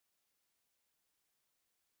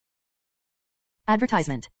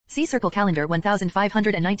Advertisement. See Circle Calendar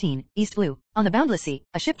 1519, East Blue. On the boundless sea,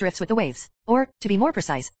 a ship drifts with the waves. Or, to be more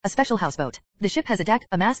precise, a special houseboat. The ship has a deck,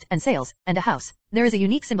 a mast, and sails, and a house. There is a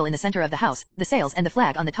unique symbol in the center of the house, the sails and the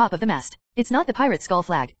flag on the top of the mast. It's not the pirate skull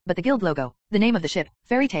flag, but the guild logo. The name of the ship,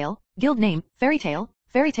 Fairy Tale. Guild name, Fairy Tale.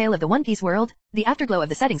 Fairy Tale of the One Piece world. The afterglow of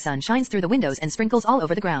the setting sun shines through the windows and sprinkles all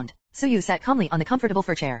over the ground. Suyu sat calmly on the comfortable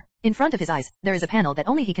fur chair. In front of his eyes, there is a panel that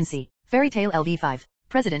only he can see. Fairy Tale LV5.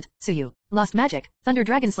 President, Suyu. Lost magic. Thunder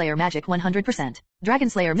Dragon Slayer magic 100%. Dragon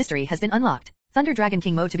Slayer mystery has been unlocked. Thunder Dragon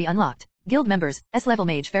King mode to be unlocked. Guild members, S-level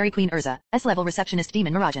mage Fairy Queen Urza, S-level receptionist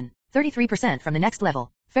Demon Mirajan. 33% from the next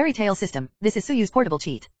level. Fairy Tale system. This is Suyu's portable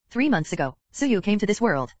cheat. 3 months ago, Suyu came to this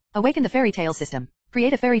world. Awaken the Fairy Tale system.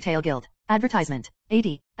 Create a Fairy Tale guild. Advertisement.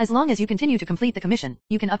 AD. As long as you continue to complete the commission,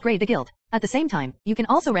 you can upgrade the guild. At the same time, you can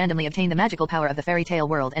also randomly obtain the magical power of the Fairy Tale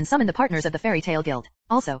world and summon the partners of the Fairy Tale guild.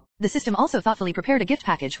 Also, the system also thoughtfully prepared a gift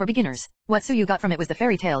package for beginners. What Suyu got from it was the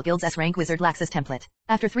Fairy Tale guild's S-rank Wizard Laxus template.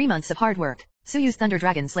 After 3 months of hard work, Suyu's Thunder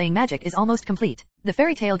Dragon slaying magic is almost complete. The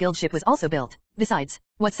Fairy Tale guild ship was also built. Besides,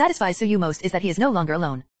 what satisfies Suyu most is that he is no longer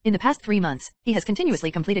alone. In the past 3 months, he has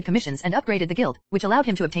continuously completed commissions and upgraded the guild, which allowed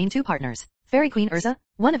him to obtain 2 partners. Fairy Queen Urza,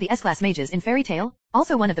 one of the S-class mages in Fairy Tale,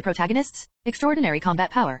 also one of the protagonists. Extraordinary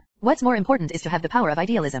combat power. What's more important is to have the power of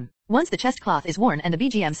idealism. Once the chest cloth is worn and the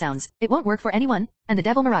BGM sounds, it won't work for anyone. And the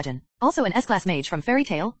Devil Mirajan, also an S-class mage from Fairy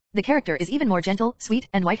Tale. The character is even more gentle, sweet,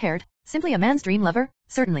 and white-haired. Simply a man's dream lover?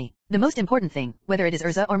 Certainly. The most important thing, whether it is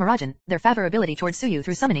Urza or Mirajan, their favorability towards Suyu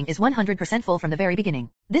through summoning is 100% full from the very beginning.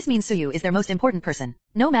 This means Suyu is their most important person.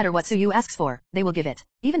 No matter what Suyu asks for, they will give it.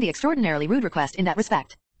 Even the extraordinarily rude request in that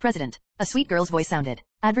respect. President. A sweet girl's voice sounded.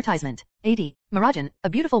 Advertisement. AD. Mirajan, a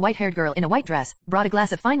beautiful white-haired girl in a white dress, brought a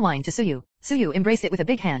glass of fine wine to Suyu. Suyu embraced it with a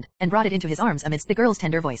big hand, and brought it into his arms amidst the girl's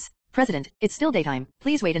tender voice. President, it's still daytime,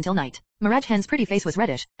 please wait until night. Mirajan's pretty face was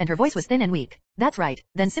reddish, and her voice was thin and weak. That's right,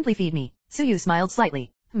 then simply feed me. Suyu smiled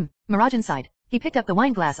slightly. Mirajan sighed. He picked up the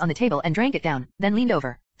wine glass on the table and drank it down, then leaned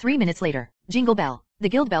over. 3 minutes later. Jingle bell. The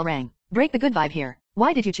guild bell rang. Break the good vibe here.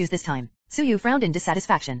 Why did you choose this time? Suyu frowned in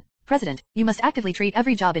dissatisfaction. President, you must actively treat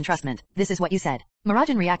every job entrustment. This is what you said.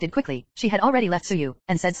 Mirajan reacted quickly. She had already left Suyu,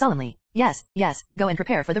 and said solemnly, yes, go and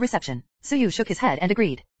prepare for the reception. Suyu shook his head and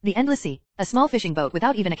agreed. The endless sea. A small fishing boat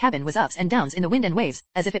without even a cabin was ups and downs in the wind and waves,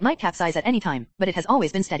 as if it might capsize at any time, but it has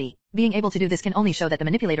always been steady. Being able to do this can only show that the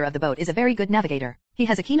manipulator of the boat is a very good navigator. He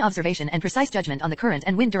has a keen observation and precise judgment on the current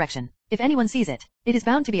and wind direction. If anyone sees it, it is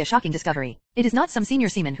bound to be a shocking discovery. It is not some senior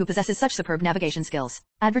seaman who possesses such superb navigation skills.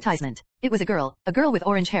 Advertisement. It was a girl with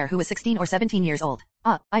orange hair who was 16 or 17 years old.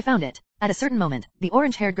 Ah, I found it. At a certain moment, the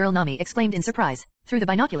orange-haired girl Nami exclaimed in surprise. Through the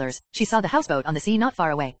binoculars, she saw the houseboat on the sea not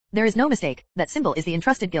far away. There is no mistake, that symbol is the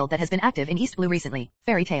entrusted guild that has been active in East Blue recently,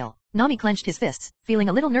 Fairy Tale. Nami clenched his fists, feeling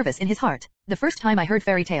a little nervous in his heart. The first time I heard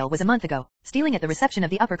Fairy Tale was a month ago, stealing at the reception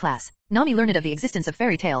of the upper class. Nami learned of the existence of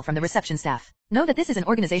Fairy Tale from the reception staff. Know that this is an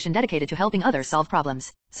organization dedicated to helping others solve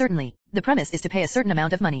problems. Certainly, the premise is to pay a certain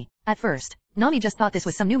amount of money. At first, Nami just thought this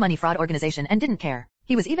was some new money fraud organization and didn't care.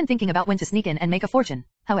 He was even thinking about when to sneak in and make a fortune.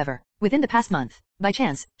 However, within the past month, by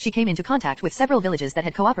chance, she came into contact with several villages that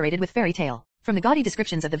had cooperated with Fairy Tale. From the gaudy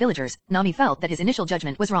descriptions of the villagers, Nami felt that his initial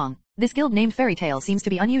judgment was wrong. This guild named Fairy Tale seems to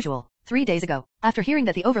be unusual. 3 days ago, after hearing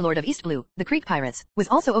that the overlord of East Blue, the Creek Pirates, was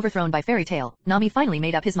also overthrown by Fairy Tale, Nami finally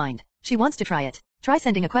made up his mind. She wants to try it. Try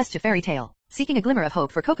sending a quest to Fairy Tale, seeking a glimmer of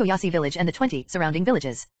hope for Kokoyasi village and the 20 surrounding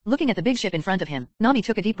villages. Looking at the big ship in front of him, Nami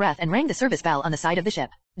took a deep breath and rang the service bell on the side of the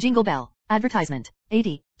ship. Jingle bell. Advertisement.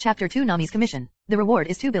 AD. Chapter 2 Nami's commission. The reward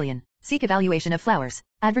is 2 billion. Seek evaluation of flowers.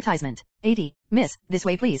 Advertisement. AD. Miss, this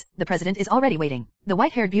way please, the president is already waiting. The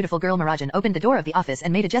white-haired beautiful girl Mirajan opened the door of the office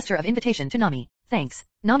and made a gesture of invitation to Nami. Thanks.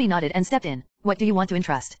 Nami nodded and stepped in. What do you want to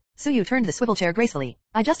entrust? Suyu turned the swivel chair gracefully.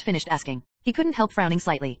 I just finished asking. He couldn't help frowning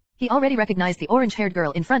slightly. He already recognized the orange-haired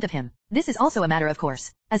girl in front of him. This is also a matter of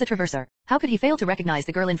course. As a traverser, how could he fail to recognize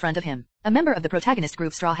the girl in front of him? A member of the protagonist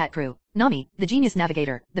group Straw Hat Crew. Nami, the genius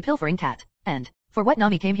navigator, the pilfering cat. And, for what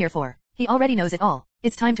Nami came here for, he already knows it all.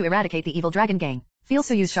 It's time to eradicate the evil dragon gang. Feel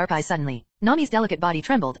Suyu's sharp eyes suddenly. Nami's delicate body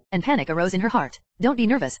trembled, and panic arose in her heart. Don't be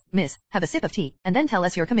nervous, miss. Have a sip of tea, and then tell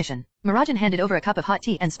us your commission. Mirajan handed over a cup of hot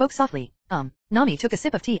tea and spoke softly. Nami took a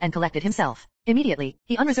sip of tea and collected himself. Immediately,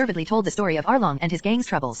 he unreservedly told the story of Arlong and his gang's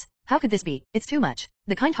troubles. How could this be? It's too much.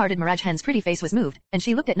 The kind-hearted Mirajan's pretty face was moved, and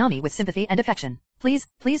she looked at Nami with sympathy and affection. Please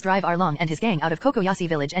drive Arlong and his gang out of Kokoyasi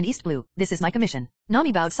village and East Blue. This is my commission.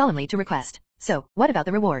 Nami bowed solemnly to request. So, what about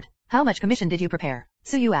the reward? How much commission did you prepare?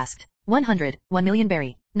 Suyu asked. 1 million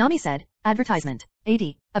berry. Nami said. Advertisement.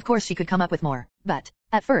 AD. Of course she could come up with more. But,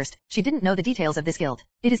 At first, she didn't know the details of this guild.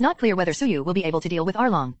 It is not clear whether Suyu will be able to deal with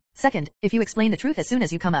Arlong. Second, if you explain the truth as soon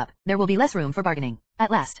as you come up, there will be less room for bargaining.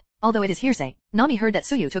 At last, although it is hearsay, Nami heard that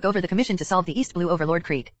Suyu took over the commission to solve the East Blue Overlord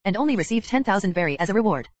Creek, and only received 10,000 berry as a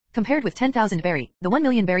reward. Compared with 10,000 berry, the 1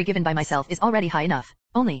 million berry given by myself is already high enough.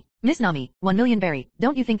 Only, Miss Nami, 1 million berry,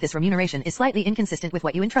 don't you think this remuneration is slightly inconsistent with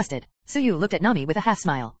what you entrusted? Suyu looked at Nami with a half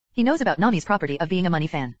smile. He knows about Nami's property of being a money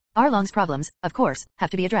fan. Arlong's problems, of course, have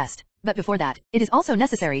to be addressed. But before that, it is also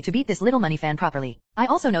necessary to beat this little money fan properly. I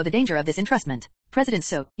also know the danger of this entrustment. President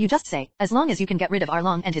So, you just say, as long as you can get rid of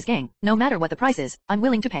Arlong and his gang, no matter what the price is, I'm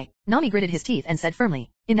willing to pay. Nami gritted his teeth and said firmly,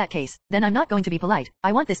 in that case, then I'm not going to be polite,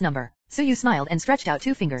 I want this number. Suyu smiled and stretched out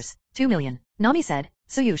 2 fingers. 2 million. Nami said.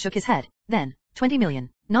 Suyu shook his head. Then, 20 million.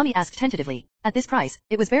 Nami asked tentatively. At this price,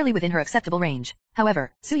 it was barely within her acceptable range.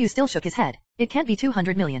 However, Suyu still shook his head. It can't be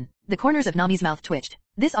 200 million. The corners of Nami's mouth twitched.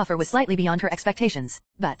 This offer was slightly beyond her expectations.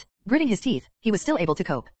 But, gritting his teeth, he was still able to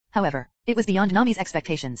cope. However, it was beyond Nami's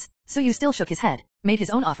expectations. Suyu still shook his head, made his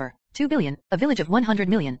own offer. 2 billion, a village of 100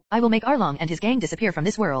 million, I will make Arlong and his gang disappear from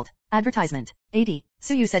this world. Advertisement. 80.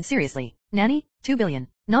 Suyu said seriously. Nanny? 2 billion.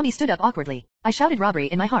 Nami stood up awkwardly. I shouted robbery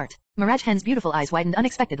in my heart. Mirage Hen's beautiful eyes widened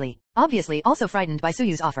unexpectedly, obviously also frightened by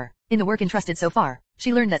Suyu's offer. In the work entrusted so far,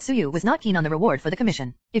 she learned that Suyu was not keen on the reward for the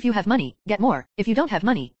commission. If you have money, get more. If you don't have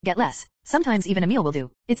money, get less. Sometimes even a meal will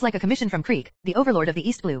do. It's like a commission from Creek, the overlord of the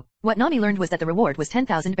East Blue. What Nami learned was that the reward was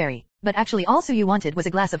 10,000 berry. But actually all Suyu wanted was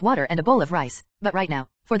a glass of water and a bowl of rice. But right now,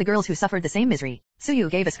 for the girls who suffered the same misery, Suyu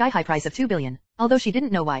gave a sky-high price of 2 billion. Although she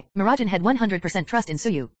didn't know why, Mirajan had 100% trust in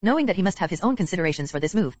Suyu, knowing that he must have his own considerations for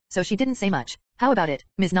this move, so she didn't say much. How about it,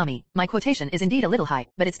 Ms. Nami? My quotation is indeed a little high,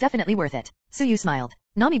 but it's definitely worth it. Suyu smiled.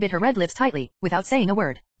 Nami bit her red lips tightly, without saying a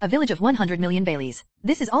word. A village of 100 million Baileys.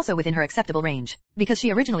 This is also within her acceptable range, because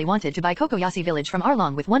she originally wanted to buy Kokoyasi village from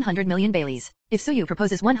Arlong with 100 million Baileys. If Suyu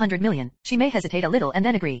proposes 100 million, she may hesitate a little and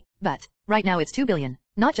then agree. But, right now it's 2 billion.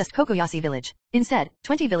 Not just Kokoyasi village. Instead,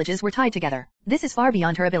 20 villages were tied together. This is far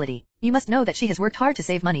beyond her ability. You must know that she has worked hard to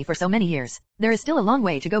save money for so many years. There is still a long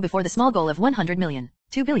way to go before the small goal of 100 million.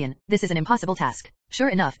 2 billion, this is an impossible task. Sure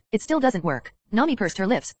enough, it still doesn't work. Nami pursed her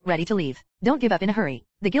lips, ready to leave. Don't give up in a hurry.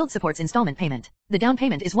 The guild supports installment payment. The down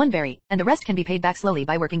payment is 1 berry, and the rest can be paid back slowly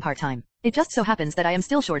by working part-time. It just so happens that I am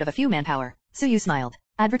still short of a few manpower. Suyu smiled.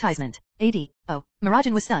 Advertisement. 80. Oh,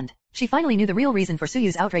 Mirajan was stunned. She finally knew the real reason for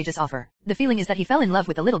Suyu's outrageous offer. The feeling is that he fell in love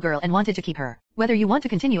with the little girl and wanted to keep her. Whether you want to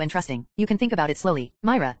continue entrusting, you can think about it slowly.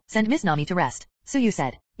 Myra, send Miss Nami to rest. Suyu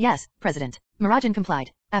said. Yes, President. Mirajan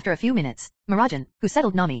complied. After a few minutes, Mirajan, who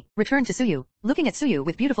settled Nami, returned to Suyu, looking at Suyu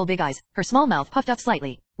with beautiful big eyes, her small mouth puffed up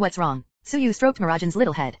slightly. What's wrong? Suyu stroked Mirajan's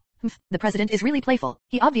little head. The president is really playful.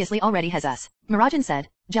 He obviously already has us. Mirajan said.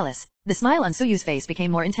 Jealous. The smile on Suyu's face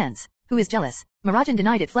became more intense. Who is jealous? Mirajan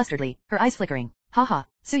denied it flusteredly, her eyes flickering. Haha.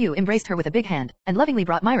 Suyu embraced her with a big hand, and lovingly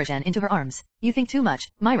brought Mirajan into her arms. You think too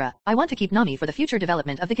much, Myra. I want to keep Nami for the future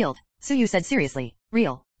development of the guild. Suyu said seriously.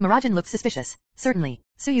 Real. Mirajan looked suspicious. Certainly.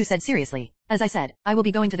 Suyu said seriously. As I said, I will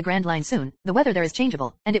be going to the Grand Line soon. The weather there is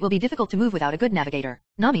changeable, and it will be difficult to move without a good navigator.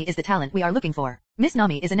 Nami is the talent we are looking for. Miss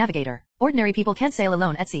Nami is a navigator. Ordinary people can't sail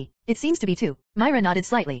alone at sea. It seems to be too. Myra nodded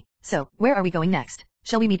slightly. So, where are we going next?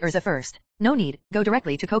 Shall we meet Urza first? No need, go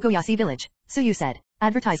directly to Kokoyasi village. Suyu said.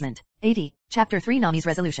 Advertisement. 80. Chapter 3 Nami's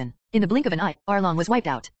resolution. In the blink of an eye, Arlong was wiped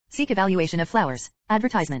out. Seek evaluation of flowers.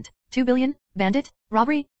 Advertisement. 2 billion? Bandit?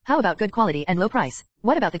 Robbery? How about good quality and low price?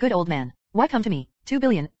 What about the good old man? Why come to me? 2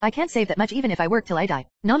 billion, I can't save that much even if I work till I die.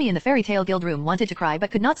 Nami in the fairy tale guild room wanted to cry but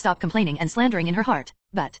could not stop complaining and slandering in her heart.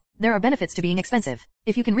 But, there are benefits to being expensive.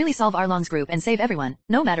 If you can really solve Arlong's group and save everyone,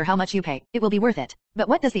 no matter how much you pay, it will be worth it. But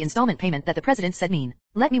what does the installment payment that the president said mean?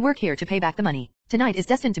 Let me work here to pay back the money. Tonight is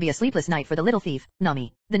destined to be a sleepless night for the little thief,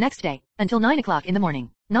 Nami. The next day, until 9 o'clock in the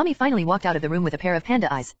morning, Nami finally walked out of the room with a pair of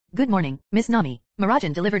panda eyes. Good morning, Miss Nami.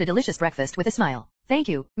 Mirajan delivered a delicious breakfast with a smile. Thank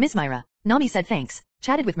you, Miss Myra. Nami said thanks,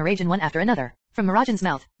 chatted with Mirajan one after another. From Mirajan's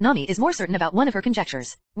mouth, Nami is more certain about one of her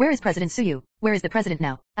conjectures. Where is President Suyu? Where is the president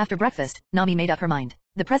now? After breakfast, Nami made up her mind.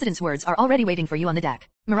 The president's words are already waiting for you on the deck.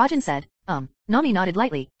 Mirajan said. Nami nodded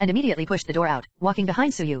lightly, and immediately pushed the door out, walking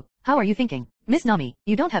behind Suyu. How are you thinking? Miss Nami,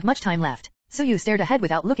 you don't have much time left. Suyu stared ahead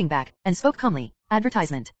without looking back, and spoke calmly.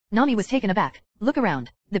 Advertisement. Nami was taken aback. Look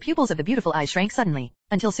around. The pupils of the beautiful eyes shrank suddenly,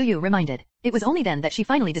 until Suyu reminded. It was only then that she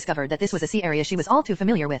finally discovered that this was a sea area she was all too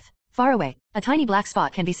familiar with. Far away, a tiny black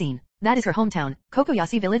spot can be seen. That is her hometown,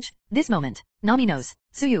 Kokoyasi village. This moment, Nami knows.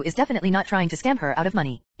 Suyu is definitely not trying to scam her out of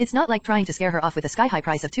money. It's not like trying to scare her off with a sky-high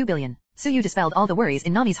price of 2 billion. Suyu dispelled all the worries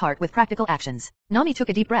in Nami's heart with practical actions. Nami took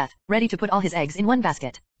a deep breath, ready to put all his eggs in one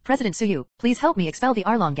basket. President Suyu, please help me expel the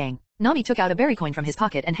Arlong gang. Nami took out a berry coin from his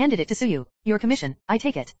pocket and handed it to Suyu. Your commission, I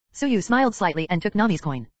take it. Suyu smiled slightly and took Nami's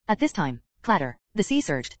coin. At this time, Clatter. The sea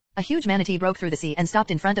surged. A huge manatee broke through the sea and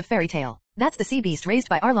stopped in front of Fairy Tail. That's the sea beast raised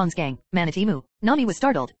by Arlong's gang, Manatee Moo. Nami was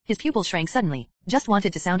startled, his pupils shrank suddenly. Just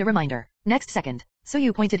wanted to sound a reminder. Next second,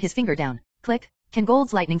 Suyu pointed his finger down. Click.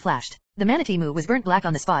 Gold's lightning flashed. The Manatee Moo was burnt black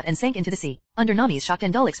on the spot and sank into the sea. Under Nami's shocked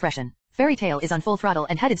and dull expression, Fairy Tail is on full throttle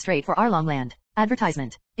and headed straight for Arlong land.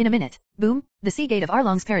 Advertisement. In a minute. Boom. The sea gate of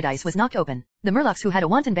Arlong's paradise was knocked open. The Murlocs who had a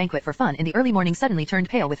wanton banquet for fun in the early morning suddenly turned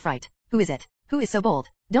pale with fright. Who is it? Who is so bold?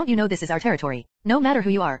 Don't you know this is our territory? No matter who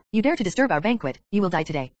you are, you dare to disturb our banquet, you will die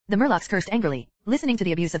today. The Murlocs cursed angrily, listening to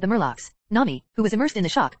the abuse of the Murlocs. Nami, who was immersed in the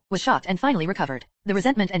shock, was shocked and finally recovered. The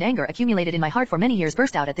resentment and anger accumulated in my heart for many years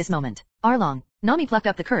burst out at this moment. Arlong. Nami plucked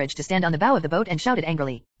up the courage to stand on the bow of the boat and shouted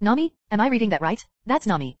angrily. Nami, am I reading that right? That's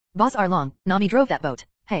Nami. Boss Arlong, Nami drove that boat.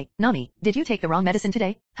 Hey, Nami, did you take the wrong medicine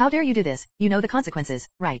today? How dare you do this? You know the consequences,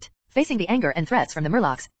 right? Facing the anger and threats from the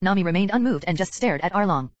Murlocs, Nami remained unmoved and just stared at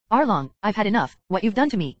Arlong. Arlong, I've had enough. What you've done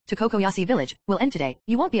to me, to Kokoyasi village, will end today.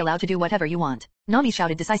 You won't be allowed to do whatever you want. Nami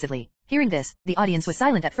shouted decisively. Hearing this, the audience was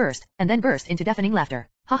silent at first, and then burst into deafening laughter.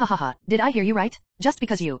 Ha ha ha ha, did I hear you right? Just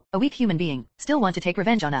because you, a weak human being, still want to take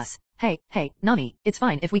revenge on us. Hey, Nami, it's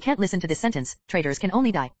fine if we can't listen to this sentence, traitors can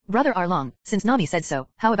only die. Brother Arlong, since Nami said so,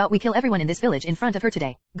 how about we kill everyone in this village in front of her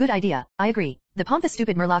today? Good idea, I agree. The pompous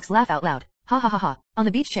stupid Murlocs laugh out loud. Ha ha ha ha. On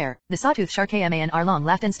the beach chair, the sawtooth shark Kama and Arlong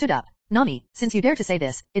laughed and stood up. Nami, since you dare to say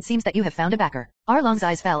this, it seems that you have found a backer. Arlong's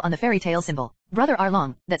eyes fell on the Fairy Tail symbol. Brother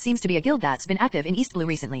Arlong, that seems to be a guild that's been active in East Blue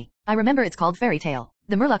recently. I remember it's called Fairy Tail.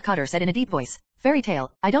 The Murloc Cotter said in a deep voice. Fairy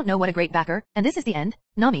Tail, I don't know what a great backer, and this is the end?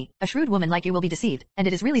 Nami, a shrewd woman like you will be deceived, and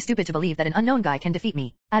it is really stupid to believe that an unknown guy can defeat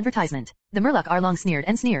me. Advertisement. The Murloc Arlong sneered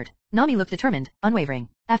and sneered. Nami looked determined, unwavering.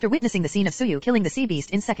 After witnessing the scene of Suyu killing the sea beast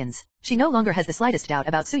in seconds, she no longer has the slightest doubt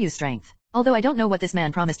about Suyu's strength. Although I don't know what this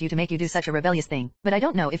man promised you to make you do such a rebellious thing, but I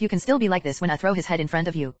don't know if you can still be like this when I throw his head in front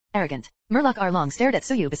of you. Arrogant. Murloc Arlong stared at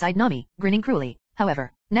Suyu beside Nami, grinning cruelly.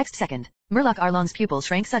 However, next second, Murloc Arlong's pupils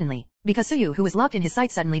shrank suddenly, because Suyu who was locked in his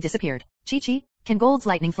sight suddenly disappeared. Chi-Chi, Gold's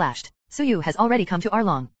lightning flashed. Suyu has already come to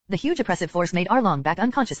Arlong. The huge oppressive force made Arlong back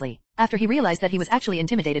unconsciously. After he realized that he was actually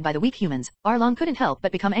intimidated by the weak humans, Arlong couldn't help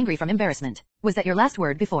but become angry from embarrassment. Was that your last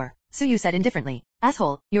word before? Suyu said indifferently.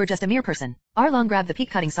 Asshole, you're just a mere person. Arlong grabbed the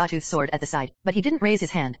peak-cutting sawtooth sword at the side, but he didn't raise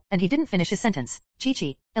his hand, and he didn't finish his sentence.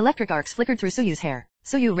 Chi-Chi. Electric arcs flickered through Suyu's hair.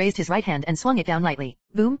 Suyu raised his right hand and swung it down lightly.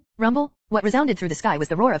 Boom, rumble. What resounded through the sky was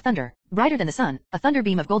the roar of thunder. Brighter than the sun, a thunder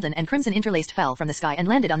beam of golden and crimson interlaced fell from the sky and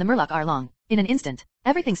landed on the Murloc Arlong. In an instant,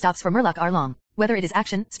 everything stops for Murloc Arlong, whether it is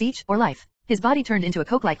action, speech, or life. His body turned into a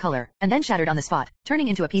coke-like color, and then shattered on the spot, turning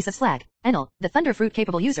into a piece of slag. Enel, the thunder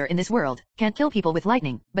fruit-capable user in this world, can't kill people with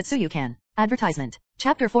lightning, but Suyu can. Advertisement.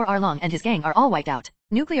 Chapter 4 Arlong and his gang are all wiped out.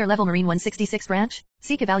 Nuclear level Marine 166 branch.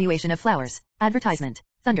 Seek evaluation of flowers. Advertisement.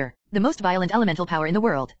 Thunder, the most violent elemental power in the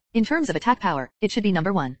world. In terms of attack power, it should be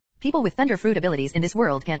number 1. People with thunder fruit abilities in this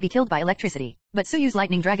world can't be killed by electricity. But Suyu's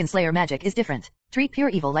lightning dragon slayer magic is different. Treat pure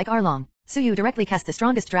evil like Arlong. Suyu directly cast the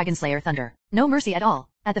strongest dragon slayer thunder. No mercy at all.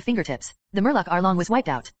 At the fingertips, the Murloc Arlong was wiped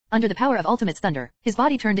out. Under the power of Ultimate's thunder, his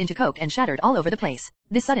body turned into coke and shattered all over the place.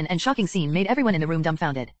 This sudden and shocking scene made everyone in the room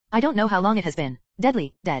dumbfounded. I don't know how long it has been.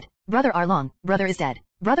 Deadly, dead. Brother Arlong, brother is dead.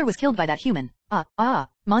 Brother was killed by that human.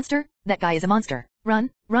 Monster? That guy is a monster.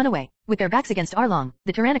 Run away. With their backs against Arlong,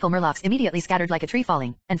 the tyrannical Murlocs immediately scattered like a tree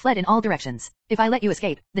falling, and fled in all directions. If I let you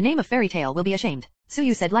escape, the name of Fairy Tail will be ashamed.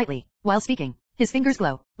 Suyu said lightly, while speaking. His fingers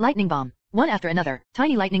glow. Lightning bomb. One after another,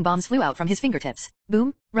 tiny lightning bombs flew out from his fingertips.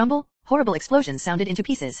 Boom, rumble, horrible explosions sounded into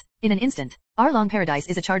pieces. In an instant, Arlong Paradise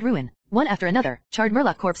is a charred ruin. One after another, charred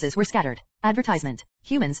Murloc corpses were scattered. Advertisement.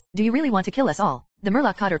 Humans, do you really want to kill us all? The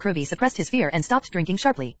Murloc Cotter Kruby suppressed his fear and stopped drinking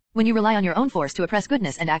sharply. When you rely on your own force to oppress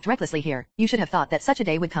goodness and act recklessly here, you should have thought that such a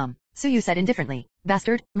day would come. Suyu said indifferently.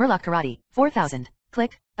 Bastard, Murloc Karate, 4000.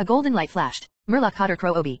 Click, a golden light flashed. Murloc Cotter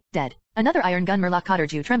Crow Obi, dead. Another Iron Gun Murloc Cotter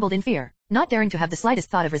Jew trembled in fear. Not daring to have the slightest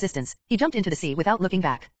thought of resistance, he jumped into the sea without looking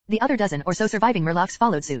back. The other dozen or so surviving Murlocs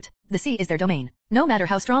followed suit. The sea is their domain. No matter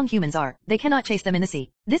how strong humans are, they cannot chase them in the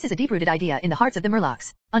sea. This is a deep-rooted idea in the hearts of the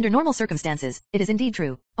Murlocs. Under normal circumstances, it is indeed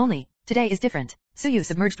true. Only, today is different. Suyu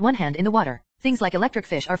submerged one hand in the water. Things like electric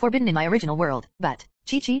fish are forbidden in my original world, but,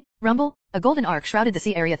 Chi-Chi, rumble, a golden arc shrouded the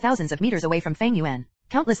sea area thousands of meters away from Fang Yuan.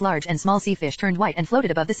 Countless large and small sea fish turned white and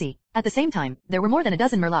floated above the sea. At the same time, there were more than a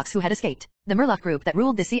dozen Murlocs who had escaped. The Murloc group that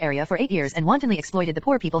ruled the sea area for 8 years and wantonly exploited the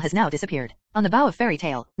poor people has now disappeared. On the bow of Fairy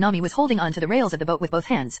Tail, Nami was holding on to the rails of the boat with both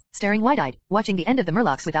hands, staring wide-eyed, watching the end of the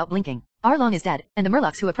Murlocs without blinking. Arlong is dead, and the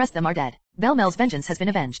Murlocs who oppressed them are dead. Belmel's vengeance has been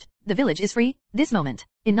avenged. The village is free. This moment.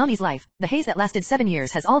 In Nami's life, the haze that lasted 7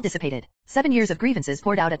 years has all dissipated. 7 years of grievances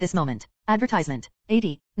poured out at this moment. Advertisement.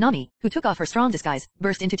 AD. Nami, who took off her strong disguise,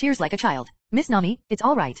 burst into tears like a child. Miss Nami, it's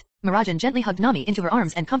all right. Mirajan gently hugged Nami into her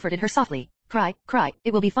arms and comforted her softly. Cry, cry,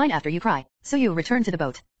 it will be fine after you cry. Suyu returned to the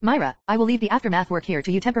boat. Myra, I will leave the aftermath work here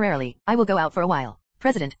to you temporarily. I will go out for a while.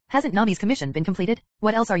 President, hasn't Nami's commission been completed?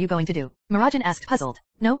 What else are you going to do? Mirajan asked puzzled.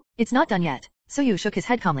 No, it's not done yet. Suyu shook his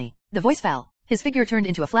head calmly. The voice fell. His figure turned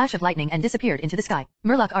into a flash of lightning and disappeared into the sky.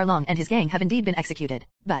 Murloc Arlong and his gang have indeed been executed.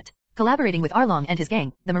 But, collaborating with Arlong and his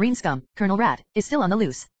gang, the marine scum, Colonel Rat, is still on the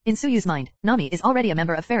loose. In Suyu's mind, Nami is already a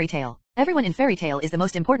member of Fairy Tail. Everyone in Fairy Tail is the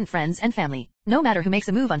most important friends and family. No matter who makes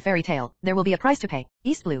a move on Fairy Tail, there will be a price to pay.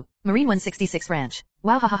 East Blue, Marine 166 Ranch.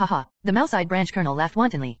 Wow, ha ha ha ha. The Mouse-eyed branch colonel laughed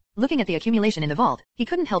wantonly. Looking at the accumulation in the vault, he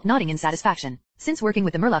couldn't help nodding in satisfaction. Since working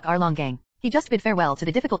with the Murloc Arlong gang, he just bid farewell to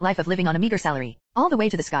the difficult life of living on a meager salary, all the way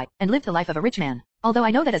to the sky, and lived the life of a rich man. Although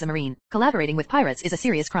I know that as a marine, collaborating with pirates is a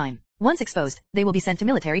serious crime. Once exposed, they will be sent to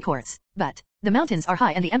military courts. But, the mountains are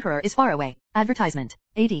high and the emperor is far away. Advertisement.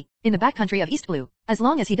 AD. In the backcountry of East Blue. As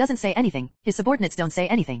long as he doesn't say anything, his subordinates don't say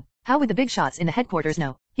anything. How would the big shots in the headquarters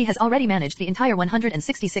know? He has already managed the entire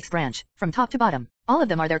 166 branch, from top to bottom. All of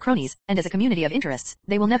them are their cronies, and as a community of interests,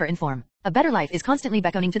 they will never inform. A better life is constantly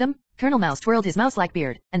beckoning to them. Colonel Mouse twirled his mouse-like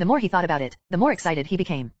beard, and the more he thought about it, the more excited he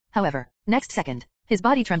became. However, next second, his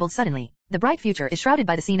body trembled suddenly. The bright future is shrouded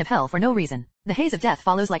by the scene of hell for no reason. The haze of death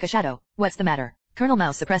follows like a shadow. What's the matter? Colonel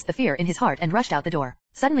Mouse suppressed the fear in his heart and rushed out the door.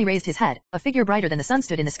 Suddenly raised his head, a figure brighter than the sun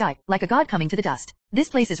stood in the sky, like a god coming to the dust. This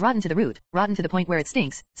place is rotten to the root, rotten to the point where it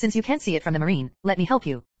stinks. Since you can't see it from the marine, let me help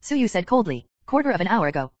you. Suyu said coldly. Quarter of an hour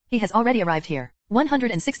ago, he has already arrived here.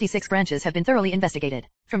 166 branches have been thoroughly investigated.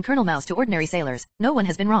 From Colonel Mouse to ordinary sailors, no one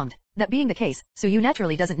has been wronged. That being the case, Suyu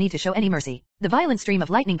naturally doesn't need to show any mercy. The violent stream of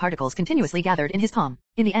lightning particles continuously gathered in his palm.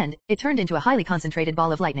 In the end, it turned into a highly concentrated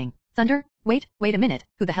ball of lightning. Thunder? Wait a minute,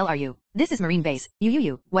 who the hell are you? This is Marine Base.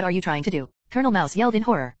 You, what are you trying to do? Colonel Mouse yelled in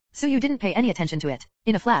horror. Suyu didn't pay any attention to it.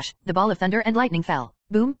 In a flash, the ball of thunder and lightning fell.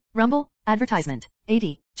 Boom, rumble, advertisement.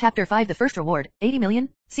 80. Chapter 5 The first reward, 80 million,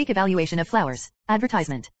 seek evaluation of flowers.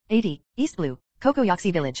 Advertisement. 80. East Blue.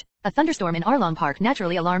 Kokoyaksi Village. A thunderstorm in Arlong Park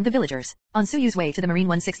naturally alarmed the villagers. On Suyu's way to the Marine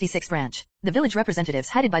 166 branch, the village representatives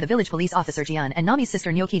headed by the village police officer Jian and Nami's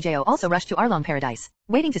sister Nyoki Jeo also rushed to Arlong Paradise,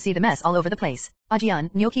 waiting to see the mess all over the place.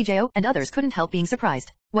 Jian, Nyoki Jeo, and others couldn't help being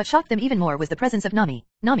surprised. What shocked them even more was the presence of Nami.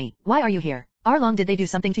 Nami, why are you here? Arlong, did they do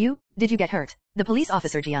something to you? Did you get hurt? The police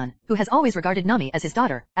officer Jian, who has always regarded Nami as his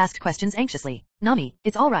daughter, asked questions anxiously. Nami,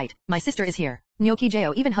 it's all right, my sister is here. Nyoki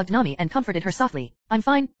Jeo even hugged Nami and comforted her softly. I'm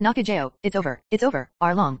fine, Naka Jeo, it's over,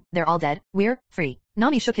 Arlong, they're all dead, we're free.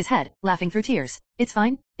 Nami shook his head, laughing through tears. It's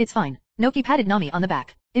fine. Noki patted Nami on the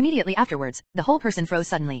back. Immediately afterwards, the whole person froze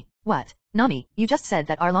suddenly. What? Nami, you just said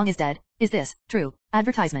that Arlong is dead? Is this true?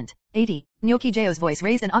 Advertisement. 80. Nyoki Jeo's voice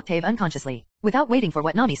raised an octave unconsciously, without waiting for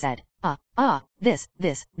what Nami said. These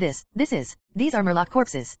are Murloc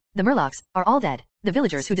corpses. The Murlocs are all dead. The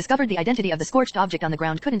villagers who discovered the identity of the scorched object on the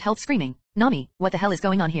ground couldn't help screaming. Nami, what the hell is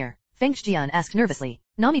going on here? Feng Jian asked nervously.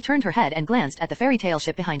 Nami turned her head and glanced at the Fairy Tail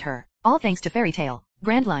ship behind her. All thanks to Fairy Tail.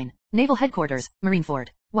 Grand Line. Naval Headquarters, Marineford.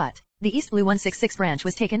 What? The East Blue 166 branch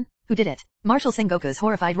was taken? Who did it? Marshal Sengoku's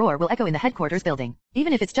horrified roar will echo in the headquarters building,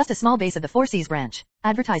 even if it's just a small base of the Four Seas branch.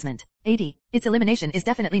 Advertisement. 80. Its elimination is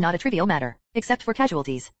definitely not a trivial matter, except for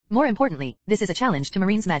casualties. More importantly, this is a challenge to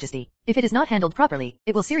Marine's majesty. If it is not handled properly,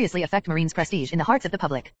 it will seriously affect Marine's prestige in the hearts of the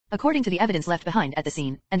public. According to the evidence left behind at the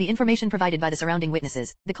scene, and the information provided by the surrounding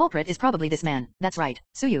witnesses, the culprit is probably this man. That's right,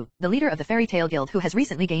 Suyu, the leader of the Fairy Tail Guild who has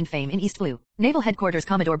recently gained fame in East Blue. Naval Headquarters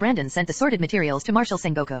Commodore Brandon sent the sorted materials to Marshal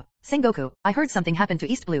Sengoku. Sengoku, I heard something happened to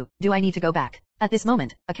East Blue. Do I need to go back? At this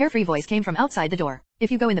moment, a carefree voice came from outside the door.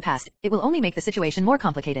 If you go in the past, it will only make the situation more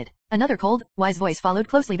complicated. Another cold, wise voice followed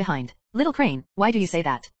closely behind. Little Crane, why do you say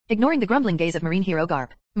that? Ignoring the grumbling gaze of Marine Hero Garp,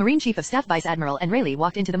 Marine Chief of Staff Vice Admiral and Rayleigh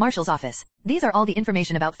walked into the Marshal's office. These are all the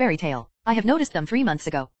information about Fairy Tail. I have noticed them 3 months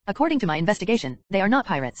ago. According to my investigation, they are not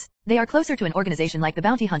pirates. They are closer to an organization like the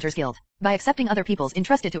Bounty Hunters Guild, by accepting other people's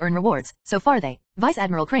entrusted to earn rewards. So far Vice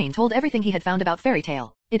Admiral Crane told everything he had found about Fairy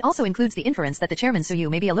Tail. It also includes the inference that the chairman Suyu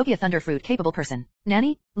may be a Logia Thunder Fruit capable person.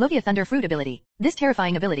 Nanny? Logia Thunder Fruit ability. This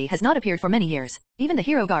terrifying ability has not appeared for many years. Even the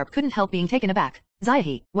hero Garp couldn't help being taken aback.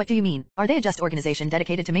 Zayahi, what do you mean? Are they a just organization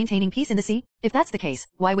dedicated to maintaining peace in the sea? If that's the case,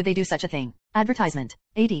 why would they do such a thing? Advertisement.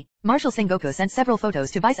 80. Marshal Sengoku sent several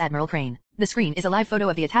photos to Vice Admiral Crane. The screen is a live photo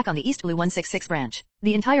of the attack on the East Blue 166 branch.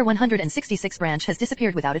 The entire 166 branch has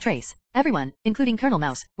disappeared without a trace. Everyone, including Colonel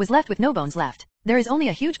Mouse, was left with no bones left. There is only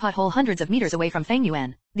a huge pothole hundreds of meters away from Feng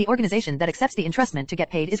Yuan. The organization that accepts the entrustment to get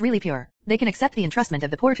paid is really pure. They can accept the entrustment of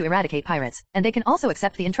the poor to eradicate pirates, and they can also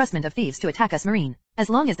accept the entrustment of thieves to attack us Marine. As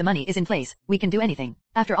long as the money is in place, we can do anything.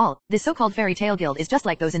 After all, this so-called Fairy Tail Guild is just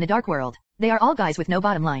like those in the Dark World. They are all guys with no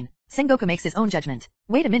bottom line. Sengoku makes his own judgment.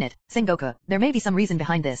 Wait a minute, Sengoku, there may be some reason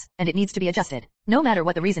behind this, and it needs to be adjusted. No matter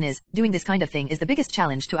what the reason is, doing this kind of thing is the biggest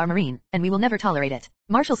challenge to our marine, and we will never tolerate it.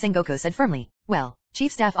 Marshal Sengoku said firmly. Well,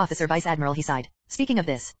 Chief Staff Officer Vice Admiral, he sighed. Speaking of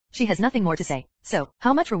this, she has nothing more to say. So,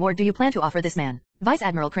 how much reward do you plan to offer this man? Vice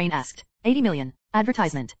Admiral Crane asked. 80 million.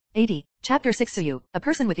 Advertisement. 80. Chapter 6 Suyu, a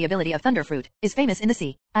person with the ability of thunder fruit, is famous in the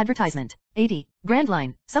sea. Advertisement. 80. Grand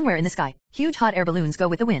Line, somewhere in the sky. Huge hot air balloons go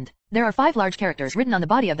with the wind. There are 5 large characters written on the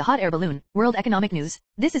body of the hot air balloon. World Economic News.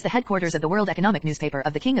 This is the headquarters of the World Economic newspaper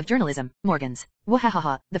of the king of journalism, Morgans.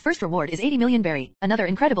 Wahahaha, the first reward is 80 million berry. Another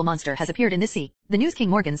incredible monster has appeared in this sea. The news king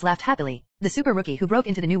Morgans laughed happily. The super rookie who broke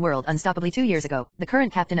into the new world unstoppably 2 years ago, the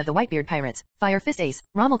current captain of the Whitebeard Pirates, Fire Fist Ace,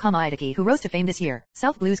 Rommel Idaki who rose to fame this year,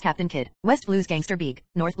 South Blues Captain Kidd, West Blues Gangster Beeg,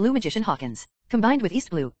 North Blue Magician Hawkins. Combined with East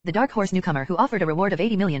Blue, the Dark Horse newcomer who offered a reward of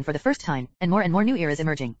 80 million for the first time, and more new eras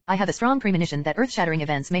emerging. I have a strong premonition that earth-shattering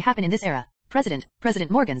events may happen in this era.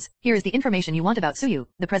 President Morgans, here is the information you want about Suyu,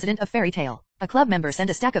 the president of Fairy Tale. A club member sent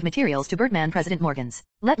a stack of materials to Birdman President Morgans.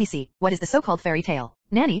 Let me see, what is the so-called Fairy Tale?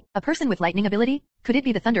 Nanny, a person with lightning ability? Could it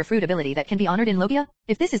be the Thunder Fruit ability that can be honored in Logia?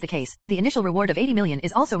 If this is the case, the initial reward of 80 million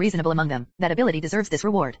is also reasonable among them. That ability deserves this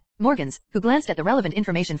reward. Morgans, who glanced at the relevant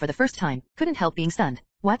information for the first time, couldn't help being stunned.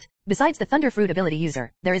 What? Besides the Thunder Fruit ability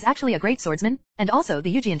user, there is actually a great swordsman? And also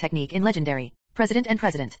the Eugian technique in Legendary. President and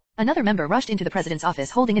President. Another member rushed into the president's office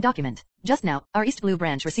holding a document. Just now, our East Blue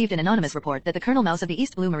branch received an anonymous report that the Colonel Mouse of the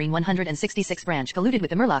East Blue Marine 166 branch colluded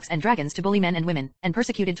with the Murlocs and Dragons to bully men and women, and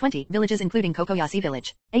persecuted 20 villages including Kokoyasi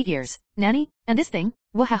village. 8 years. Nanny? And this thing?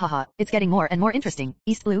 Wahahaha, it's getting more and more interesting.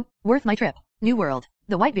 East Blue? Worth my trip. New World.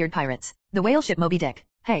 The Whitebeard Pirates. The whale ship Moby Dick.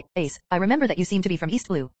 Hey, Ace, I remember that you seem to be from East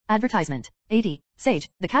Blue. Advertisement. 80. Sage,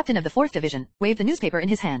 the captain of the 4th Division, waved the newspaper in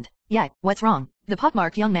his hand. Yeah, what's wrong? The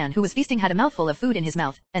pockmarked young man who was feasting had a mouthful of food in his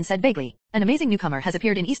mouth, and said vaguely, an amazing newcomer has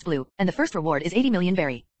appeared in East Blue, and the first reward is 80 million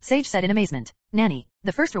berry. Sage said in amazement. Nanny,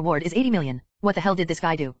 the first reward is 80 million. What the hell did this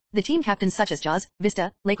guy do? The team captains such as Jaws,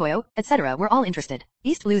 Vista, Lakoyo, etc. were all interested.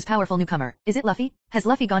 East Blue's powerful newcomer, is it Luffy? Has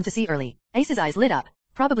Luffy gone to sea early? Ace's eyes lit up.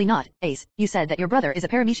 Probably not, Ace. You said that your brother is a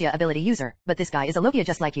Paramecia ability user, but this guy is a Logia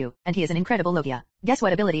just like you, and he is an incredible Logia. Guess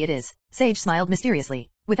what ability it is? Sage smiled mysteriously.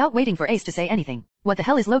 Without waiting for Ace to say anything. What the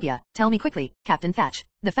hell is Logia? Tell me quickly, Captain Thatch.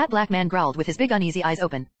 The fat black man growled with his big uneasy eyes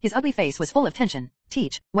open. His ugly face was full of tension.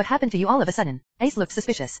 Teach, what happened to you all of a sudden? Ace looked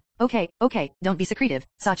suspicious. Okay, don't be secretive,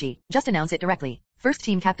 Sachi. Just announce it directly. First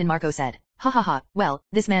team Captain Marco said. Ha ha ha, well,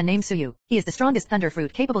 this man named Suyu. He is the strongest Thunder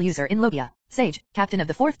Fruit capable user in Logia. Sage, captain of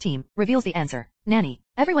the 4th team, reveals the answer. Nanny.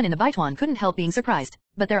 Everyone in the Baituan couldn't help being surprised.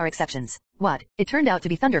 But there are exceptions. What? It turned out to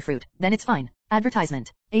be Thunder Fruit, then it's fine.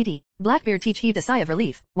 Advertisement. 80. Blackbeard Teach heaved a sigh of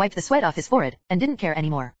relief, wiped the sweat off his forehead, and didn't care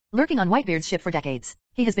anymore. Lurking on Whitebeard's ship for decades,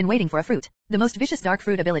 he has been waiting for a fruit, the most vicious dark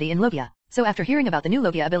fruit ability in Logia. So after hearing about the new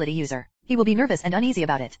Logia ability user, he will be nervous and uneasy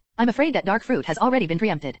about it. I'm afraid that dark fruit has already been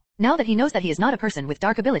preempted. Now that he knows that he is not a person with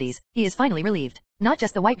dark abilities, he is finally relieved. Not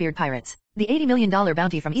just the Whitebeard Pirates. The $80 million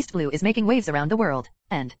bounty from East Blue is making waves around the world.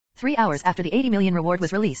 And 3 hours after the 80 million reward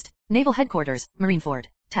was released, Naval Headquarters, Marineford.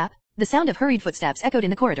 Tap. The sound of hurried footsteps echoed in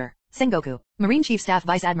the corridor. Sengoku. Marine Chief Staff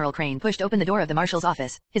Vice Admiral Crane pushed open the door of the Marshal's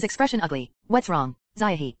office, his expression ugly. What's wrong?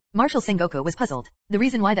 Zayahi. Marshal Sengoku was puzzled. The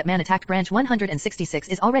reason why that man attacked Branch 166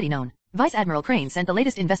 is already known. Vice Admiral Crane sent the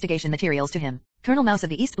latest investigation materials to him. Colonel Mouse of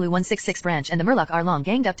the East Blue 166 branch and the Murloc are long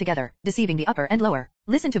ganged up together, deceiving the upper and lower.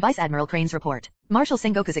 Listen to Vice Admiral Crane's report. Marshal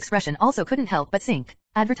Sengoku's expression also couldn't help but sink.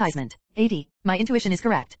 Advertisement. 80. My intuition is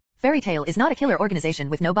correct. Fairy Tail is not a killer organization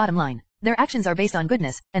with no bottom line. Their actions are based on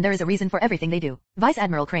goodness, and there is a reason for everything they do. Vice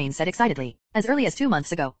Admiral Crane said excitedly. As early as 2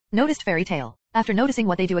 months ago, noticed Fairy Tail. After noticing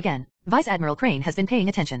what they do again, Vice Admiral Crane has been paying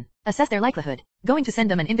attention. Assess their likelihood. Going to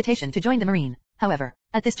send them an invitation to join the Marine. However,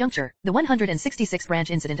 at this juncture, the 166th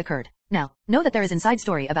branch incident occurred. Now, know that there is inside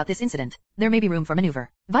story about this incident. There may be room for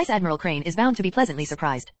maneuver. Vice Admiral Crane is bound to be pleasantly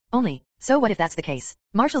surprised. Only, so what if that's the case?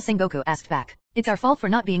 Marshal Sengoku asked back. It's our fault for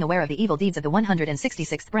not being aware of the evil deeds of the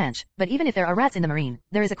 166th branch, but even if there are rats in the Marine,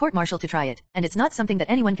 there is a court-martial to try it, and it's not something that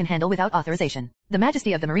anyone can handle without authorization. The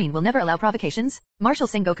Majesty of the Marine will never allow provocations? Marshal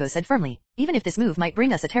Sengoku said firmly. Even if this move might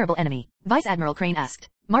bring us a terrible enemy. Vice Admiral Crane asked.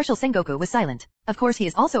 Marshal Sengoku was silent. Of course he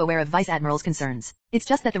is also aware of Vice Admiral's concerns. It's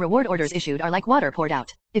just that the reward orders issued are like water poured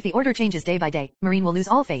out. If the order changes day by day, Marine will lose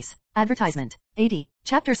all face. Advertisement. 80.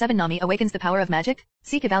 Chapter 7 Nami awakens the power of magic?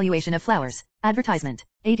 Seek evaluation of flowers. Advertisement.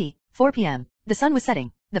 80. 4 p.m. The sun was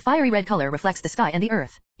setting. The fiery red color reflects the sky and the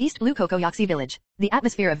earth. East Blue Kokoyaksi village. The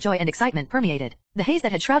atmosphere of joy and excitement permeated. The haze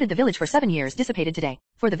that had shrouded the village for 7 years dissipated today.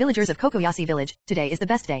 For the villagers of Kokoyashi village, today is the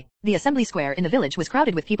best day. The assembly square in the village was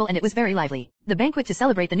crowded with people and it was very lively. The banquet to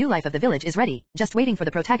celebrate the new life of the village is ready, just waiting for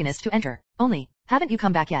the protagonist to enter. Only, haven't you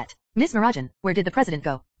come back yet? Miss Mirajan, where did the president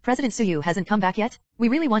go? President Suyu hasn't come back yet? We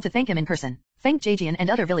really want to thank him in person. Feng Jian and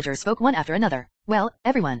other villagers spoke one after another. Well,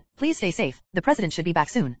 everyone, please stay safe. The president should be back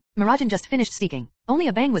soon. Marajan just finished speaking. Only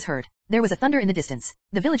a bang was heard. There was a thunder in the distance.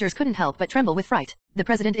 The villagers couldn't help but tremble with fright. The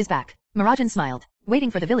president is back. Marajan smiled,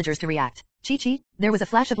 waiting for the villagers to react. Chi, there was a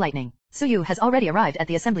flash of lightning. Suyu has already arrived at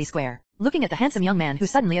the assembly square. Looking at the handsome young man who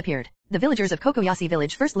suddenly appeared, the villagers of Kokoyasi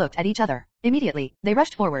village first looked at each other. Immediately, they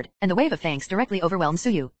rushed forward, and the wave of thanks directly overwhelmed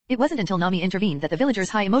Suyu. It wasn't until Nami intervened that the villagers'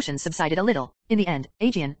 high emotions subsided a little. In the end,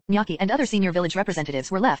 Ajian, Nyaki and other senior village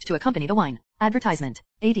representatives were left to accompany the wine. Advertisement.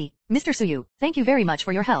 AD. Mr. Suyu, thank you very much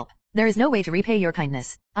for your help. There is no way to repay your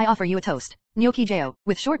kindness. I offer you a toast. Nyoki Jao,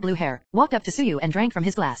 with short blue hair, walked up to Suyu and drank from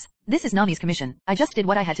his glass. This is Nami's commission. I just did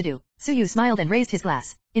what I had to do. Suyu smiled and raised his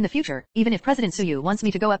glass. In the future, even if President Suyu wants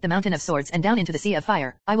me to go up the mountain of swords and down into the sea of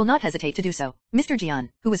fire, I will not hesitate to do so. Mr. Jian,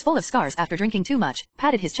 who was full of scars after drinking too much,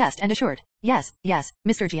 patted his chest and assured, yes,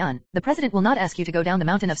 Mr. Jian, the president will not ask you to go down the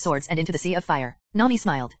mountain of swords and into the sea of fire. Nami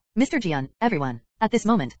smiled. Mr. Jian, everyone. At this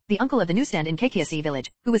moment, the uncle of the newsstand in Kekiasi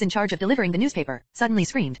village, who was in charge of delivering the newspaper, suddenly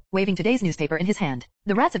screamed, waving today's newspaper in his hand.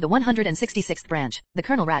 The rats of the 166th branch, the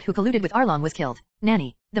colonel rat who colluded with Arlong was killed.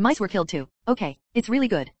 Nanny, the mice were killed too. Okay, it's really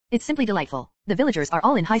good. It's simply delightful. The villagers are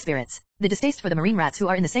all in high spirits. The distaste for the marine rats who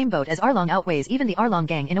are in the same boat as Arlong outweighs even the Arlong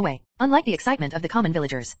gang in a way. Unlike the excitement of the common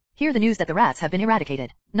villagers, here the news that the rats have been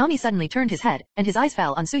eradicated. Nami suddenly turned his head, and his eyes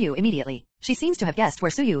fell on Suyu immediately. She seems to have guessed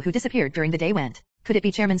where Suyu who disappeared during the day went. Could it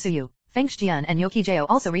be Chairman Suyu? Feng Jian and Nyoki Jao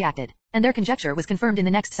also reacted, and their conjecture was confirmed in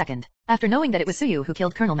the next second. After knowing that it was Suyu who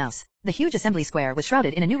killed Colonel Mouse, the huge assembly square was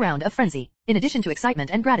shrouded in a new round of frenzy. In addition to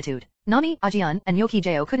excitement and gratitude, Nami, Ajian, and Nyoki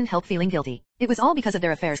Jao couldn't help feeling guilty. It was all because of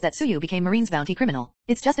their affairs that Suyu became Marine's bounty criminal.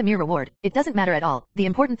 It's just a mere reward. It doesn't matter at all. The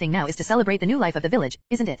important thing now is to celebrate the new life of the village,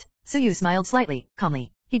 isn't it? Suyu smiled slightly,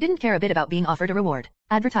 calmly. He didn't care a bit about being offered a reward.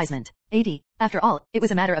 Advertisement. AD. After all, it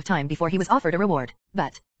was a matter of time before he was offered a reward.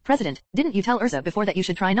 But, President, didn't you tell Urza before that you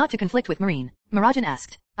should try not to conflict with Marine? Marajan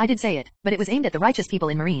asked. I did say it, but it was aimed at the righteous people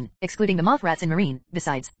in Marine, excluding the moth rats in Marine.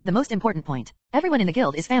 Besides, the most important point. Everyone in the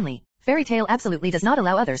guild is family. Fairy Tail absolutely does not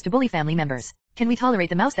allow others to bully family members. Can we tolerate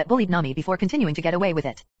the mouse that bullied Nami before continuing to get away with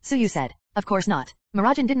it? Suyu said. Of course not.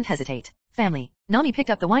 Marajan didn't hesitate. Family. Nami picked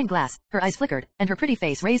up the wine glass, her eyes flickered, and her pretty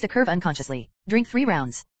face raised a curve unconsciously. Drink 3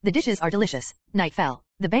 rounds. The dishes are delicious. Night fell.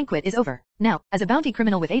 The banquet is over. Now, as a bounty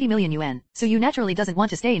criminal with 80 million yuan, Suyu naturally doesn't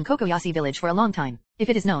want to stay in Kokoyasi village for a long time. If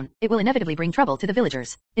it is known, it will inevitably bring trouble to the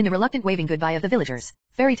villagers. In the reluctant waving goodbye of the villagers,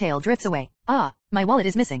 Fairy Tail drifts away. Ah, my wallet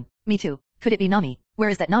is missing. Me too. Could it be Nami? Where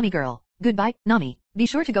is that Nami girl? Goodbye, Nami. Be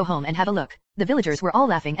sure to go home and have a look. The villagers were all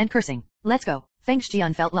laughing and cursing. Let's go. Feng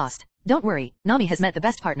Jian felt lost. Don't worry, Nami has met the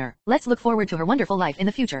best partner. Let's look forward to her wonderful life in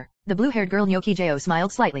the future. The blue-haired girl Nyoki Jao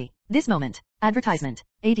smiled slightly. This moment. Advertisement.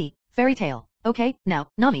 AD. Fairy Tail. Okay, now,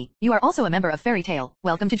 Nami, you are also a member of Fairy Tail.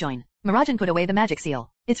 Welcome to join. Marajan put away the magic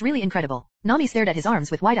seal. It's really incredible. Nami stared at his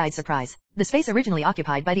arms with wide-eyed surprise. The space originally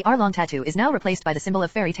occupied by the Arlong tattoo is now replaced by the symbol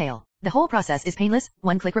of Fairy Tail. The whole process is painless,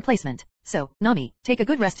 one-click replacement. So, Nami, take a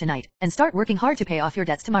good rest tonight, and start working hard to pay off your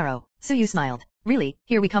debts tomorrow. Suyu smiled. Really,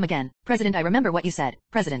 here we come again. President, I remember what you said.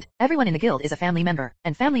 President, everyone in the guild is a family member,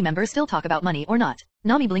 and family members still talk about money or not.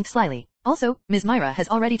 Nami blinked slyly. Also, Ms. Myra has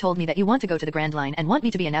already told me that you want to go to the Grand Line and want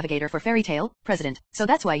me to be a navigator for Fairy Tail, President, so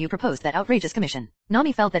that's why you proposed that outrageous commission.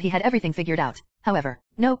 Nami felt that he had everything figured out. However,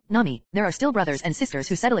 no, Nami, there are still brothers and sisters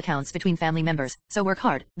who settle accounts between family members, so work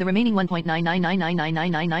hard. The remaining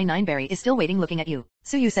 1.999999999 berry is still waiting looking at you.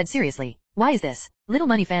 Suyu said seriously. Why is this? Little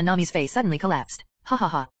money fan Nami's face suddenly collapsed. Ha ha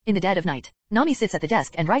ha. In the dead of night, Nami sits at the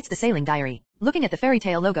desk and writes the sailing diary. Looking at the Fairy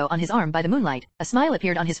Tail logo on his arm by the moonlight, a smile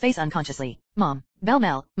appeared on his face unconsciously. Mom,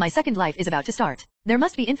 Belmel, my second life is about to start. There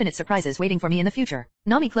must be infinite surprises waiting for me in the future.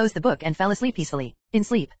 Nami closed the book and fell asleep peacefully. In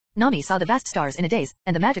sleep, Nami saw the vast stars in a daze,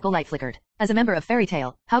 and the magical light flickered. As a member of Fairy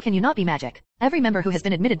Tail, how can you not be magic? Every member who has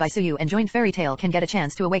been admitted by Suyu and joined Fairy Tail can get a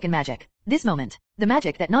chance to awaken magic. This moment, the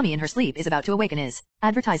magic that Nami in her sleep is about to awaken is.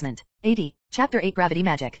 Advertisement. AD. Chapter 8 Gravity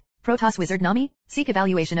Magic. Protoss Wizard Nami, seek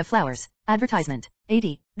evaluation of flowers. Advertisement.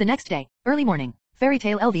 AD. The next day, early morning, Fairy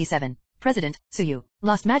Tail LV7. President, Suyu.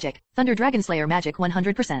 Lost magic, Thunder Dragon Slayer magic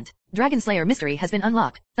 100%. Dragon Slayer mystery has been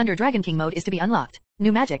unlocked. Thunder Dragon King mode is to be unlocked.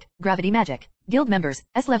 New magic, gravity magic. Guild members,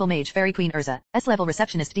 S-level mage Fairy Queen Urza, S-level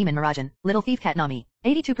receptionist Demon Marajan, Little Thief Cat Nami.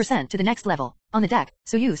 82% to the next level. On the deck,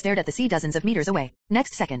 Suyu stared at the sea dozens of meters away.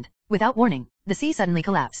 Next second, without warning, the sea suddenly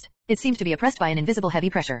collapsed. It seemed to be oppressed by an invisible heavy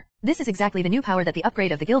pressure. This is exactly the new power that the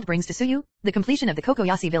upgrade of the guild brings to Suyu. The completion of the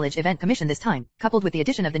Kokoyasi village event commission this time, coupled with the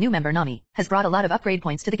addition of the new member Nami, has brought a lot of upgrade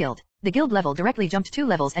points to the guild. The guild level directly jumped 2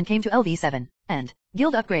 levels and came to LV7. And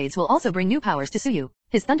guild upgrades will also bring new powers to Suyu.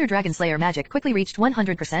 His Thunder Dragon Slayer magic quickly reached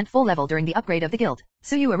 100% full level during the upgrade of the guild.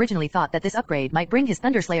 Suyu originally thought that this upgrade might bring his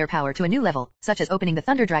Thunder Slayer power to a new level, such as opening the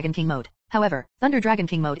Thunder Dragon King mode. However, Thunder Dragon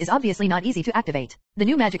King mode is obviously not easy to activate. The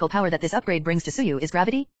new magical power that this upgrade brings to Suyu is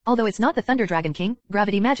gravity. Although it's not the Thunder Dragon King,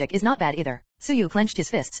 gravity magic is not bad either. Suyu clenched his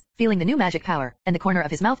fists, feeling the new magic power, and the corner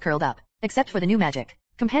of his mouth curled up. Except for the new magic.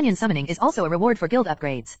 Companion summoning is also a reward for guild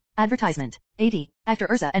upgrades. Advertisement. 80. Actor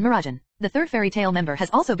Urza and Mirajan. The third fairy tale member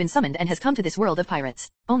has also been summoned and has come to this world of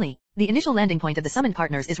pirates. Only, the initial landing point of the summoned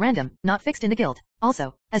partners is random, not fixed in the guild.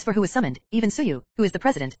 Also, as for who is summoned, even Suyu, who is the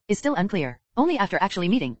president, is still unclear. Only after actually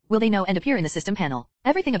meeting, will they know and appear in the system panel.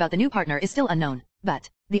 Everything about the new partner is still unknown. But,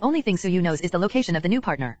 the only thing Suyu knows is the location of the new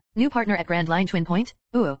partner. New partner at Grand Line Twin Point?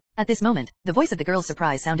 Ooh. At this moment, the voice of the girl's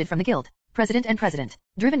surprise sounded from the guild. President and President.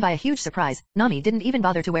 Driven by a huge surprise, Nami didn't even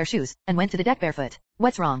bother to wear shoes, and went to the deck barefoot.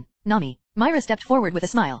 What's wrong, Nami? Myra stepped forward with a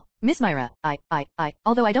smile. Miss Myra,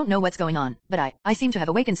 although I don't know what's going on, but I seem to have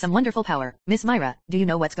awakened some wonderful power. Miss Myra, do you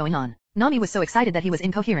know what's going on? Nami was so excited that he was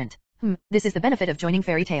incoherent. This is the benefit of joining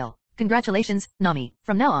Fairy Tail. Congratulations, Nami.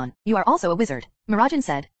 From now on, you are also a wizard. Mirajan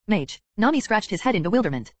said. Mage. Nami scratched his head in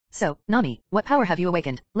bewilderment. So, Nami, what power have you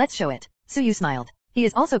awakened? Let's show it. Suyu smiled. He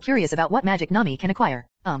is also curious about what magic Nami can acquire.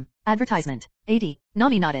 Advertisement. 80.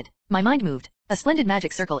 Nami nodded. My mind moved. A splendid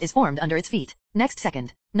magic circle is formed under its feet. Next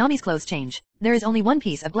second, Nami's clothes change. There is only one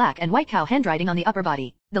piece of black and white cow handwriting on the upper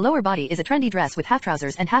body. The lower body is a trendy dress with half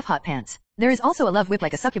trousers and half hot pants. There is also a love whip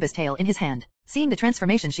like a succubus tail in his hand. Seeing the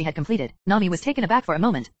transformation she had completed, Nami was taken aback for a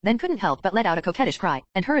moment, then couldn't help but let out a coquettish cry,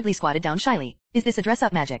 and hurriedly squatted down shyly. Is this a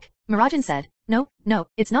dress-up magic? Mirajan said. No,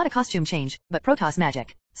 it's not a costume change, but Protoss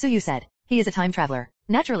magic. Suyu said. He is a time traveler.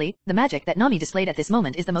 Naturally, the magic that Nami displayed at this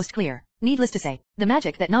moment is the most clear. Needless to say, the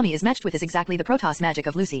magic that Nami is matched with is exactly the Protoss magic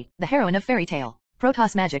of Lucy, the heroine of Fairy Tail.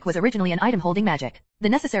 Protoss magic was originally an item-holding magic. The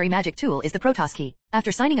necessary magic tool is the Protoss key.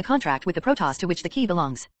 After signing a contract with the Protoss to which the key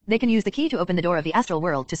belongs, they can use the key to open the door of the astral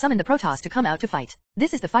world to summon the Protoss to come out to fight.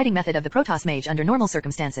 This is the fighting method of the Protoss mage under normal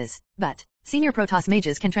circumstances. But, senior Protoss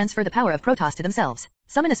mages can transfer the power of Protoss to themselves,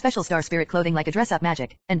 summon a special star spirit clothing like a dress-up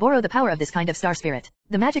magic, and borrow the power of this kind of star spirit.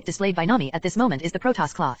 The magic displayed by Nami at this moment is the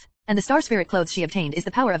Protoss cloth, and the star spirit clothes she obtained is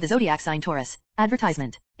the power of the zodiac sign Taurus.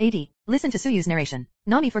 Advertisement. 80. Listen to Suyu's narration.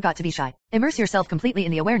 Nami forgot to be shy. Immerse yourself completely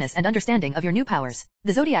in the awareness and understanding of your new powers.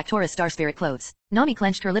 The zodiac Taurus star spirit clothes. Nami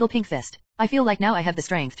clenched her little pink fist. I feel like now I have the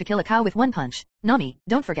strength to kill a cow with one punch. Nami,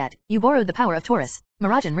 don't forget, you borrowed the power of Taurus.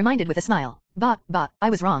 Mirajan reminded with a smile. I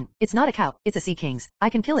was wrong. It's not a cow, it's a sea kings. I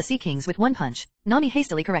can kill a sea kings with one punch. Nami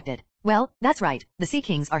hastily corrected. Well, that's right, the sea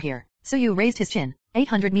kings are here. Suyu raised his chin.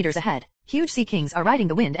 800 meters ahead. Huge sea kings are riding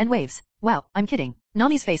the wind and waves. Wow, I'm kidding.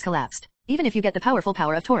 Nami's face collapsed. Even if you get the powerful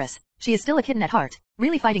power of Taurus, she is still a kitten at heart.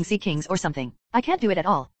 Really fighting sea kings or something. I can't do it at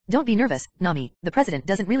all. Don't be nervous, Nami. The president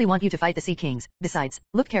doesn't really want you to fight the sea kings. Besides,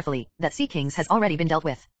 look carefully, that sea kings has already been dealt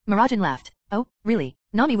with. Mirajan laughed. Oh, really?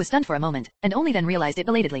 Nami was stunned for a moment, and only then realized it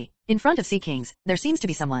belatedly. In front of sea kings, there seems to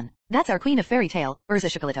be someone. That's our queen of Fairy Tail, Urza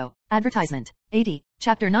Chocolito. Advertisement. 80.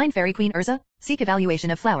 Chapter 9 Fairy Queen Urza? Seek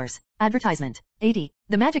evaluation of flowers. Advertisement. 80.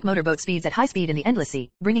 The magic motorboat speeds at high speed in the endless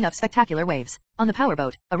sea, bringing up spectacular waves. On the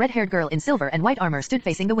powerboat, a red-haired girl in silver and white armor stood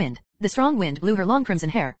facing the wind. The strong wind blew her long crimson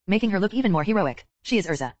hair, making her look even more heroic. She is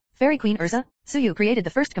Urza. Fairy Queen Urza? Suyu created the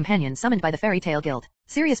first companion summoned by the Fairy Tail Guild.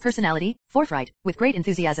 Serious personality, forthright, with great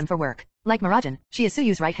enthusiasm for work. Like Mirajan, she is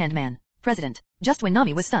Suyu's right-hand man. President. Just when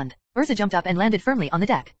Nami was stunned, Urza jumped up and landed firmly on the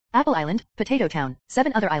deck. Apple Island, Potato Town,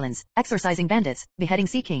 7 other islands, exorcising bandits, beheading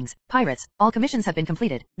sea kings, pirates, all commissions have been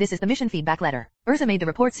completed. This is the mission feedback letter. Urza made the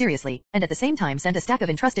report seriously, and at the same time sent a stack of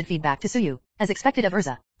entrusted feedback to Suyu. As expected of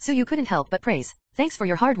Urza, Suyu couldn't help but praise. Thanks for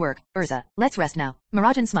your hard work, Urza. Let's rest now.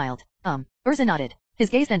 Mirajan smiled. Urza nodded. His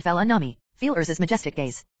gaze then fell on Nami. Feel Urza's majestic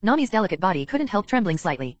gaze. Nami's delicate body couldn't help trembling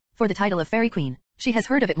slightly. For the title of Fairy Queen, she has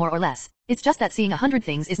heard of it more or less. It's just that seeing 100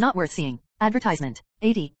 things is not worth seeing. Advertisement.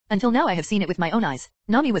 80. Until now I have seen it with my own eyes.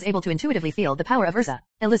 Nami was able to intuitively feel the power of Urza.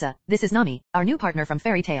 Eliza, this is Nami, our new partner from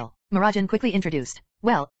Fairy Tail. Mirajan quickly introduced.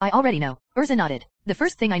 Well, I already know. Urza nodded. The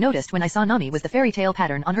first thing I noticed when I saw Nami was the fairy tale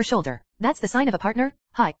pattern on her shoulder. That's the sign of a partner?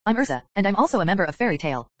 Hi, I'm Urza, and I'm also a member of Fairy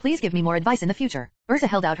Tail. Please give me more advice in the future. Urza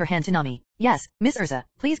held out her hand to Nami. Yes, Miss Urza,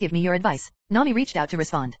 please give me your advice. Nami reached out to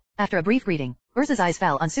respond. After a brief greeting, Urza's eyes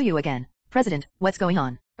fell on Suyu again. President, what's going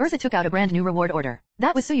on? Urza took out a brand new reward order.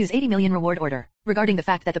 That was Suyu's 80 million reward order. Regarding the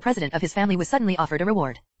fact that the president of his family was suddenly offered a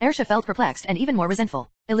reward, Ersha felt perplexed and even more resentful.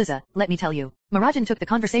 Eliza, let me tell you. Mirajan took the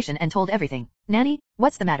conversation and told everything. Nanny,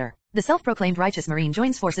 what's the matter? The self-proclaimed righteous marine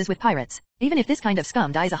joins forces with pirates. Even if this kind of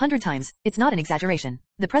scum dies 100 times, it's not an exaggeration.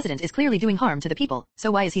 The president is clearly doing harm to the people, so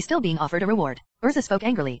why is he still being offered a reward? Urza spoke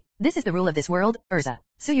angrily. This is the rule of this world, Urza.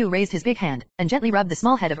 Suyu raised his big hand, and gently rubbed the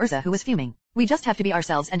small head of Urza who was fuming. We just have to be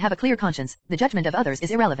ourselves and have a clear conscience, the judgment of others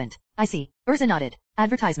is irrelevant. I see. Urza nodded.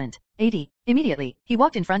 Advertisement. 80. Immediately, he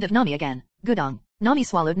walked in front of Nami again. Gudong. Nami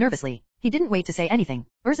swallowed nervously. He didn't wait to say anything.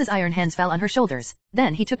 Urza's iron hands fell on her shoulders.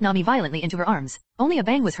 Then he took Nami violently into her arms. Only a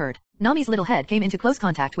bang was heard. Nami's little head came into close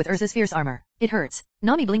contact with Urza's fierce armor. It hurts.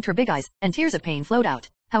 Nami blinked her big eyes, and tears of pain flowed out.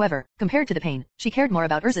 However, compared to the pain, she cared more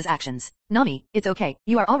about Urza's actions. Nami, it's okay.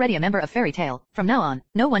 You are already a member of Fairy Tail. From now on,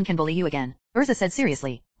 no one can bully you again. Urza said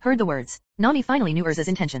seriously. Heard the words. Nami finally knew Urza's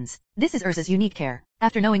intentions. This is Urza's unique care.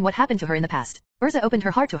 After knowing what happened to her in the past, Urza opened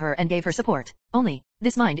her heart to her and gave her support. Only,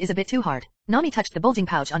 this mind is a bit too hard. Nami touched the bulging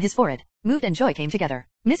pouch on his forehead. Moved and joy came together.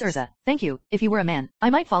 Miss Urza, thank you. If you were a man, I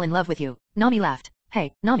might fall in love with you. Nami laughed.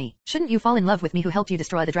 Hey, Nami, shouldn't you fall in love with me who helped you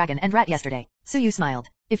destroy the dragon and rat yesterday? Suyu smiled.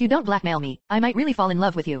 If you don't blackmail me, I might really fall in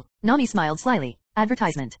love with you. Nami smiled slyly.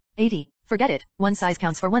 Advertisement. 80. Forget it, one size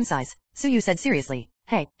counts for one size. Suyu said seriously.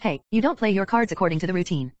 Hey, you don't play your cards according to the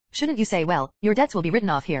routine. Shouldn't you say well, your debts will be written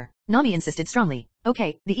off here? Nami insisted strongly.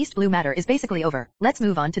 Okay, the East Blue matter is basically over. Let's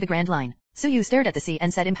move on to the Grand Line. Suyu stared at the sea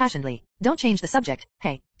and said impassionedly. Don't change the subject.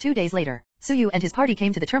 Hey. 2 days later, Suyu and his party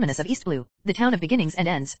came to the terminus of East Blue, the town of beginnings and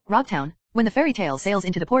ends, Rogtown. When the Fairy Tail sails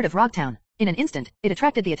into the port of Rogtown, in an instant, it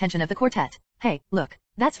attracted the attention of the quartet. Hey, look,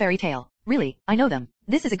 that's Fairy Tail. Really, I know them.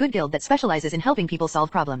 This is a good guild that specializes in helping people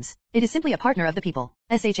solve problems. It is simply a partner of the people.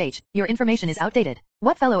 SHH, your information is outdated.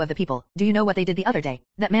 What fellow of the people, do you know what they did the other day?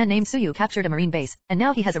 That man named Suyu captured a marine base, and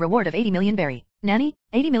now he has a reward of 80 million berry. Nanny?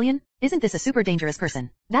 80 million? Isn't this a super dangerous person?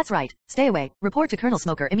 That's right, stay away, report to Colonel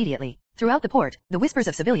Smoker immediately. Throughout the port, the whispers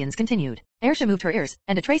of civilians continued. Aisha moved her ears,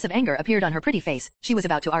 and a trace of anger appeared on her pretty face. She was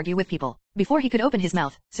about to argue with people. Before he could open his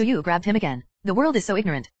mouth, Suyu grabbed him again. The world is so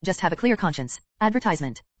ignorant, just have a clear conscience.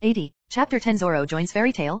 Advertisement. 80. Chapter 10 Zoro joins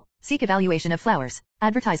Fairy Tail. Seek evaluation of flowers.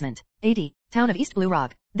 Advertisement. 80. Town of East Blue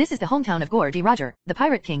Rog. This is the hometown of Gore D. Roger, the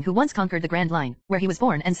pirate king who once conquered the Grand Line, where he was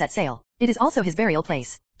born and set sail. It is also his burial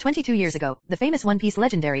place. 22 years ago, the famous One Piece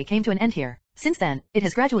legendary came to an end here. Since then, it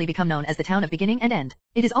has gradually become known as the town of beginning and end.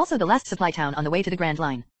 It is also the last supply town on the way to the Grand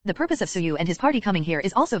Line. The purpose of Suyu and his party coming here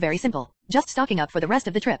is also very simple. Just stocking up for the rest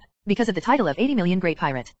of the trip. Because of the title of 80 million Great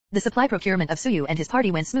Pirate, the supply procurement of Suyu and his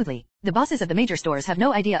party went smoothly. The bosses of the major stores have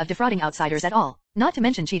no idea of defrauding outsiders at all. Not to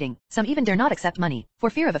mention cheating, some even dare not accept money, for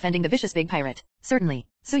fear of offending the vicious big pirate. Certainly,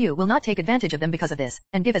 Suyu will not take advantage of them because of this,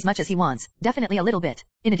 and give as much as he wants, definitely a little bit.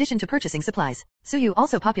 In addition to purchasing supplies, Suyu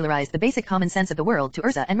also popularized the basic common sense of the world to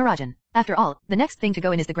Urza and Mirajan. After all, the next thing to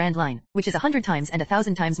go in is the Grand Line, which is 100 times and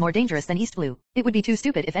 1,000 times more dangerous than East Blue. It would be too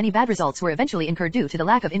stupid if any bad results were eventually incurred due to the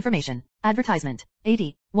lack of information. Advertisement.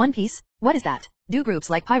 80. One Piece? What is that? Do groups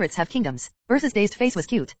like pirates have kingdoms? Urza's dazed face was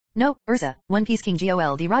cute. No, Urza, One Piece King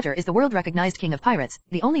Gold Roger is the world-recognized king of pirates,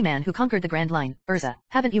 the only man who conquered the Grand Line. Urza,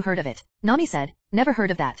 haven't you heard of it? Nami said. Never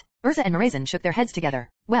heard of that. Urza and Mirazen shook their heads together.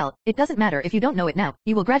 Well, it doesn't matter if you don't know it now,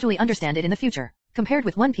 you will gradually understand it in the future. Compared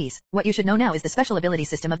with One Piece, what you should know now is the special ability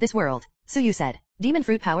system of this world. Suyu said. Demon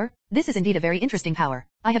fruit power? This is indeed a very interesting power.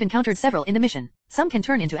 I have encountered several in the mission. Some can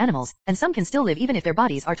turn into animals, and some can still live even if their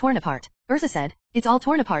bodies are torn apart. Urza said. It's all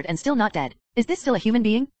torn apart and still not dead. Is this still a human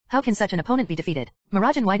being? How can such an opponent be defeated?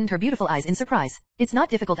 Mirajan widened her beautiful eyes in surprise. It's not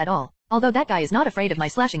difficult at all. Although that guy is not afraid of my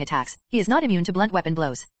slashing attacks, he is not immune to blunt weapon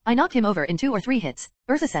blows. I knocked him over in 2 or 3 hits.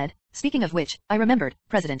 Urza said. Speaking of which, I remembered,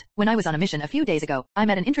 President, when I was on a mission a few days ago, I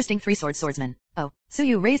met an interesting three-sword swordsman. Oh.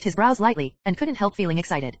 Suyu raised his brows lightly, and couldn't help feeling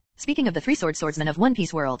excited. Speaking of the three-sword swordsman of One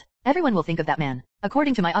Piece world, everyone will think of that man.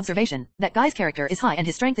 According to my observation, that guy's character is high and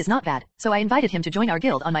his strength is not bad, so I invited him to join our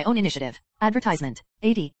guild on my own initiative. Advertisement.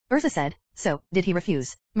 80. Urza said. So, did he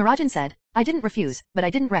refuse? Mirajan said. I didn't refuse, but I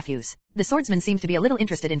didn't refuse. The swordsman seemed to be a little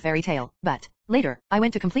interested in Fairy Tail, but later, I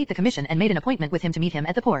went to complete the commission and made an appointment with him to meet him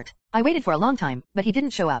at the port. I waited for a long time, but he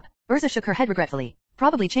didn't show up. Urza shook her head regretfully.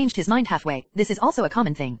 Probably changed his mind halfway. This is also a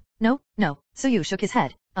common thing. No. Suyu shook his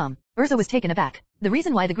head. Urza was taken aback. The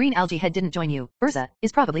reason why the green algae head didn't join you, Urza,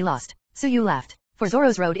 is probably lost. Suyu laughed. For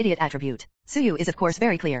Zoro's road idiot attribute, Suyu is of course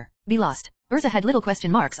very clear. Be lost. Urza had little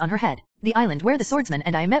question marks on her head. The island where the swordsman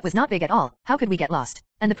and I met was not big at all. How could we get lost?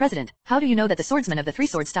 And the president, how do you know that the swordsman of the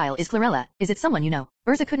three-sword style is Clarella? Is it someone you know?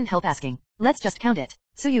 Urza couldn't help asking. Let's just count it.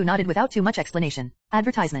 Suyu nodded without too much explanation.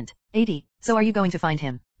 Advertisement. 80. So are you going to find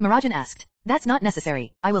him? Mirajan asked. That's not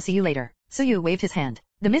necessary. I will see you later. Suyu waved his hand.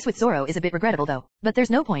 The miss with Zoro is a bit regrettable though. But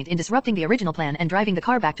there's no point in disrupting the original plan and driving the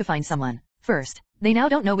car back to find someone. First, they now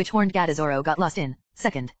don't know which horned Gata Zoro got lost in.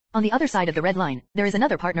 Second, on the other side of the red line, there is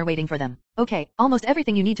another partner waiting for them. Okay, almost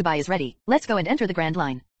everything you need to buy is ready. Let's go and enter the Grand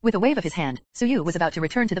Line. With a wave of his hand, Suyu was about to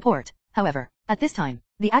return to the port. However, at this time,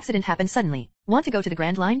 the accident happened suddenly. Want to go to the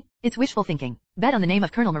Grand Line? It's wishful thinking. Bet on the name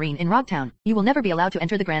of Colonel Marine in Rogtown. You will never be allowed to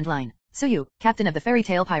enter the Grand Line. Suyu, captain of the fairy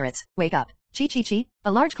tale pirates, wake up. Chi chi chi.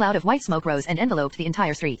 A large cloud of white smoke rose and enveloped the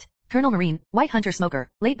entire street. Colonel Marine, White Hunter Smoker,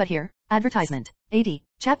 late but here. Advertisement. 80.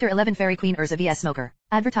 Chapter 11 Fairy Queen Urza vs Smoker.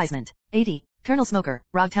 Advertisement. 80. Colonel Smoker,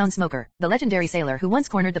 Rogtown Smoker, the legendary sailor who once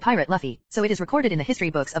cornered the pirate Luffy, so it is recorded in the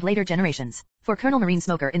history books of later generations. For Colonel Marine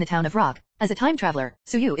Smoker in the town of Rog, as a time traveler,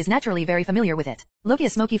 Suyu is naturally very familiar with it.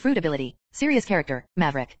 Lokia Smoky Fruit ability, serious character,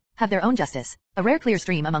 Maverick, have their own justice, a rare clear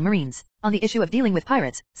stream among Marines. On the issue of dealing with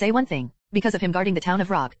pirates, say one thing. Because of him guarding the town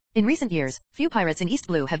of Rog, in recent years, few pirates in East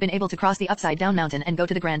Blue have been able to cross the Upside Down Mountain and go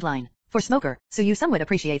to the Grand Line. For Smoker, Suyu somewhat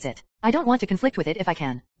appreciates it. I don't want to conflict with it if I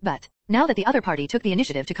can, but now that the other party took the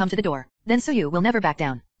initiative to come to the door, then Suyu will never back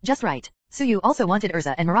down. Just right. Suyu also wanted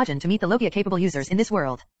Urza and Mirajan to meet the Logia-capable users in this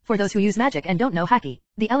world. For those who use magic and don't know Haki,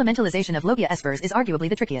 the elementalization of Logia espers is arguably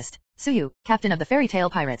the trickiest. Suyu, captain of the fairy tale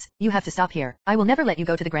pirates, you have to stop here. I will never let you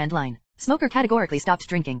go to the Grand Line. Smoker categorically stopped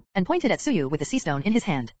drinking and pointed at Suyu with the sea stone in his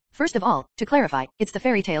hand. First of all, to clarify, it's the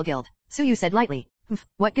Fairy Tale Guild. Suyu said lightly.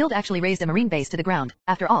 What guild actually raised a marine base to the ground?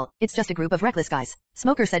 After all, it's just a group of reckless guys.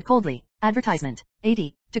 Smoker said coldly. Advertisement.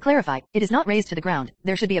 80. To clarify, it is not raised to the ground.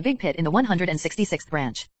 There should be a big pit in the 166th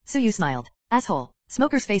branch. Suyu smiled. Asshole.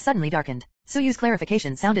 Smoker's face suddenly darkened. Suyu's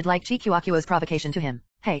clarification sounded like Chikuakuo's provocation to him.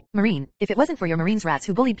 Hey, Marine, if it wasn't for your Marines rats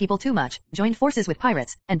who bullied people too much, joined forces with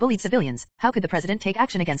pirates, and bullied civilians, how could the president take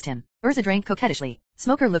action against him? Urza drank coquettishly.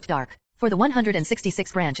 Smoker looked dark. For the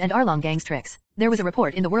 166th branch and Arlong gang's tricks, there was a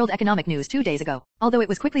report in the World Economic News 2 days ago, although it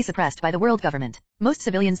was quickly suppressed by the world government. Most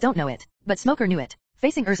civilians don't know it, but Smoker knew it.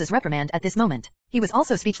 Facing Urza's reprimand at this moment, he was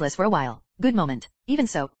also speechless for a while. Good moment. Even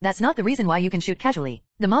so, that's not the reason why you can shoot casually.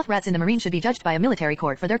 The moth rats in the marine should be judged by a military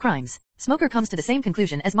court for their crimes. Smoker comes to the same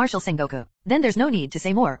conclusion as Marshal Sengoku. Then there's no need to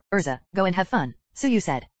say more. Urza, go and have fun. Suyu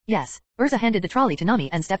said. Yes. Urza handed the trolley to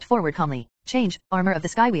Nami and stepped forward calmly. Change, armor of the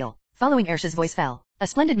sky wheel. Following Urza's voice fell. A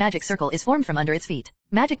splendid magic circle is formed from under its feet.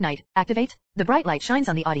 Magic Knight, activate. The bright light shines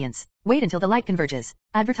on the audience. Wait until the light converges.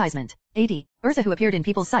 Advertisement. 80. Urza who appeared in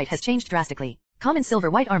people's sight has changed drastically. Common silver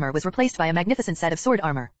white armor was replaced by a magnificent set of sword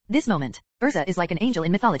armor. This moment, Urza is like an angel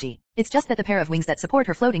in mythology. It's just that the pair of wings that support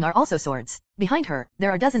her floating are also swords. Behind her, there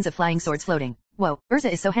are dozens of flying swords floating. Whoa,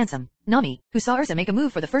 Urza is so handsome. Nami, who saw Urza make a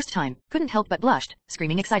move for the first time, couldn't help but blushed,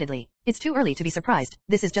 screaming excitedly. It's too early to be surprised.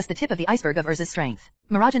 This is just the tip of the iceberg of Urza's strength.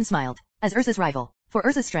 Mirajan smiled. As Urza's rival, for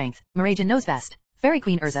Urza's strength, Mirajan knows best. Fairy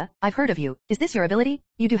Queen Urza, I've heard of you. Is this your ability?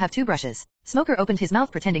 You do have 2 brushes. Smoker opened his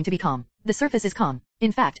mouth pretending to be calm. The surface is calm.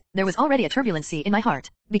 In fact, there was already a turbulent sea in my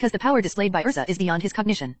heart, because the power displayed by Urza is beyond his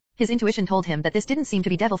cognition. His intuition told him that this didn't seem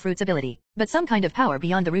to be Devil Fruit's ability, but some kind of power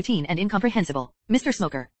beyond the routine and incomprehensible. Mr.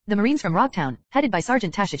 Smoker, the Marines from Rogtown, headed by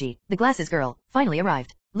Sergeant Tashiji, the glasses girl, finally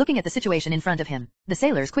arrived. Looking at the situation in front of him, the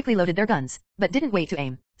sailors quickly loaded their guns, but didn't wait to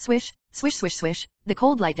aim. Swish, swish swish swish, the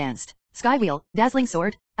cold light danced. Sky wheel, dazzling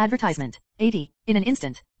sword, advertisement. 80. In an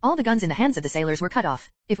instant, all the guns in the hands of the sailors were cut off.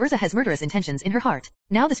 If Urza has murderous intentions in her heart,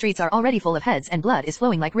 now the streets are already full of heads and blood is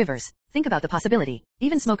flowing like rivers. Think about the possibility.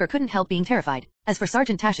 Even Smoker couldn't help being terrified. As for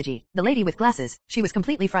Sergeant Tashiji, the lady with glasses, she was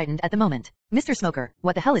completely frightened at the moment. Mr. Smoker,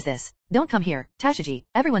 what the hell is this? Don't come here, Tashiji.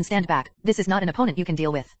 Everyone stand back. This is not an opponent you can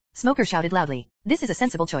deal with. Smoker shouted loudly. This is a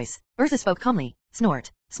sensible choice. Urza spoke calmly.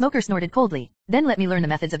 Snort. Smoker snorted coldly. Then let me learn the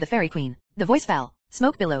methods of the Fairy Queen. The voice fell.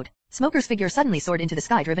 Smoke billowed. Smoker's figure suddenly soared into the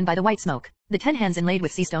sky driven by the white smoke. The 10 hands inlaid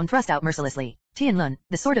with sea stone thrust out mercilessly. Tianlun,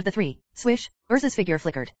 the sword of the 3. Swish. Urza's figure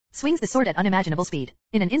flickered. Swings the sword at unimaginable speed.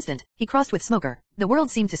 In an instant, he crossed with Smoker. The world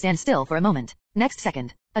seemed to stand still for a moment. Next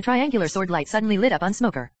second, a triangular sword light suddenly lit up on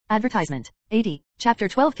Smoker. Advertisement. 80. Chapter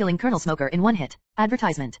 12 Killing Colonel Smoker in one hit.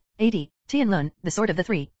 Advertisement. 80. Tianlun, the sword of the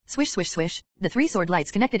 3. Swish swish swish. The 3 sword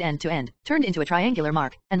lights connected end to end, turned into a triangular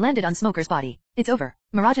mark, and landed on Smoker's body. It's over.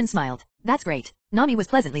 Mirajan smiled. That's great. Nami was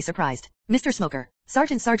pleasantly surprised. Mr. Smoker.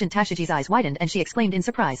 Sergeant Tashiji's eyes widened and she exclaimed in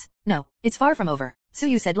surprise. No, it's far from over.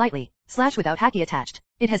 Suyu said lightly. Slash without Haki attached.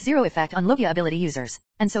 It has 0 effect on Logia ability users.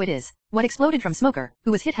 And so it is. What exploded from Smoker,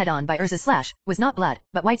 who was hit head-on by Urza's slash, was not blood,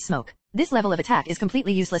 but white smoke. This level of attack is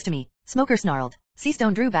completely useless to me. Smoker snarled.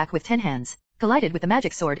 Seastone drew back with 10 hands. Collided with the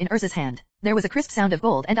magic sword in Urza's hand. There was a crisp sound of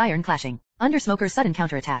gold and iron clashing. Under Smoker's sudden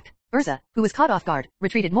counterattack, Urza, who was caught off guard,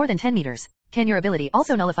 retreated more than 10 meters. Can your ability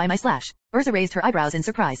also nullify my slash? Urza raised her eyebrows in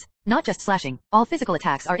surprise. Not just slashing, all physical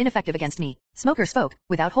attacks are ineffective against me. Smoker spoke,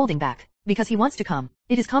 without holding back. Because he wants to come.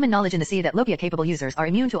 It is common knowledge in the sea that Logia-capable users are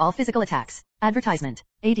immune to all physical attacks. Advertisement.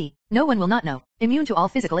 80. No one will not know. Immune to all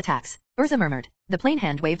physical attacks. Urza murmured. The plain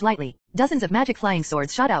hand waved lightly. Dozens of magic flying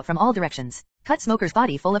swords shot out from all directions. Cut Smoker's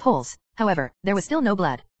body full of holes. However, there was still no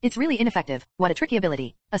blood. It's really ineffective. What a tricky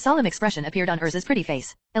ability. A solemn expression appeared on Urza's pretty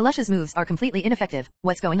face. Elusha's moves are completely ineffective.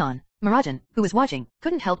 What's going on? Mirajan, who was watching,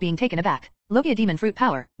 couldn't help being taken aback. Logia demon fruit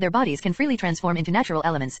power, their bodies can freely transform into natural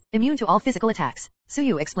elements, immune to all physical attacks.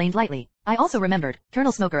 Suyu explained lightly. I also remembered,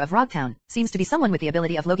 Colonel Smoker of Rogtown, seems to be someone with the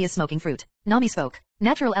ability of Logia's smoking fruit. Nami spoke.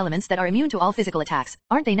 Natural elements that are immune to all physical attacks,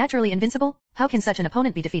 aren't they naturally invincible? How can such an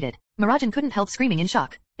opponent be defeated? Marajan couldn't help screaming in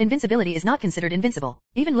shock. Invincibility is not considered invincible.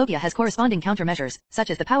 Even Logia has corresponding countermeasures, such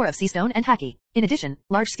as the power of Sea Stone and Haki. In addition,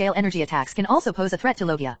 large-scale energy attacks can also pose a threat to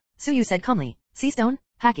Logia. Suyu said calmly. Sea Stone?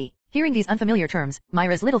 Haki? Hearing these unfamiliar terms,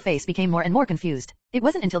 Myra's little face became more and more confused. It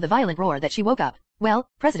wasn't until the violent roar that she woke up. Well,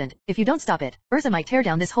 President, if you don't stop it, Urza might tear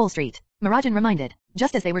down this whole street. Marajan reminded.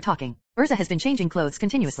 Just as they were talking, Urza has been changing clothes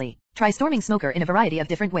continuously. Try storming Smoker in a variety of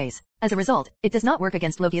different ways. As a result, it does not work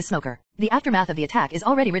against Logia's Smoker. The aftermath of the attack is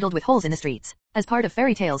already riddled with holes in the streets. As part of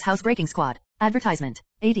Fairy Tail's house-breaking squad. Advertisement.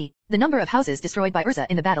 80. The number of houses destroyed by Urza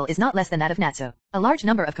in the battle is not less than that of Natsu. A large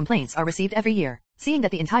number of complaints are received every year, seeing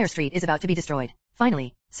that the entire street is about to be destroyed.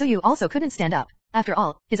 Finally, Suyu also couldn't stand up. After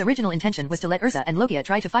all, his original intention was to let Urza and Logia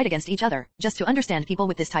try to fight against each other, just to understand people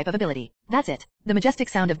with this type of ability. That's it. The majestic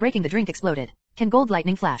sound of breaking the drink exploded. Can gold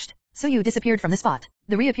lightning flashed. Suyu disappeared from the spot.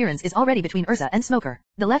 The reappearance is already between Urza and Smoker.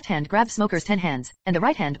 The left hand grabbed Smoker's 10 hands, and the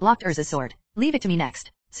right hand blocked Urza's sword. Leave it to me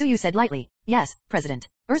next. Suyu said lightly. Yes, President.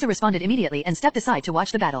 Urza responded immediately and stepped aside to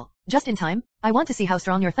watch the battle. Just in time. I want to see how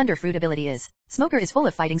strong your Thunder Fruit ability is. Smoker is full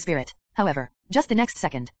of fighting spirit. However, just the next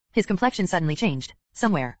second, his complexion suddenly changed.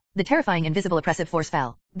 Somewhere, the terrifying invisible oppressive force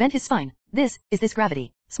fell, bent his spine. This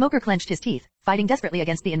gravity. Smoker clenched his teeth, fighting desperately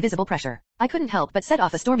against the invisible pressure. I couldn't help but set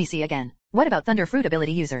off a stormy sea again. What about Thunder Fruit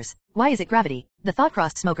ability users? Why is it gravity? The thought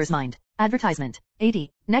crossed Smoker's mind. Advertisement.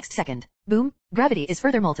 80. Next second. Boom. Gravity is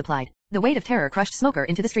further multiplied. The weight of terror crushed Smoker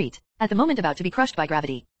into the street. At the moment about to be crushed by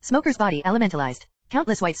gravity, Smoker's body elementalized.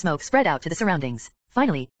 Countless white smoke spread out to the surroundings.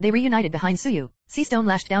 Finally, they reunited behind Suyu. Sea Stone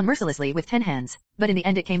lashed down mercilessly with 10 hands, but in the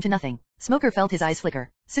end it came to nothing. Smoker felt his eyes flicker.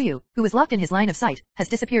 Suyu, who was locked in his line of sight, has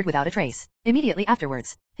disappeared without a trace. Immediately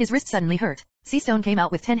afterwards, his wrist suddenly hurt. Sea Stone came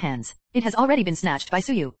out with 10 hands. It has already been snatched by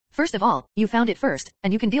Suyu. First of all, you found it first,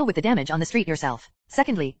 and you can deal with the damage on the street yourself.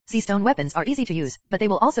 Secondly, Sea Stone weapons are easy to use, but they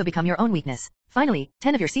will also become your own weakness. Finally,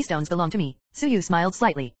 10 of your Sea Stones belong to me. Suyu smiled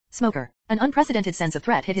slightly. Smoker. An unprecedented sense of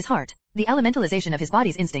threat hit his heart. The elementalization of his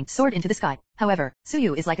body's instinct soared into the sky. However,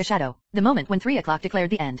 Suyu is like a shadow. The moment when 3 o'clock declared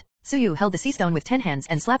the end, Suyu held the Sea Stone with 10 hands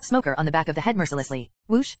and slapped Smoker on the back of the head mercilessly.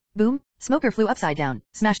 Whoosh, boom, Smoker flew upside down,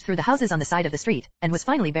 smashed through the houses on the side of the street, and was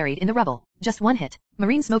finally buried in the rubble. Just one hit.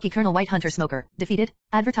 Marine Smoky Colonel White Hunter Smoker, defeated.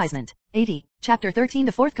 Advertisement. 80. Chapter 13.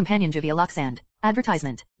 The fourth companion Juvia Locksand.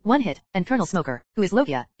 Advertisement. One hit, and Colonel Smoker, who is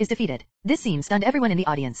Logia, is defeated. This scene stunned everyone in the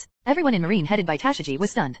audience. Everyone in Marine headed by Tashiji was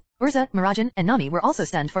stunned. Urza, Marajan, and Nami were also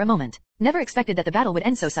stunned for a moment. Never expected that the battle would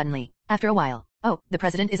end so suddenly. After a while. Oh, the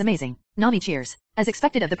president is amazing. Nami cheers. As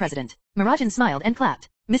expected of the president. Marajan smiled and clapped.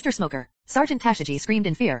 Mr. Smoker. Sergeant Tashiji screamed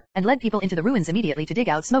in fear, and led people into the ruins immediately to dig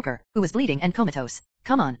out Smoker, who was bleeding and comatose.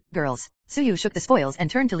 Come on, girls. Suyu shook the spoils and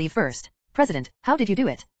turned to leave first. President, how did you do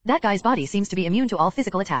it? That guy's body seems to be immune to all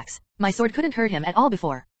physical attacks. My sword couldn't hurt him at all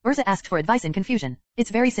before. Urza asked for advice in confusion. It's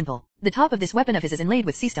very simple. The top of this weapon of his is inlaid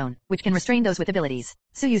with Sea Stone, which can restrain those with abilities.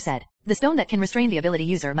 Suyu said. The stone that can restrain the ability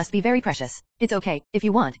user must be very precious. It's okay, if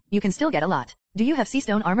you want, you can still get a lot. Do you have Sea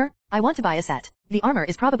Stone armor? I want to buy a set. The armor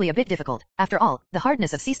is probably a bit difficult. After all, the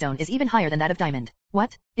hardness of Sea Stone is even higher than that of diamond.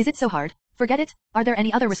 What? Is it so hard? Forget it. Are there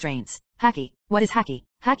any other restraints? Haki. What is Haki?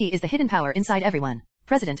 Haki is the hidden power inside everyone.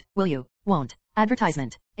 President, will you? Won't.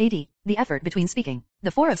 Advertisement. 80. The effort between speaking.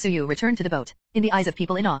 The four of Suyu returned to the boat. In the eyes of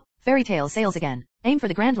people in awe, Fairy Tail sails again. Aim for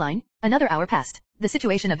the Grand Line. Another hour passed. The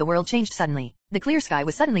situation of the world changed suddenly. The clear sky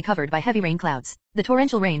was suddenly covered by heavy rain clouds. The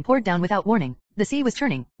torrential rain poured down without warning. The sea was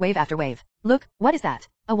churning, wave after wave. Look, what is that?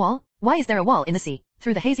 A wall? Why is there a wall in the sea?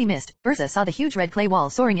 Through the hazy mist, Urza saw the huge red clay wall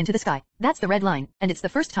soaring into the sky. That's the Red Line, and it's the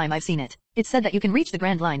first time I've seen it. It's said that you can reach the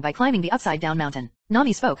Grand Line by climbing the upside-down mountain.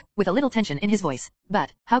 Nami spoke, with a little tension in his voice.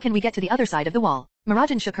 But, how can we get to the other side of the wall?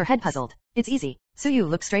 Marajan shook her head puzzled. It's easy. Suyu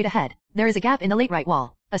looked straight ahead. There is a gap in the late right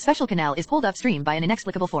wall. A special canal is pulled upstream by an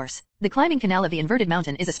inexplicable force. The climbing canal of the inverted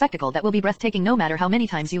mountain is a spectacle that will be breathtaking no matter how many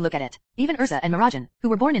times you look at it. Even Urza and Marajan, who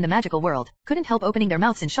were born in the magical world, couldn't help opening their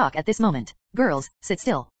mouths in shock at this moment. Girls, sit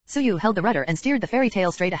still. Suyu held the rudder and steered the Fairy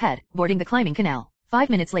Tail straight ahead, boarding the climbing canal. 5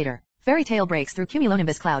 minutes later, Fairy Tail breaks through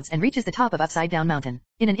cumulonimbus clouds and reaches the top of Upside Down Mountain.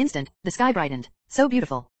 In an instant, the sky brightened. So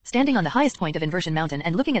beautiful. Standing on the highest point of Inversion Mountain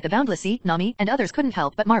and looking at the boundless sea, Nami and others couldn't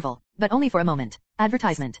help but marvel. But only for a moment.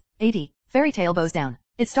 Advertisement. 80. Fairy Tail bows down.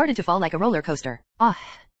 It started to fall like a roller coaster. Ah!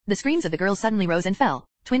 The screams of the girls suddenly rose and fell.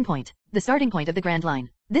 Twin Point. The starting point of the Grand Line.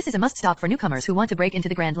 This is a must-stop for newcomers who want to break into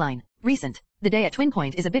the Grand Line. Recent. The day at Twin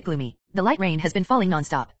Point is a bit gloomy. The light rain has been falling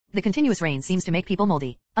non-stop. The continuous rain seems to make people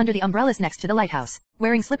moldy. Under the umbrellas next to the lighthouse,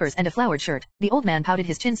 wearing slippers and a flowered shirt, the old man pouted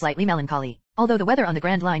his chin slightly melancholy. Although the weather on the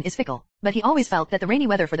Grand Line is fickle, but he always felt that the rainy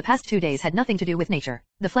weather for the past 2 days had nothing to do with nature.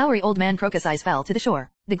 The flowery old man Crocus' eyes fell to the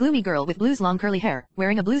shore. The gloomy girl with Blue's long curly hair,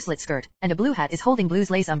 wearing a blue slit skirt and a blue hat is holding Blue's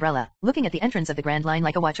lace umbrella, looking at the entrance of the Grand Line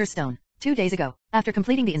like a watcher's stone. 2 days ago, after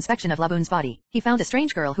completing the inspection of Laboon's body, he found a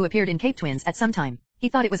strange girl who appeared in Cape Twins at some time. He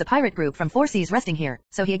thought it was a pirate group from 4 seas resting here,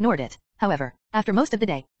 so he ignored it. However, after most of the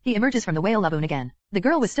day, he emerges from the whale Laboon again. The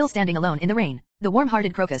girl was still standing alone in the rain. The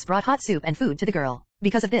warm-hearted Crocus brought hot soup and food to the girl.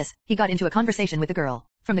 Because of this, he got into a conversation with the girl.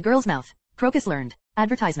 From the girl's mouth, Crocus learned.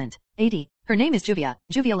 Advertisement. AD. Her name is Juvia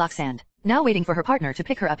Locksand. Now waiting for her partner to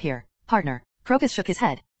pick her up here. Partner. Crocus shook his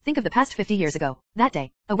head. Think of the past 50 years ago. That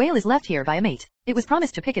day, a whale is left here by a mate. It was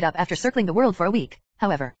promised to pick it up after circling the world for a week.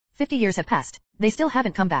 However, 50 years have passed. They still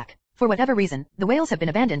haven't come back. For whatever reason, the whales have been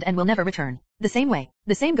abandoned and will never return. The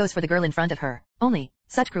same goes for the girl in front of her. Only,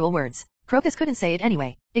 such cruel words. Crocus couldn't say it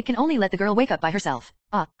anyway. It can only let the girl wake up by herself.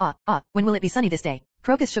 When will it be sunny this day?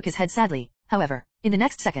 Crocus shook his head sadly. However, in the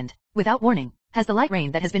next second, without warning, has the light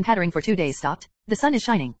rain that has been pattering for 2 days stopped? The sun is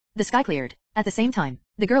shining. The sky cleared. At the same time,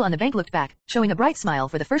 the girl on the bank looked back, showing a bright smile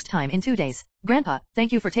for the first time in 2 days. Grandpa,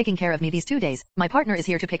 thank you for taking care of me these 2 days. My partner is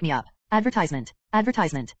here to pick me up. Advertisement.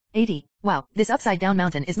 Advertisement. AD. Wow, this upside-down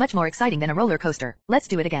mountain is much more exciting than a roller coaster. Let's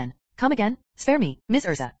do it again. Come again? Spare me, Miss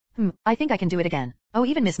Urza. I think I can do it again. Oh,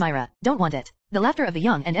 even Miss Myra, don't want it. The laughter of the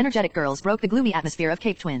young and energetic girls broke the gloomy atmosphere of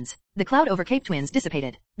Cape Twins. The cloud over Cape Twins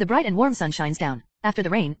dissipated. The bright and warm sun shines down. After the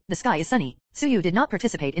rain, the sky is sunny. Suyu did not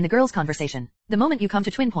participate in the girls' conversation. The moment you come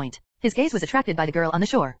to Twin Point, his gaze was attracted by the girl on the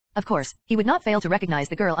shore. Of course, he would not fail to recognize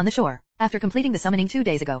the girl on the shore. After completing the summoning 2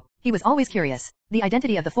 days ago, he was always curious. The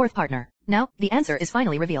identity of the fourth partner. Now, the answer is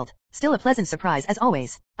finally revealed. Still a pleasant surprise as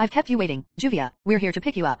always. I've kept you waiting, Juvia. We're here to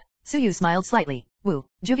pick you up. Suyu smiled slightly. Woo.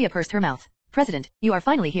 Juvia pursed her mouth. President, you are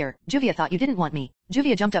finally here. Juvia thought you didn't want me.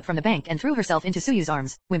 Juvia jumped up from the bank and threw herself into Suyu's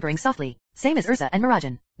arms, whimpering softly. Same as Urza and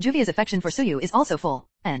Mirajan. Juvia's affection for Suyu is also full.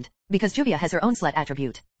 And, because Juvia has her own slut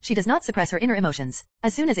attribute, she does not suppress her inner emotions.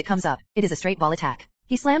 As soon as it comes up, it is a straight ball attack.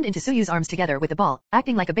 He slammed into Suyu's arms together with the ball,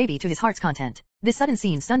 acting like a baby to his heart's content. This sudden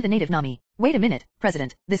scene stunned the native Nami. Wait a minute,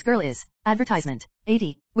 President, this girl is. Advertisement.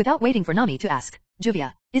 AD. Without waiting for Nami to ask.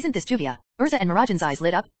 Juvia. Isn't this Juvia? Urza and Mirajan's eyes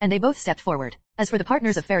lit up, and they both stepped forward. As for the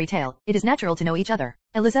partners of Fairy Tail, it is natural to know each other.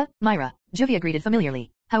 Eliza, Myra. Juvia greeted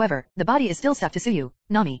familiarly. However, the body is still stuck to Suyu.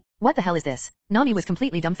 Nami. What the hell is this? Nami was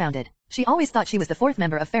completely dumbfounded. She always thought she was the fourth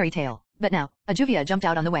member of Fairy Tail. But now, a Juvia jumped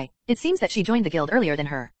out on the way. It seems that she joined the guild earlier than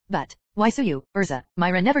her. But, why Suyu, Urza?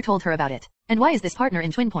 Myra never told her about it. And why is this partner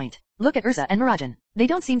in Twin Point? Look at Urza and Mirajan. They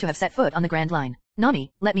don't seem to have set foot on the Grand Line.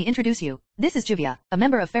 Nami, let me introduce you. This is Juvia, a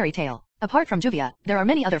member of Fairy Tail. Apart from Juvia, there are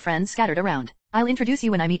many other friends scattered around. I'll introduce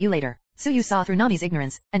you when I meet you later. Suyu saw through Nami's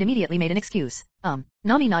ignorance, and immediately made an excuse.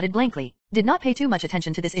 Nami nodded blankly. Did not pay too much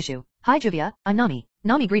attention to this issue. Hi Juvia, I'm Nami.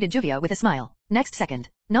 Nami greeted Juvia with a smile. Next second,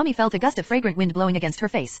 Nami felt a gust of fragrant wind blowing against her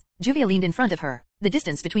face. Juvia leaned in front of her. The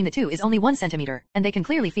distance between the two is only 1 centimeter, and they can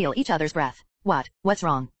clearly feel each other's breath. What's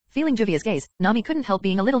wrong? Feeling Juvia's gaze, Nami couldn't help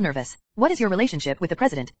being a little nervous. What is your relationship with the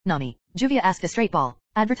president, Nami? Juvia asked a straight ball.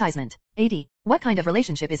 Advertisement. AD. What kind of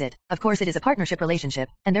relationship is it? Of course it is a partnership relationship,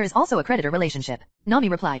 and there is also a creditor relationship. Nami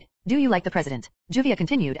replied. Do you like the president? Juvia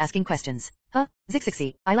continued asking questions.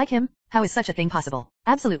 Zixixi, I like him? How is such a thing possible?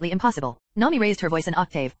 Absolutely impossible. Nami raised her voice an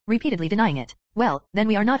octave, repeatedly denying it. Well, then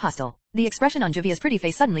we are not hostile. The expression on Juvia's pretty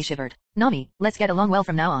face suddenly shivered. Nami, let's get along well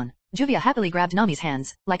from now on. Juvia happily grabbed Nami's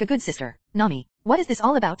hands, like a good sister. Nami, what is this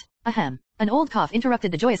all about? Ahem. An old cough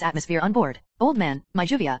interrupted the joyous atmosphere on board. Old man, my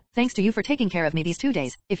Juvia, thanks to you for taking care of me these 2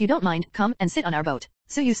 days. If you don't mind, come and sit on our boat.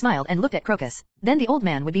 Suyu smiled and looked at Crocus. Then the old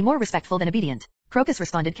man would be more respectful than obedient. Crocus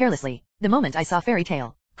responded carelessly. The moment I saw Fairy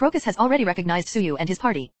Tail. Crocus has already recognized Suyu and his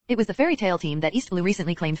party. It was the Fairy Tail team that East Blue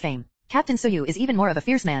recently claimed fame. Captain Suyu is even more of a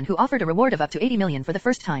fierce man who offered a reward of up to 80 million for the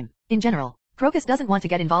first time. In general, Crocus doesn't want to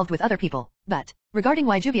get involved with other people. But, regarding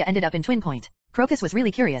why Juvia ended up in Twin Point, Crocus was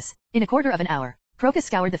really curious. In a quarter of an hour, Crocus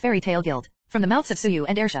scoured the Fairy Tail Guild. From the mouths of Suyu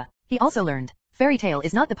and Ersha, he also learned. Fairy Tail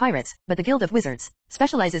is not the pirates, but the Guild of Wizards,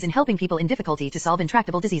 specializes in helping people in difficulty to solve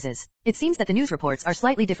intractable diseases. It seems that the news reports are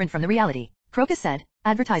slightly different from the reality. Crocus said.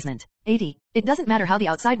 Advertisement. AD. It doesn't matter how the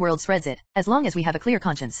outside world spreads it, as long as we have a clear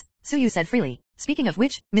conscience. Suyu said freely. Speaking of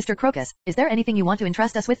which, Mr. Crocus, is there anything you want to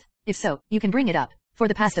entrust us with? If so, you can bring it up. For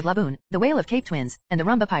the past of Laboon, the Whale of Cape Twins, and the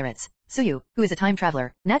Rumba Pirates, Suyu, who is a time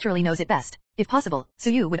traveler, naturally knows it best. If possible,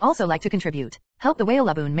 Suyu would also like to contribute. Help the Whale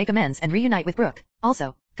Laboon make amends and reunite with Brook.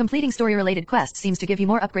 Also, completing story-related quests seems to give you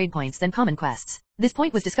more upgrade points than common quests. This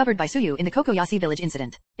point was discovered by Suyu in the Kokoyashi village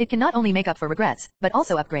incident. It can not only make up for regrets, but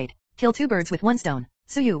also upgrade. Kill two birds with one stone.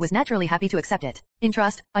 Suyu was naturally happy to accept it.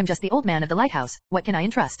 Entrust, I'm just the old man of the lighthouse, what can I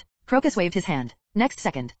entrust? Crocus waved his hand. Next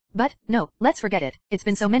second. But, no, let's forget it, it's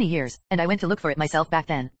been so many years, and I went to look for it myself back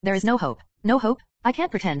then. There is no hope. No hope? I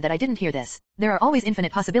can't pretend that I didn't hear this. There are always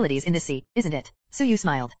infinite possibilities in this sea, isn't it? Suyu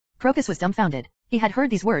smiled. Crocus was dumbfounded. He had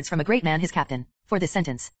heard these words from a great man, his captain. For this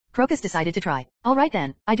sentence, Crocus decided to try. Alright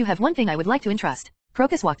then, I do have one thing I would like to entrust.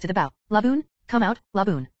 Crocus walked to the bow. Laboon? Come out,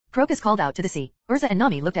 Laboon. Crocus called out to the sea. Urza and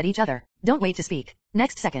Nami looked at each other. Don't wait to speak.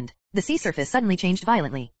 Next second, the sea surface suddenly changed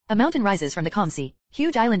violently. A mountain rises from the calm sea.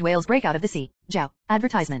 Huge island whales break out of the sea. Jiao.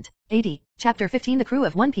 Advertisement. AD. Chapter 15 The Crew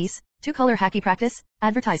of One Piece. Two-color haki practice.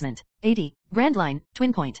 Advertisement. AD. Grand line.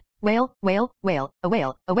 Twin point. Whale, whale, whale, a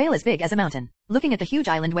whale as big as a mountain. Looking at the huge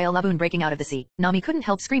island whale Laboon breaking out of the sea, Nami couldn't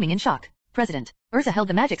help screaming in shock. President. Urza held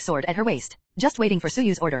the magic sword at her waist. Just waiting for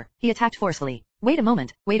Suyu's order, he attacked forcefully. Wait a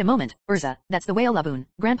moment, Urza, that's the whale Laboon,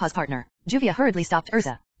 Grandpa's partner. Juvia hurriedly stopped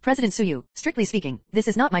Urza. President Suyu, strictly speaking, this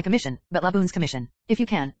is not my commission, but Laboon's commission. If you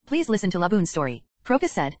can, please listen to Laboon's story.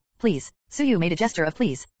 Crocus said. Please. Suyu made a gesture of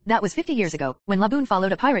please. That was 50 years ago, when Laboon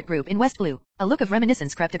followed a pirate group in West Blue. A look of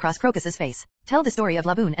reminiscence crept across Crocus's face. Tell the story of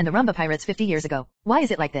Laboon and the Rumba pirates 50 years ago. Why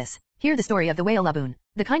is it like this? Hear the story of the whale Laboon.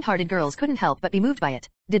 The kind-hearted girls couldn't help but be moved by it.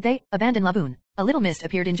 Did they abandon Laboon? A little mist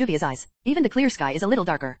appeared in Juvia's eyes. Even the clear sky is a little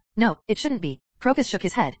darker. No, it shouldn't be. Crocus shook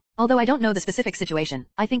his head. Although I don't know the specific situation,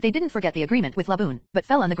 I think they didn't forget the agreement with Laboon, but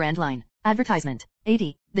fell on the grand line. Advertisement.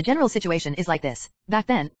 AD. The general situation is like this. Back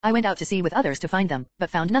then, I went out to sea with others to find them, but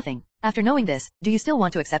found nothing. After knowing this, do you still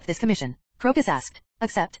want to accept this commission? Crocus asked.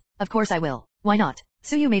 Accept? Of course I will. Why not?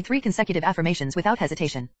 Suyu made 3 consecutive affirmations without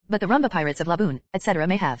hesitation. But the Rumba pirates of Laboon, etc.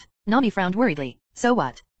 may have. Nami frowned worriedly. So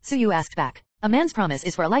what? Suyu asked back. A man's promise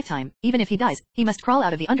is for a lifetime. Even if he dies, he must crawl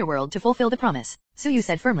out of the underworld to fulfill the promise. Suyu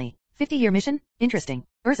said firmly. 50-year mission? Interesting.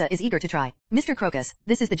 Urza is eager to try. Mr. Crocus,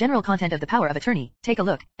 this is the general content of the power of attorney. Take a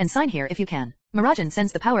look, and sign here if you can. Mirajan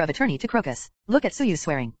sends the power of attorney to Crocus. Look at Suyu's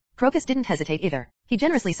swearing. Crocus didn't hesitate either. He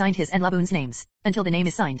generously signed his and Laboon's names. Until the name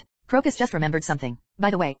is signed, Crocus just remembered something. By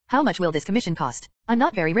the way, how much will this commission cost? I'm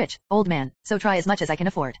not very rich, old man, so try as much as I can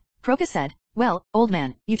afford. Crocus said. Well, old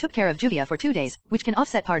man, you took care of Juvia for 2 days, which can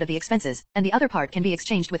offset part of the expenses, and the other part can be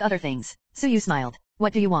exchanged with other things. Suyu smiled.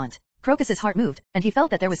 What do you want? Crocus's heart moved, and he felt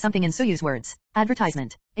that there was something in Suyu's words.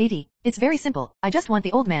 Advertisement. AD. It's very simple. I just want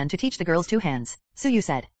the old man to teach the girls 2 hands. Suyu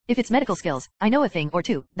said. If it's medical skills, I know a thing or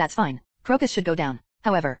 2, that's fine. Crocus should go down.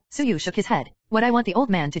 However, Suyu shook his head. What I want the old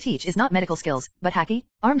man to teach is not medical skills, but haki,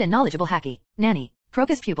 armed and knowledgeable haki. Nanny.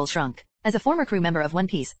 Crocus' pupils shrunk. As a former crew member of One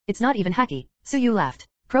Piece, it's not even haki. Suyu laughed.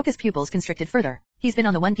 Crocus' pupils constricted further. He's been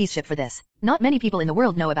on the One Piece ship for this. Not many people in the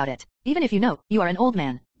world know about it. Even if you know, you are an old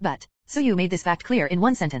man. But Suyu made this fact clear in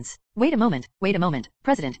one sentence. Wait a moment,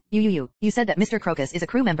 President, you said that Mr. Crocus is a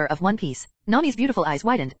crew member of One Piece. Nami's beautiful eyes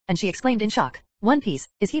widened, and she exclaimed in shock. One Piece,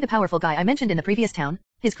 is he the powerful guy I mentioned in the previous town?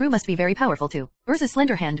 His crew must be very powerful too. Urza's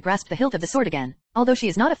slender hand grasped the hilt of the sword again. Although she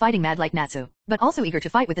is not a fighting mad like Natsu, but also eager to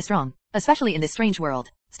fight with the strong, especially in this strange world.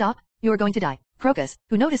 Stop, you are going to die. Crocus,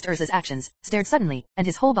 who noticed Urza's actions, stared suddenly, and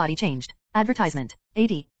his whole body changed. Advertisement.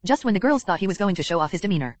 AD. Just when the girls thought he was going to show off his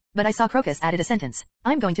demeanor, but I saw Crocus added a sentence.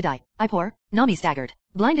 I'm going to die. I poor. Nami staggered,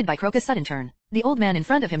 blinded by Crocus' sudden turn. The old man in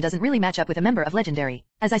front of him doesn't really match up with a member of Legendary.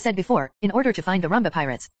 As I said before, in order to find the Rumba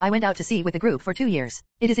pirates, I went out to sea with the group for 2 years.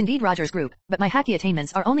 It is indeed Roger's group, but my haki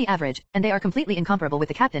attainments are only average, and they are completely incomparable with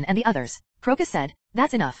the captain and the others. Crocus said.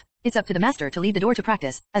 That's enough. It's up to the master to lead the door to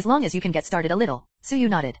practice, as long as you can get started a little. Suyu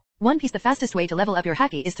nodded. One Piece. The fastest way to level up your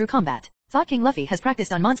haki is through combat. Thought King Luffy has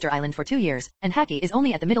practiced on Monster Island for 2 years, and haki is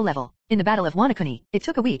only at the middle level. In the Battle of Wanakuni, it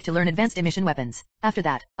took a week to learn advanced emission weapons. After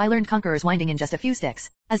that, I learned Conqueror's Winding in just a few sticks.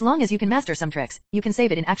 As long as you can master some tricks, you can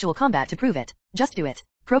save it in actual combat to prove it. Just do it.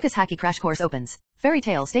 Crocus Haki Crash Course opens. Fairy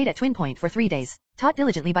Tail stayed at Twin Point for 3 days. Taught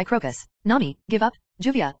diligently by Crocus. Nami, give up.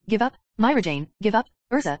 Juvia, give up. Myra Jane, give up.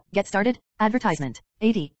 Urza, get started. Advertisement.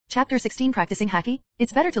 AD. Chapter 16 Practicing Haki?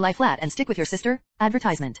 It's better to lie flat and stick with your sister.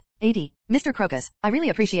 Advertisement. AD. Mr. Crocus, I really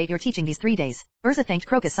appreciate your teaching these 3 days. Urza thanked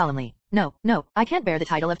Crocus solemnly. No, I can't bear the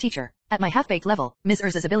title of teacher. At my half-baked level, Ms.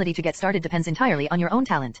 Urza's ability to get started depends entirely on your own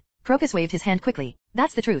talent. Crocus waved his hand quickly.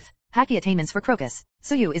 That's the truth. Haki attainments for Crocus.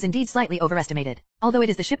 Suyu is indeed slightly overestimated. Although it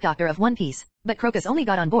is the ship doctor of One Piece, but Crocus only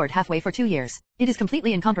got on board halfway for 2 years. It is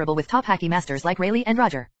completely incomparable with top Haki masters like Rayleigh and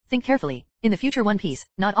Roger. Think carefully. In the future One Piece,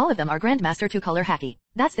 not all of them are Grandmaster 2-color Haki.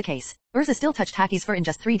 That's the case. Urza still touched Haki's fur in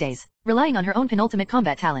just 3 days, relying on her own penultimate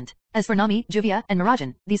combat talent. As for Nami, Juvia, and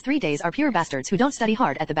Miragen, these 3 days are pure bastards who don't study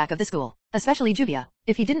hard at the back of the school. Especially Juvia.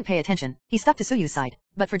 If he didn't pay attention, he stuck to Suyu's side.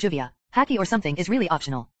 But for Juvia, Haki or something is really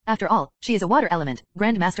optional. After all, she is a water element,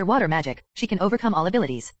 Grandmaster Water Magic. She can overcome all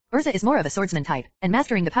abilities. Urza is more of a swordsman type, and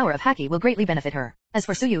mastering the power of Haki will greatly benefit her. As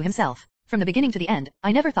for Suyu himself, from the beginning to the end,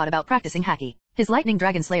 I never thought about practicing Haki. His Lightning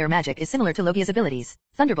Dragon Slayer magic is similar to Logia's abilities.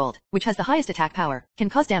 Thunderbolt, which has the highest attack power, can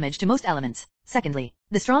cause damage to most elements. Secondly,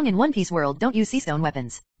 the strong in One Piece world don't use sea stone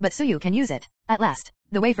weapons, but Suyu can use it. At last,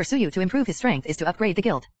 the way for Suyu to improve his strength is to upgrade the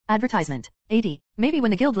guild. Advertisement. AD. Maybe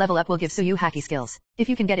when the guild level up will give Suyu Haki skills. If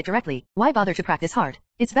you can get it directly, why bother to practice hard?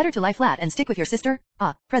 It's better to lie flat and stick with your sister.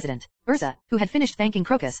 President. Urza, who had finished thanking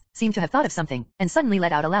Crocus, seemed to have thought of something, and suddenly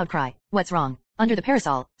let out a loud cry. What's wrong? Under the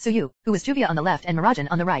parasol, Suyu, who was Juvia on the left and Miragen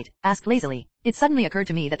on the right, asked lazily. It suddenly occurred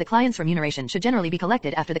to me that the client's remuneration should generally be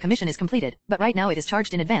collected after the commission is completed, but right now it is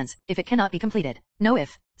charged in advance, if it cannot be completed. No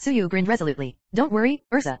if. Suyu grinned resolutely. Don't worry,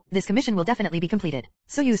 Urza, this commission will definitely be completed.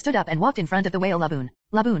 Suyu stood up and walked in front of the whale Laboon.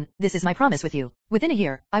 Laboon, this is my promise with you. Within a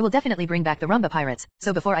year, I will definitely bring back the Rumba pirates,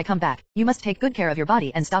 so before I come back, you must take good care of your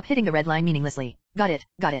body and stop hitting the red line meaninglessly. Got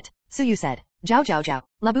it, Suyu said. Jiao jiao jiao.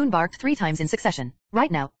 Laboon barked 3 times in succession.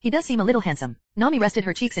 Right now, he does seem a little handsome. Nami rested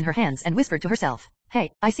her cheeks in her hands and whispered to herself.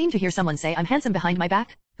 Hey, I seem to hear someone say I'm handsome behind my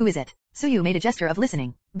back. Who is it? Suyu made a gesture of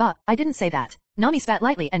listening. Bah, I didn't say that. Nami spat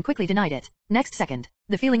lightly and quickly denied it. Next second,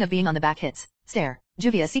 the feeling of being on the back hits. Stare.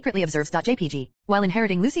 Juvia secretly observes. JPG. While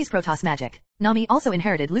inheriting Lucy's Protoss magic, Nami also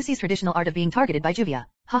inherited Lucy's traditional art of being targeted by Juvia.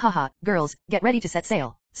 Ha ha ha, girls, get ready to set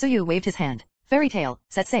sail. Suyu waved his hand. Fairy tale,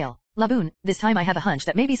 set sail. Laboon, this time I have a hunch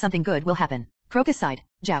that maybe something good will happen. Crocus sighed.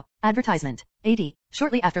 Jiao. Advertisement. AD.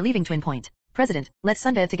 Shortly after leaving Twin Point. President, let's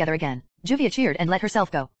sunbathe together again. Juvia cheered and let herself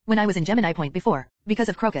go. When I was in Gemini Point before, because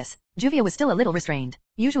of Crocus, Juvia was still a little restrained,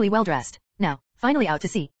 usually well dressed. Now, finally out to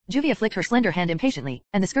sea, Juvia flicked her slender hand impatiently,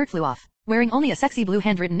 and the skirt flew off. Wearing only a sexy blue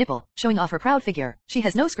handwritten nipple, showing off her proud figure, she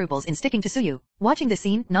has no scruples in sticking to Suyu. Watching this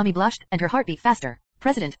scene, Nami blushed, and her heart beat faster.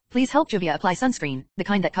 President, please help Juvia apply sunscreen, the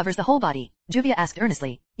kind that covers the whole body. Juvia asked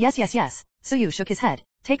earnestly. Yes. Suyu shook his head.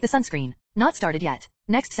 Take the sunscreen. Not started yet.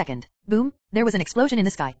 Next second. Boom, there was an explosion in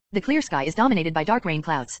the sky. The clear sky is dominated by dark rain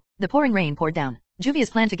clouds. The pouring rain poured down. Juvia's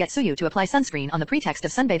plan to get Suyu to apply sunscreen on the pretext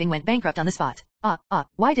of sunbathing went bankrupt on the spot.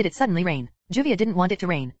 Why did it suddenly rain? Juvia didn't want it to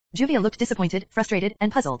rain. Juvia looked disappointed, frustrated,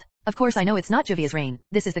 and puzzled. Of course I know it's not Juvia's rain,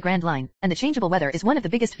 this is the Grand Line, and the changeable weather is one of the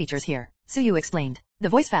biggest features here. Suyu explained. The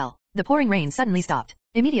voice fell. The pouring rain suddenly stopped.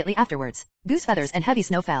 Immediately afterwards, goose feathers and heavy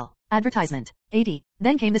snow fell. Advertisement. AD.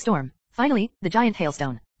 Then came the storm. Finally, the giant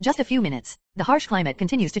hailstone. Just a few minutes. The harsh climate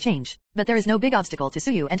continues to change, but there is no big obstacle to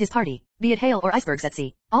Suyu and his party, be it hail or icebergs at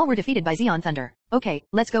sea. All were defeated by Zeon Thunder. Okay,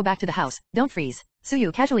 let's go back to the house, don't freeze.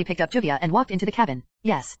 Suyu casually picked up Juvia and walked into the cabin.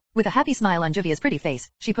 Yes. With a happy smile on Juvia's pretty face,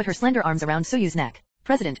 she put her slender arms around Suyu's neck.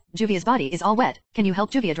 President, Juvia's body is all wet, can you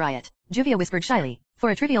help Juvia dry it? Juvia whispered shyly. For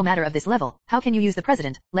a trivial matter of this level, how can you use the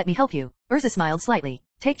president? Let me help you. Urza smiled slightly.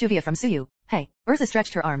 Take Juvia from Suyu. Hey. Urza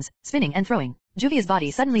stretched her arms, spinning and throwing. Juvia's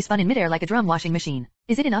body suddenly spun in midair like a drum washing machine.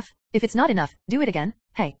 Is it enough? If it's not enough, do it again.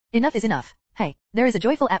 Hey. Enough is enough. Hey. There is a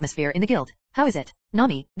joyful atmosphere in the guild. How is it?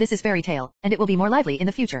 Nami, this is fairy tale, and it will be more lively in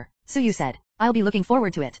the future. Suyu said. I'll be looking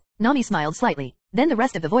forward to it. Nami smiled slightly. Then the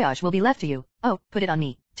rest of the voyage will be left to you. Oh, put it on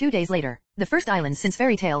me. 2 days later, the first island since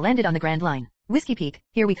Fairy Tail landed on the Grand Line. Whiskey Peak,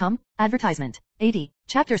 here we come. Advertisement. AD.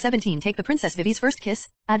 Chapter 17. Take the Princess Vivi's first kiss.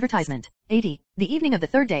 Advertisement. AD. The evening of the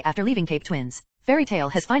 3rd day after leaving Cape Twins, Fairy Tail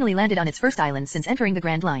has finally landed on its first island since entering the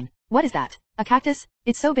Grand Line. What is that? A cactus?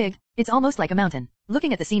 It's so big, it's almost like a mountain.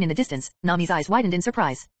 Looking at the scene in the distance, Nami's eyes widened in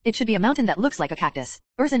surprise. It should be a mountain that looks like a cactus.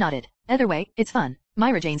 Urza nodded. Either way, it's fun.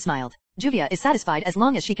 Myra Jane smiled. Juvia is satisfied as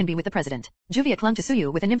long as she can be with the president. Juvia clung to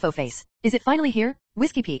Suyu with a nympho face. Is it finally here?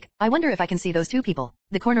 Whiskey Peak. I wonder if I can see those 2 people.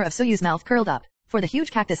 The corner of Suyu's mouth curled up. For the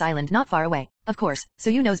huge cactus island not far away. Of course,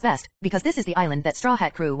 Suyu knows best, because this is the island that Straw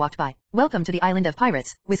Hat Crew walked by. Welcome to the island of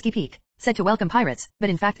pirates, Whiskey Peak. Said to welcome pirates,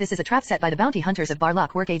 but in fact this is a trap set by the bounty hunters of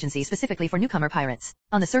Barlock Work Agency specifically for newcomer pirates.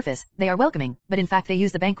 On the surface, they are welcoming, but in fact they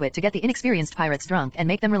use the banquet to get the inexperienced pirates drunk and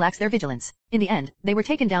make them relax their vigilance. In the end, they were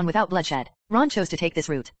taken down without bloodshed. Ron chose to take this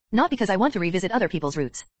route. Not because I want to revisit other people's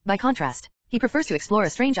routes. By contrast, he prefers to explore a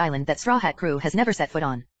strange island that Straw Hat Crew has never set foot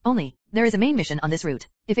on. Only, there is a main mission on this route.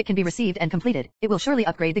 If it can be received and completed, it will surely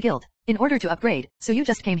upgrade the guild. In order to upgrade, so you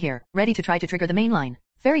just came here, ready to try to trigger the main line.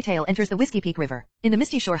 Fairy Tail enters the Whiskey Peak River. In the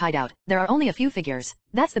Misty Shore hideout, there are only a few figures.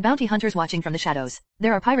 That's the bounty hunters watching from the shadows.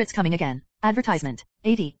 There are pirates coming again. Advertisement.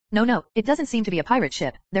 AD. No, it doesn't seem to be a pirate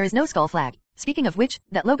ship. There is no skull flag. Speaking of which,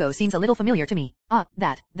 that logo seems a little familiar to me.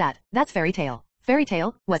 That's Fairy Tail. Fairy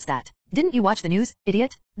Tail? What's that? Didn't you watch the news,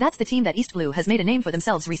 idiot? That's the team that East Blue has made a name for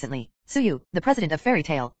themselves recently. Suyu, the president of Fairy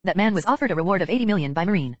Tail, that man was offered a reward of 80 million by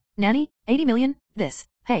Marine. Nanny? 80 million?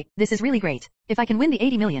 Hey, this is really great. If I can win the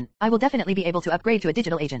 80 million, I will definitely be able to upgrade to a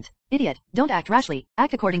digital agent. Idiot, don't act rashly,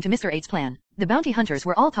 act according to Mr. 8's plan. The bounty hunters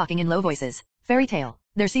were all talking in low voices. Fairy Tail.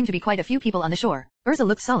 There seemed to be quite a few people on the shore. Urza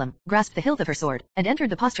looked solemn, grasped the hilt of her sword, and entered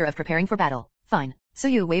the posture of preparing for battle. Fine.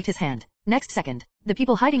 Suyu waved his hand. Next second, the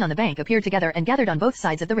people hiding on the bank appeared together and gathered on both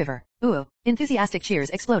sides of the river. Ooh, enthusiastic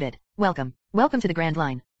cheers exploded. Welcome. Welcome to the Grand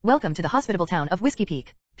Line. Welcome to the hospitable town of Whiskey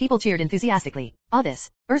Peak. People cheered enthusiastically.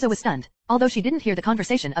 Urza was stunned, although she didn't hear the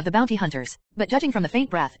conversation of the bounty hunters. But judging from the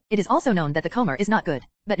faint breath, it is also known that the Comer is not good.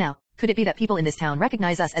 But now, could it be that people in this town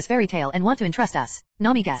recognize us as Fairy Tail and want to entrust us?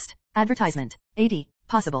 Nami guessed. Advertisement. AD.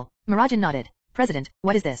 Possible. Mirajan nodded. President,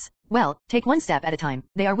 what is this? Well, take one step at a time.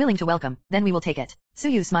 They are willing to welcome, then we will take it.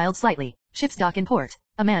 Suyu smiled slightly. Ships dock in port.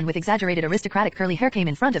 A man with exaggerated aristocratic curly hair came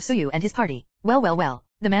in front of Suyu and his party. Well.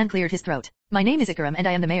 The man cleared his throat. My name is Ikaram and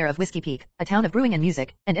I am the mayor of Whiskey Peak, a town of brewing and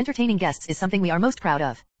music, and entertaining guests is something we are most proud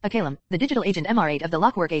of. Akalam, the digital agent MR8 of the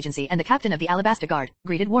Lockwork Agency and the captain of the Alabasta Guard,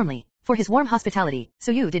 greeted warmly. For his warm hospitality,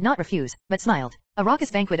 Suyu did not refuse, but smiled. A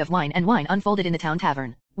raucous banquet of wine unfolded in the town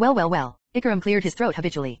tavern. Well. Ikaram cleared his throat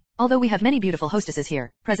habitually. Although we have many beautiful hostesses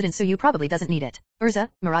here, President Suyu probably doesn't need it. Urza,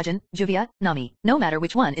 Mirajan, Juvia, Nami, no matter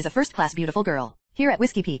which one is a first-class beautiful girl. Here at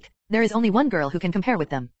Whiskey Peak, there is only one girl who can compare with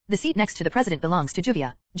them. The seat next to the president belongs to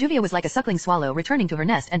Juvia. Juvia was like a suckling swallow returning to her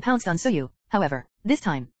nest and pounced on Suyu. However, this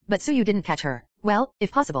time, but Suyu didn't catch her. Well,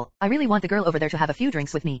 if possible, I really want the girl over there to have a few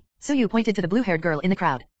drinks with me. Suyu pointed to the blue-haired girl in the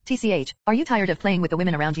crowd. TCH, are you tired of playing with the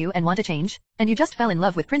women around you and want a change? And you just fell in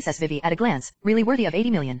love with Princess Vivi at a glance, really worthy of 80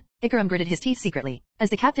 million. Ikaram gritted his teeth secretly. As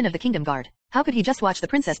the captain of the Kingdom Guard, how could he just watch the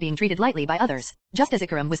princess being treated lightly by others? Just as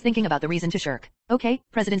Ikaram was thinking about the reason to shirk. Okay,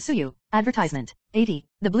 President Suyu. Advertisement. 80.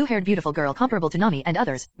 The blue-haired beautiful girl comparable to Nami and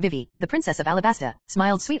others, Vivi, the princess of Alabasta,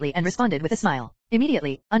 smiled sweetly and responded with a smile.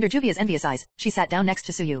 Immediately, under Juvia's envious eyes, she sat down next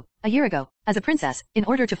to Suyu. A year ago, as a princess, in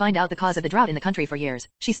order to find out the cause of the drought in the country for years,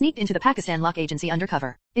 she sneaked into the Pakistan Lock Agency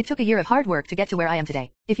undercover. It took a year of hard work to get to where I am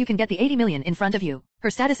today. If you can get the 80 million in front of you,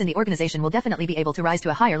 her status in the organization will definitely be able to rise to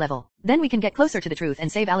a higher level. Then we can get closer to the truth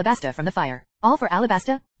and save Alabasta from the fire. All for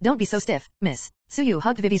Alabasta? Don't be so stiff, miss. Suyu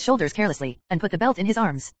hugged Vivi's shoulders carelessly, and put the belt in his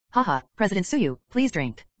arms. Haha, President Suyu, please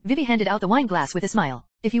drink. Vivi handed out the wine glass with a smile.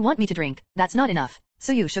 If you want me to drink, that's not enough.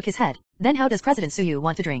 Suyu shook his head. Then how does President Suyu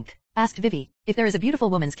want to drink? Asked Vivi. If there is a beautiful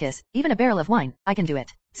woman's kiss, even a barrel of wine, I can do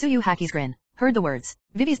it. Suyu Haki's grin. Heard the words.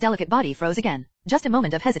 Vivi's delicate body froze again. Just a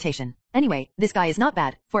moment of hesitation. Anyway, this guy is not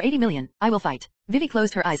bad. For 80 million, I will fight. Vivi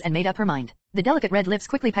closed her eyes and made up her mind. The delicate red lips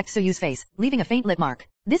quickly pecked Suyu's face, leaving a faint lip mark.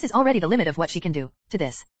 This is already the limit of what she can do. To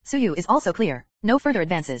this, Suyu is also clear. No further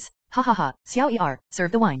advances. Ha ha ha, Xiao Er,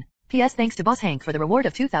 serve the wine. P.S. Thanks to Boss Hank for the reward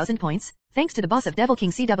of 2,000 points. Thanks to the boss of Devil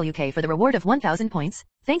King CWK for the reward of 1,000 points.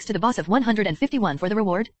 Thanks to the boss of 151 for the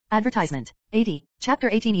reward. Advertisement. 80. Chapter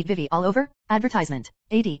 18 Eat Vivi all over? Advertisement.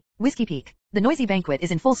 80. Whiskey Peak. The noisy banquet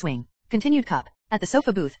is in full swing. Continued cup. At the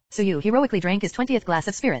sofa booth, Suyu heroically drank his 20th glass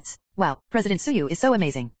of spirits. Wow, President Suyu is so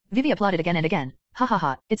amazing. Vivi applauded again and again. Ha ha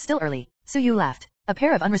ha, it's still early. Suyu laughed. A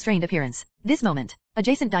pair of unrestrained appearance. This moment.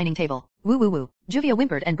 Adjacent dining table. Woo woo woo. Juvia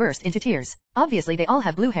whimpered and burst into tears. Obviously they all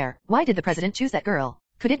have blue hair. Why did the president choose that girl?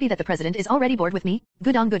 Could it be that the president is already bored with me?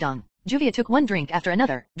 Gudong. Juvia took one drink after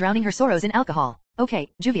another, drowning her sorrows in alcohol.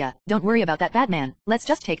 Okay, Juvia, don't worry about that bad man. Let's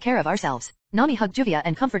just take care of ourselves. Nami hugged Juvia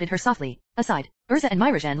and comforted her softly. Aside, Urza and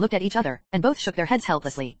Mirajan looked at each other, and both shook their heads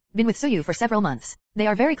helplessly. Been with Suyu for several months. They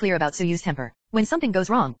are very clear about Suyu's temper. When something goes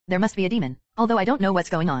wrong, there must be a demon. Although I don't know what's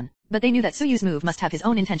going on. But they knew that Suyu's move must have his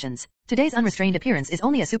own intentions. Today's unrestrained appearance is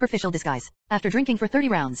only a superficial disguise. After drinking for 30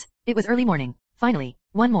 rounds, it was early morning. Finally,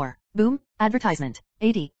 one more. Boom. Advertisement.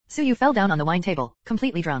 80. Suyu fell down on the wine table,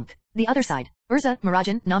 completely drunk. The other side. Urza,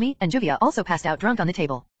 Mirajan, Nami, and Juvia also passed out drunk on the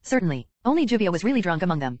table. Certainly, only Juvia was really drunk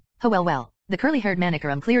among them. Oh well. The curly-haired man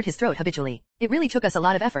Ikaram cleared his throat habitually. It really took us a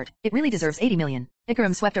lot of effort. It really deserves 80 million.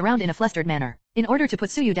 Ikaram swept around in a flustered manner. In order to put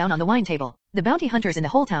Suyu down on the wine table, the bounty hunters in the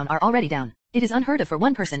whole town are already down. It is unheard of for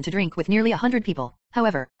one person to drink with nearly 100 people.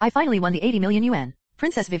 However, I finally won the 80 million yuan.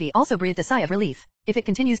 Princess Vivi also breathed a sigh of relief. If it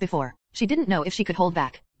continues before, she didn't know if she could hold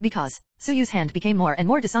back. Because, Suyu's hand became more and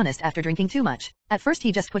more dishonest after drinking too much. At first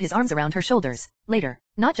he just put his arms around her shoulders. Later,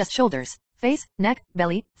 not just shoulders, face, neck,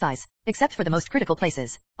 belly, thighs. Except for the most critical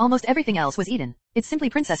places. Almost everything else was eaten. It's simply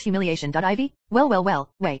princess humiliation. Ivy? Well,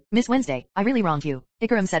 wait, Miss Wednesday, I really wronged you.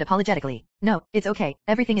 Ikaram said apologetically. No, it's okay,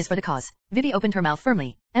 everything is for the cause. Vivi opened her mouth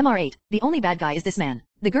firmly. MR8, the only bad guy is this man.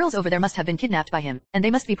 The girls over there must have been kidnapped by him, and they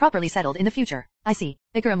must be properly settled in the future. I see.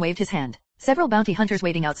 Ikaram waved his hand. Several bounty hunters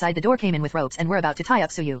waiting outside the door came in with ropes and were about to tie up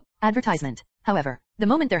Suyu. Advertisement. However, the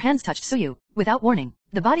moment their hands touched Suyu, without warning,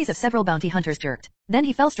 The bodies of several bounty hunters jerked. Then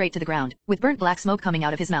he fell straight to the ground, with burnt black smoke coming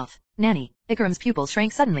out of his mouth. Nanny. Ikram's pupils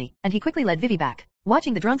shrank suddenly, and he quickly led Vivi back,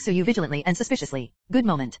 watching the drunk Suyu vigilantly and suspiciously. Good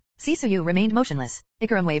moment. See, Suyu remained motionless.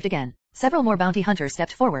 Ikram waved again. Several more bounty hunters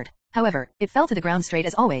stepped forward. However, it fell to the ground straight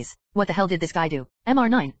as always. What the hell did this guy do?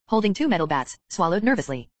 MR9, holding two metal bats, swallowed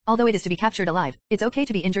nervously. Although it is to be captured alive, it's okay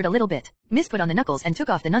to be injured a little bit. Miss put on the knuckles and took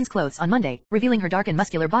off the nun's clothes on Monday, revealing her dark and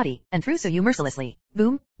muscular body, and threw Suyu mercilessly.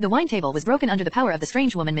 Boom! The wine table was broken under the power of the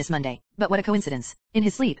strange woman Miss Monday. But what a coincidence. In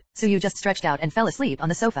his sleep, Suyu just stretched out and fell asleep on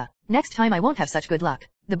the sofa. Next time I won't have such good luck.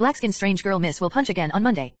 The black-skinned strange girl Miss will punch again on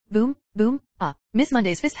Monday. Boom, boom, ah. Miss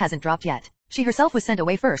Monday's fist hasn't dropped yet. She herself was sent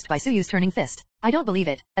away first by Suyu's turning fist. I don't believe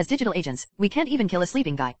it. As digital agents, we can't even kill a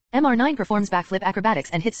sleeping guy. MR9 performs backflip acrobatics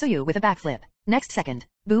and hits Suyu with a backflip. Next second.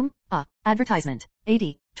 Boom, ah. Advertisement.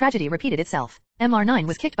 AD. Tragedy repeated itself. MR9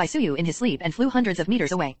 was kicked by Suyu in his sleep and flew hundreds of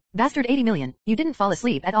meters away. Bastard 80 million, you didn't fall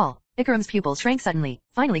asleep at all. Ikram's pupils shrank suddenly,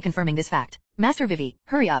 finally confirming this fact. Master Vivi,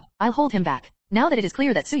 hurry up, I'll hold him back. Now that it is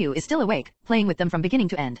clear that Suyu is still awake, playing with them from beginning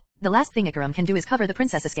to end, the last thing Ikram can do is cover the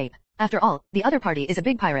princess escape. After all, the other party is a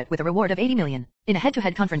big pirate with a reward of 80 million. In a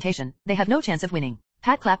head-to-head confrontation, they have no chance of winning.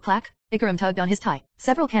 Pat clap clack, Ikram tugged on his tie.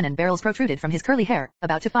 Several cannon barrels protruded from his curly hair,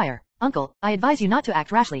 about to fire. Uncle, I advise you not to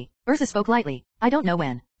act rashly. Ursa spoke lightly. I don't know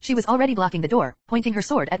when. She was already blocking the door, pointing her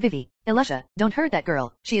sword at Vivi. Elisha, don't hurt that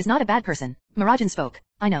girl. She is not a bad person. Marajan spoke.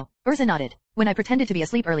 I know. Ursa nodded. When I pretended to be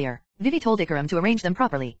asleep earlier, Vivi told Ikram to arrange them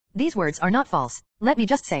properly. These words are not false. Let me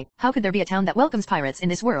just say, how could there be a town that welcomes pirates in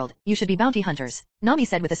this world? You should be bounty hunters. Nami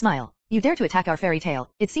said with a smile. You dare to attack our fairy tale.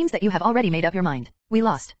 It seems that you have already made up your mind. We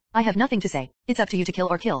lost. I have nothing to say. It's up to you to kill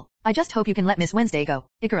or kill. I just hope you can let Miss Wednesday go.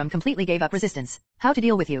 Ikram completely gave up resistance. How to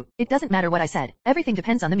deal with you? It doesn't matter what I said. Everything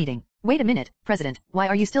depends on the meeting. Wait a minute, President. Why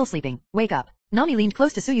are you still sleeping? Wake up. Nami leaned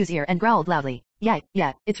close to Suyu's ear and growled loudly. Yeah,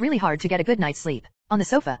 it's really hard to get a good night's sleep. On the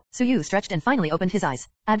sofa, Suyu stretched and finally opened his eyes.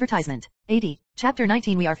 Advertisement. AD. Chapter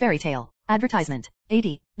 19 We Are Fairy Tale. Advertisement.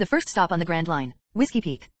 AD. The first stop on the Grand Line. Whiskey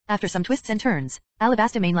Peak. After some twists and turns,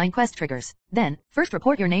 Alabasta mainline quest triggers. Then, first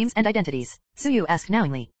report your names and identities. Suyu asked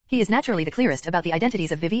knowingly. He is naturally the clearest about the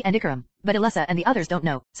identities of Vivi and Ikram, but Elessa and the others don't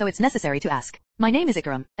know, so it's necessary to ask. My name is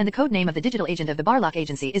Ikram, and the code name of the digital agent of the Barlock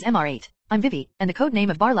Agency is MR8. I'm Vivi, and the code name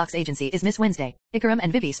of Barlock's agency is Miss Wednesday. Ikram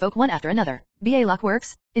and Vivi spoke one after another. BA Lock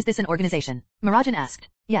Works? Is this an organization? Marajan asked.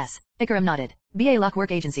 Yes. Ikram nodded. BA Lock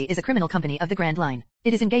Work Agency is a criminal company of the Grand Line.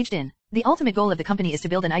 It is engaged in. The ultimate goal of the company is to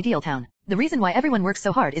build an ideal town. The reason why everyone works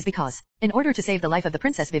so hard is because, in order to save the life of the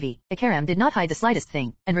Princess Vivi, Ikram did not hide the slightest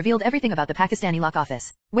thing, and revealed everything about the Pakistani lock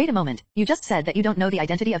office. Wait a moment, you just said that you don't know the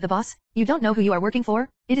identity of the boss? You don't know who you are working for?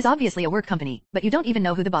 It is obviously a work company, but you don't even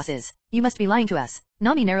know who the boss is. You must be lying to us.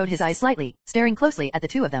 Nami narrowed his eyes slightly, staring closely at the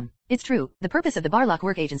two of them. It's true, the purpose of the Barlock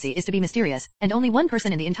Work Agency is to be mysterious, and only one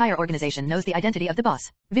person in the entire organization knows the identity of the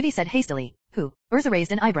boss. Vivi said hastily. Who? Urza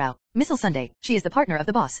raised an eyebrow. Missile Sunday, she is the partner of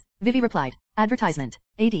the boss. Vivi replied. Advertisement.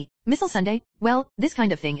 AD. Missile Sunday? Well, this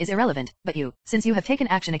kind of thing is irrelevant, but you, since you have taken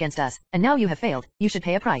action against us, and now you have failed, you should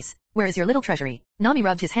pay a price. Where is your little treasury? Nami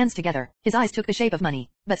rubbed his hands together, his eyes took the shape of money.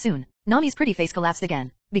 But soon, Nami's pretty face collapsed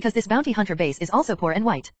again. Because this bounty hunter base is also poor and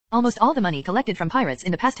white. Almost all the money collected from pirates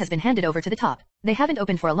in the past has been handed over to the top. They haven't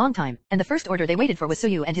opened for a long time, and the first order they waited for was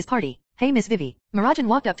Suyu and his party. Hey Miss Vivi. Marajan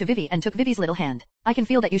walked up to Vivi and took Vivi's little hand. I can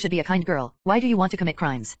feel that you should be a kind girl. Why do you want to commit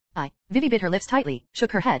crimes? Vivi bit her lips tightly,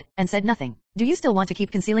 shook her head, and said nothing. Do you still want to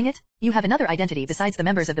keep concealing it? You have another identity besides the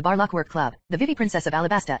members of the Barlock Work Club, the Vivi Princess of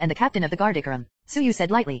Alabasta and the captain of the guard Ikram. Suyu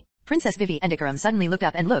said lightly. Princess Vivi and Ikram suddenly looked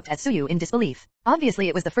up and looked at Suyu in disbelief. Obviously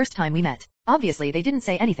it was the first time we met. Obviously they didn't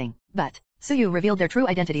say anything, but Suyu revealed their true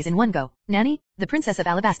identities in one go. Nanny, the Princess of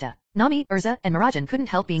Alabasta. Nami, Urza, and Marajan couldn't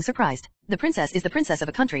help being surprised. The princess is the princess of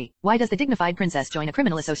a country. Why does the dignified princess join a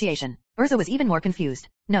criminal association? Urza was even more confused.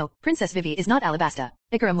 No, Princess Vivi is not Alabasta.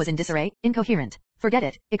 Ikram was in disarray, incoherent. Forget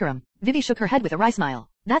it, Ikram. Vivi shook her head with a wry smile.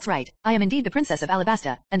 That's right, I am indeed the Princess of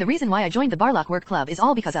Alabasta, and the reason why I joined the Barlock Work Club is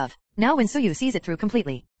all because of. Now when Suyu sees it through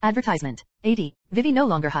completely. Advertisement. AD. Vivi no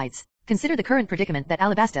longer hides. Consider the current predicament that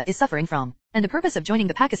Alabasta is suffering from, and the purpose of joining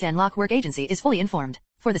the Pakistan Lock Work Agency is fully informed.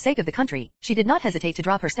 For the sake of the country, she did not hesitate to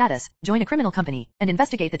drop her status, join a criminal company, and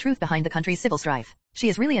investigate the truth behind the country's civil strife. She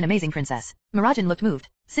is really an amazing princess. Marajan looked moved.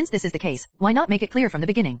 Since this is the case, why not make it clear from the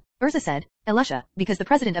beginning? Urza said. Elisha, because the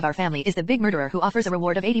president of our family is the big murderer who offers a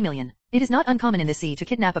reward of 80 million. It is not uncommon in this sea to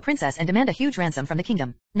kidnap a princess and demand a huge ransom from the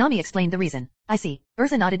kingdom. Nami explained the reason. I see.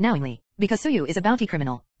 Urza nodded knowingly. Because Suyu is a bounty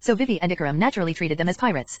criminal, so Vivi and Ikram naturally treated them as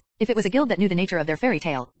pirates. If it was a guild that knew the nature of their fairy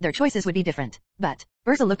tale, their choices would be different. But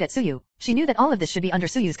Urza looked at Suyu. She knew that all of this should be under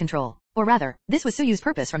Suyu's control. Or rather, this was Suyu's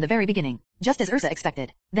purpose from the very beginning, just as Ursa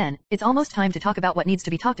expected. Then, it's almost time to talk about what needs to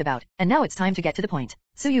be talked about, and now it's time to get to the point.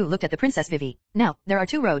 Suyu looked at the Princess Vivi. Now, there are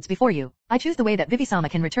 2 roads before you. I choose the way that Vivi-sama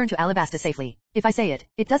can return to Alabasta safely. If I say it,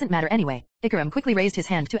 it doesn't matter anyway. Ikaram quickly raised his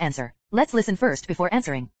hand to answer. Let's listen first before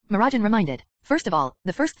answering. Mirajan reminded. First of all,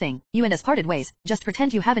 the first thing, you and us parted ways, just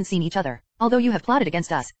pretend you haven't seen each other. Although you have plotted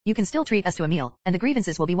against us, you can still treat us to a meal, and the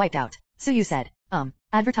grievances will be wiped out. Suyu said.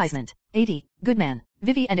 Advertisement. 80. Good man.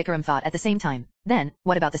 Vivi and Ikaram thought at the same time. Then,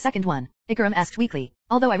 what about the second one? Ikaram asked weakly.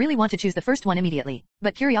 Although I really want to choose the first one immediately,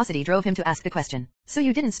 but curiosity drove him to ask the question.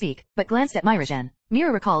 Suyu didn't speak, but glanced at Mirajan.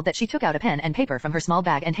 Mira recalled that she took out a pen and paper from her small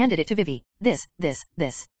bag and handed it to Vivi. This.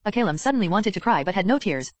 Akalam suddenly wanted to cry but had no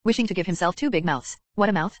tears, wishing to give himself 2 big mouths. What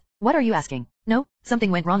a mouth? What are you asking? No,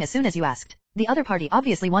 something went wrong as soon as you asked. The other party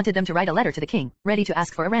obviously wanted them to write a letter to the king, ready to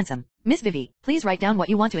ask for a ransom. Miss Vivi, please write down what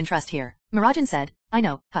you want to entrust here. Mirajan said. I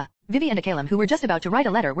know, Vivi and Akalam, who were just about to write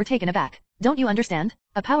a letter, were taken aback. Don't you understand?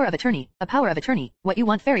 A power of attorney, what you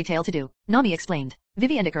want Fairy Tail to do, Nami explained.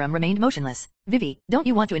 Vivi and Ikaram remained motionless. Vivi, don't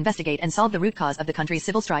you want to investigate and solve the root cause of the country's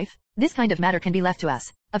civil strife? This kind of matter can be left to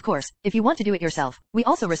us. Of course, if you want to do it yourself, we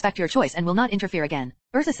also respect your choice and will not interfere again.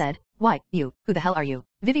 Ursa said. Why, you, who the hell are you?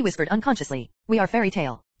 Vivi whispered unconsciously. We are Fairy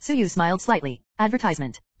Tail. Suyu smiled slightly.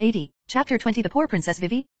 Advertisement. 80. Chapter 20. The Poor Princess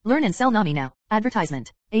Vivi. Learn and sell Nami now.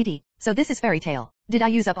 Advertisement. 80. So this is Fairy Tail. Did I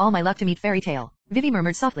use up all my luck to meet Fairy Tail? Vivi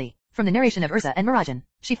murmured softly. From the narration of Ursa and Mirajan,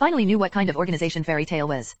 she finally knew what kind of organization Fairy Tail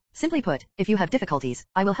was. Simply put, if you have difficulties,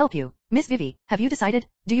 I will help you. Miss Vivi, have you decided?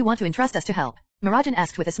 Do you want to entrust us to help? Mirajan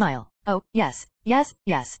asked with a smile. Oh, yes.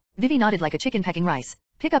 Vivi nodded like a chicken pecking rice.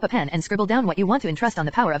 Pick up a pen and scribble down what you want to entrust on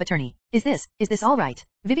the power of attorney. Is this all right?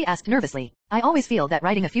 Vivi asked nervously. I always feel that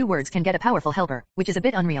writing a few words can get a powerful helper, which is a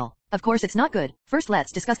bit unreal. Of course it's not good. First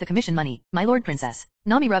let's discuss the commission money, my lord princess.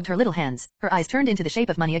 Nami rubbed her little hands, her eyes turned into the shape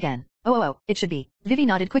of money again. Oh, it should be. Vivi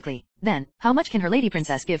nodded quickly. Then, how much can her lady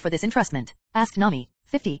princess give for this entrustment? Asked Nami.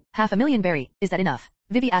 50, half a million berry, is that enough?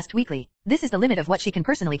 Vivi asked weakly. This is the limit of what she can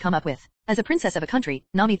personally come up with. As a princess of a country,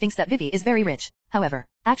 Nami thinks that Vivi is very rich. However,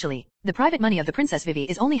 actually, the private money of the Princess Vivi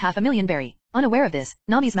is only half a million berry. Unaware of this,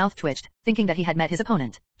 Nami's mouth twitched, thinking that he had met his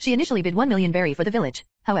opponent. She initially bid 1 million berry for the village.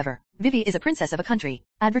 However, Vivi is a princess of a country.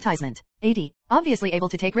 Advertisement. 80. Obviously able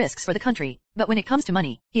to take risks for the country, but when it comes to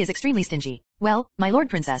money, he is extremely stingy. Well, my lord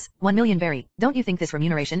princess, 1 million berry. Don't you think this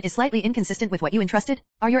remuneration is slightly inconsistent with what you entrusted?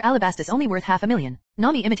 Are your alabastas only worth half a million?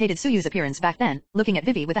 Nami imitated Suyu's appearance back then, looking at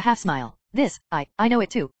Vivi with a half smile. I know it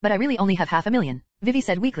too, but I really only have half a million. Vivi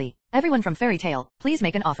said weakly. Everyone from Fairy Tail, please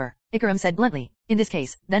make an offer. Ikaram said bluntly. In this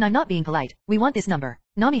case, then I'm not being polite. We want this number.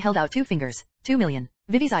 Nami held out 2 fingers. 2 million.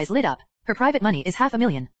 Vivi's eyes lit up. Her private money is half a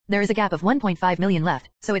million. There is a gap of 1.5 million left,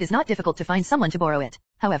 so it is not difficult to find someone to borrow it.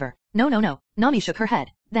 However, no. Nami shook her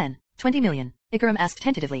head. Then, 20 million. Ikaram asked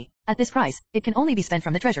tentatively. At this price, it can only be spent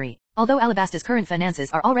from the treasury. Although Alabasta's current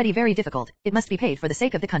finances are already very difficult, it must be paid for the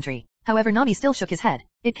sake of the country. However, Nami still shook his head.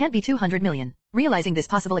 It can't be 200 million. Realizing this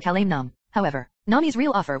possible Akalam Nam. However, Nami's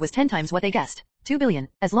real offer was 10 times what they guessed. 2 billion.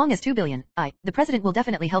 As long as 2 billion, the president will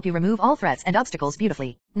definitely help you remove all threats and obstacles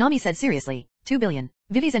beautifully. Nami said seriously. 2 billion.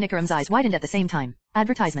 Vivi's and Ikaram's eyes widened at the same time.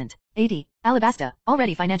 Advertisement. 80. Alabasta,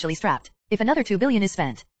 already financially strapped. If another 2 billion is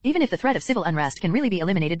spent, even if the threat of civil unrest can really be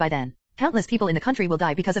eliminated by then, countless people in the country will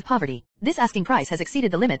die because of poverty. This asking price has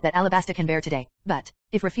exceeded the limit that Alabasta can bear today. But,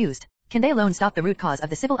 if refused, can they alone stop the root cause of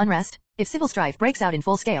the civil unrest? If civil strife breaks out in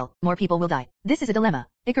full scale, more people will die. This is a dilemma.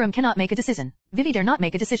 Ikaram cannot make a decision. Vivi dare not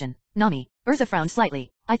make a decision. Nami. Ursa frowned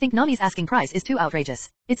slightly. I think Nami's asking price is too outrageous.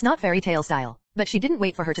 It's not Fairy Tail style. But she didn't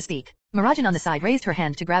wait for her to speak. Mirajan on the side raised her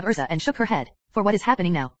hand to grab Ursa and shook her head. For what is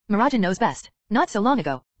happening now, Mirajan knows best. Not so long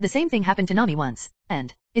ago, the same thing happened to Nami once.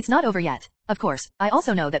 And, it's not over yet. Of course, I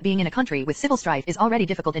also know that being in a country with civil strife is already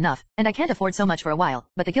difficult enough, and I can't afford so much for a while,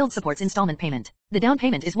 but the guild supports installment payment. The down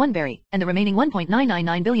payment is 1 berry, and the remaining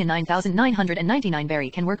 1.999,009,999 berry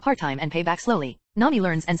can work part-time and pay back slowly. Nami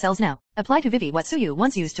learns and sells now. Apply to Vivi what Suyu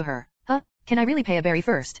once used to her. Huh? Can I really pay a berry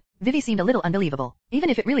first? Vivi seemed a little unbelievable, even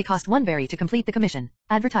if it really cost 1 berry to complete the commission.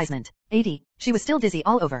 Advertisement. 80. She was still dizzy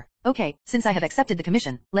all over. Okay, since I have accepted the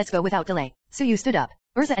commission, let's go without delay. Suyu stood up.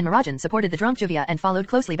 Ursa and Mirajan supported the drunk Juvia and followed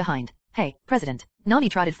closely behind. Hey, President. Nami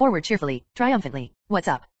trotted forward cheerfully, triumphantly. What's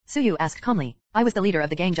up? Suyu asked calmly. I was the leader of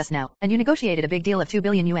the gang just now, and you negotiated a big deal of 2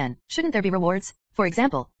 billion yuan. Shouldn't there be rewards? For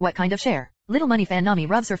example, what kind of share? Little money fan Nami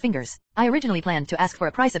rubs her fingers. I originally planned to ask for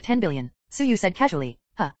a price of 10 billion. Suyu said casually.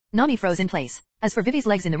 Nami froze in place. As for Vivi's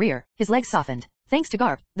legs in the rear, his legs softened. Thanks to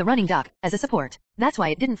Garp, the running duck, as a support. That's why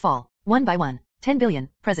it didn't fall. 1 by 1. 10 billion,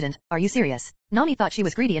 President, are you serious? Nami thought she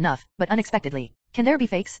was greedy enough, but unexpectedly. Can there be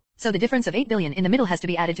fakes? So the difference of 8 billion in the middle has to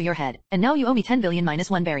be added to your head, and now you owe me 10 billion minus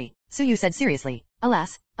 1 berry. Suyu said seriously.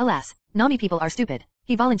 Alas, Nami people are stupid.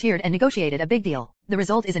 He volunteered and negotiated a big deal. The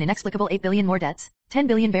result is an inexplicable 8 billion more debts. 10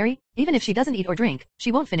 billion berry? Even if she doesn't eat or drink,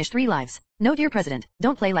 she won't finish 3 lives. No dear president,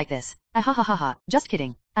 don't play like this. Ah ha ha ha ha, just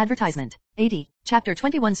kidding. Advertisement. AD. Chapter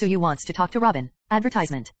 21 Suyu wants to talk to Robin.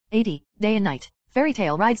 Advertisement. AD. Day and night. Fairy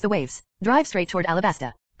Tail rides the waves. Drive straight toward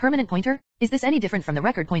Alabasta. Permanent pointer? Is this any different from the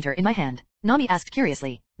record pointer in my hand? Nami asked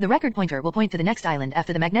curiously. The record pointer will point to the next island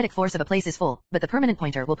after the magnetic force of a place is full, but the permanent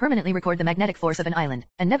pointer will permanently record the magnetic force of an island,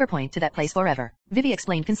 and never point to that place forever. Vivi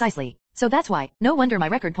explained concisely. So that's why, no wonder my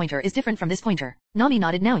record pointer is different from this pointer. Nami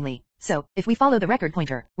nodded knowingly. So, if we follow the record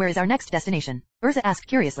pointer, where is our next destination? Urza asked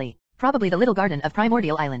curiously. Probably the little garden of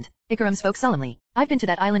Primordial Island. Ikaram spoke solemnly. I've been to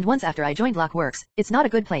that island once after I joined Lockworks. It's not a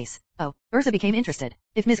good place. Oh, Urza became interested.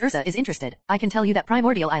 If Ms. Urza is interested, I can tell you that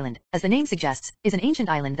Primordial Island, as the name suggests, is an ancient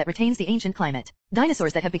island that retains the ancient climate.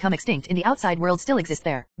 Dinosaurs that have become extinct in the outside world still exist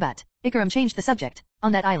there, but Ikaram changed the subject.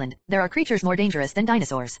 On that island, there are creatures more dangerous than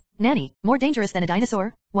dinosaurs. Nanny, more dangerous than a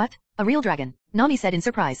dinosaur? What? A real dragon? Nami said in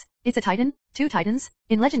surprise. It's a titan? 2 titans?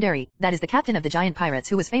 In Legendary, that is the captain of the giant pirates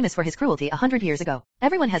who was famous for his cruelty 100 years ago.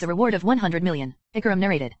 Everyone has a reward of 100 million. Ikaram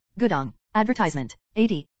narrated. Gudong. Advertisement.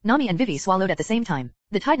 AD. Nami and Vivi swallowed at the same time.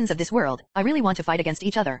 The titans of this world, I really want to fight against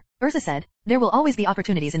each other. Urza said. There will always be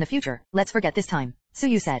opportunities in the future, let's forget this time.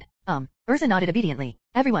 Suyu said. Urza nodded obediently.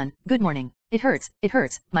 Everyone, good morning. It hurts,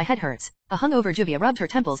 my head hurts. A hungover Juvia rubbed her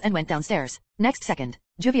temples and went downstairs. Next second,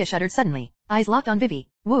 Juvia shuddered suddenly. Eyes locked on Vivi.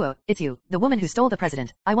 Whoa, it's you, the woman who stole the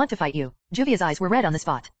president. I want to fight you. Juvia's eyes were red on the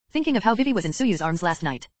spot. Thinking of how Vivi was in Suyu's arms last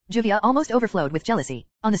night, Juvia almost overflowed with jealousy.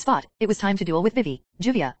 On the spot, it was time to duel with Vivi.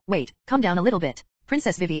 Juvia, wait, calm down a little bit.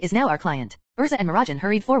 Princess Vivi is now our client. Urza and Mirajan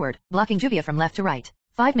hurried forward, blocking Juvia from left to right.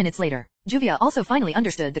 5 minutes later, Juvia also finally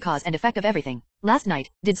understood the cause and effect of everything. Last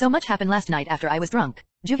night, did so much happen last night after I was drunk?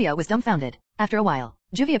 Juvia was dumbfounded. After a while,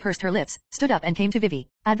 Juvia pursed her lips, stood up and came to Vivi.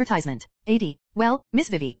 Advertisement. AD. Well, Miss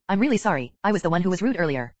Vivi, I'm really sorry, I was the one who was rude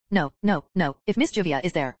earlier. No, if Miss Juvia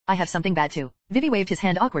is there, I have something bad too. Vivi waved his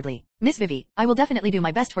hand awkwardly. Miss Vivi, I will definitely do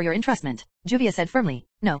my best for your entrustment. Juvia said firmly.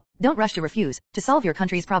 No, don't rush to refuse. To solve your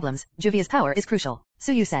country's problems, Juvia's power is crucial.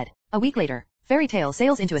 Suyu said. A week later, Fairy Tail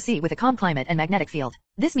sails into a sea with a calm climate and magnetic field.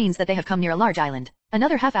 This means that they have come near a large island.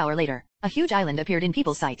 Another half-hour later, a huge island appeared in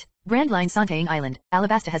people's sight. Grand Line Santeing Island,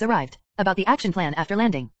 Alabasta has arrived. About the action plan after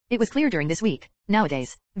landing. It was clear during this week.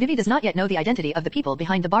 Nowadays, Vivi does not yet know the identity of the people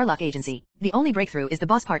behind the Barlock agency. The only breakthrough is the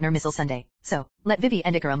boss partner Missile Sunday. So, let Vivi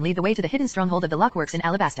and Ikaram lead the way to the hidden stronghold of the Lockworks in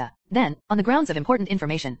Alabasta. Then, on the grounds of important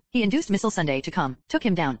information, he induced Missile Sunday to come, took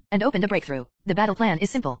him down, and opened a breakthrough. The battle plan is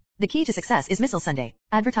simple. The key to success is Missile Sunday.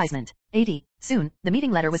 Advertisement. AD. Soon, the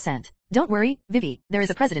meeting letter was sent. Don't worry, Vivi, there is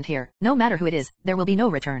a president here. No matter who it is, there will be no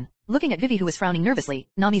return. Looking at Vivi who was frowning nervously,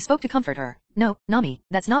 Nami spoke to comfort her. No, Nami,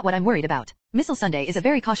 that's not what I'm worried about. Missile Sunday is a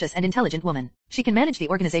very cautious and intelligent woman. She can manage the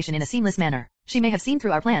organization in a seamless manner. She may have seen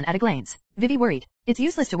through our plan at a glance. Vivi worried. It's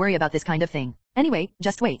useless to worry about this kind of thing. Anyway,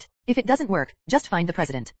 just wait. If it doesn't work, just find the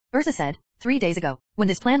president. Urza said. 3 days ago, when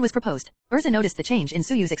this plan was proposed, Urza noticed the change in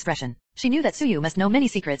Suyu's expression. She knew that Suyu must know many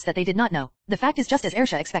secrets that they did not know. The fact is just as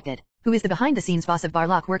Ersha expected. Who is the behind-the-scenes boss of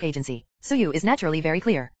Barlock Work Agency? Suyu is naturally very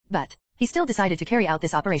clear. But he still decided to carry out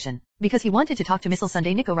this operation, because he wanted to talk to Missile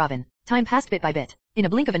Sunday Nico Robin. Time passed bit by bit. In a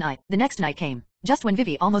blink of an eye, the next night came. Just when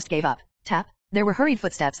Vivi almost gave up. Tap. There were hurried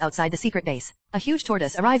footsteps outside the secret base. A huge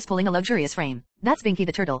tortoise arrives pulling a luxurious frame. That's Binky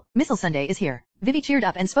the turtle. Missile Sunday is here. Vivi cheered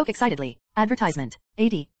up and spoke excitedly. Advertisement.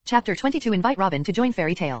 AD. Chapter 22 Invite Robin to join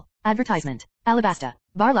Fairy Tail. Advertisement. Alabasta.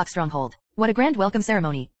 Barlock Stronghold. What a grand welcome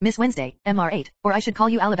ceremony, Miss Wednesday, MR8, or I should call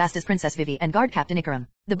you Alabasta's Princess Vivi and Guard Captain Ikaram.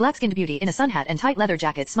 The black-skinned beauty in a sun hat and tight leather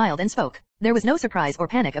jacket smiled and spoke. There was no surprise or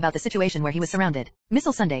panic about the situation where he was surrounded.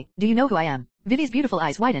 Missile Sunday, do you know who I am? Vivi's beautiful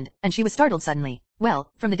eyes widened, and she was startled suddenly.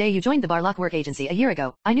 Well, from the day you joined the Barlock Work Agency a year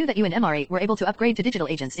ago, I knew that you and MR8 were able to upgrade to digital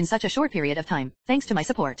agents in such a short period of time, thanks to my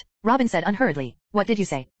support. Robin said unhurriedly. What did you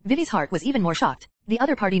say? Vivi's heart was even more shocked. The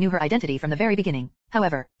other party knew her identity from the very beginning.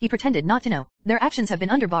 However, he pretended not to know. Their actions have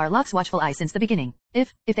been under Barlock's watchful eye since the beginning.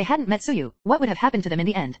 If they hadn't met Suyu, what would have happened to them in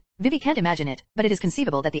the end? Vivi can't imagine it, but it is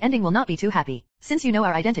conceivable that the ending will not be too happy. Since you know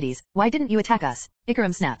our identities, why didn't you attack us?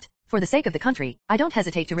 Ikaram snapped. For the sake of the country, I don't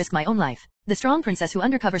hesitate to risk my own life. The strong princess who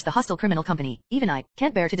undercovers the hostile criminal company, even I,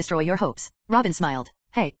 can't bear to destroy your hopes. Robin smiled.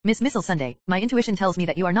 Hey, Miss Missile Sunday, my intuition tells me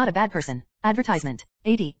that you are not a bad person. Advertisement.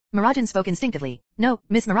 AD. Mirajan spoke instinctively. No,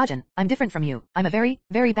 Miss Mirajan, I'm different from you. I'm a very,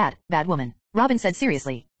 very bad woman. Robin said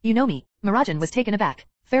seriously. You know me. Mirajan was taken aback.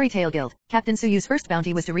 Fairy Tale Guild. Captain Suyu's first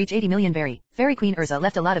bounty was to reach 80 million berry. Fairy Queen Urza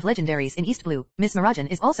left a lot of legendaries in East Blue. Miss Mirajan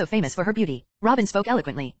is also famous for her beauty. Robin spoke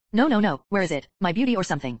eloquently. No, where is it? My beauty or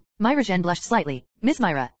something? Myra Jen blushed slightly. Miss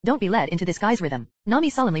Myra, don't be led into this guy's rhythm. Nami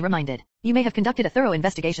solemnly reminded. You may have conducted a thorough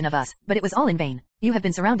investigation of us, but it was all in vain. You have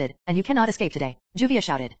been surrounded, and you cannot escape today. Juvia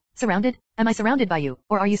shouted. Surrounded? Am I surrounded by you,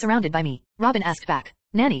 or are you surrounded by me? Robin asked back.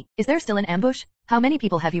 Nanny, is there still an ambush? How many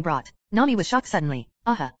people have you brought? Nami was shocked suddenly.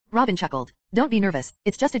 Robin chuckled. Don't be nervous,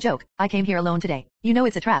 it's just a joke. I came here alone today. You know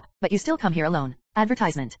it's a trap, but you still come here alone.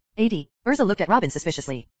 Advertisement. AD. Urza looked at Robin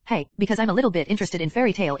suspiciously. Hey, because I'm a little bit interested in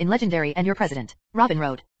Fairy Tale in Legendary and your president. Robin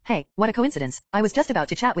wrote. Hey, what a coincidence. I was just about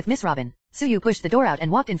to chat with Miss Robin. Suyu pushed the door out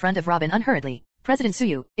and walked in front of Robin unhurriedly. President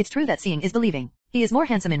Suyu, it's true that seeing is believing. He is more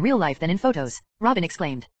handsome in real life than in photos. Robin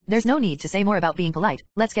exclaimed. There's no need to say more about being polite.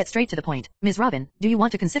 Let's get straight to the point. Ms. Robin, do you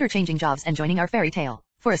want to consider changing jobs and joining our fairy tale?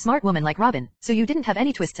 For a smart woman like Robin, Suyu didn't have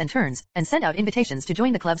any twists and turns, and sent out invitations to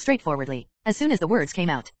join the club straightforwardly. As soon as the words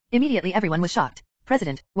came out, immediately everyone was shocked.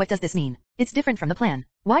 President, what does this mean? It's different from the plan.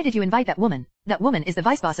 Why did you invite that woman? That woman is the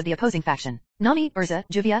vice boss of the opposing faction. Nami, Urza,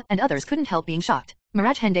 Juvia, and others couldn't help being shocked.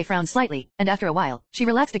 Miraj Hende frowned slightly, and after a while, she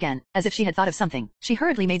relaxed again, as if she had thought of something. She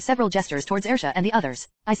hurriedly made several gestures towards Ersha and the others.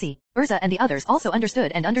 I see. Urza and the others also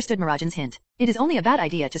understood Mirajan's hint. It is only a bad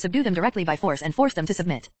idea to subdue them directly by force and force them to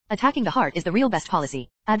submit. Attacking the heart is the real best policy.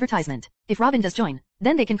 Advertisement. If Robin does join,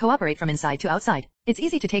 then they can cooperate from inside to outside. It's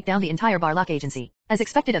easy to take down the entire Barlock agency, as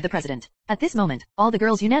expected of the president. At this moment, all the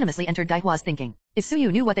girls unanimously entered Daihua's thinking. If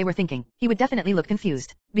Suyu knew what they were thinking, he would definitely look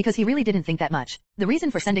confused, because he really didn't think that much. The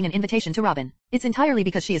reason for sending an invitation to Robin, it's entirely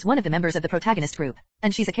because she is one of the members of the protagonist group,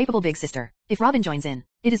 and she's a capable big sister. If Robin joins in,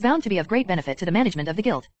 it is bound to be of great benefit to the management of the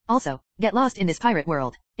guild. Also, get lost in this pirate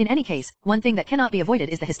world. In any case, one thing that cannot be avoided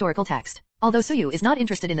is the historical text. Although Suyu is not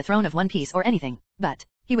interested in the throne of One Piece or anything, but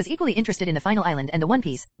he was equally interested in the final island and the One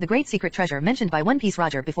Piece, the great secret treasure mentioned by One Piece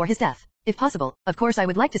Roger before his death. If possible, of course I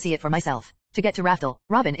would like to see it for myself. To get to Raftel,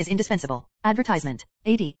 Robin is indispensable. Advertisement.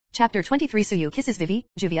 AD. Chapter 23 Suyu kisses Vivi,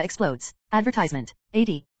 Juvia explodes. Advertisement.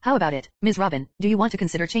 AD. How about it, Ms. Robin, do you want to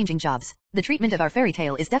consider changing jobs? The treatment of our fairy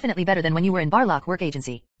tale is definitely better than when you were in Barlock Work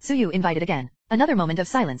Agency. Suyu invited again. Another moment of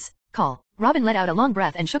silence. Call. Robin let out a long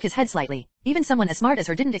breath and shook his head slightly. Even someone as smart as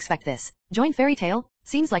her didn't expect this. Join fairy tale?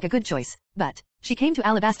 Seems like a good choice. But she came to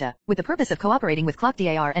Alabasta with the purpose of cooperating with Clock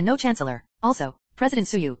Dar and no chancellor. Also, President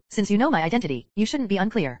Suyu, since you know my identity, you shouldn't be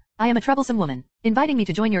unclear. I am a troublesome woman. Inviting me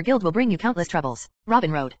to join your guild will bring you countless troubles.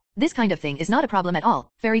 Robin wrote. This kind of thing is not a problem at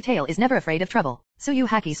all. Fairy Tale is never afraid of trouble. Suyu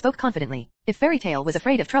Haki spoke confidently. If Fairy Tale was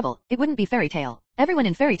afraid of trouble, it wouldn't be Fairy Tale. Everyone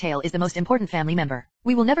in Fairy Tale is the most important family member.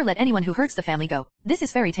 We will never let anyone who hurts the family go. This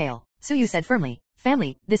is Fairy Tale. Suyu said firmly.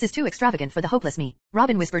 Family, this is too extravagant for the hopeless me.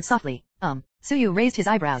 Robin whispered softly. Suyu raised his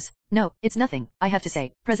eyebrows. No, it's nothing. I have to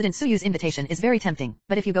say, President Suyu's invitation is very tempting,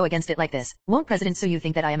 but if you go against it like this, won't President Suyu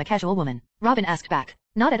think that I am a casual woman? Robin asked back.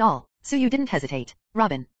 Not at all. Suyu didn't hesitate.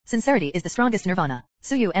 Robin, sincerity is the strongest nirvana.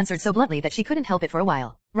 Suyu answered so bluntly that she couldn't help it for a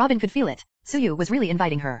while. Robin could feel it. Suyu was really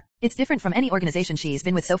inviting her. It's different from any organization she's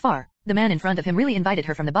been with so far. The man in front of him really invited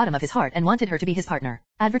her from the bottom of his heart and wanted her to be his partner.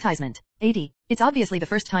 Advertisement. AD. It's obviously the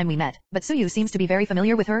first time we met, but Suyu seems to be very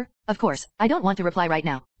familiar with her. Of course, I don't want to reply right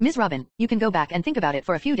now. Ms. Robin, you can go back and think about it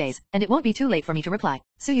for a few days, and it won't be too late for me to reply.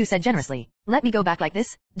 Suyu said generously. Let me go back like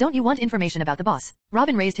this? Don't you want information about the boss?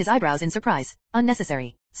 Robin raised his eyebrows in surprise.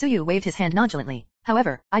 Unnecessary. Suyu waved his hand nonchalantly.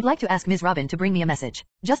 However, I'd like to ask Ms. Robin to bring me a message.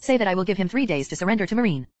 Just say that I will give him 3 days to surrender to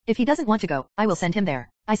Marine. If he doesn't want to go, I will send him there.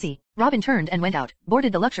 I see. Robin turned and went out,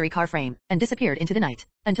 boarded the luxury car frame, and disappeared into the night.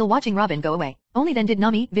 Until watching Robin go away. Only then did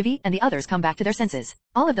Nami, Vivi, and the others come back to their senses.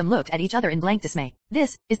 All of them looked at each other in blank dismay.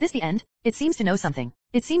 Is this the end? It seems to know something.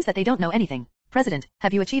 It seems that they don't know anything. President,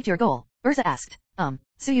 have you achieved your goal? Urza asked.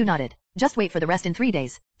 Suyu nodded. Just wait for the rest in 3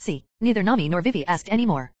 days. See, neither Nami nor Vivi asked any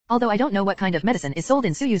more. Although I don't know what kind of medicine is sold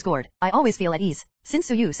in Suyu's gourd, I always feel at ease. Since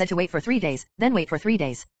Suyu said to wait for 3 days, then wait for 3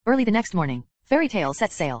 days. Early the next morning, Fairy Tale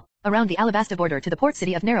set sail around the Alabasta border to the port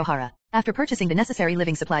city of Narohara. After purchasing the necessary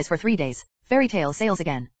living supplies for 3 days, Fairy Tale sails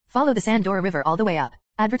again. Follow the Sandora River all the way up.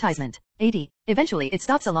 Advertisement. AD. Eventually it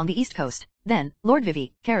stops along the east coast. Then, Lord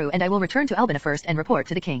Vivi, Karu and I will return to Albina first and report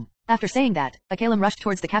to the king. After saying that, Akalem rushed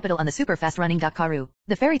towards the capital on the super fast-running Karu.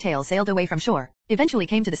 The Fairy Tale sailed away from shore, eventually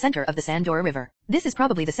came to the center of the Sandora River. This is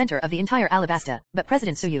probably the center of the entire Alabasta, but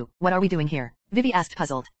President Suyu, what are we doing here? Vivi asked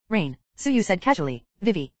puzzled. Rain. Suyu said casually.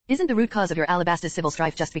 Vivi, isn't the root cause of your Alabasta's civil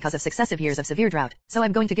strife just because of successive years of severe drought? So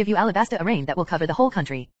I'm going to give you Alabasta a rain that will cover the whole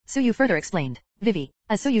country. Suyu further explained. Vivi,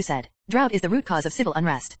 as Suyu said, drought is the root cause of civil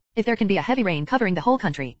unrest. If there can be a heavy rain covering the whole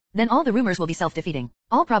country, then all the rumors will be self-defeating.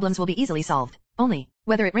 All problems will be easily solved. Only,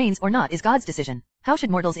 whether it rains or not is God's decision. How should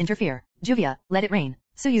mortals interfere? Juvia, let it rain.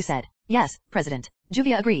 Suyu said. Yes, President.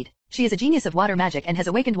 Juvia agreed. She is a genius of water magic and has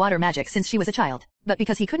awakened water magic since she was a child. But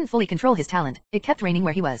because he couldn't fully control his talent, it kept raining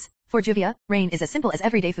where he was. For Juvia, rain is as simple as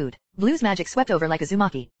everyday food. Blue's magic swept over like a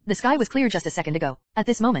Uzumaki. The sky was clear just a second ago. At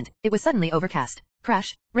this moment, it was suddenly overcast.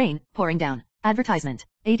 Crash, rain, pouring down. Advertisement.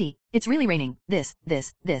 AD. It's really raining. This,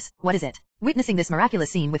 what is it? Witnessing this miraculous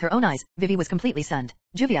scene with her own eyes, Vivi was completely stunned.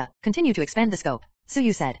 Juvia, continue to expand the scope.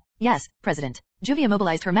 Suyu said. Yes, President. Juvia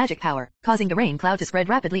mobilized her magic power, causing the rain cloud to spread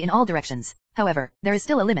rapidly in all directions. However, there is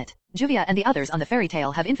still a limit. Juvia and the others on the fairy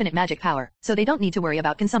tale have infinite magic power, so they don't need to worry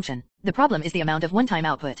about consumption. The problem is the amount of one-time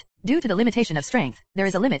output. Due to the limitation of strength, there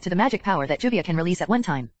is a limit to the magic power that Juvia can release at one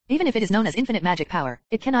time. Even if it is known as infinite magic power,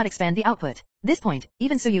 it cannot expand the output. This point,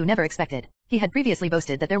 even Suyu never expected. He had previously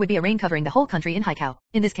boasted that there would be a rain covering the whole country in Haikao.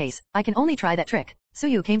 In this case, I can only try that trick.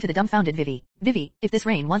 Suyu came to the dumbfounded Vivi. Vivi, if this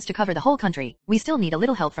rain wants to cover the whole country, we still need a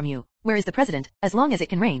little help from you. Where is the president? As long as it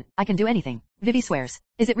can rain, I can do anything. Vivi swears.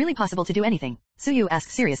 Is it really possible to do anything? Suyu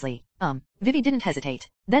asked seriously. Vivi didn't hesitate.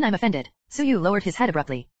 Then I'm offended. Suyu lowered his head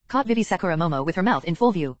abruptly. Caught Vivi's Sakura Momo with her mouth in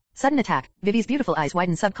full view. Sudden attack, Vivi's beautiful eyes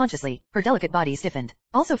widened subconsciously, her delicate body stiffened.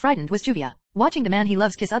 Also frightened was Juvia. Watching the man he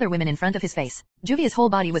loves kiss other women in front of his face. Juvia's whole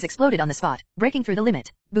body was exploded on the spot, breaking through the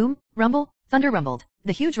limit. Boom, rumble, thunder rumbled.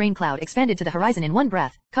 The huge rain cloud expanded to the horizon in one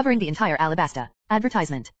breath, covering the entire Alabasta.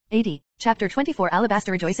 Advertisement. AD. Chapter 24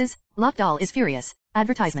 Alabasta rejoices. Locked Doll is furious.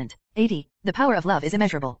 Advertisement. AD. The power of love is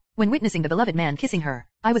immeasurable. When witnessing the beloved man kissing her,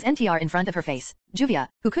 I was NTR in front of her face. Juvia,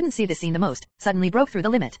 who couldn't see this scene the most, suddenly broke through the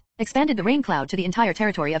limit, expanded the rain cloud to the entire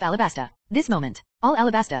territory of Alabasta. This moment, all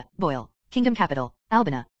Alabasta, Boyle, Kingdom Capital,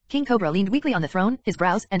 Albina. King Cobra leaned weakly on the throne, his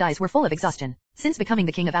brows and eyes were full of exhaustion. Since becoming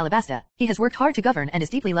the king of Alabasta, he has worked hard to govern and is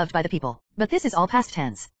deeply loved by the people. But this is all past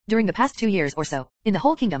tense. During the past 2 years or so, in the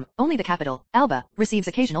whole kingdom, only the capital, Alba, receives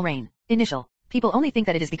occasional rain. People only think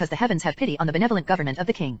that it is because the heavens have pity on the benevolent government of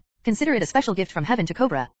the king. Consider it a special gift from heaven to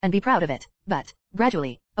Cobra, and be proud of it. But,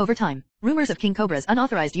 gradually, over time, rumors of King Cobra's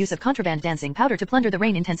unauthorized use of contraband dancing powder to plunder the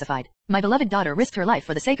rain intensified. My beloved daughter risked her life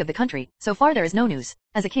for the sake of the country. So far there is no news.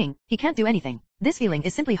 As a king, he can't do anything. This feeling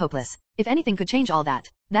is simply hopeless. If anything could change all that,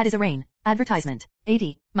 that is a rain. Advertisement.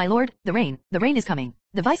 AD. My lord, the rain is coming.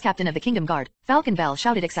 The vice captain of the Kingdom Guard, Falcon Val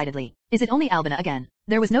shouted excitedly. Is it only Albina again?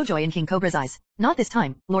 There was no joy in King Cobra's eyes. Not this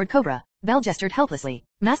time, Lord Cobra. Val gestured helplessly.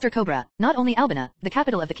 Master Cobra, not only Albina, the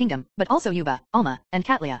capital of the kingdom, but also Yuba, Alma, and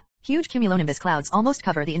Catlia. Huge cumulonimbus clouds almost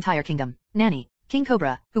cover the entire kingdom. Nanny. King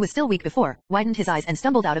Cobra, who was still weak before, widened his eyes and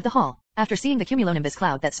stumbled out of the hall. After seeing the cumulonimbus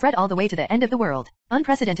cloud that spread all the way to the end of the world,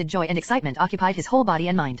 unprecedented joy and excitement occupied his whole body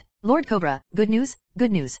and mind. Lord Cobra, good news?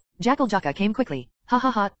 Good news. Jackal Jaka came quickly. Ha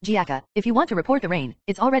ha ha, Jiaka, if you want to report the rain,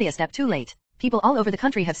 it's already a step too late. People all over the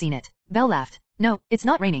country have seen it. Belle laughed. No, it's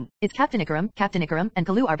not raining. It's Captain Ikaram and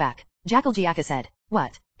Kalu are back. Jackal Jiaka said.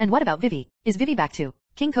 What? And what about Vivi? Is Vivi back too?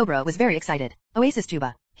 King Cobra was very excited. Oasis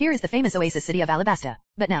Juba. Here is the famous oasis city of Alabasta.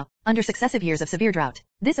 But now, under successive years of severe drought,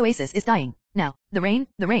 this oasis is dying. Now, the rain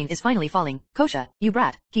is finally falling. Kosha, you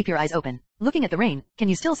brat, keep your eyes open. Looking at the rain, can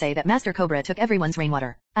you still say that Master Cobra took everyone's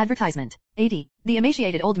rainwater? Advertisement. AD. The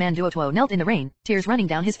emaciated old man Duotuo knelt in the rain, tears running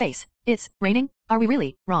down his face. It's raining? Are we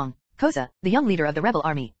really wrong? Koza, the young leader of the rebel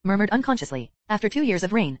army, murmured unconsciously. After 2 years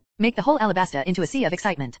of rain, make the whole Alabasta into a sea of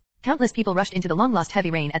excitement. Countless people rushed into the long-lost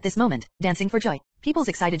heavy rain at this moment, dancing for joy. People's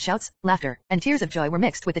excited shouts, laughter, and tears of joy were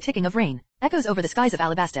mixed with the ticking of rain, echoes over the skies of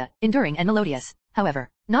Alabasta, enduring and melodious. However,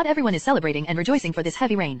 not everyone is celebrating and rejoicing for this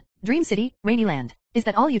heavy rain. Dream City, Rainy Land. Is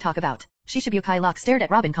that all you talk about? Shishibukai Locke stared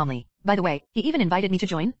at Robin calmly. By the way, he even invited me to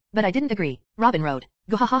join, but I didn't agree. Robin rode.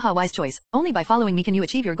 Gohahaha, wise choice. Only by following me can you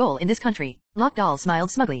achieve your goal in this country. Locke Doll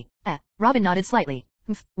smiled smugly. Robin nodded slightly.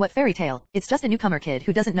 What fairy tale? It's just a newcomer kid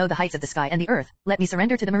who doesn't know the heights of the sky and the earth. Let me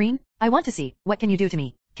surrender to the marine? I want to see. What can you do to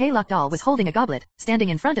me? Locke Doll was holding a goblet, standing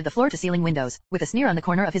in front of the floor-to-ceiling windows, with a sneer on the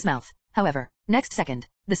corner of his mouth. However, next second,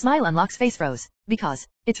 the smile on Locke's face froze. Because,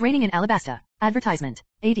 it's raining in Alabasta. Advertisement.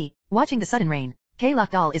 AD. Watching the sudden rain.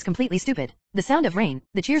 Locke Doll is completely stupid. The sound of rain,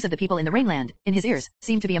 the cheers of the people in the rainland, in his ears,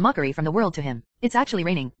 seemed to be a mockery from the world to him. It's actually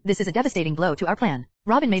raining. This is a devastating blow to our plan.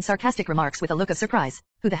 Robin made sarcastic remarks with a look of surprise.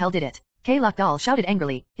 Who the hell did it? Locke Doll shouted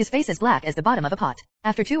angrily, his face as black as the bottom of a pot.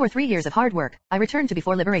 After 2 or 3 years of hard work, I returned to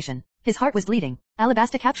before liberation. His heart was bleeding.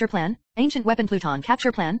 Alabasta capture plan? Ancient weapon Pluton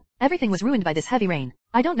capture plan? Everything was ruined by this heavy rain.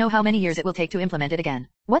 I don't know how many years it will take to implement it again.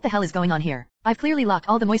 What the hell is going on here? I've clearly locked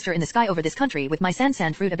all the moisture in the sky over this country with my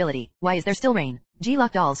sand fruit ability. Why is there still rain?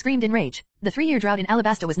 Locke Doll screamed in rage. The 3-year drought in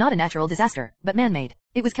Alabasta was not a natural disaster, but man-made.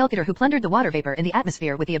 It was Kelkator who plundered the water vapor in the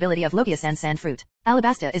atmosphere with the ability of Logia sand fruit.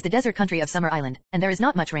 Alabasta is the desert country of Summer Island, and there is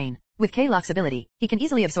not much rain. With Locke's ability, he can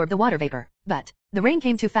easily absorb the water vapor. But, the rain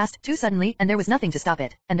came too fast, too suddenly, and there was nothing to stop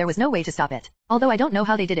it, and there was no way to stop it. Although I don't know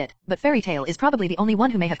how they did it, but Fairy Tail is probably the only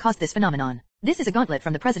one who may have caused this phenomenon. This is a gauntlet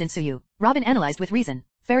from the President Suyu. Robin analyzed with reason.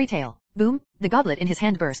 Fairy tale. Boom, the goblet in his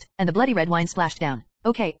hand burst, and the bloody red wine splashed down.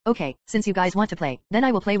 Okay, since you guys want to play, then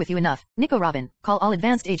I will play with you enough. Nico Robin, call all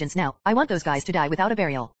advanced agents now. I want those guys to die without a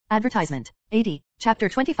burial. Advertisement. 80. Chapter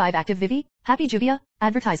 25 Active Vivi? Happy Juvia?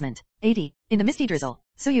 Advertisement. 80. In the misty drizzle,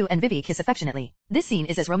 Suyu and Vivi kiss affectionately. This scene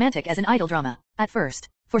is as romantic as an idol drama. At first,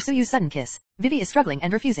 for Suyu's sudden kiss, Vivi is struggling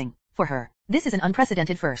and refusing. For her, this is an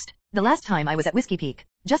unprecedented first. The last time I was at Whiskey Peak,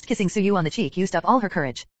 just kissing Suyu on the cheek used up all her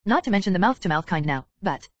courage. Not to mention the mouth-to-mouth kind now,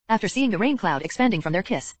 but after seeing the rain cloud expanding from their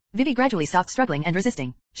kiss, Vivi gradually stopped struggling and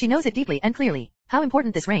resisting. She knows it deeply and clearly, how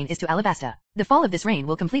important this rain is to Alabasta. The fall of this rain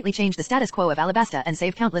will completely change the status quo of Alabasta and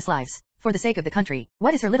save countless lives. For the sake of the country,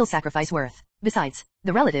 what is her little sacrifice worth? Besides,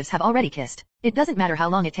 the relatives have already kissed. It doesn't matter how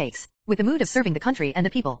long it takes. With the mood of serving the country and the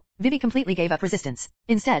people, Vivi completely gave up resistance.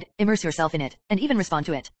 Instead, immerse yourself in it, and even respond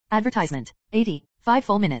to it. Advertisement. 80. 5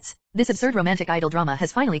 full minutes. This absurd romantic idol drama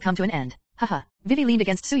has finally come to an end. Haha. Vivi leaned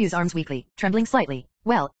against Suyu's arms weakly, trembling slightly.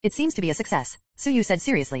 Well, it seems to be a success. Suyu said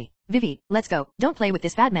seriously. Vivi, let's go. Don't play with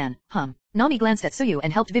this bad man. Nami glanced at Suyu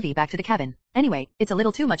and helped Vivi back to the cabin. Anyway, it's a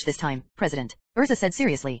little too much this time, President. Urza said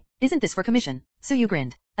seriously. Isn't this for commission? Suyu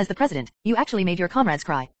grinned. As the president, you actually made your comrades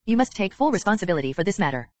cry. You must take full responsibility for this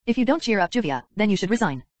matter. If you don't cheer up Juvia, then you should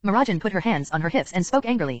resign. Marajan put her hands on her hips and spoke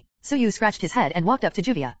angrily. Suyu scratched his head and walked up to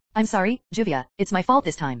Juvia. I'm sorry, Juvia, it's my fault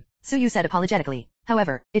this time. Suyu said apologetically.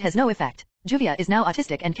 However, it has no effect. Juvia is now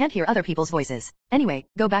autistic and can't hear other people's voices. Anyway,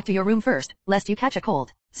 go back to your room first, lest you catch a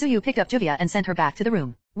cold. Suyu picked up Juvia and sent her back to the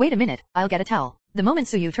room. Wait a minute, I'll get a towel. The moment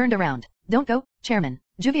Suyu turned around. Don't go, Chairman.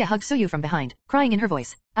 Juvia hugged Suyu from behind, crying in her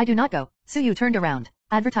voice. I do not go. Suyu turned around.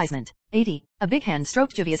 Advertisement. 80. A big hand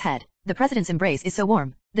stroked Juvia's head. The president's embrace is so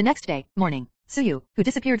warm. The next day, morning, Suyu, who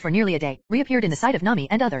disappeared for nearly a day, reappeared in the sight of Nami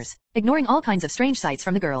and others. Ignoring all kinds of strange sights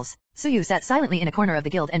from the girls, Suyu sat silently in a corner of the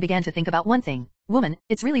guild and began to think about one thing. Woman,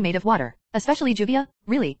 it's really made of water. Especially Juvia?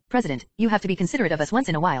 Really, President, you have to be considerate of us once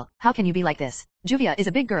in a while. How can you be like this? Juvia is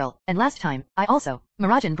a big girl, and last time, I also.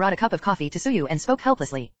 Marajan brought a cup of coffee to Suyu and spoke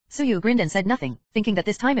helplessly. Suyu grinned and said nothing, thinking that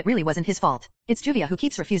this time it really wasn't his fault. It's Juvia who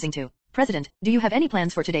keeps refusing to. President, do you have any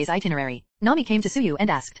plans for today's itinerary? Nami came to Suyu and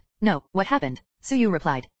asked. No, what happened? Suyu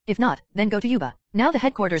replied. If not, then go to Yuba. Now the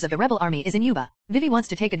headquarters of the rebel army is in Yuba. Vivi wants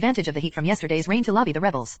to take advantage of the heat from yesterday's rain to lobby the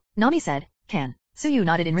rebels. Nami said. Can. Suyu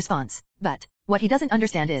nodded in response. But what he doesn't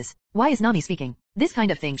understand is, why is Nami speaking? This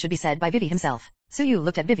kind of thing should be said by Vivi himself. Suyu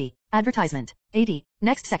looked at Vivi. Advertisement. 80.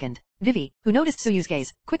 Next second, Vivi, who noticed Suyu's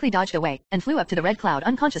gaze, quickly dodged away, and flew up to the red cloud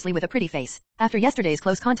unconsciously with a pretty face. After yesterday's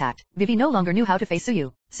close contact, Vivi no longer knew how to face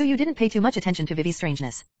Suyu. Suyu didn't pay too much attention to Vivi's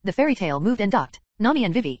strangeness. The fairy tale moved and docked. Nami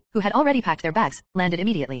and Vivi, who had already packed their bags, landed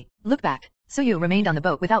immediately. Look back. Suyu remained on the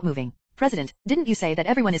boat without moving. President, didn't you say that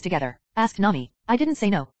everyone is together? Asked Nami. I didn't say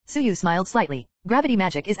no. Suyu smiled slightly. Gravity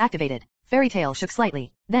magic is activated. Fairy tale shook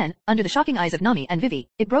slightly. Then, under the shocking eyes of Nami and Vivi,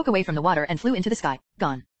 it broke away from the water and flew into the sky.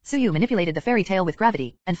 Gone. Suyu manipulated the fairy tale with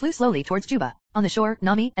gravity, and flew slowly towards Juba. On the shore,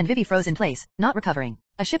 Nami and Vivi froze in place, not recovering.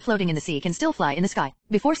 A ship floating in the sea can still fly in the sky.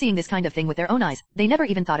 Before seeing this kind of thing with their own eyes, they never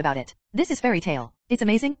even thought about it. This is fairy tale. It's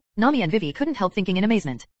amazing? Nami and Vivi couldn't help thinking in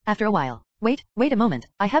amazement. After a while. Wait a moment.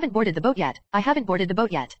 I haven't boarded the boat yet.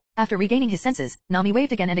 After regaining his senses, Nami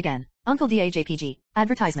waved again and again. Uncle DAJPG.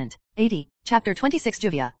 Advertisement. 80. Chapter 26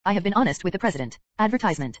 Juvia, I have been honest with the president.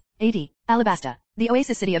 Advertisement. 80. Alabasta. The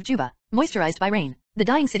oasis city of Juba. Moisturized by rain. The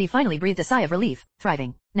dying city finally breathed a sigh of relief,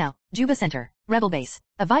 thriving. Now, Juba Center. Rebel base.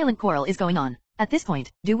 A violent quarrel is going on. At this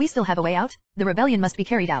point, do we still have a way out? The rebellion must be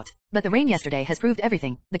carried out. But the rain yesterday has proved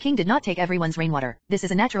everything. The king did not take everyone's rainwater. This is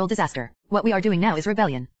a natural disaster. What we are doing now is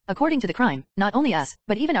rebellion. According to the crime, not only us,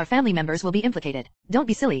 but even our family members will be implicated. Don't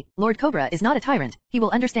be silly. Lord Cobra is not a tyrant. He will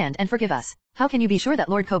understand and forgive us. How can you be sure that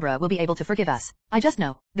Lord Cobra will be able to forgive us? I just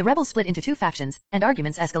know. The rebels split into two factions, and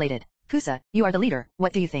arguments escalated. Kusa, you are the leader.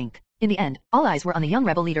 What do you think? In the end, all eyes were on the young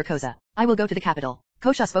rebel leader Koza. I will go to the capital.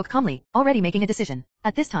 Kosha spoke calmly, already making a decision.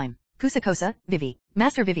 At this time, Kosa, Vivi.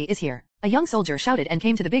 Master Vivi is here. A young soldier shouted and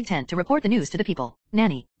came to the big tent to report the news to the people.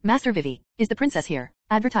 Nanny, Master Vivi, is the princess here?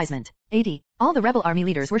 Advertisement. 80. All the rebel army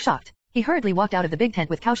leaders were shocked. He hurriedly walked out of the big tent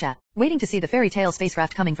with Kausha, waiting to see the fairy tale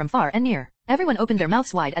spacecraft coming from far and near. Everyone opened their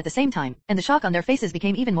mouths wide at the same time, and the shock on their faces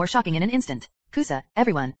became even more shocking in an instant. Kusa,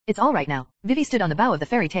 everyone, it's all right now. Vivi stood on the bow of the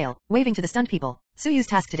fairy tale, waving to the stunned people. Suyu's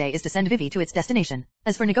task today is to send Vivi to its destination.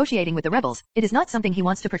 As for negotiating with the rebels, it is not something he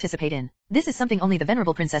wants to participate in. This is something only the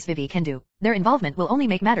venerable Princess Vivi can do. Their involvement will only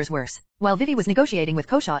make matters worse. While Vivi was negotiating with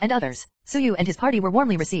Kosha and others, Suyu and his party were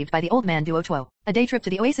warmly received by the old man Duo Tuo. A day trip to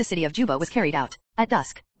the oasis city of Juba was carried out. At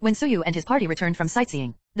dusk, when Suyu and his party returned from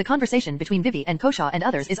sightseeing, the conversation between Vivi and Kosha and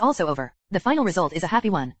others is also over. The final result is a happy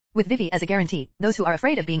one. With Vivi as a guarantee, those who are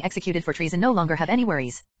afraid of being executed for treason no longer have any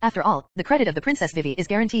worries. After all, the credit of the Princess Vivi is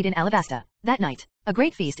guaranteed in Alabasta. That night, a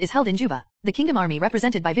great feast is held in Juba. The kingdom army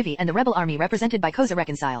represented by Vivi and the rebel army represented by Koza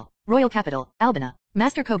reconcile. Royal capital, Albina.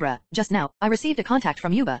 Master Cobra, just now, I received a contact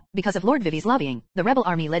from Yuba. Because of Lord Vivi's lobbying, the rebel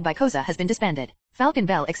army led by Koza has been disbanded. Falcon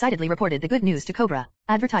Bell excitedly reported the good news to Cobra.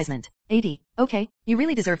 Advertisement. AD. Okay, you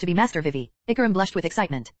really deserve to be Master Vivi. Ikaram blushed with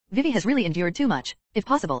excitement. Vivi has really endured too much. If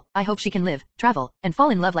possible, I hope she can live, travel, and fall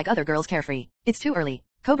in love like other girls carefree. It's too early.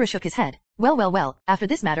 Cobra shook his head. Well, after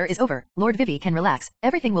this matter is over, Lord Vivi can relax,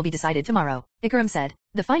 everything will be decided tomorrow. Ikaram said.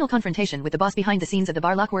 The final confrontation with the boss behind the scenes of the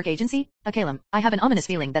Barlock Work Agency? Akalam, I have an ominous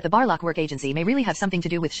feeling that the Barlock Work Agency may really have something to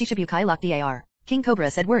do with Shishibukai Lock DAR. King Cobra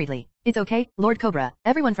said worriedly. It's okay, Lord Cobra,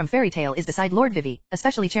 everyone from Fairy Tail is beside Lord Vivi,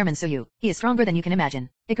 especially Chairman Suyu. He is stronger than you can imagine.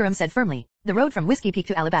 Ikaram said firmly. The road from Whiskey Peak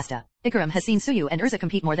to Alabasta. Ikaram has seen Suyu and Urza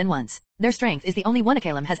compete more than once. Their strength is the only one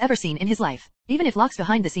Akalam has ever seen in his life. Even if Locke's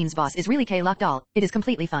behind the scenes boss is really K-Lock Doll, it is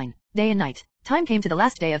completely fine. Day and night. Time came to the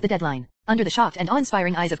last day of the deadline. Under the shocked and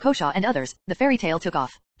awe-inspiring eyes of Kosha and others, the Fairy Tail took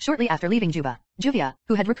off. Shortly after leaving Juba, Juvia,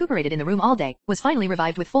 who had recuperated in the room all day, was finally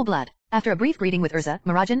revived with full blood. After a brief greeting with Urza,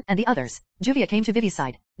 Mirajan, and the others, Juvia came to Vivi's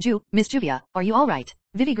side. Miss Juvia, are you alright?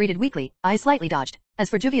 Vivi greeted weakly, eyes slightly dodged. As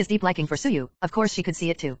for Juvia's deep liking for Suyu, of course she could see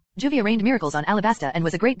it too. Juvia rained miracles on Alabasta and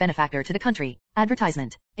was a great benefactor to the country.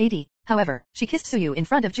 Advertisement. AD. However, she kissed Suyu in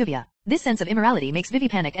front of Juvia. This sense of immorality makes Vivi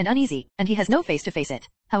panic and uneasy, and he has no face to face it.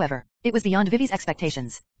 However, it was beyond Vivi's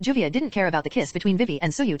expectations. Juvia didn't care about the kiss between Vivi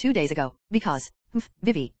and Suyu 2 days ago, because,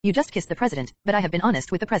 Vivi, you just kissed the president, but I have been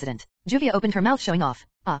honest with the president. Juvia opened her mouth showing off.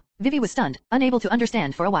 Vivi was stunned, unable to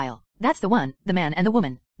understand for a while. That's the one, the man and the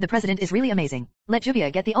woman. The president is really amazing. Let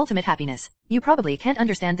Juvia get the ultimate happiness. You probably can't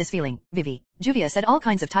understand this feeling, Vivi. Juvia said all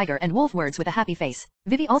kinds of tiger and wolf words with a happy face.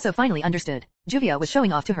 Vivi also finally understood. Juvia was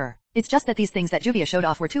showing off to her. It's just that these things that Juvia showed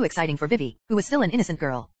off were too exciting for Vivi, who was still an innocent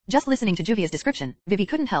girl. Just listening to Juvia's description, Vivi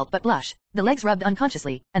couldn't help but blush. The legs rubbed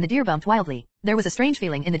unconsciously, and the deer bumped wildly. There was a strange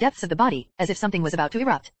feeling in the depths of the body, as if something was about to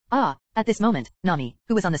erupt. At this moment, Nami,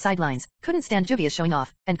 who was on the sidelines, couldn't stand Juvia's showing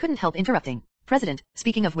off, and couldn't help interrupting. President,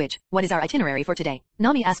 speaking of which, what is our itinerary for today?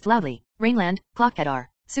 Nami asked loudly. Rainland, Clock Kedar.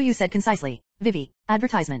 Suyu said concisely. Vivi.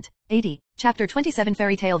 Advertisement. AD. Chapter 27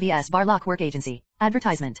 Fairy Tail vs Barlock Work Agency.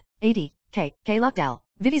 Advertisement. AD. K. Lockdoll.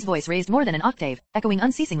 Vivi's voice raised more than an octave, echoing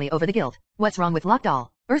unceasingly over the guild. What's wrong with Lockdoll?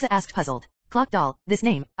 Urza asked puzzled. Clock Doll, this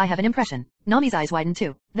name, I have an impression. Nami's eyes widened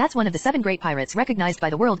too. That's one of the 7 great pirates recognized by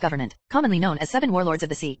the world government, commonly known as 7 warlords of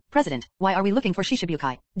the sea. President, why are we looking for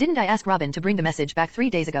Shishibukai? Didn't I ask Robin to bring the message back 3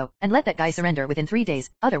 days ago, and let that guy surrender within 3 days,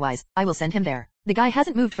 otherwise, I will send him there. The guy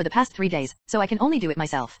hasn't moved for the past 3 days, so I can only do it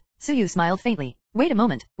myself. Suyu smiled faintly. Wait a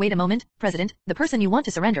moment, President, the person you want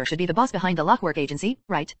to surrender should be the boss behind the Lockwork Agency,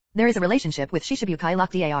 right? There is a relationship with Shishibukai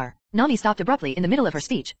Lock DAR. Nami stopped abruptly in the middle of her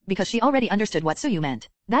speech, because she already understood what Suyu meant.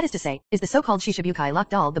 That is to say, is the so-called Shishibukai Lock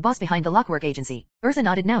Doll the boss behind the Lockwork Agency? Urza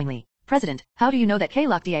nodded knowingly. President, how do you know that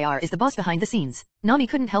K-Lock DAR is the boss behind the scenes? Nami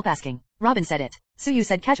couldn't help asking. Robin said it. Suyu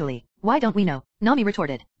said casually. Why don't we know? Nami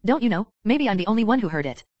retorted. Don't you know? Maybe I'm the only one who heard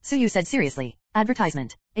it. Suyu said seriously.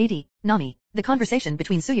 Advertisement. AD. Nami. The conversation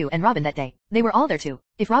between Suyu and Robin that day. They were all there too.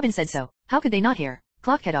 If Robin said so, how could they not hear?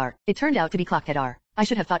 Clock Kedar. It turned out to be Clock Kedar. I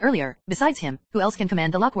should have thought earlier, besides him, who else can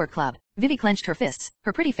command the Lockwork Club? Vivi clenched her fists.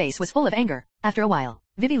 Her pretty face was full of anger. After a while,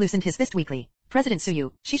 Vivi loosened his fist weakly. President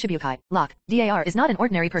Suyu, Shishibukai, Lock, DAR is not an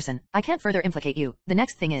ordinary person. I can't further implicate you. The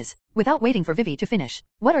next thing is, without waiting for Vivi to finish.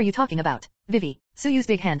 What are you talking about? Vivi. Suyu's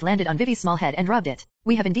big hand landed on Vivi's small head and rubbed it.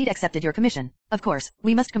 We have indeed accepted your commission. Of course,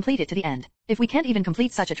 we must complete it to the end. If we can't even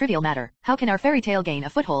complete such a trivial matter, how can our fairy tale gain a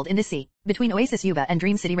foothold in this sea? Between Oasis Yuba and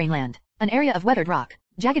Dream City Rainland. An area of weathered rock.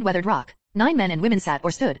 Jagged weathered rock. 9 men and women sat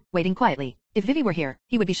or stood, waiting quietly. If Vivi were here,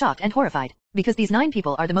 he would be shocked and horrified. Because these 9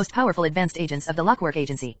 people are the most powerful advanced agents of the Lockwork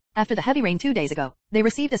Agency. After the heavy rain 2 days ago, they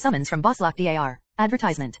received a summons from Boss Lock DAR.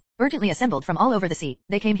 Advertisement. Urgently assembled from all over the sea,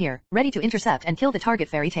 they came here, ready to intercept and kill the target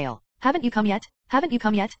Fairy Tail. Haven't you come yet? Haven't you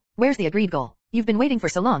come yet? Where's the agreed goal? You've been waiting for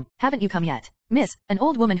so long, haven't you come yet? Miss, an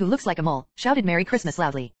old woman who looks like a mole, shouted Merry Christmas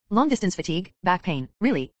loudly. Long distance fatigue, back pain,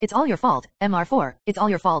 really, it's all your fault, MR4, it's all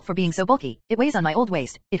your fault for being so bulky, it weighs on my old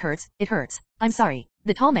waist, it hurts, I'm sorry.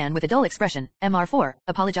 The tall man with a dull expression, MR4,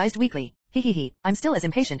 apologized weakly. I'm still as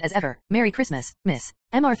impatient as ever. Merry Christmas, Miss.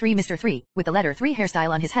 MR3 Mr. 3, with the letter 3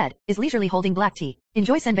 hairstyle on his head, is leisurely holding black tea.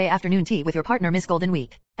 Enjoy Senbei afternoon tea with your partner Miss Golden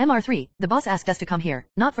Week. MR3, the boss asked us to come here,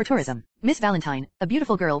 not for tourism. Miss Valentine, a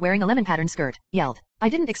beautiful girl wearing a lemon patterned skirt, yelled. I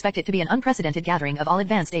didn't expect it to be an unprecedented gathering of all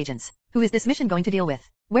advanced agents. Who is this mission going to deal with?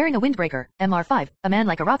 Wearing a windbreaker, MR5, a man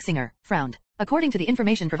like a rock singer, frowned. According to the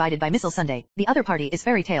information provided by Missile Sunday, the other party is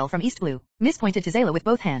Fairy Tail from East Blue. Miss pointed to Zayla with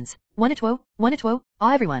both hands. Wanatwo?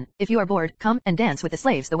 Everyone, if you are bored, come and dance with the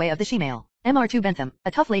slaves the way of the she-male. MR2 Bentham,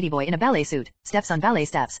 a tough ladyboy in a ballet suit, steps on ballet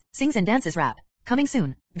steps, sings and dances rap. Coming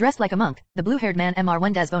soon. Dressed like a monk, the blue-haired man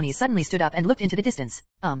MR1 Dasbonis suddenly stood up and looked into the distance.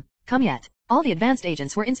 Come yet. All the advanced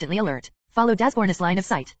agents were instantly alert. Followed Dasbornis' line of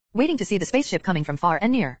sight, waiting to see the spaceship coming from far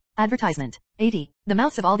and near. Advertisement. 80. The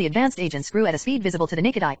mouths of all the advanced agents grew at a speed visible to the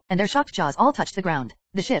naked eye, and their shocked jaws all touched the ground.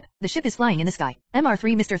 The ship is flying in the sky.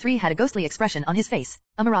 MR3 Mr. 3 had a ghostly expression on his face.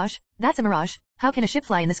 A mirage? That's a mirage. How can a ship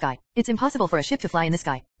fly in the sky? It's impossible for a ship to fly in the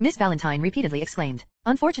sky, Miss Valentine repeatedly exclaimed.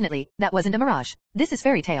 Unfortunately, that wasn't a mirage. This is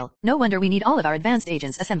fairy tale. No wonder we need all of our advanced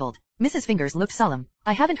agents assembled. Mrs. Fingers looked solemn.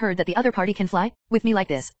 I haven't heard that the other party can fly? With me like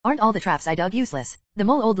this, aren't all the traps I dug useless? The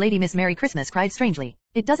mole old lady Miss Merry Christmas cried strangely.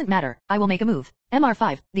 It doesn't matter, I will make a move.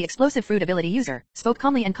 MR5, the explosive fruit ability user, spoke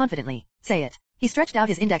calmly and confidently. Say it. He stretched out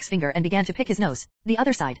his index finger and began to pick his nose. The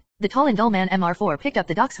other side. The tall and dull man MR4 picked up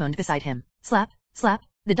the dachshund beside him. Slap, slap.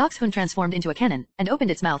 The dachshund transformed into a cannon, and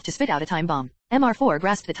opened its mouth to spit out a time bomb. MR4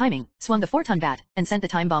 grasped the timing, swung the 4-ton bat, and sent the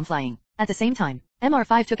time bomb flying. At the same time,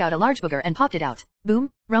 MR5 took out a large booger and popped it out.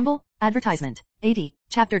 Boom, rumble, advertisement. 80.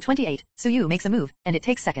 Chapter 28. Suyu makes a move, and it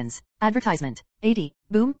takes seconds. Advertisement. 80.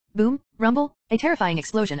 Boom, boom, rumble. A terrifying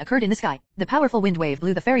explosion occurred in the sky. The powerful wind wave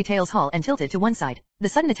blew the fairy tale's hull and tilted to one side. The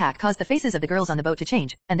sudden attack caused the faces of the girls on the boat to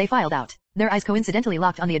change, and they filed out. Their eyes coincidentally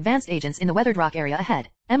locked on the advanced agents in the weathered rock area ahead.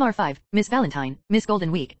 MR5, Miss Valentine, Miss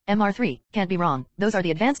Golden Week, MR3, can't be wrong, those are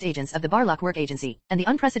the advanced agents of the Barlock Work Agency, and the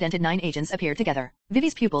unprecedented 9 agents appeared together.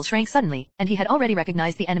 Vivi's pupils shrank suddenly, and he had already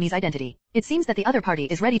recognized the enemy's identity. It seems that the other party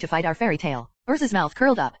is ready to fight our fairy tale. Urza's mouth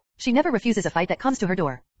curled up. She never refuses a fight that comes to her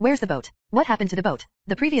door. Where's the boat? What happened to the boat?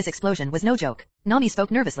 The previous explosion was no joke. Nami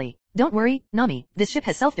spoke nervously. Don't worry, Nami, this ship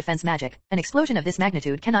has self-defense magic. An explosion of this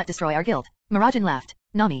magnitude cannot destroy our guild. Mirajan laughed.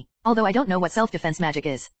 Nami, although I don't know what self-defense magic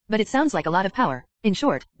is, but it sounds like a lot of power. In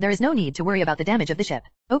short, there is no need to worry about the damage of the ship.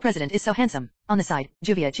 Oh, President is so handsome. On the side,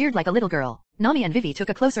 Juvia cheered like a little girl. Nami and Vivi took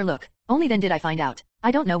a closer look. Only then did I find out.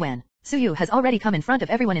 I don't know when. Suyu has already come in front of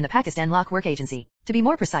everyone in the Pakistan Lock Work Agency. To be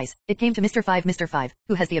more precise, it came to Mr. 5,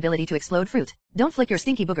 who has the ability to explode fruit. Don't flick your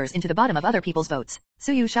stinky boogers into the bottom of other people's boats.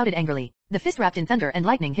 Suyu shouted angrily. The fist wrapped in thunder and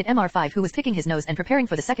lightning hit MR5 who was picking his nose and preparing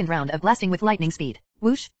for the second round of blasting with lightning speed.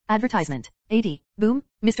 Whoosh, advertisement. 80. Boom,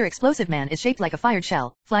 Mr. Explosive Man is shaped like a fired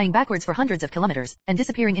shell, flying backwards for hundreds of kilometers, and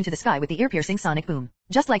disappearing into the sky with the ear-piercing sonic boom.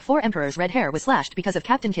 Just like 4 Emperor's red hair was slashed because of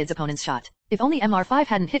Captain Kid's opponent's shot. If only MR5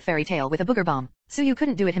 hadn't hit Fairy Tail with a booger bomb. Suyu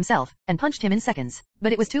couldn't do it himself, and punched him in seconds.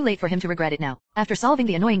 But it was too late for him to regret it now. After solving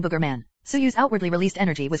the annoying booger man, Suyu's outwardly released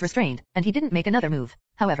energy was restrained, and he didn't make another move.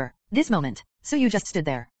 However, this moment, Suyu just stood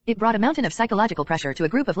there. It brought a mountain of psychological pressure to a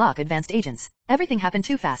group of Lock advanced agents. Everything happened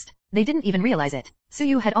too fast. They didn't even realize it.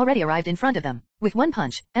 Suyu had already arrived in front of them. With one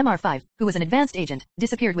punch, MR5, who was an advanced agent,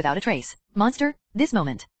 disappeared without a trace. Monster? This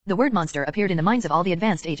moment, the word monster appeared in the minds of all the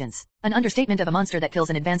advanced agents. An understatement of a monster that kills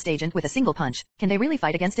an advanced agent with a single punch. Can they really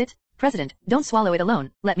fight against it? President, don't swallow it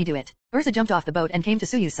alone, let me do it. Urza jumped off the boat and came to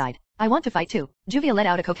Suyu's side. I want to fight too. Juvia let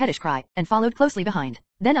out a coquettish cry, and followed closely behind.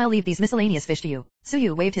 Then I'll leave these miscellaneous fish to you.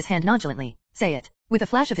 Suyu waved his hand nonchalantly. Say it. With a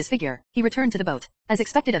flash of his figure, he returned to the boat. As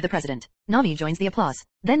expected of the president, Nami joins the applause.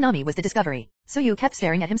 Then Nami was the discovery. Suyu kept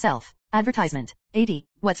staring at himself. Advertisement. 80.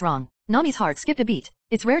 What's wrong? Nami's heart skipped a beat.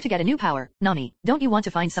 It's rare to get a new power. Nami, don't you want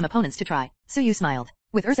to find some opponents to try? Suyu smiled.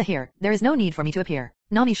 With Urza here, there is no need for me to appear.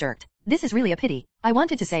 Nami shirked. This is really a pity. I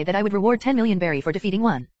wanted to say that I would reward 10 million berry for defeating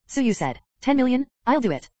one. Suyu said. 10 million? I'll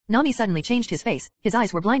do it. Nami suddenly changed his face. His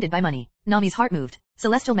eyes were blinded by money. Nami's heart moved.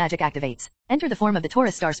 Celestial magic activates. Enter the form of the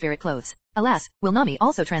Taurus star spirit clothes. Alas, will Nami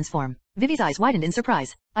also transform? Vivi's eyes widened in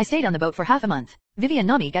surprise. I stayed on the boat for half a month. Vivi and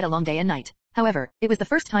Nami get along day and night. However, it was the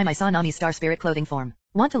first time I saw Nami's star spirit clothing form.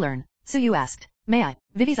 Want to learn? Suyu asked. May I?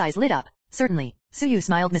 Vivi's eyes lit up. Certainly. Suyu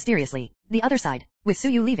smiled mysteriously. The other side. With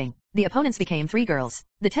Suyu leaving, the opponents became 3 girls.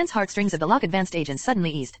 The tense heartstrings of the Lock advanced agents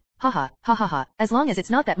suddenly eased. Haha, ha ha ha, as long as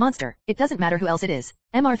it's not that monster, it doesn't matter who else it is.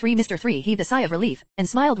 MR3 Mr. 3 heaved a sigh of relief, and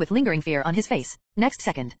smiled with lingering fear on his face. Next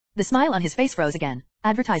second, the smile on his face froze again.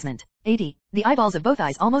 Advertisement. 80. The eyeballs of both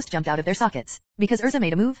eyes almost jumped out of their sockets. Because Urza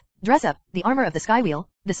made a move? Dress up, the armor of the Sky Wheel,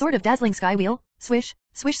 the sword of dazzling Sky Wheel, swish,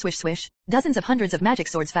 swish swish swish. Dozens of hundreds of magic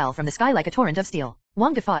swords fell from the sky like a torrent of steel.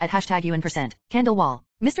 Wong Defa at #UN%, candle wall.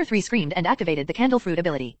 Mr. 3 screamed and activated the candle fruit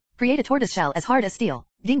ability. Create a tortoise shell as hard as steel.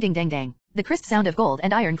 Ding ding dang dang. The crisp sound of gold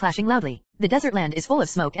and iron clashing loudly. The desert land is full of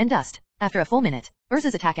smoke and dust. After a full minute,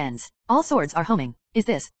 Urza's attack ends. All swords are homing. Is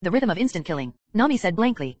this the rhythm of instant killing? Nami said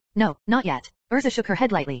blankly. No, not yet. Urza shook her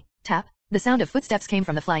head lightly. Tap. The sound of footsteps came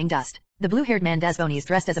from the flying dust. The blue-haired man Dasbonis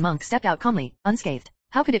dressed as a monk stepped out calmly, unscathed.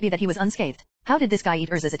 How could it be that he was unscathed? How did this guy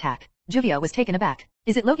eat Urza's attack? Juvia was taken aback.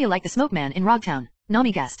 Is it Logia like the smoke man in Rogtown?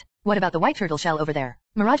 Nami guessed. What about the white turtle shell over there?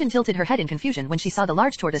 Mirajan tilted her head in confusion when she saw the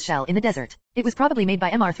large tortoise shell in the desert. It was probably made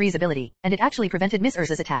by MR3's ability, and it actually prevented Miss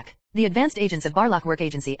Urza's attack. The advanced agents of Barlock Work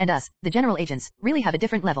Agency and us, the general agents, really have a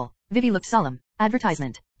different level. Vivi looked solemn.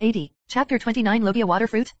 Advertisement. 80. Chapter 29 Logia Water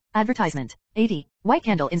Fruit. Advertisement. 80. White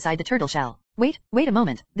candle inside the turtle shell. Wait a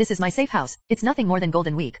moment, this is my safe house, it's nothing more than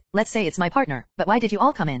Golden Week, let's say it's my partner, but why did you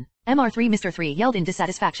all come in? MR3 Mr. 3 yelled in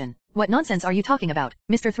dissatisfaction. What nonsense are you talking about,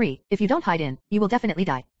 Mr. 3, if you don't hide in, you will definitely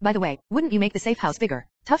die. By the way, wouldn't you make the safe house bigger?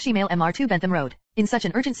 Tough Shemale MR2 Bentham Road. In such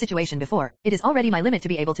an urgent situation before, it is already my limit to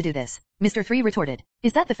be able to do this. Mr. 3 retorted.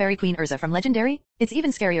 Is that the fairy queen Urza from Legendary? It's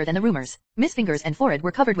even scarier than the rumors. Miss fingers and forehead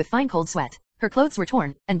were covered with fine cold sweat. Her clothes were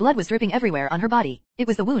torn, and blood was dripping everywhere on her body. It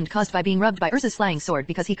was the wound caused by being rubbed by Urza's flying sword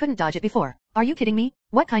because he couldn't dodge it before. Are you kidding me?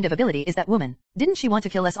 What kind of ability is that woman? Didn't she want to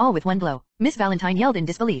kill us all with one blow? Miss Valentine yelled in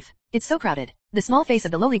disbelief. It's so crowded. The small face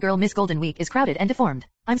of the lowly girl Miss Golden Week is crowded and deformed.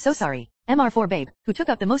 I'm so sorry. MR4 babe, who took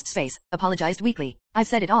up the most space, apologized weakly. I've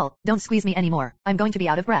said it all, don't squeeze me anymore, I'm going to be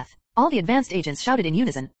out of breath. All the advanced agents shouted in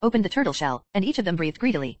unison, opened the turtle shell, and each of them breathed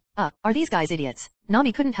greedily. Are these guys idiots?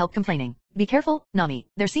 Nami couldn't help complaining. Be careful, Nami,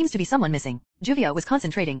 there seems to be someone missing. Juvia was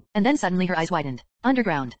concentrating, and then suddenly her eyes widened.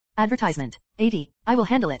 Underground. Advertisement. 80. I will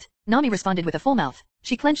handle it. Nami responded with a full mouth.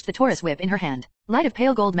 She clenched the Taurus whip in her hand. Light of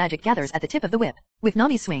pale gold magic gathers at the tip of the whip. With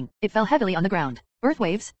Nami's swing, it fell heavily on the ground. Earth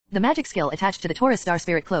waves, the magic skill attached to the Taurus star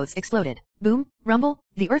spirit clothes exploded. Boom, rumble,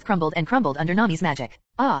 the earth crumbled and crumbled under Nami's magic.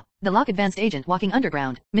 The Lock advanced agent walking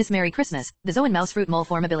underground, Miss Merry Christmas, the Zoan mouse fruit mole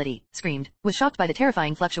form ability, screamed, was shocked by the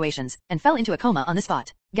terrifying fluctuations, and fell into a coma on the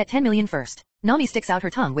spot. Get 10 million first. Nami sticks out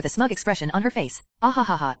her tongue with a smug expression on her face.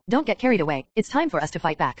 Ahahaha, don't get carried away, it's time for us to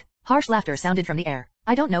fight back. Harsh laughter sounded from the air.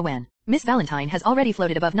 I don't know when. Miss Valentine has already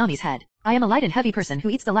floated above Nami's head. I am a light and heavy person who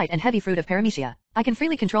eats the light and heavy fruit of Paramecia. I can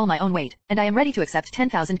freely control my own weight, and I am ready to accept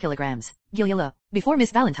 10,000 kilograms. Gilyala. Before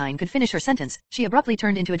Miss Valentine could finish her sentence, she abruptly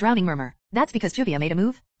turned into a drowning murmur. That's because Juvia made a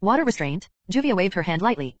move? Water restraint? Juvia waved her hand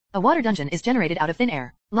lightly. A water dungeon is generated out of thin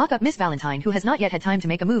air. Lock up Miss Valentine who has not yet had time to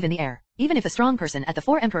make a move in the air. Even if a strong person at the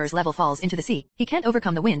 4 Emperors level falls into the sea, he can't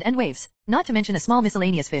overcome the wind and waves. Not to mention a small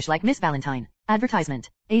miscellaneous fish like Miss Valentine. Advertisement.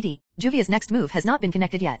 80. Juvia's next move has not been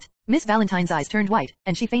connected yet. Miss Valentine's eyes turned white,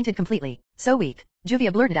 and she fainted completely. So weak.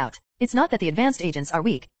 Juvia blurted out. It's not that the advanced agents are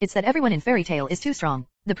weak, it's that everyone in Fairy Tail is too strong.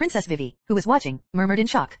 The Princess Vivi, who was watching, murmured in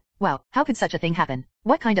shock. Wow, how could such a thing happen?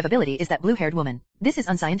 What kind of ability is that blue-haired woman? This is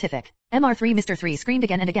unscientific. MR3 Mr. 3 screamed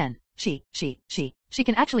again and again. She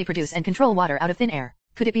can actually produce and control water out of thin air.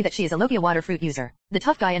 Could it be that she is a Logia water fruit user? The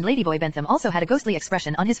tough guy and Ladyboy Bentham also had a ghostly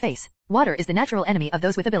expression on his face. Water is the natural enemy of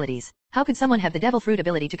those with abilities. How could someone have the devil fruit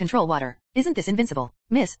ability to control water? Isn't this invincible?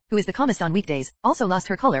 Miss, who is the calmest on weekdays, also lost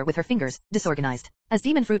her color with her fingers, disorganized. As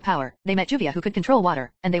demon fruit power, they met Juvia who could control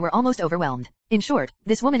water, and they were almost overwhelmed. In short,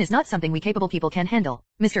 this woman is not something we capable people can handle.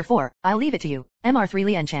 Mr. 4, I'll leave it to you. MR3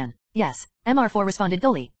 Lian Chan. Yes. MR4 responded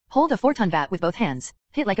dully. Hold a 4-ton bat with both hands.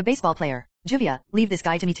 Hit like a baseball player. Juvia, leave this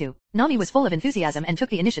guy to me too. Nami was full of enthusiasm and took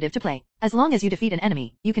the initiative to play. As long as you defeat an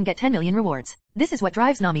enemy, you can get 10 million rewards. This is what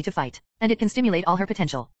drives Nami to fight. And it can stimulate all her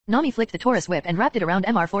potential. Nami flicked the Taurus whip and wrapped it around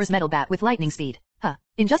MR4's metal bat with lightning speed.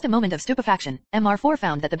 In just a moment of stupefaction, MR4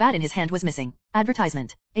 found that the bat in his hand was missing.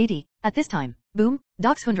 Advertisement. 80. At this time, boom,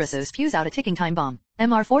 Dox Hundrasus spews out a ticking time bomb.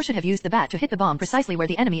 MR4 should have used the bat to hit the bomb precisely where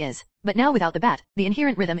the enemy is. But now without the bat, the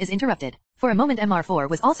inherent rhythm is interrupted. For a moment MR4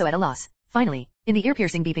 was also at a loss. Finally, in the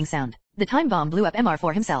ear-piercing beeping sound, the time bomb blew up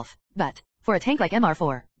MR4 himself. But, for a tank like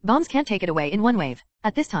MR4, bombs can't take it away in one wave.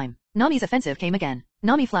 At this time, Nami's offensive came again.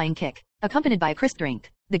 Nami flying kick, accompanied by a crisp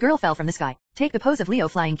drink. The girl fell from the sky. Take the pose of Leo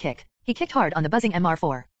flying kick. He kicked hard on the buzzing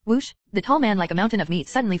MR4. Whoosh, the tall man like a mountain of meat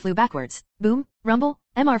suddenly flew backwards. Boom, rumble,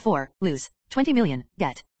 MR4, lose. 20 million,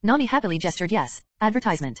 get. Nami happily gestured yes.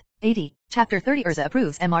 Advertisement. 80. Chapter 30 Urza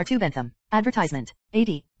approves MR2 Bentham. Advertisement.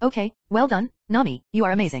 80. Okay, well done, Nami, you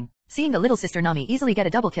are amazing. Seeing the little sister Nami easily get a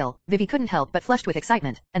double kill, Vivi couldn't help but flushed with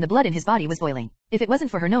excitement, and the blood in his body was boiling. If it wasn't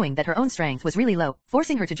for her knowing that her own strength was really low,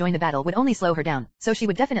 forcing her to join the battle would only slow her down, so she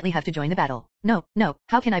would definitely have to join the battle. No,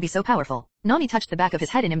 how can I be so powerful? Nami touched the back of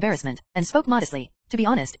his head in embarrassment, and spoke modestly. To be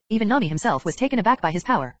honest, even Nami himself was taken aback by his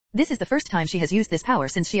power. This is the first time she has used this power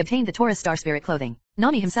since she obtained the Taurus Star Spirit clothing.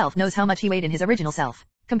 Nami himself knows how much he weighed in his original self.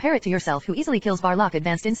 Compare it to yourself who easily kills Barlock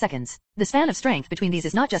advanced in seconds. The span of strength between these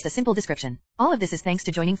is not just a simple description. All of this is thanks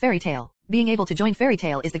to joining Fairy Tail. Being able to join Fairy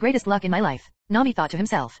Tail is the greatest luck in my life. Nami thought to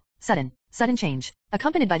himself. Sudden change.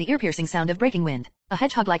 Accompanied by the ear-piercing sound of breaking wind. A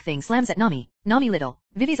hedgehog-like thing slams at Nami. Nami little.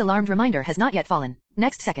 Vivi's alarmed reminder has not yet fallen.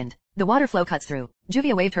 Next second, the water flow cuts through.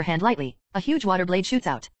 Juvia waved her hand lightly. A huge water blade shoots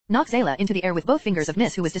out. Knocks Ayla into the air with both fingers of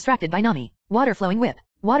Miss who was distracted by Nami. Water flowing whip.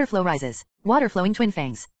 Water flow rises. Water flowing twin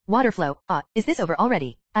fangs. Water flow. Is this over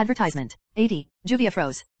already? Advertisement. 80. Juvia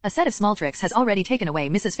froze. A set of small tricks has already taken away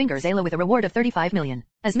Mrs. Finger Zayla with a reward of 35 million.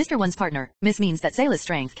 As Mr. One's partner, Miss means that Zayla's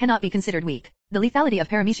strength cannot be considered weak. The lethality of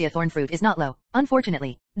Paramecia thorn fruit is not low.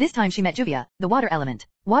 Unfortunately, this time she met Juvia, the water element.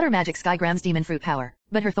 Water magic Skygram's demon fruit power.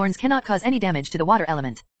 But her thorns cannot cause any damage to the water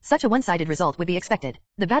element. Such a one-sided result would be expected.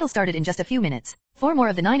 The battle started in just a few minutes. 4 more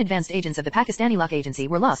of the 9 advanced agents of the Pakistani Lock Agency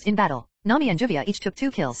were lost in battle. Nami and Juvia each took 2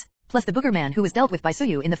 kills. Plus the booger man who was dealt with by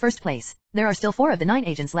Suyu in the first place. There are still 4 of the 9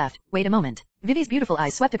 agents left. Wait a moment. Vivi's beautiful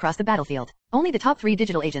eyes swept across the battlefield. Only the top 3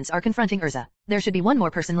 digital agents are confronting Urza. There should be 1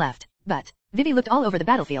 more person left. But Vivi looked all over the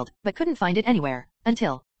battlefield, but couldn't find it anywhere.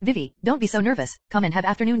 Until, Vivi, don't be so nervous, come and have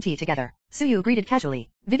afternoon tea together. Suyu greeted casually.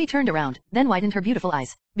 Vivi turned around, then widened her beautiful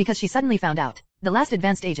eyes, because she suddenly found out the last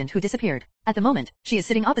advanced agent who disappeared. At the moment, she is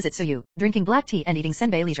sitting opposite Suyu, drinking black tea and eating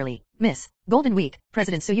senbei leisurely. Miss Golden Week,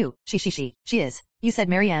 President Suyu, she is. You said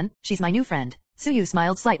Marianne, she's my new friend. Suyu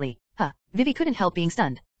smiled slightly. Vivi couldn't help being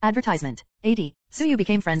stunned. Advertisement. 80. Suyu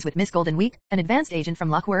became friends with Miss Golden Week, an advanced agent from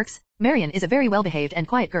Lockworks. Marianne is a very well-behaved and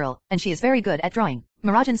quiet girl, and she is very good at drawing.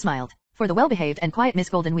 Marajan smiled. For the well-behaved and quiet Miss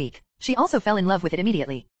Golden Week, she also fell in love with it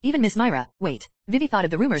immediately. Even Miss Myra, wait. Vivi thought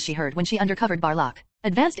of the rumors she heard when she undercovered Barlock.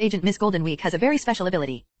 Advanced agent Miss Golden Week has a very special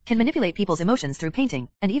ability. Can manipulate people's emotions through painting,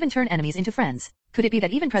 and even turn enemies into friends. Could it be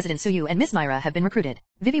that even President Suyu and Miss Myra have been recruited?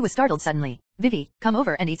 Vivi was startled suddenly. Vivi, come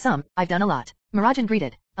over and eat some, I've done a lot. Marajan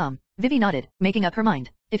greeted. Vivi nodded, making up her mind.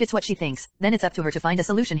 If it's what she thinks, then it's up to her to find a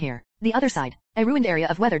solution here. The other side. A ruined area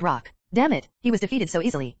of weathered rock. Damn it, he was defeated so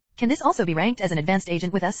easily. Can this also be ranked as an advanced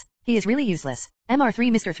agent with us? He is really useless.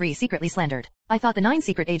 MR3 Mr. 3 secretly slandered. I thought the 9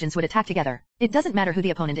 secret agents would attack together. It doesn't matter who the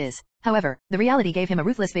opponent is. However, the reality gave him a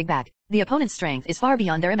ruthless big bag. The opponent's strength is far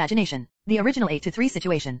beyond their imagination. The original 8-3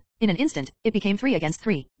 situation. In an instant, it became 3 against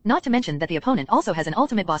 3. Not to mention that the opponent also has an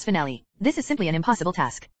ultimate boss finale. This is simply an impossible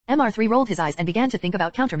task. MR3 rolled his eyes and began to think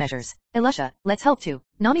about countermeasures. Elisha, let's help too.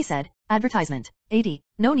 Nami said. Advertisement. 80.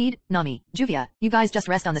 No need, Nami, Juvia, you guys just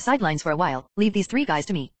rest on the sidelines for a while, leave these 3 guys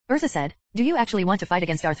to me. Urza said. Do you actually want to fight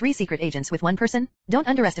against our 3 secret agents with 1 person? Don't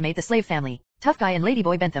underestimate the slave family. Tough Guy and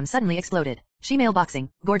Ladyboy Bentham suddenly exploded. Shemale boxing,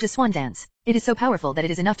 gorgeous swan dance. It is so powerful that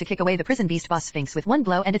it is enough to kick away the prison beast boss Sphinx with 1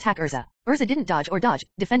 blow and attack Urza. Urza didn't dodge or dodge,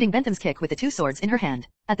 defending Bentham's kick with the 2 swords in her hand.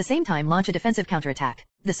 At the same time launch a defensive counterattack.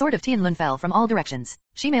 The sword of Tianlun fell from all directions.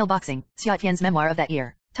 Shemale boxing, Xia Tian's memoir of that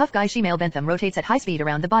year. Tough Guy Shemale Bentham rotates at high speed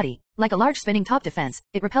around the body. Like a large spinning top defense,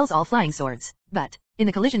 it repels all flying swords. But in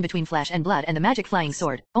the collision between flesh and blood and the magic flying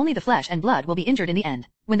sword, only the flesh and blood will be injured in the end.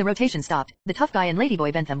 When the rotation stopped, the Tough Guy and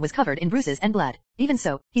Ladyboy Bentham was covered in bruises and blood. Even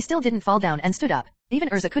so, he still didn't fall down and stood up. Even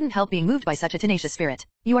Urza couldn't help being moved by such a tenacious spirit.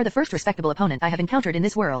 You are the first respectable opponent I have encountered in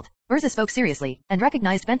this world. Urza spoke seriously, and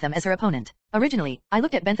recognized Bentham as her opponent. Originally, I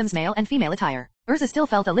looked at Bentham's male and female attire. Urza still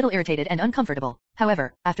felt a little irritated and uncomfortable.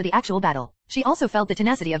 However, after the actual battle, she also felt the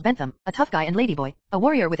tenacity of Bentham, a tough guy and ladyboy. A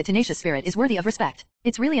warrior with a tenacious spirit is worthy of respect.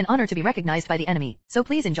 It's really an honor to be recognized by the enemy, so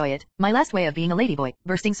please enjoy it. My last way of being a ladyboy,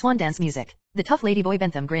 bursting swan dance music. The tough ladyboy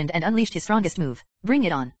Bentham grinned and unleashed his strongest move. Bring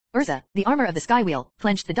it on. Urza, the armor of the Sky Wheel,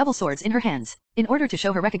 clenched the double swords in her hands. In order to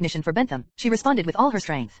show her recognition for Bentham, she responded with all her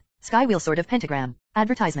strength. Sky Wheel Sword of Pentagram.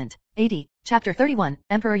 Advertisement. 80. Chapter 31,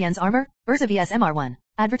 Emperor Yan's Armor, Urza vs MR1.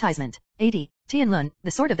 Advertisement. 80. Tianlun,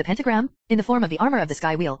 the Sword of the Pentagram? In the form of the armor of the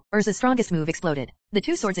Sky Wheel, Urza's strongest move exploded. The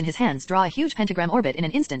 2 swords in his hands draw a huge pentagram orbit in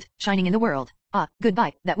an instant, shining in the world.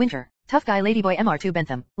 Goodbye, that winter. Tough guy Ladyboy MR2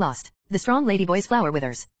 Bentham, lost. The strong Ladyboy's flower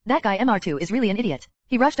withers. That guy MR2 is really an idiot.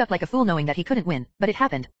 He rushed up like a fool knowing that he couldn't win, but it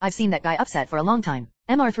happened. I've seen that guy upset for a long time.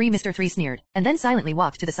 MR3 Mr. 3 sneered, and then silently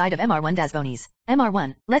walked to the side of MR1 Dasbonis.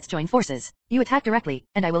 MR1, let's join forces. You attack directly,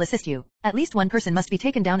 and I will assist you. At least 1 person must be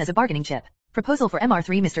taken down as a bargaining chip. Proposal for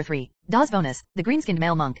MR3 Mr. 3. Dasbonis, the green-skinned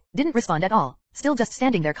male monk, didn't respond at all, still just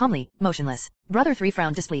standing there calmly, motionless. Brother 3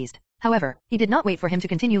 frowned displeased. However, he did not wait for him to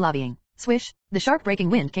continue lobbying. Swish, the sharp breaking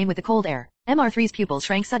wind came with the cold air. MR3's pupils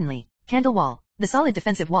shrank suddenly. Candle wall. The solid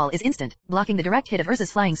defensive wall is instant, blocking the direct hit of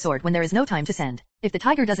Urza's flying sword when there is no time to send. If the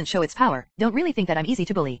tiger doesn't show its power, don't really think that I'm easy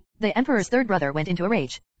to bully. The Emperor's 3rd brother went into a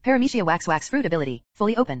rage. Paramecia wax fruit ability,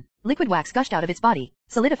 fully open. Liquid wax gushed out of its body,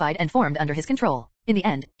 solidified and formed under his control. In the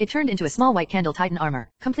end, it turned into a small white candle titan armor,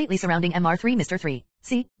 completely surrounding MR3 Mr. 3.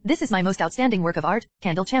 See, this is my most outstanding work of art,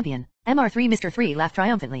 Candle Champion. MR3 Mr. 3 laughed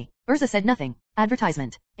triumphantly. Urza said nothing.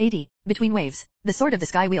 Advertisement. 80. Between waves, the sword of the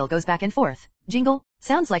Sky Wheel goes back and forth. Jingle.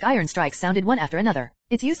 Sounds like iron strikes sounded one after another.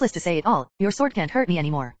 It's useless to say it all, your sword can't hurt me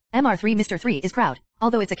anymore. MR3 Mr. 3 is proud.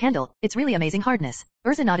 Although it's a candle, it's really amazing hardness.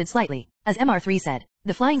 Urza nodded slightly. As MR3 said,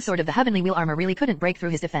 The flying sword of the Heavenly Wheel armor really couldn't break through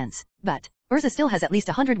his defense. But Urza still has at least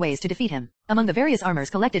 100 ways to defeat him. Among the various armors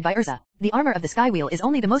collected by Urza, the armor of the Sky Wheel is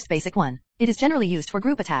only the most basic one. It is generally used for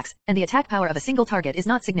group attacks, and the attack power of a single target is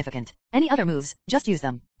not significant. Any other moves, just use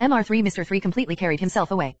them. MR3 Mr. 3 completely carried himself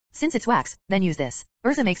away. Since it's wax, then use this.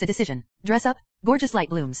 Urza makes a decision. Dress up. Gorgeous light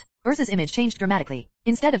blooms. Urza's image changed dramatically.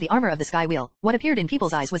 Instead of the armor of the Sky Wheel, what appeared in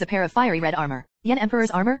people's eyes was a pair of fiery red armor. Yen Emperor's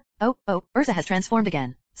armor? Oh, Urza has transformed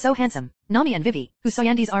again. So handsome. Nami and Vivi, who saw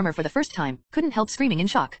Yandi's armor for the first time, couldn't help screaming in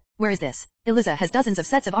shock. Where is this? Eliza has dozens of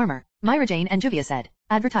sets of armor. Myra Jane and Juvia said.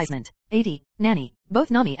 Advertisement. 80. Nanny. Both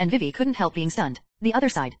Nami and Vivi couldn't help being stunned. The other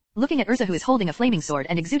side. Looking at Urza, who is holding a flaming sword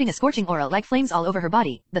and exuding a scorching aura like flames all over her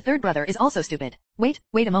body, the third brother is also stupid. Wait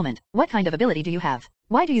a moment. What kind of ability do you have?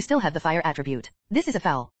 Why do you still have the fire attribute? This is a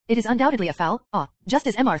foul. It is undoubtedly a foul. Just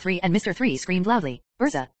as MR3 and Mr. 3 screamed loudly,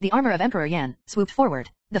 Urza, the armor of Emperor Yan, swooped forward.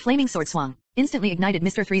 The flaming sword swung. Instantly ignited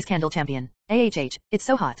Mr. 3's candle champion. AHH, it's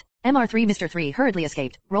so hot. MR3 Mr. 3 hurriedly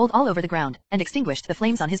escaped, rolled all over the ground, and extinguished the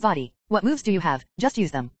flames on his body. What moves do you have? Just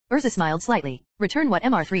use them. Urza smiled slightly. Return what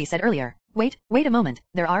MR3 said earlier. Wait a moment.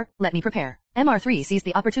 Let me prepare. MR3 seized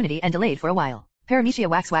the opportunity and delayed for a while. Paramecia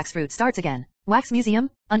wax fruit starts again. Wax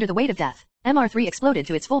museum? Under the weight of death. MR3 exploded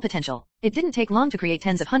to its full potential. It didn't take long to create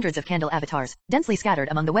tens of hundreds of candle avatars, densely scattered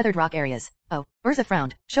among the weathered rock areas. Urza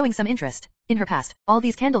frowned, showing some interest. In her past, all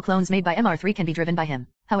these candle clones made by MR3 can be driven by him.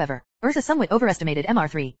 However, Urza somewhat overestimated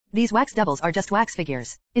MR3. These wax doubles are just wax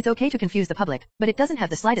figures. It's okay to confuse the public, but it doesn't have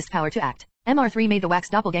the slightest power to act. MR3 made the wax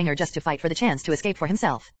doppelganger just to fight for the chance to escape for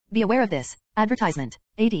himself. Be aware of this. Advertisement.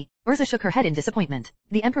 80. Urza shook her head in disappointment.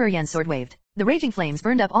 The Emperor Yan's sword waved. The raging flames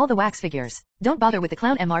burned up all the wax figures. Don't bother with the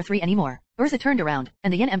clown MR3 anymore. Urza turned around,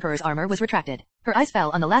 and the Yen Emperor's armor was retracted. Her eyes fell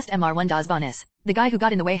on the last MR1 Das Bonis. The guy who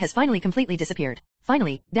got in the way has finally completely disappeared.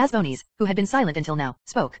 Finally, Das Bonis, who had been silent until now,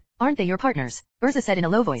 spoke. Aren't they your partners? Urza said in a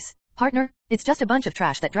low voice. Partner? It's just a bunch of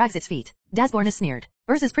trash that drags its feet. Das Bonis sneered.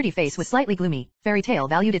 Urza's pretty face was slightly gloomy. Fairy Tail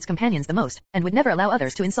valued its companions the most, and would never allow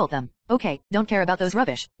others to insult them. Okay, don't care about those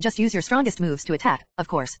rubbish. Just use your strongest moves to attack, of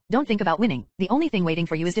course. Don't think about winning. The only thing waiting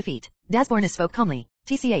for you is defeat. Das Bonis spoke calmly.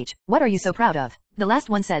 TCH, what are you so proud of? The last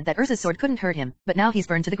one said that Urza's sword couldn't hurt him, but now he's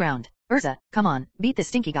burned to the ground. Urza, come on, beat this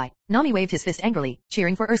stinky guy. Nami waved his fist angrily,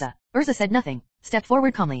 cheering for Urza. Urza said nothing. Stepped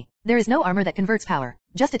forward calmly. There is no armor that converts power.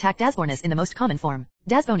 Just attack Das Bonis in the most common form.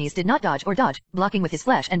 Das Bonis did not dodge or dodge, blocking with his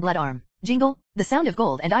flesh and blood arm. Jingle. The sound of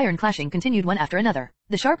gold and iron clashing continued one after another.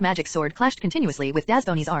 The sharp magic sword clashed continuously with Das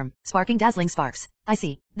Bonis' arm, sparking dazzling sparks. I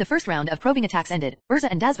see. The first round of probing attacks ended. Urza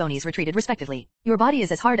and Das Bonis retreated respectively. Your body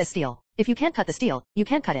is as hard as steel. If you can't cut the steel, you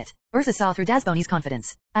can't cut it. Urza saw through Das Bonis'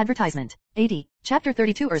 confidence. Advertisement. 80. Chapter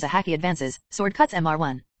 32 Urza Haki advances. Sword cuts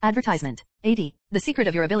MR1. Advertisement. 80. The secret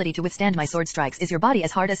of your ability to withstand my sword strikes is your body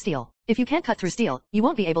as hard as steel. If you can't cut through steel, you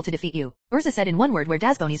won't be able to defeat you. Urza said in one word where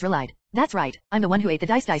Das Bonis relied. That's right, I'm the one who ate the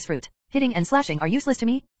dice fruit. Hitting and slashing are useless to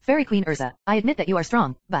me? Fairy Queen Urza, I admit that you are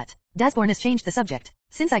strong, but... Das Bonis changed the subject.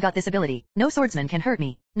 Since I got this ability, no swordsman can hurt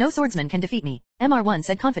me. No swordsman can defeat me. MR1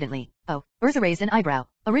 said confidently. Urza raised an eyebrow.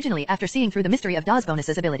 Originally, after seeing through the mystery of Das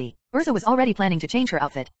Bonis' ability, Urza was already planning to change her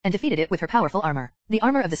outfit, and defeated it with her powerful armor. The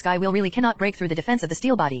armor of the Sky Wheel really cannot break through the defense of the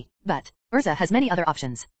steel body, but Urza has many other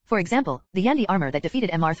options. For example, the Yandi armor that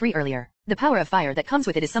defeated MR3 earlier. The power of fire that comes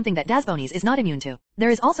with it is something that Das Bonis is not immune to. There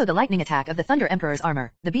is also the lightning attack of the Thunder Emperor's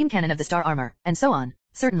armor, the beam cannon of the Star armor, and so on.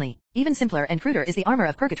 Certainly, even simpler and cruder is the armor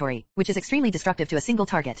of Purgatory, which is extremely destructive to a single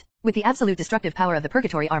target. With the absolute destructive power of the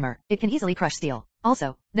Purgatory armor, it can easily crush steel.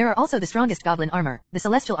 Also, there are also the strongest Goblin armor, the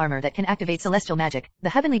Celestial armor that can activate celestial magic, the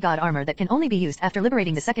Heavenly God armor that can only be used after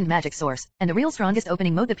liberating the second magic source, and the real strongest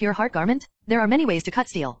opening mode, the Pure Heart garment. There are many ways to cut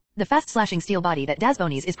steel. The fast slashing steel body that Das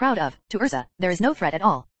Bonis is proud of. To Urza, there is no threat at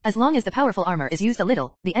all. As long as the powerful armor is used a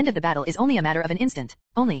little, the end of the battle is only a matter of an instant.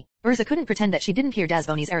 Only, Urza couldn't pretend that she didn't hear Das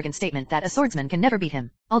Bonis' arrogant statement that a swordsman can never beat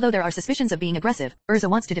him. Although there are suspicions of being aggressive, Urza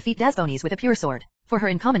wants to defeat Das Bonis with a pure sword. For her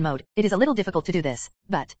in common mode, it is a little difficult to do this.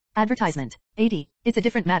 But, advertisement. 80. It's a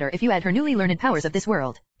different matter if you add her newly learned powers of this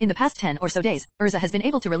world. In the past 10 or so days, Urza has been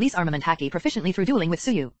able to release armament haki proficiently through dueling with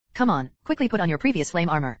Suyu. Come on, quickly put on your previous flame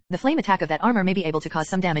armor. The flame attack of that armor may be able to cause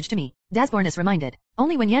some damage to me. Das Bonis reminded.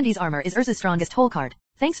 Only when Yandi's armor is Urza's strongest hole card.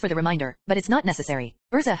 Thanks for the reminder, but it's not necessary.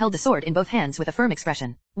 Urza held the sword in both hands with a firm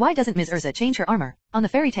expression. Why doesn't Ms. Urza change her armor? On the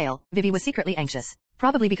fairy tale, Vivi was secretly anxious.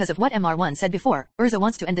 Probably because of what MR1 said before. Urza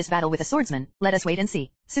wants to end this battle with a swordsman. Let us wait and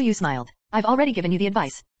see. Suyu smiled. I've already given you the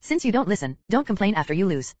advice. Since you don't listen, don't complain after you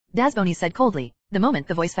lose. Das Bonis said coldly. The moment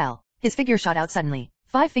the voice fell, his figure shot out suddenly.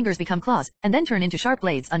 5 fingers become claws, and then turn into sharp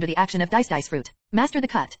blades under the action of dice fruit. Master the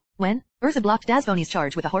cut. When? Urza blocked Das Bonis'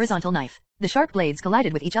 charge with a horizontal knife. The sharp blades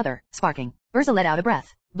collided with each other, sparking. Urza let out a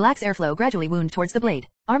breath. Black's airflow gradually wound towards the blade.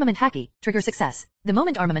 Armament Haki, trigger success. The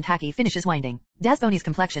moment Armament Haki finishes winding, Dasboni's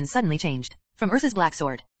complexion suddenly changed. From Urza's black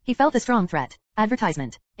sword, he felt a strong threat.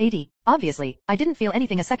 Advertisement. 80. Obviously, I didn't feel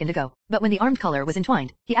anything a second ago, but when the armed color was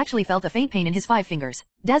entwined, he actually felt a faint pain in his 5 fingers.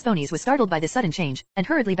 Dasboni's was startled by this sudden change, and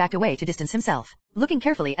hurriedly backed away to distance himself. Looking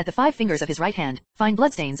carefully at the 5 fingers of his right hand, fine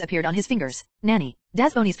bloodstains appeared on his fingers. Nanny.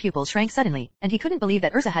 Dasboni's pupils shrank suddenly, and he couldn't believe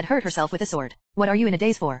that Urza had hurt herself with a sword. What are you in a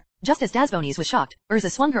daze for? Just as Dasboni's was shocked,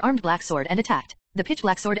 Urza swung her armed black sword and attacked. The pitch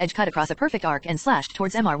black sword edge cut across a perfect arc and slashed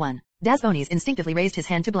towards MR1. Dasboni's instinctively raised his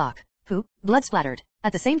hand to block. Pooh, blood splattered.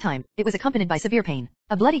 At the same time, it was accompanied by severe pain.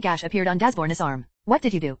 A bloody gash appeared on Dasbornis' arm. What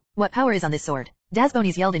did you do? What power is on this sword?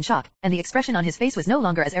 Dasboni's yelled in shock, and the expression on his face was no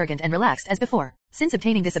longer as arrogant and relaxed as before. Since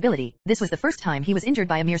obtaining this ability, this was the first time he was injured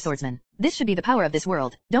by a mere swordsman. This should be the power of this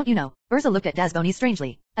world, don't you know? Urza looked at Dasboni's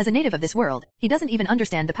strangely. As a native of this world, he doesn't even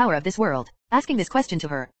understand the power of this world. Asking this question to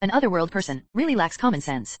her, an otherworld person, really lacks common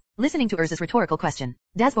sense. Listening to Urza's rhetorical question,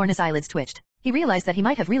 Dasbornis' eyelids twitched. He realized that he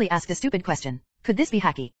might have really asked a stupid question. Could this be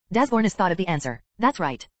Haki? Dasbornis thought of the answer. That's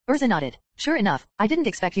right. Urza nodded. Sure enough, I didn't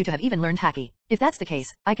expect you to have even learned Haki. If that's the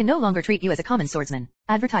case, I can no longer treat you as a common swordsman.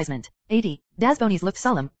 Advertisement. 80. Dasboni's looked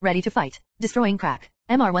solemn, ready to fight. Destroying crack.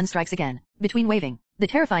 MR1 strikes again. Between waving, the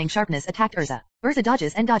terrifying sharpness attacked Urza. Urza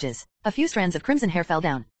dodges and dodges. A few strands of crimson hair fell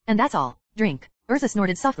down. And that's all. Drink. Urza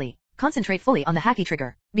snorted softly. Concentrate fully on the Haki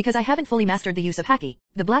trigger. Because I haven't fully mastered the use of Haki,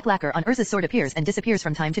 the black lacquer on Urza's sword appears and disappears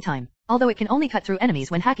from time to time. Although it can only cut through enemies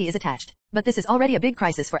when Haki is attached. But this is already a big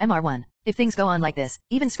crisis for MR1. If things go on like this,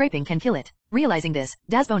 even scraping can kill it. Realizing this,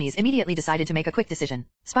 Dasboni's immediately decided to make a quick decision.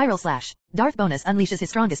 Spiral slash. Darth Bonus unleashes his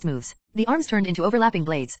strongest moves. The arms turned into overlapping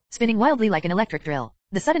blades, spinning wildly like an electric drill.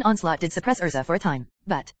 The sudden onslaught did suppress Urza for a time.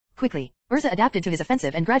 But, quickly, Urza adapted to his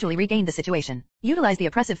offensive and gradually regained the situation. Utilize the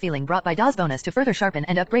oppressive feeling brought by Dasbonus to further sharpen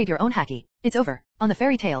and upgrade your own Haki. It's over. On the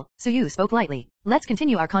fairy tale, Suyu spoke lightly. Let's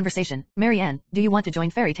continue our conversation. Marianne, do you want to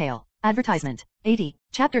join fairy tale? Advertisement. 80.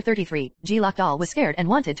 Chapter 33. G-Lock Doll was scared and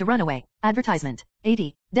wanted to run away. Advertisement.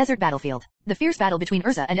 80. Desert Battlefield. The fierce battle between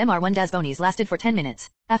Urza and MR1 Dasboni's lasted for 10 minutes.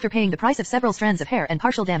 After paying the price of several strands of hair and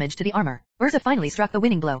partial damage to the armor, Urza finally struck the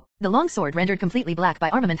winning blow. The long sword rendered completely black by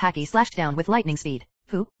armament Haki slashed down with lightning speed.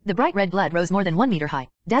 Pooh, the bright red blood rose more than 1 meter high.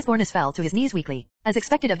 Dasbornis fell to his knees weakly. As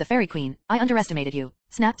expected of the Fairy Queen, I underestimated you.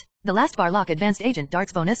 Snapped. The last bar lock advanced agent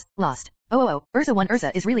Dark's bonus, lost. Oh, Urza 1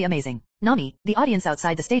 Urza is really amazing. Nami, the audience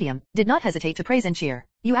outside the stadium, did not hesitate to praise and cheer.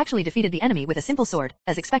 You actually defeated the enemy with a simple sword,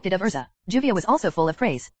 as expected of Urza. Juvia was also full of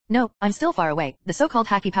praise. No, I'm still far away. The so-called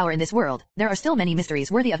Haki power in this world, there are still many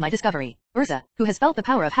mysteries worthy of my discovery. Urza, who has felt the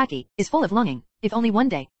power of Haki, is full of longing. If only one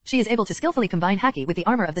day, she is able to skillfully combine Haki with the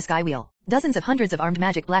armor of the Sky Wheel. Dozens of hundreds of armed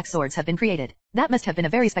magic black swords have been created. That must have been a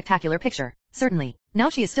very spectacular picture. Certainly. Now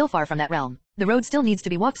she is still far from that realm. The road still needs to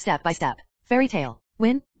be walked step by step. Fairy tale.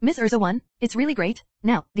 Win? Miss Urza won? It's really great.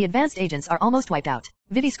 Now, the advanced agents are almost wiped out.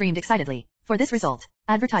 Vivi screamed excitedly. For this result.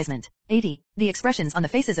 Advertisement. 80. The expressions on the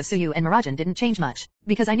faces of Suyu and Mirajan didn't change much.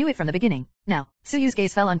 Because I knew it from the beginning. Now, Suyu's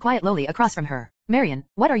gaze fell on quiet Loli across from her. Marian,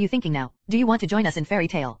 what are you thinking now? Do you want to join us in fairy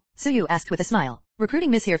tale? Suyu asked with a smile. Recruiting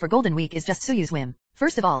Miss here for Golden Week is just Suyu's whim.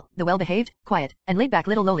 First of all, the well-behaved, quiet, and laid-back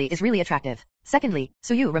little Loli is really attractive. Secondly,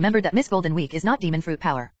 Suyu remembered that Miss Golden Week is not demon fruit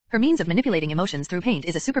power. Her means of manipulating emotions through paint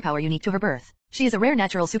is a superpower unique to her birth. She is a rare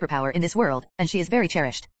natural superpower in this world, and she is very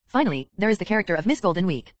cherished. Finally, there is the character of Miss Golden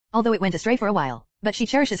Week. Although it went astray for a while, but she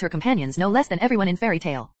cherishes her companions no less than everyone in fairy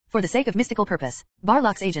tale. For the sake of mystical purpose,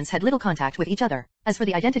 Barlock's agents had little contact with each other. As for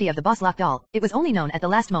the identity of the boss Lock doll, it was only known at the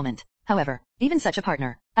last moment. However, even such a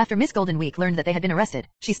partner, after Miss Golden Week learned that they had been arrested,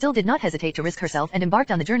 she still did not hesitate to risk herself and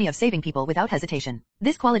embarked on the journey of saving people without hesitation.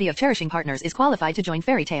 This quality of cherishing partners is qualified to join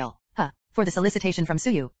fairy tale. For the solicitation from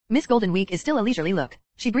Suyu, Miss Golden Week is still a leisurely look.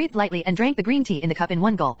 She breathed lightly and drank the green tea in the cup in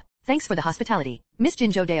one gulp. Thanks for the hospitality. Miss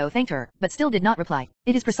Jinjo Deo thanked her, but still did not reply.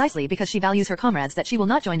 It is precisely because she values her comrades that she will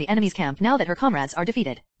not join the enemy's camp now that her comrades are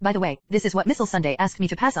defeated. By the way, this is what Missile Sunday asked me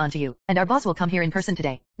to pass on to you, and our boss will come here in person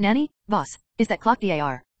today. Nanny? Boss. Is that clock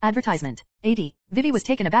DAR? Advertisement. 80. Vivi was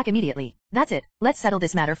taken aback immediately. That's it, let's settle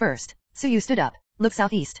this matter first. Suyu stood up. Look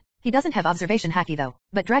southeast. He doesn't have observation Haki though,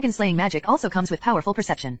 but dragon-slaying magic also comes with powerful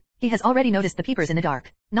perception. He has already noticed the peepers in the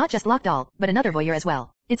dark. Not just Lock doll, but another voyeur as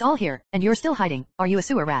well. It's all here, and you're still hiding. Are you a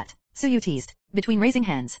sewer rat? Suyu teased. Between raising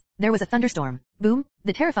hands, there was a thunderstorm. Boom!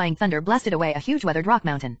 The terrifying thunder blasted away a huge weathered rock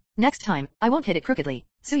mountain. Next time, I won't hit it crookedly.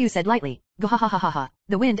 Suyu said lightly. Ghahahahaha.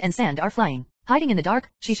 The wind and sand are flying. Hiding in the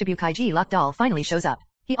dark, Shishibukai G-Lock doll finally shows up.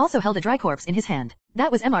 He also held a dry corpse in his hand.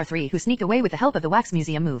 That was MR3 who sneaked away with the help of the Wax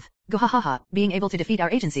Museum move. Ghahahaha, being able to defeat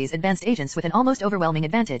our agency's advanced agents with an almost overwhelming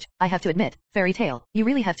advantage. I have to admit, fairy tale, you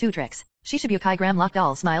really have 2 tricks. Shishibukai Gram Lock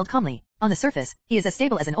doll smiled calmly. On the surface, he is as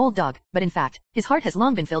stable as an old dog, but in fact, his heart has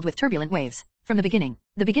long been filled with turbulent waves. From the beginning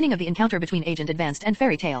of the encounter between Agent Advanced and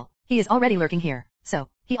Fairy Tail, he is already lurking here. So,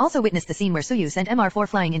 he also witnessed the scene where Suyu sent MR4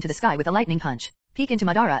 flying into the sky with a lightning punch. Peek into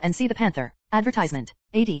Madara and see the panther. Advertisement.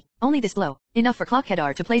 AD. Only this blow. Enough for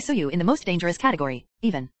Clockhead to place Suyu in the most dangerous category.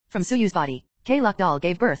 Even. From Suyu's body, K-Lock Doll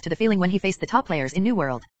gave birth to the feeling when he faced the top players in New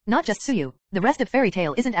World. Not just Suyu, the rest of Fairy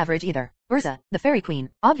Tail isn't average either. Urza, the Fairy Queen,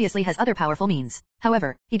 obviously has other powerful means.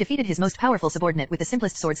 However, he defeated his most powerful subordinate with the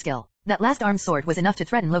simplest sword skill. That last armed sword was enough to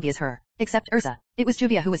threaten Logia's her. Except Urza. It was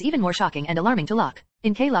Juvia who was even more shocking and alarming to Locke.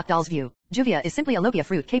 In K-Lock Doll's view, Juvia is simply a Logia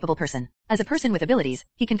fruit-capable person. As a person with abilities,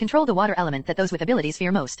 he can control the water element that those with abilities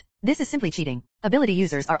fear most. This is simply cheating. Ability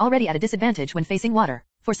users are already at a disadvantage when facing water.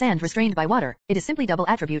 For sand restrained by water, it is simply double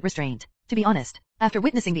attribute restraint. To be honest, after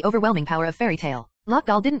witnessing the overwhelming power of Fairy Tail, Locke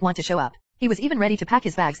Doll didn't want to show up. He was even ready to pack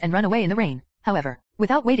his bags and run away in the rain. However,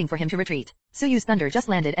 without waiting for him to retreat, Suyu's thunder just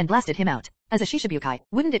landed and blasted him out. As a Shishibukai,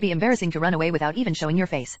 wouldn't it be embarrassing to run away without even showing your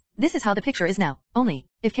face? This is how the picture is now. Only,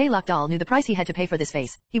 if K-Lock Doll knew the price he had to pay for this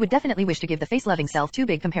face, he would definitely wish to give the face-loving self two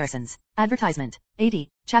big comparisons. Advertisement. AD.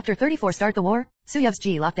 Chapter 34 Start the War? Suyuv's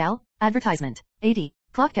G-Lock Doll? Advertisement. AD.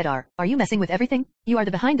 Clockhead, are you messing with everything? You are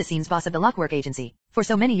the behind-the-scenes boss of the Lockwork Agency. For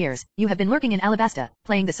so many years, you have been lurking in Alabasta,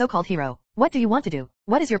 playing the so-called hero. What do you want to do?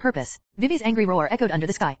 What is your purpose? Vivi's angry roar echoed under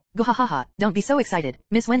the sky. Gohahaha, don't be so excited,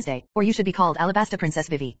 Miss Wednesday, or you should be called Alabasta Princess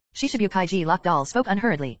Vivi. Shishibukai G-Lock Doll spoke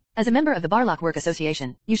unhurriedly. As a member of the Bar Lockwork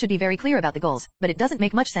Association, you should be very clear about the goals, but it doesn't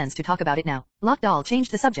make much sense to talk about it now. Lock Doll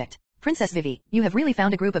changed the subject. Princess Vivi, you have really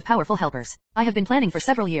found a group of powerful helpers. I have been planning for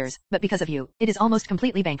several years, but because of you, it is almost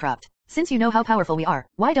completely bankrupt. Since you know how powerful we are,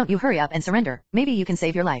 why don't you hurry up and surrender? Maybe you can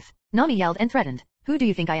save your life. Nami yelled and threatened. Who do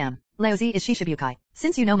you think I am? Laozi is Shishibukai.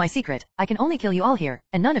 Since you know my secret, I can only kill you all here,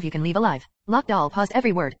 and none of you can leave alive. Lock Doll paused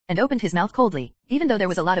every word, and opened his mouth coldly. Even though there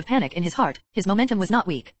was a lot of panic in his heart, his momentum was not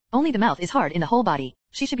weak. Only the mouth is hard in the whole body.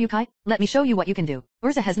 Shishibukai, let me show you what you can do.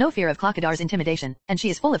 Urza has no fear of Clockadar's intimidation, and she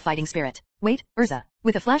is full of fighting spirit. Wait, Urza.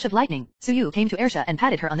 With a flash of lightning, Suyu came to Ersha and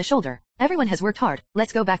patted her on the shoulder. Everyone has worked hard,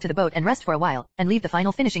 let's go back to the boat and rest for a while, and leave the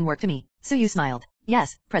final finishing work to me. Suyu smiled.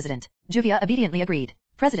 Yes, President. Juvia obediently agreed.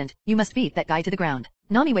 President, you must beat that guy to the ground.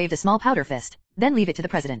 Nami waved a small powder fist, then leave it to the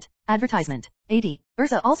president. Advertisement. AD.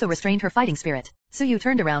 Urza also restrained her fighting spirit. Suyu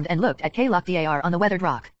turned around and looked at K-Lock Dar on the weathered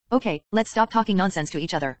rock. Okay, let's stop talking nonsense to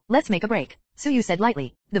each other. Let's make a break. Suyu said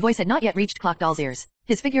lightly. The voice had not yet reached Clock Doll's ears.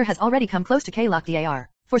 His figure has already come close to K-Lock Dar.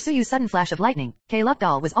 For Suyu's sudden flash of lightning, K-Lock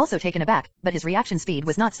Doll was also taken aback, but his reaction speed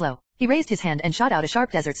was not slow. He raised his hand and shot out a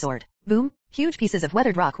sharp desert sword. Boom! Huge pieces of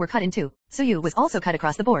weathered rock were cut in two. Suyu was also cut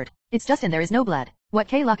across the board. It's just and there is no blood. What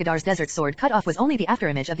K-Lockadar's desert sword cut off was only the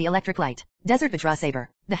afterimage of the electric light. Desert Vajra Saber.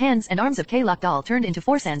 The hands and arms of K-Lock Doll turned into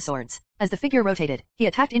 4 sand swords. As the figure rotated, he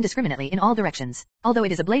attacked indiscriminately in all directions. Although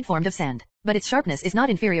it is a blade formed of sand, but its sharpness is not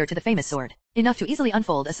inferior to the famous sword. Enough to easily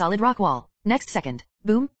unfold a solid rock wall. Next second.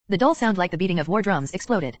 Boom! The dull sound like the beating of war drums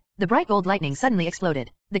exploded. The bright gold lightning suddenly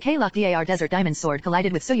exploded. The K-Lock Dar Desert Diamond Sword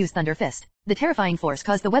collided with Suyu's Thunder Fist. The terrifying force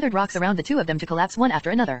caused the weathered rocks around the two of them to collapse one after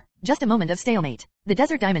another. Just a moment of stalemate. The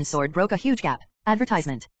Desert Diamond Sword broke a huge gap.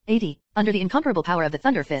 Advertisement. AD. Under the incomparable power of the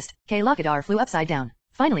Thunder Fist, K-Lockadar flew upside down.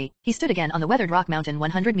 Finally, he stood again on the weathered rock mountain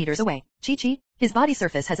 100 meters away. Chi-chi. His body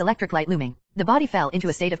surface has electric light looming. The body fell into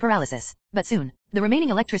a state of paralysis. But soon, the remaining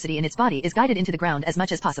electricity in its body is guided into the ground as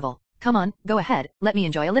much as possible. Come on, go ahead, let me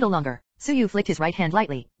enjoy a little longer. Suyu flicked his right hand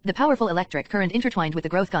lightly. The powerful electric current intertwined with the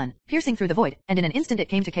growth gun, piercing through the void, and in an instant it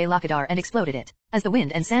came to K-Lockadar and exploded it. As the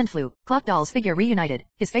wind and sand flew, Clock Doll's figure reunited,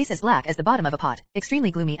 his face as black as the bottom of a pot,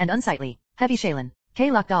 extremely gloomy and unsightly. Heavy Shaylin.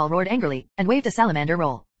 K-Lock Doll roared angrily, and waved a salamander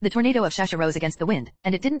roll. The tornado of Shasha rose against the wind,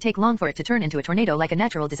 and it didn't take long for it to turn into a tornado like a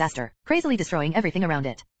natural disaster, crazily destroying everything around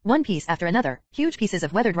it. One piece after another, huge pieces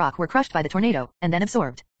of weathered rock were crushed by the tornado, and then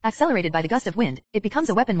absorbed. Accelerated by the gust of wind, it becomes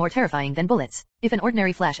a weapon more terrifying than bullets. If an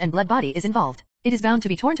ordinary flesh and blood body is involved, it is bound to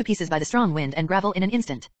be torn to pieces by the strong wind and gravel in an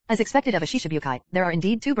instant. As expected of a Shishibukai, there are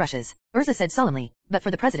indeed 2 brushes. Urza said solemnly, but for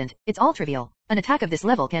the president, it's all trivial. An attack of this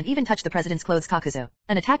level can't even touch the president's clothes Kakuzu.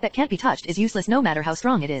 An attack that can't be touched is useless no matter how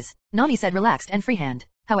strong it is. Nami said relaxed and freehand.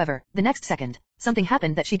 However, the next second, something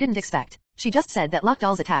happened that she didn't expect. She just said that Lock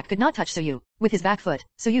Doll's attack could not touch Suyu. With his back foot,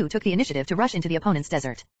 Suyu took the initiative to rush into the opponent's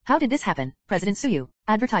desert. How did this happen? President Suyu.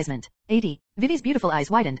 Advertisement. AD. Vivi's beautiful eyes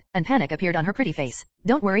widened, and panic appeared on her pretty face.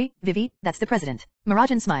 Don't worry, Vivi, that's the president.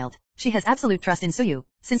 Marajan smiled. She has absolute trust in Suyu.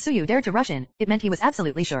 Since Suyu dared to rush in, it meant he was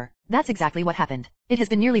absolutely sure. That's exactly what happened. It has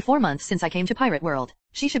been nearly 4 months since I came to Pirate World.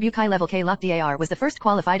 Shishibukai level K-Lock Dar was the first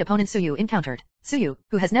qualified opponent Suyu encountered. Suyu,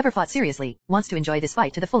 who has never fought seriously, wants to enjoy this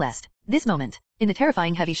fight to the fullest. This moment, in the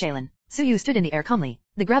terrifying heavy Shaylin, Suyu stood in the air calmly.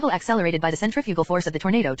 The gravel accelerated by the centrifugal force of the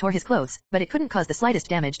tornado tore his clothes, but it couldn't cause the slightest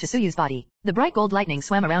damage to Suyu's body. The bright gold lightning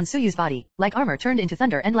swam around Suyu's body, like armor turned into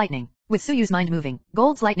thunder and lightning. With Suyu's mind moving,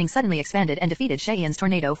 Gold's lightning suddenly expanded and defeated Shaiyan's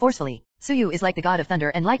tornado forcefully. Suyu is like the god of thunder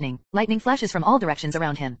and lightning. Lightning flashes from all directions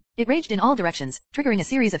around him. It raged in all directions, triggering a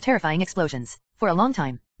series of terrifying explosions. For a long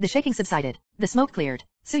time, the shaking subsided. The smoke cleared.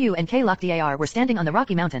 Suyu and K-Lok-Dar were standing on the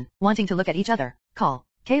rocky mountain, wanting to look at each other. Call.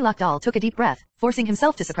 K-Lok-Dal took a deep breath, forcing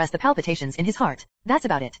himself to suppress the palpitations in his heart. That's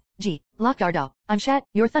about it. Gee, Lok-Dar-Da, I'm Shat,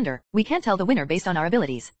 your thunder. We can't tell the winner based on our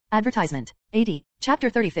abilities. Advertisement. AD.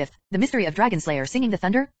 Chapter 35, The Mystery of Dragon Slayer Singing the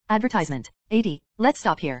Thunder? Advertisement. AD. Let's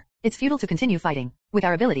stop here. It's futile to continue fighting. With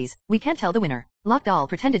our abilities, we can't tell the winner. Lok-Dal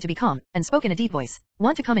pretended to be calm, and spoke in a deep voice.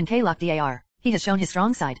 Want to come in K-Lok-Dar? He has shown his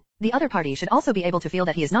strong side. The other party should also be able to feel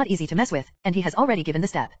that he is not easy to mess with, and he has already given the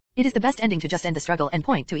step. It is the best ending to just end the struggle and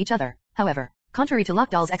point to each other. However, contrary to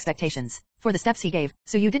Lok-Dal's expectations, for the steps he gave,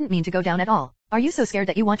 so you didn't mean to go down at all. Are you so scared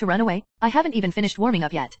that you want to run away? I haven't even finished warming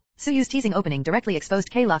up yet. Suyu's teasing opening directly exposed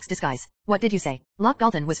K-Lok's disguise. What did you say?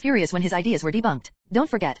 Lok-Dalton was furious when his ideas were debunked. Don't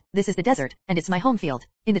forget, this is the desert, and it's my home field.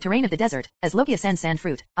 In the terrain of the desert, as Logia sand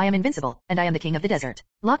fruit, I am invincible, and I am the king of the desert.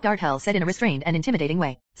 Lok-Dartel said in a restrained and intimidating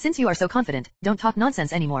way. Since you are so confident, don't talk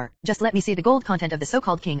nonsense anymore. Just let me see the gold content of the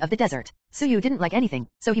so-called king of the desert. Suyu didn't like anything,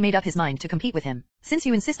 so he made up his mind to compete with him. Since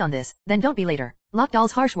you insist on this, then don't be later.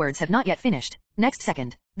 Lok-Dal's harsh words have not yet finished. Next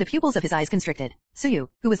second, the pupils of his eyes constricted. Suyu,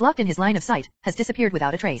 who was locked in his line of sight, has disappeared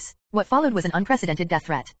without a trace. What followed was an unprecedented death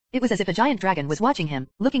threat. It was as if a giant dragon was watching him,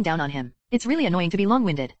 looking down on him. It's really annoying to be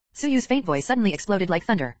long-winded. Suyu's faint voice suddenly exploded like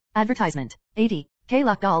thunder. Advertisement. AD.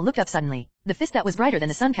 K-Lok-Dal looked up suddenly. The fist that was brighter than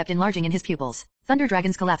the sun kept enlarging in his pupils. Thunder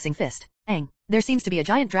Dragon's collapsing fist. Ang. There seems to be a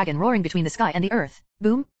giant dragon roaring between the sky and the earth.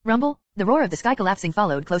 Boom, rumble. The roar of the sky collapsing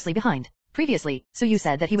followed closely behind. Previously, Suyu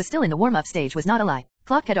said that he was still in the warm-up stage was not a lie.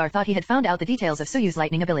 Klok-Kedar thought he had found out the details of Suyu's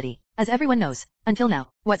lightning ability. As everyone knows, until now,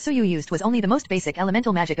 what Suyu used was only the most basic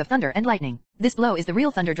elemental magic of thunder and lightning. This blow is the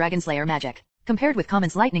real Thunder Dragon Slayer magic. Compared with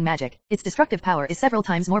Common's lightning magic, its destructive power is several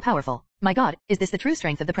times more powerful. My god, is this the true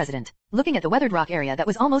strength of the president? Looking at the weathered rock area that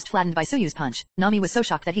was almost flattened by Suyu's punch, Nami was so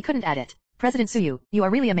shocked that he couldn't add it. President Suyu, you are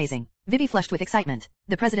really amazing. Vivi flushed with excitement.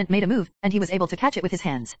 The president made a move, and he was able to catch it with his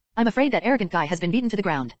hands. I'm afraid that arrogant guy has been beaten to the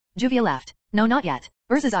ground. Juvia laughed. No, not yet.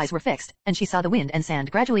 Urza's eyes were fixed, and she saw the wind and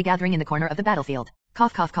sand gradually gathering in the corner of the battlefield.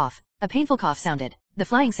 Cough cough cough. A painful cough sounded. The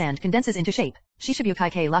flying sand condenses into shape.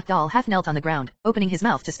 Shishibukai K-Lok-Dal half knelt on the ground, opening his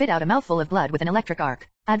mouth to spit out a mouthful of blood with an electric arc.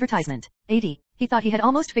 Advertisement. AD. He thought he had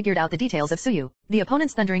almost figured out the details of Suyu. The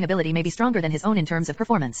opponent's thundering ability may be stronger than his own in terms of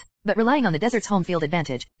performance, but relying on the desert's home field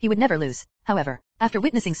advantage, he would never lose. However, after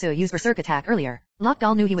witnessing Suyu's berserk attack earlier,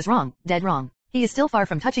 Lok-Dal knew he was wrong, dead wrong. He is still far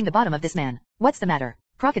from touching the bottom of this man. What's the matter?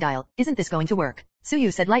 Crocodile, isn't this going to work?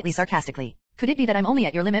 Suyu said lightly sarcastically. Could it be that I'm only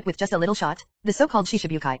at your limit with just a little shot? The so-called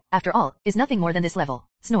Shishibukai, after all, is nothing more than this level.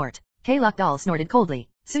 Snort. K-Lok-Dal snorted coldly.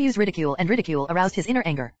 Suyu's ridicule aroused his inner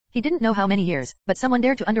anger. He didn't know how many years, but someone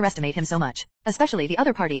dared to underestimate him so much. Especially the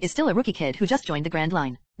other party is still a rookie kid who just joined the Grand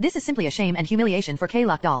Line. This is simply a shame and humiliation for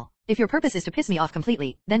K-Lok-Dal. If your purpose is to piss me off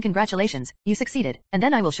completely, then congratulations, you succeeded, and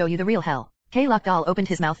then I will show you the real hell. K-Lok-Dal opened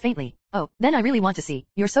his mouth faintly. Oh, then I really want to see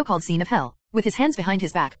your so-called scene of hell. With his hands behind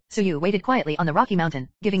his back, Suyu waited quietly on the rocky mountain,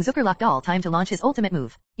 giving Zucker Lok-Dal time to launch his ultimate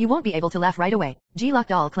move. You won't be able to laugh right away. G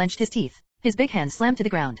Lok-Dal clenched his teeth. His big hand slammed to the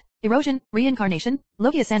ground. Erosion, reincarnation,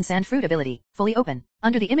 Logia sand fruit ability, fully open.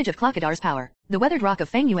 Under the image of Klok-Kedar's power, the weathered rock of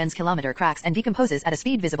Fang Yuan's kilometer cracks and decomposes at a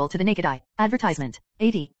speed visible to the naked eye. Advertisement.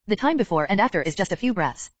 AD. The time before and after is just a few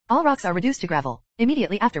breaths. All rocks are reduced to gravel.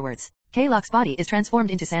 Immediately afterwards, K-Lok's body is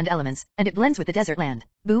transformed into sand elements, and it blends with the desert land.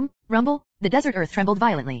 Boom, rumble, the desert earth trembled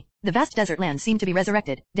violently. The vast desert land seemed to be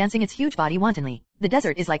resurrected, dancing its huge body wantonly. The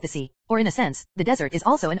desert is like the sea, or in a sense, the desert is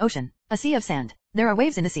also an ocean, a sea of sand. There are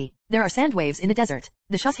waves in the sea. There are sand waves in the desert.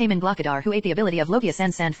 The Shushaman Glokadar who ate the ability of Logia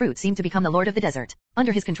sand fruit seemed to become the lord of the desert.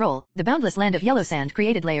 Under his control, the boundless land of yellow sand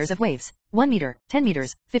created layers of waves. 1 meter, 10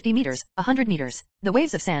 meters, 50 meters, 100 meters. The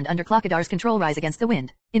waves of sand under Klokadar's control rise against the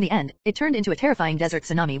wind. In the end, it turned into a terrifying desert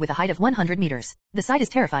tsunami with a height of 100 meters. The sight is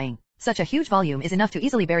terrifying. Such a huge volume is enough to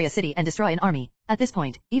easily bury a city and destroy an army. At this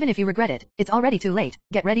point, even if you regret it, it's already too late.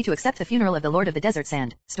 Get ready to accept the funeral of the Lord of the Desert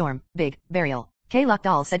Sand, Storm, Big, Burial.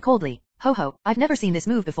 K-Lok-Dal said coldly. Ho ho, I've never seen this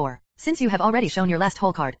move before. Since you have already shown your last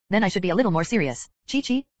hole card, then I should be a little more serious.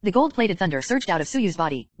 Chi-Chi, the gold-plated thunder surged out of Suyu's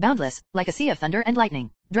body, boundless, like a sea of thunder and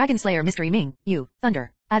lightning. Dragon Slayer Mystery Ming, you,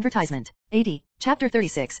 Thunder. Advertisement. AD. Chapter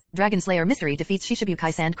 36, Dragon Slayer Mystery defeats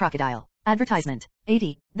Shishibukai Sand Crocodile. Advertisement.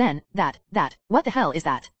 AD. Then, that, what the hell is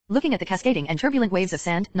that? Looking at the cascading and turbulent waves of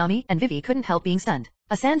sand, Nami and Vivi couldn't help being stunned.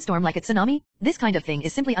 A sandstorm like a tsunami? This kind of thing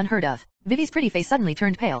is simply unheard of. Vivi's pretty face suddenly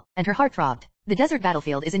turned pale, and her heart throbbed. The desert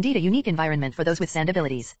battlefield is indeed a unique environment for those with sand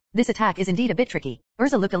abilities. This attack is indeed a bit tricky.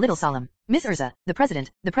 Urza looked a little solemn. Miss Urza, the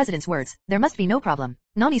president's words, there must be no problem.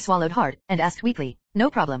 Nami swallowed hard, and asked weakly.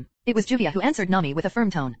 No problem. It was Juvia who answered Nami with a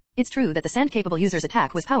firm tone. It's true that the sand-capable user's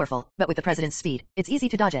attack was powerful, but with the president's speed, it's easy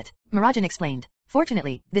to dodge it. Mirajan explained.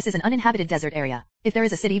 Fortunately, this is an uninhabited desert area. If there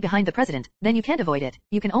is a city behind the president, then you can't avoid it.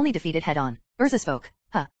 You can only defeat it head-on. Urza spoke.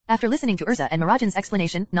 After listening to Urza and Mirajan's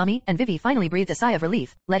explanation, Nami and Vivi finally breathed a sigh of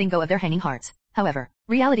relief, letting go of their hanging hearts. However,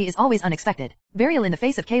 reality is always unexpected. Burial in the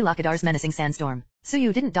face of K. Lakadar's menacing sandstorm.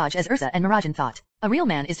 Suyu didn't dodge as Urza and Mirajan thought. A real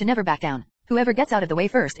man is to never back down. Whoever gets out of the way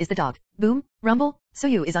first is the dog. Boom, rumble,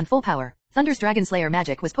 Suyu is on full power. Thunder's Dragon Slayer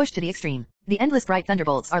magic was pushed to the extreme. The endless bright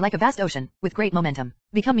thunderbolts are like a vast ocean, with great momentum.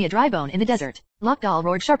 Become me a dry bone in the desert. Lockdoll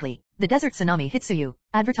roared sharply. The desert tsunami hit Suyu.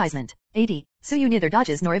 Advertisement. AD. Suyu neither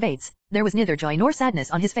dodges nor evades. There was neither joy nor sadness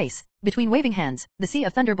on his face. Between waving hands, the sea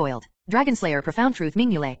of thunder boiled. Dragon Slayer profound truth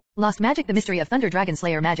Mingyule. Lost magic. The mystery of Thunder Dragon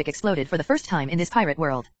Slayer magic exploded for the first time in this pirate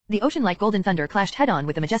world. The ocean-like golden thunder clashed head-on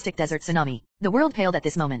with the majestic desert tsunami. The world paled at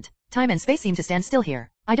this moment. Time and space seemed to stand still here.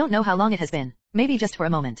 I don't know how long it has been. Maybe just for a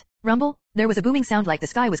moment. Rumble. There was a booming sound like the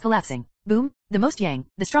sky was collapsing. Boom. The most yang,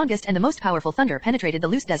 the strongest and the most powerful thunder penetrated the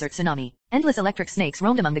loose desert tsunami. Endless electric snakes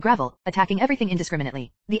roamed among the gravel, attacking everything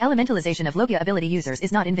indiscriminately. The elementalization of Logia ability users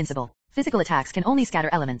is not invincible. Physical attacks can only scatter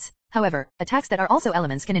elements. However, attacks that are also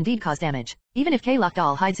elements can indeed cause damage. Even if K.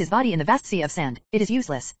 Lockdoll hides his body in the vast sea of sand, it is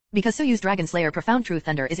useless. Because Suyu's Dragon Slayer profound truth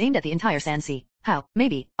thunder is aimed at the entire sand sea. How?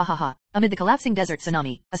 Maybe. Ahaha. Amid the collapsing desert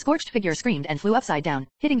tsunami, a scorched figure screamed and flew upside down,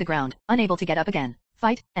 hitting the ground, unable to get up again.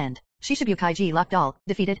 Fight, end. Shishibukai G. Lockdoll,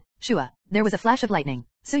 defeated. Shua. There was a flash of lightning.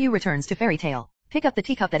 Suyu returns to Fairy Tail. Pick up the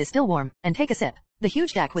teacup that is still warm, and take a sip. The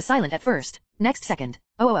huge deck was silent at first. Next second.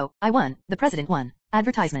 Oh, I won. The president won.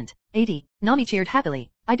 Advertisement. AD. Nami cheered happily.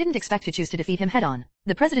 I didn't expect to choose to defeat him head-on.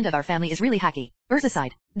 The president of our family is really hacky. Urza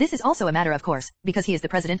sighed. This is also a matter of course, because he is the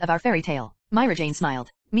president of our fairy tale. Myra Jane smiled.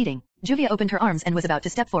 Meeting. Juvia opened her arms and was about to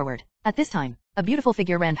step forward. At this time, a beautiful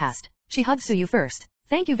figure ran past. She hugged Suyu first.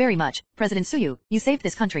 Thank you very much, President Suyu, you saved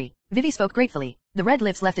this country. Vivi spoke gratefully. The red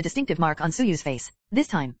lips left a distinctive mark on Suyu's face. This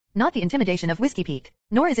time, not the intimidation of Whiskey Peak,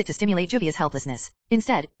 nor is it to stimulate Juvia's helplessness.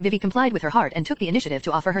 Instead, Vivi complied with her heart and took the initiative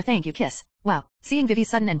to offer her thank you kiss. Wow. Seeing Vivi's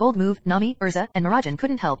sudden and bold move, Nami, Urza, and Mirajan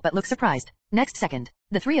couldn't help but look surprised. Next second,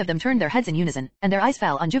 the three of them turned their heads in unison, and their eyes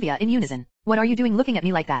fell on Juvia in unison. What are you doing looking at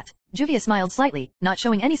me like that? Juvia smiled slightly, not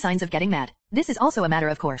showing any signs of getting mad. This is also a matter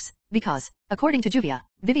of course, because, according to Juvia,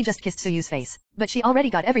 Vivi just kissed Suyu's face, but she already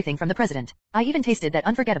got everything from the president. I even tasted that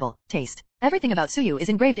unforgettable taste. Everything about Suyu is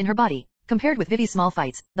engraved in her body. Compared with Vivi's small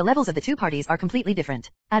fights, the levels of the two parties are completely different.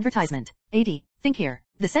 Advertisement. AD. Think here.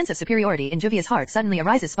 The sense of superiority in Juvia's heart suddenly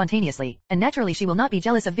arises spontaneously, and naturally she will not be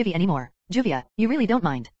jealous of Vivi anymore. Juvia, you really don't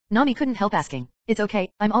mind. Nami couldn't help asking. It's okay,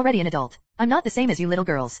 I'm already an adult. I'm not the same as you little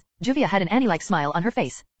girls. Juvia had an Annie-like smile on her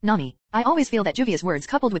face. Nami, I always feel that Juvia's words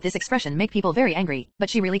coupled with this expression make people very angry, but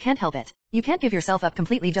she really can't help it. You can't give yourself up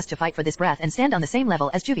completely just to fight for this breath and stand on the same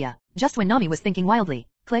level as Juvia. Just when Nami was thinking wildly.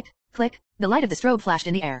 Click, click, the light of the strobe flashed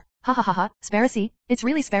in the air. Ha ha ha ha, Sparacy, it's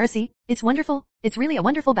really Sparacy, it's wonderful, it's really a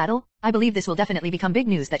wonderful battle. I believe this will definitely become big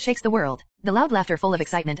news that shakes the world. The loud laughter full of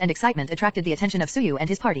excitement attracted the attention of Suyu and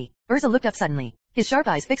his party. Urza looked up suddenly, his sharp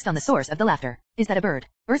eyes fixed on the source of the laughter. Is that a bird?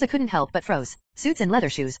 Urza couldn't help but froze. Suits and leather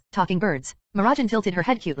shoes, talking birds. Mirajan tilted her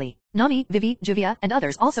head cutely. Nami, Vivi, Juvia, and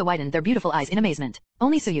others also widened their beautiful eyes in amazement.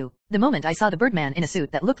 Only Suyu. The moment I saw the birdman in a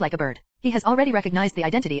suit that looked like a bird. He has already recognized the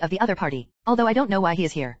identity of the other party. Although I don't know why he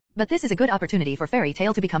is here. But this is a good opportunity for Fairy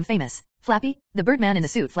Tail to become famous. Flappy, the birdman in the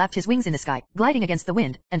suit flapped his wings in the sky, gliding against the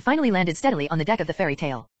wind, and finally landed steadily on the deck of the Fairy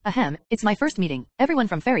Tail. Ahem, it's my first meeting. Everyone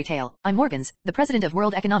from Fairy Tail, I'm Morgans, the president of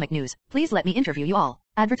World Economic News. Please let me interview you all.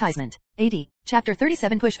 Advertisement. AD. Chapter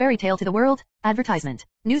 37 Push Fairy Tail to the world. Advertisement.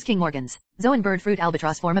 News King Morgans. Zoan Bird Fruit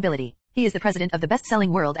Albatross Form Ability. He is the president of the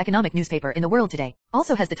best-selling World Economic newspaper in the world today.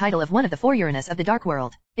 Also has the title of one of the four Uranus of the Dark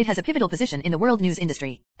World. It has a pivotal position in the world news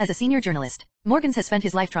industry. As a senior journalist, Morgans has spent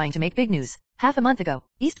his life trying to make big news. Half a month ago,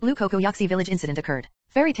 East Blue Kokoyaksi village incident occurred.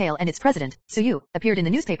 Fairy Tail and its president, Suyu, appeared in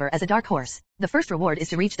the newspaper as a dark horse. The first reward is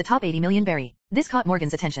to reach the top 80 million berry. This caught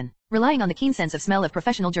Morgans' attention. Relying on the keen sense of smell of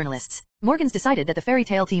professional journalists, Morgans decided that the Fairy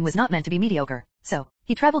Tail team was not meant to be mediocre. So,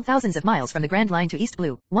 he traveled thousands of miles from the Grand Line to East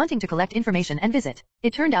Blue, wanting to collect information and visit.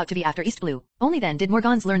 It turned out to be after East Blue. Only then did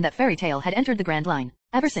Morgans learn that Fairy Tail had entered the Grand Line.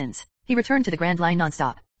 Ever since, he returned to the Grand Line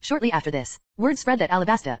non-stop. Shortly after this, word spread that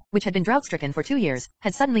Alabasta, which had been drought-stricken for 2 years,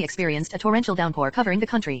 had suddenly experienced a torrential downpour covering the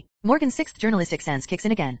country. Morgan's sixth journalistic sense kicks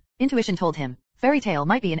in again. Intuition told him, Fairy Tail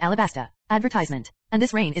might be in Alabasta. Advertisement. And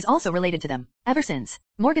this rain is also related to them. Ever since,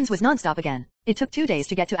 Morgan's was non-stop again. It took 2 days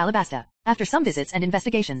to get to Alabasta. After some visits and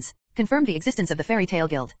investigations, confirmed the existence of the Fairy Tail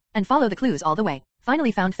Guild, and follow the clues all the way.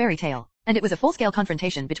 Finally found Fairy Tail. and it was a full-scale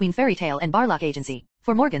confrontation between Fairy Tail and Barlock Agency.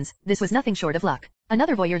 For Morgans, this was nothing short of luck.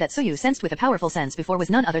 Another voyeur that Suyu sensed with a powerful sense before was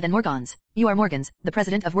none other than Morgans. You are Morgans, the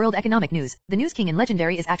president of World Economic News. The news king in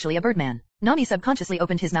Legendary is actually a birdman. Nami subconsciously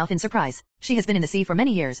opened his mouth in surprise. She has been in the sea for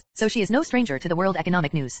many years, so she is no stranger to the World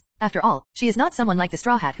Economic News. After all, she is not someone like the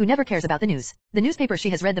Straw Hat who never cares about the news. The newspaper she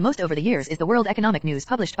has read the most over the years is the World Economic News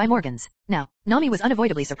published by Morgans. Now, Nami was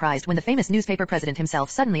unavoidably surprised when the famous newspaper president himself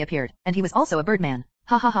suddenly appeared, and he was also a birdman.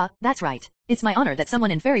 Ha ha ha, that's right. It's my honor that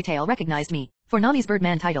someone in Fairy Tail recognized me. For Nami's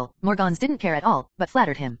birdman title, Morgans didn't care at all, but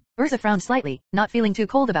flattered him. Urza frowned slightly, not feeling too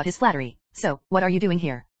cold about his flattery. So, what are you doing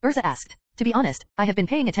here? Urza asked. To be honest, I have been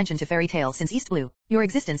paying attention to Fairy Tail since East Blue. Your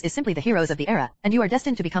existence is simply the heroes of the era, and you are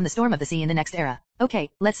destined to become the storm of the sea in the next era. Okay,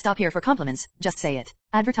 let's stop here for compliments, just say it.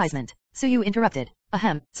 Advertisement. Suyu interrupted.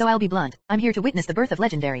 Ahem, so I'll be blunt, I'm here to witness the birth of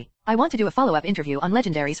Legendary. I want to do a follow-up interview on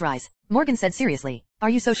Legendary's rise. Morgan said seriously. Are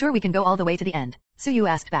you so sure we can go all the way to the end? Suyu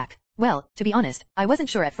asked back. Well, to be honest, I wasn't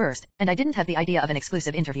sure at first, and I didn't have the idea of an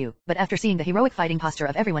exclusive interview, but after seeing the heroic fighting posture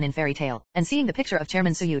of everyone in Fairy Tail, and seeing the picture of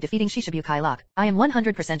Chairman Suyu defeating Shishibukai Lock, I am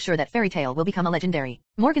 100% sure that Fairy Tail will become a legendary.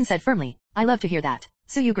 Morgan said firmly. I love to hear that.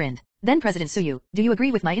 Suyu grinned. Then President Suyu, do you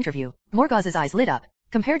agree with my interview? Morgaz's eyes lit up.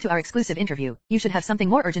 Compared to our exclusive interview, you should have something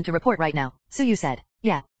more urgent to report right now, Suyu said.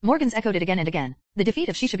 Yeah. Morgans echoed it again and again. The defeat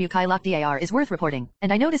of Shishibukai Lock DAR is worth reporting,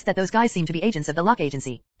 and I noticed that those guys seem to be agents of the Lock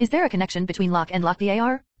Agency. Is there a connection between Lock and Lock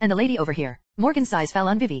DAR? And the lady over here. Morgan's eyes fell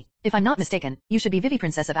on Vivi. If I'm not mistaken, you should be Vivi,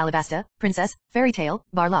 Princess of Alabasta, Princess, Fairy Tail,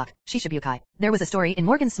 Barlock, Shishibukai. There was a story in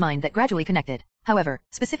Morgan's mind that gradually connected. However,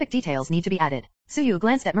 specific details need to be added. Suyu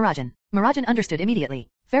glanced at Mirajan. Mirajan understood immediately.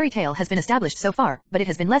 Fairy Tail has been established so far, but it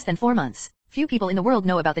has been less than 4 months. Few people in the world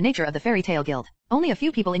know about the nature of the Fairy Tail Guild. Only a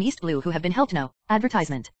few people in East Blue who have been helped know.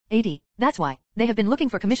 Advertisement. AD. That's why. They have been looking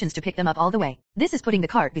for commissions to pick them up all the way. This is putting the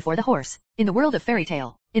cart before the horse. In the world of Fairy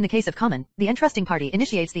Tail, in the case of Common, the entrusting party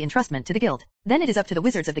initiates the entrustment to the guild. Then it is up to the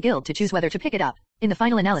wizards of the guild to choose whether to pick it up. In the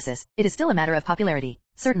final analysis, it is still a matter of popularity.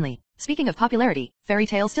 Certainly. Speaking of popularity, Fairy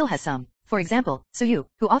Tail still has some. For example, Suyu,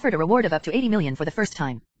 who offered a reward of up to 80 million for the first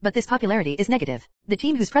time. But this popularity is negative. The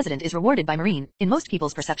team whose president is rewarded by Marine, in most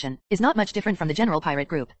people's perception, is not much different from the general pirate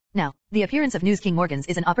group. Now, the appearance of News King Morgans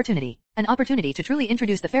is an opportunity. An opportunity to truly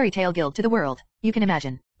introduce the Fairy Tail Guild to the world. You can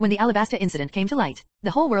imagine. When the Alabasta incident came to light,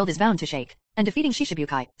 the whole world is bound to shake. And defeating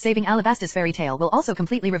Shishibukai, saving Alabasta's Fairy Tail will also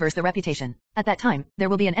completely reverse the reputation. At that time, there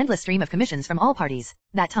will be an endless stream of commissions from all parties.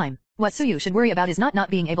 That time, what Suyu should worry about is not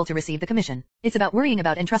being able to receive the commission. It's about worrying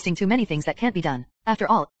about entrusting too many things that can't be done. After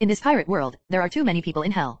all, in this pirate world, there are too many people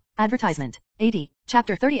in hell. Advertisement. AD.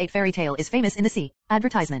 Chapter 38 Fairy Tail is famous in the sea.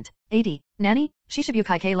 Advertisement. AD. Nani?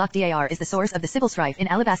 Shishibukai K-Lock DAR is the source of the civil strife in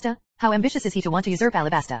Alabasta? How ambitious is he to want to usurp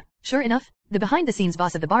Alabasta? Sure enough, the behind-the-scenes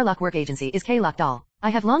boss of the Barlock work agency is K-Lock Doll. I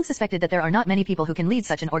have long suspected that there are not many people who can lead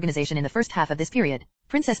such an organization in the first half of this period.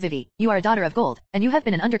 Princess Vivi, you are a daughter of gold, and you have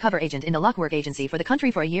been an undercover agent in the Lockwork agency for the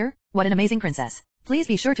country for a year? What an amazing princess. Please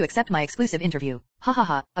be sure to accept my exclusive interview. Ha ha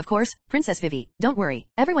ha, of course, Princess Vivi, don't worry.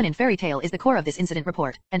 Everyone in Fairy Tail is the core of this incident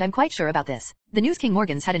report, and I'm quite sure about this. The News King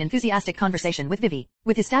Morgans had an enthusiastic conversation with Vivi.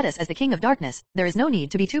 With his status as the King of Darkness, there is no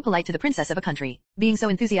need to be too polite to the princess of a country. Being so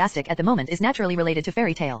enthusiastic at the moment is naturally related to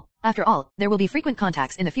Fairy Tail. After all, there will be frequent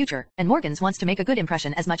contacts in the future, and Morgans wants to make a good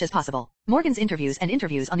impression as much as possible. Morgans' interviews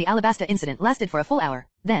on the Alabasta incident lasted for a full hour.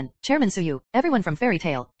 Then, Chairman Suyu, everyone from Fairy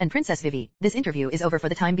Tail, and Princess Vivi, this interview is over for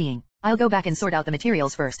the time being. I'll go back and sort out the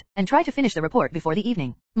materials first, and try to finish the report before the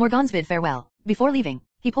evening. Morgans bid farewell. Before leaving,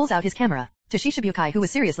 he pulls out his camera. To Shishibukai, who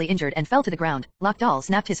was seriously injured and fell to the ground, Lock Doll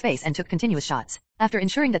snapped his face and took continuous shots. After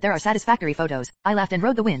ensuring that there are satisfactory photos, I laughed and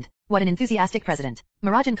rode the wind. What an enthusiastic president.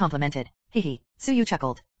 Mirajan complimented. Hehe. Suyu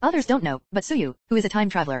chuckled. Others don't know, but Suyu, who is a time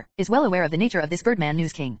traveler, is well aware of the nature of this Birdman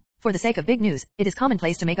News King. For the sake of big news, it is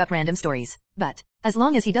commonplace to make up random stories. But, as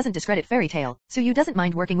long as he doesn't discredit Fairy Tail, Suyu doesn't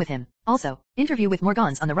mind working with him. Also, interview with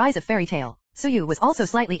Morgans on the rise of Fairy Tail. Suyu was also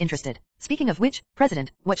slightly interested. Speaking of which,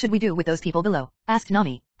 President, what should we do with those people below? Asked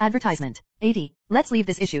Nami. Advertisement. AD. Let's leave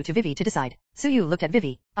this issue to Vivi to decide. Suyu looked at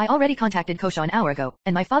Vivi. I already contacted Kosha an hour ago,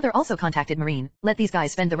 and my father also contacted Marine. Let these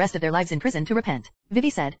guys spend the rest of their lives in prison to repent. Vivi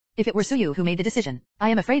said. If it were Suyu who made the decision, I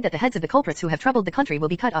am afraid that the heads of the culprits who have troubled the country will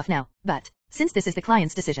be cut off now. But, since this is the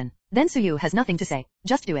client's decision, then Suyu has nothing to say.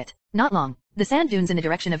 Just do it. Not long. The sand dunes in the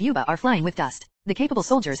direction of Yuba are flying with dust. The capable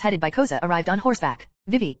soldiers headed by Koza arrived on horseback.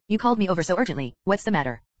 Vivi, you called me over so urgently, what's the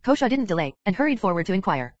matter? Kosha didn't delay, and hurried forward to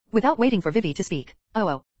inquire, without waiting for Vivi to speak.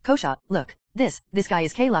 Oh, Kosha, look, this guy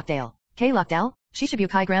is K-Lock Dale. K-Lock Dale?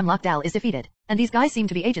 Shishibukai Graham Lock Dale is defeated, and these guys seem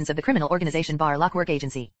to be agents of the criminal organization Barlock Work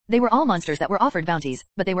Agency. They were all monsters that were offered bounties,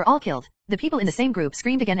 but they were all killed. The people in the same group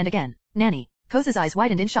screamed again and again. Nanny. Koza's eyes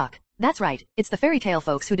widened in shock. That's right, it's the Fairy Tail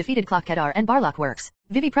folks who defeated Clock Kedar and Barlock Works.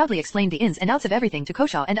 Vivi proudly explained the ins and outs of everything to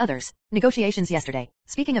Kosha and others. Negotiations yesterday.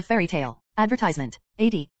 Speaking of fairy tale. Advertisement.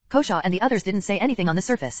 AD. Kosha and the others didn't say anything on the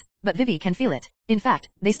surface, but Vivi can feel it. In fact,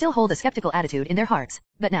 they still hold a skeptical attitude in their hearts.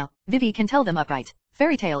 But now, Vivi can tell them upright.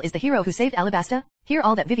 Fairy Tail is the hero who saved Alabasta? Hear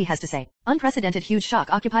all that Vivi has to say. Unprecedented huge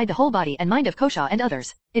shock occupied the whole body and mind of Kosha and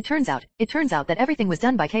others. It turns out that everything was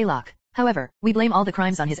done by K-Lock. However, we blame all the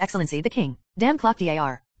crimes on His Excellency the King. Damn clock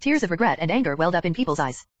DAR. Tears of regret and anger welled up in people's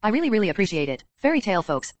eyes. I really appreciate it. Fairy Tail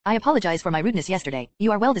folks, I apologize for my rudeness yesterday.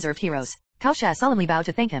 You are well-deserved heroes. Kaosha solemnly bowed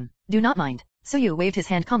to thank him. Do not mind. Suyu waved his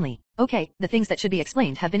hand calmly. Okay, the things that should be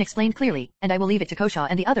explained have been explained clearly, and I will leave it to Kosha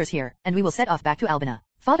and the others here, and we will set off back to Albina.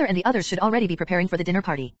 Father and the others should already be preparing for the dinner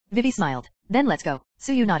party. Vivi smiled. Then let's go.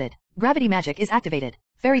 Suyu nodded. Gravity magic is activated.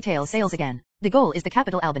 Fairy Tail sails again. The goal is the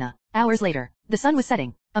capital Albina. Hours later, the sun was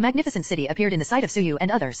setting. A magnificent city appeared in the sight of Suyu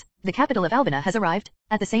and others. The capital of Albina has arrived.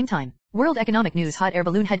 At the same time, World Economic News hot air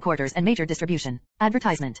balloon headquarters and major distribution.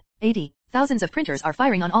 Advertisement. AD. Thousands of printers are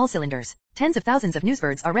firing on all cylinders. Tens of thousands of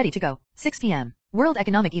newsbirds are ready to go. 6 p.m. World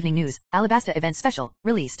Economic Evening News, Alabasta Event Special,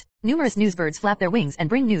 released. Numerous newsbirds flap their wings and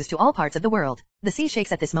bring news to all parts of the world. The sea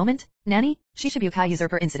shakes at this moment. Nani? Shishibukai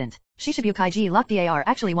usurper incident. Shishibukai G-Lock DAR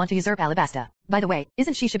actually want to usurp Alabasta. By the way,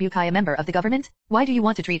 isn't Shishibukai a member of the government? Why do you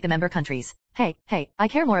want to treat the member countries? Hey, I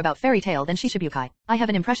care more about Fairy Tail than Shishibukai. I have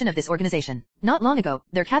an impression of this organization. Not long ago,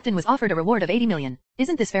 their captain was offered a reward of 80 million.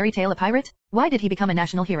 Isn't this Fairy Tail a pirate? Why did he become a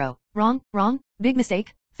national hero? Wrong, big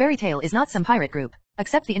mistake. Fairy Tail is not some pirate group.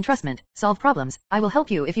 Accept the entrustment, solve problems, I will help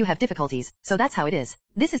you if you have difficulties, so that's how it is.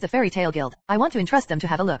 This is the Fairy Tail Guild, I want to entrust them to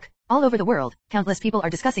have a look. All over the world, countless people are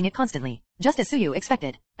discussing it constantly, just as Suyu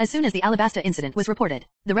expected. As soon as the Alabasta incident was reported,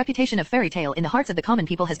 the reputation of Fairy Tail in the hearts of the common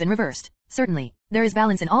people has been reversed. Certainly, there is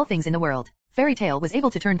balance in all things in the world. Fairy Tail was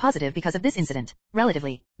able to turn positive because of this incident.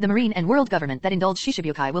 Relatively, the marine and world government that indulged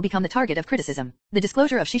Shishibukai will become the target of criticism. The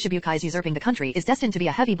disclosure of Shishibukai's usurping the country is destined to be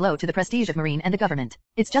a heavy blow to the prestige of marine and the government.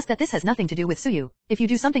 It's just that this has nothing to do with Suyu. If you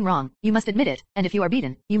do something wrong, you must admit it, and if you are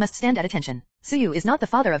beaten, you must stand at attention. Suyu is not the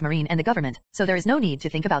father of marine and the government, so there is no need to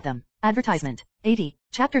think about them. Advertisement. AD.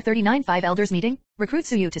 Chapter 39 5 Elders Meeting? Recruit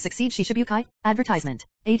Suyu to succeed Shishibukai? Advertisement.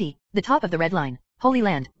 AD. The top of the red line. Holy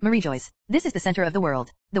Land, Marijois. This is the center of the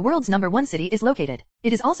world. The world's #1 city is located.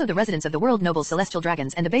 It is also the residence of the world noble celestial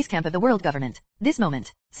dragons and the base camp of the world government. This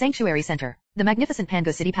moment. Sanctuary Center. The magnificent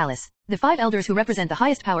Pango City Palace. The 5 elders who represent the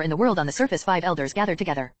highest power in the world on the surface 5 elders gathered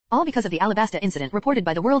together. All because of the Alabasta incident reported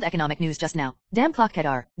by the World Economic News just now. Damn clock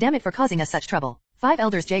Kedar, damn it for causing us such trouble. 5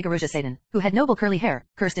 elders J. Garuja Satan, who had noble curly hair,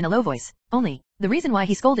 cursed in a low voice. Only, the reason why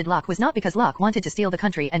he scolded Locke was not because Locke wanted to steal the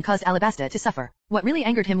country and caused Alabasta to suffer. What really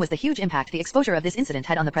angered him was the huge impact the exposure of this incident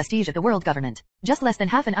had on the prestige of the world government. Just less than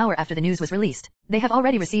half an hour after the news was released, they have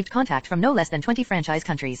already received contact from no less than 20 franchise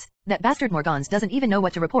countries. That bastard Morgans doesn't even know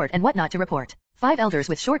what to report and what not to report. 5 elders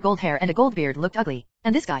with short gold hair and a gold beard looked ugly.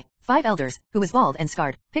 And this guy, 5 elders, who was bald and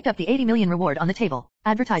scarred, picked up the 80 million reward on the table.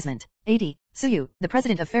 Advertisement. AD. Suyu, the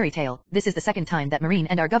president of Fairy Tail, this is the second time that Marine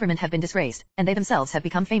and our government have been disgraced, and they themselves have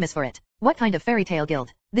become famous for it. What kind of Fairy Tail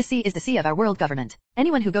guild? This sea is the sea of our world government.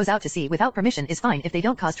 Anyone who goes out to sea without permission is fine if they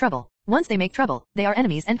don't cause trouble. Once they make trouble, they are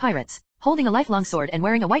enemies and pirates. Holding a lifelong sword and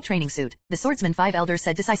wearing a white training suit, the swordsman 5 elders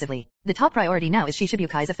said decisively. The top priority now is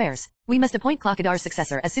Shishibukai's affairs. We must appoint Clockadar's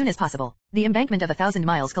successor as soon as possible. The embankment of 1,000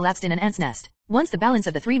 miles collapsed in an ant's nest. Once the balance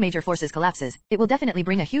of the 3 major forces collapses, it will definitely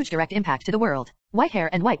bring a huge direct impact to the world. White hair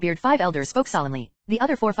and white beard 5 elders spoke solemnly. The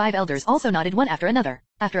other 5 elders also nodded one after another.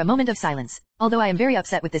 After a moment of silence. Although I am very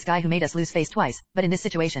upset with this guy who made us lose face twice, but in this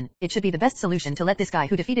situation, it should be the best solution to let this guy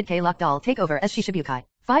who defeated K-Lock Doll take over as Shishibukai.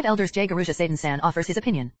 5 elders J. Garuja Satan-san offers his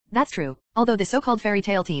opinion. That's true. Although this so-called Fairy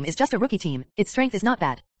Tail team is just a rookie team, its strength is not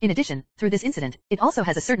bad. In addition, through this incident, it also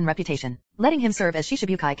has a certain reputation. Letting him serve as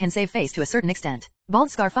Shishibukai can save face to a certain extent.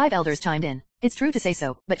 Bald Scar 5 elders chimed in. It's true to say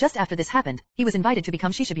so, but just after this happened, he was invited to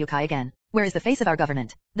become Shishibukai again. Where is the face of our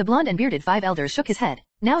government? The blonde and bearded 5 elders shook his head.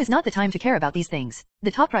 Now is not the time to care about these things.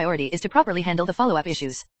 The top priority is to properly handle the follow-up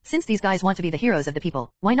issues. Since these guys want to be the heroes of the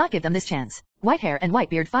people, why not give them this chance? White hair and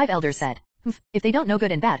white beard 5 elders said. If they don't know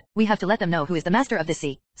good and bad, we have to let them know who is the master of this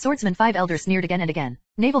sea. Swordsman 5 elders sneered again and again.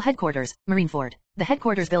 Naval Headquarters, Marineford. The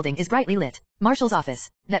headquarters building is brightly lit. Marshal's office.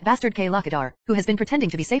 That bastard K. Lockadar, who has been pretending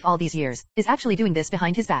to be safe all these years, is actually doing this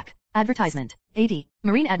behind his back. Advertisement. AD.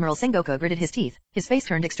 Marine Admiral Sengoku gritted his teeth. His face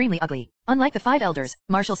turned extremely ugly. Unlike the 5 elders,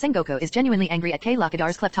 Marshal Sengoku is genuinely angry at K.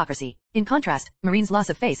 Lockadar's kleptocracy. In contrast, Marine's loss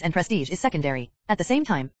of face and prestige is secondary. At the same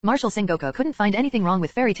time, Marshal Sengoku couldn't find anything wrong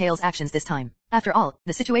with Fairy Tail's actions this time. After all,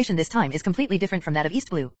 the situation this time is completely different from that of East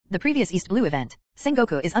Blue, the previous East Blue event.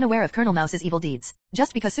 Sengoku is unaware of Colonel Mouse's evil deeds.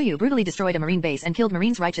 Just because Suyu brutally destroyed a marine base and killed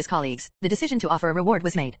Marine's righteous colleagues, the decision to offer a reward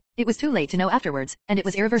was made. It was too late to know afterwards, and it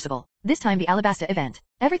was irreversible. This time the Alabasta event.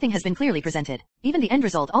 Everything has been clearly presented. Even the end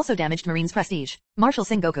result also damaged Marine's prestige. Marshal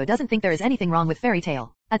Sengoku doesn't think there is anything wrong with Fairy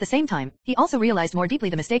Tail. At the same time, he also realized more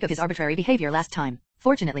deeply the mistake of his arbitrary behavior last time.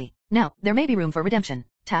 Fortunately, now, there may be room for redemption.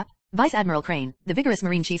 Tap. Vice Admiral Crane, the vigorous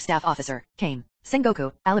Marine Chief Staff Officer, came.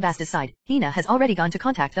 Sengoku, Alabasta's side. Hina has already gone to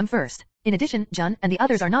contact them first. In addition, Jun and the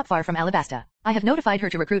others are not far from Alabasta. I have notified her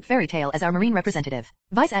to recruit Fairy Tail as our Marine representative.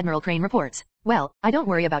 Vice Admiral Crane reports. Well, I don't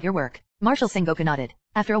worry about your work. Marshal Sengoku nodded.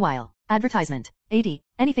 After a while. Advertisement. AD.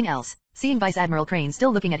 Anything else? Seeing Vice Admiral Crane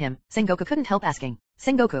still looking at him, Sengoku couldn't help asking.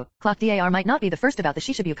 Sengoku, Clock DAR might not be the first about the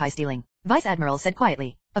Shishibukai stealing. Vice Admiral said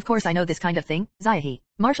quietly. Of course I know this kind of thing, Zayahi.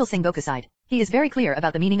 Marshal Sengoku sighed. He is very clear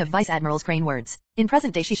about the meaning of Vice Admiral's Crane words. In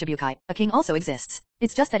present-day Shishibukai, a king also exists.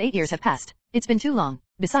 It's just that 8 years have passed. It's been too long.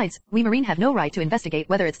 Besides, we Marine have no right to investigate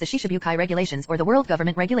whether it's the Shishibukai regulations or the world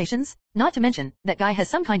government regulations. Not to mention, that guy has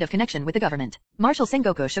some kind of connection with the government. Marshal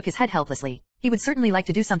Sengoku shook his head helplessly. He would certainly like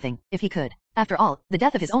to do something, if he could. After all, the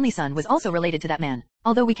death of his only son was also related to that man.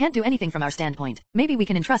 Although we can't do anything from our standpoint, maybe we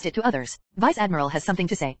can entrust it to others. Vice Admiral has something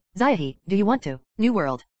to say. Zayahi, do you want to? New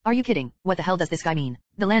World. Are you kidding? What the hell does this guy mean?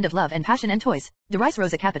 The land of love and passion and toys. Derice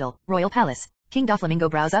Rosa Capital, Royal Palace. King Doflamingo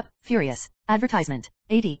brows up, furious. Advertisement.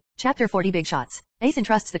 AD. Chapter 40 Big Shots. Ace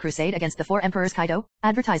entrusts the crusade against the 4 Emperors Kaido.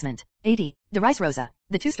 Advertisement. AD. Derice Rosa.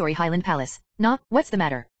 The 2-story Highland Palace. Nah, what's the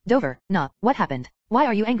matter? Dover, nah, what happened? Why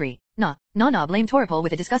are you angry? Nah, blamed Toripole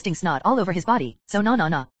with a disgusting snot all over his body, so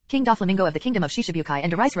nah. King Doflamingo of the Kingdom of Shishibukai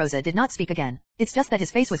and Derice Rosa did not speak again. It's just that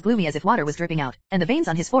his face was gloomy as if water was dripping out, and the veins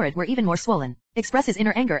on his forehead were even more swollen. Express his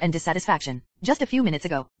inner anger and dissatisfaction. Just a few minutes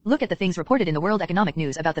ago, look at the things reported in the World Economic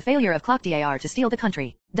News about the failure of Clock DAR to steal the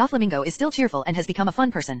country. Doflamingo is still cheerful and has become a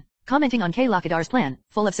fun person. Commenting on K. Lakidar's plan,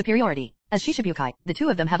 full of superiority. As Shishibukai, the two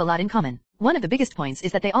of them have a lot in common. One of the biggest points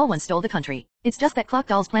is that they all once stole the country. It's just that Clock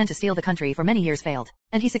Doll's plan to steal the country for many years failed,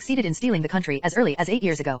 and he succeeded in stealing the country as early as 8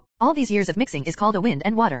 years ago. All these years of mixing is called a wind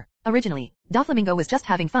and water. Originally, Doflamingo was just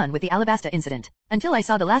having fun with the Alabasta incident. Until I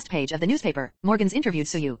saw the last page of the newspaper, Morgans interviewed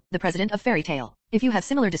Suyu, the president of Fairy Tail. If you have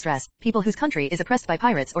similar distress, people whose country is oppressed by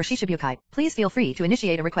pirates or Shishibukai, please feel free to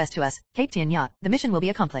initiate a request to us, Cape Tian Ya. The mission will be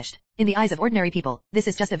accomplished. In the eyes of ordinary people, this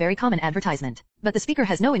is just a very common advertisement. But the speaker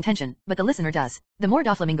has no intention, but the listener does. The more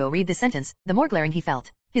Doflamingo read this sentence, the more glaring he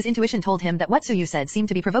felt. His intuition told him that what Suyu said seemed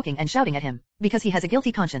to be provoking and shouting at him, because he has a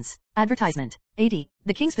guilty conscience. Advertisement. AD.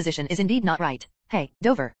 The king's position is indeed not right. Hey,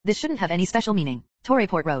 Dover, this shouldn't have any special meaning.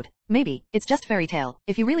 Torreport Road. Maybe, it's just Fairy Tail.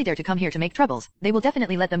 If you really dare to come here to make troubles, they will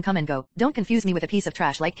definitely let them come and go. Don't confuse me with a piece of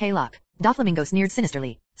trash like K-Lock. Doflamingo sneered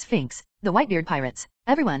sinisterly. Sphinx. The Whitebeard Pirates.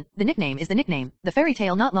 Everyone, the nickname is the nickname. The Fairy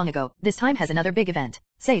Tail not long ago, this time has another big event.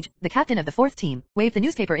 Sage, the captain of the 4th team, waved the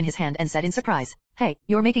newspaper in his hand and said in surprise. Hey,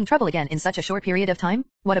 you're making trouble again in such a short period of time?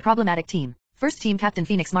 What a problematic team. First team captain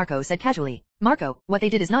Phoenix Marco said casually. Marco, what they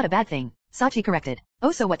did is not a bad thing. Sachi corrected.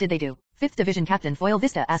 Oh, so what did they do? 5th division captain Foil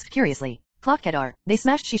Vista asked curiously. Clockadar. They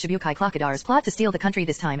smashed Shishibukai Clockadar's plot to steal the country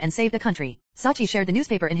this time and save the country. Sachi shared the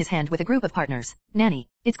newspaper in his hand with a group of partners. Nanny.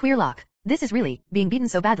 It's Queer Lock. This is really, being beaten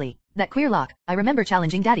so badly. That Queer Lock, I remember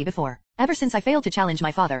challenging Daddy before. Ever since I failed to challenge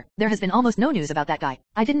my father, there has been almost no news about that guy.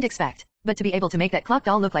 I didn't expect. But to be able to make that clock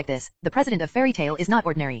doll look like this, the president of Fairy Tail is not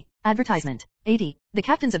ordinary. Advertisement. AD. The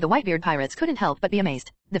captains of the Whitebeard Pirates couldn't help but be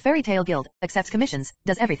amazed. The Fairy Tail Guild accepts commissions,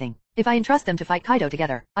 does everything. If I entrust them to fight Kaido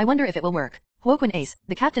together, I wonder if it will work. Huoquan Ace,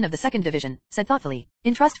 the captain of the 2nd division, said thoughtfully.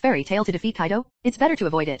 Entrust Fairy Tail to defeat Kaido? It's better to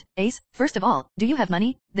avoid it. Ace, first of all, do you have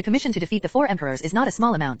money? The commission to defeat the 4 emperors is not a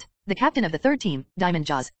small amount. The captain of the 3rd team, Diamond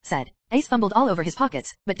Jaws, said. Ace fumbled all over his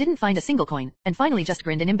pockets, but didn't find a single coin, and finally just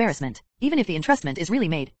grinned in embarrassment. Even if the entrustment is really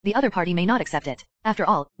made, the other party may not accept it. After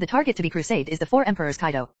all, the target to be crusade is the 4 emperors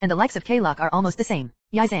Kaido, and the likes of K-Lock are almost the same.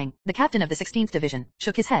 Yaizang, the captain of the 16th division,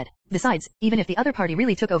 shook his head. Besides, even if the other party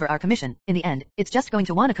really took over our commission, in the end, it's just going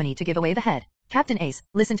to Wanakuni to give away the head. Captain Ace,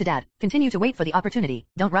 listen to Dad. Continue to wait for the opportunity.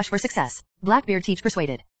 Don't rush for success. Blackbeard Teach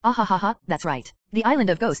persuaded. Ahahaha, that's right. The island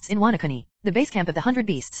of ghosts in Wanakuni. The base camp of the 100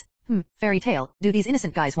 beasts. Fairy Tail, do these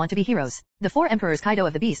innocent guys want to be heroes? The 4 emperors Kaido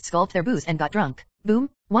of the beasts gulped their booze and got drunk. Boom.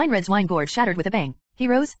 Winered's wine gourd shattered with a bang.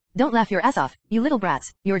 Heroes? Don't laugh your ass off, you little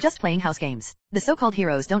brats. You're just playing house games. The so-called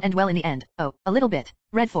heroes don't end well in the end. Oh, a little bit.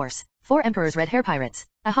 Red Force. 4 emperors red hair pirates.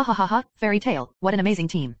 Ahahaha, Fairy Tail, what an amazing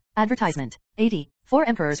team. Advertisement. AD. 4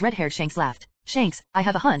 emperors red-haired Shanks laughed. Shanks, I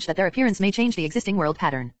have a hunch that their appearance may change the existing world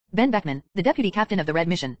pattern. Ben Beckman, the deputy captain of the Red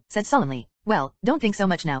Mission, said solemnly. Well, don't think so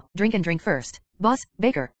much now, drink and drink first. Boss,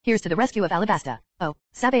 Baker, here's to the rescue of Alabasta. Oh,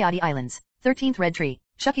 Sabayati Islands. 13th Red Tree.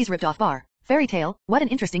 Shucky's ripped off bar. Fairy Tail, what an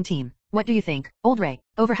interesting team. What do you think, old Ray?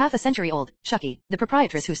 Over half a century old, Shucky, the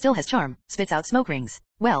proprietress who still has charm, spits out smoke rings.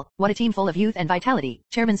 Well, what a team full of youth and vitality.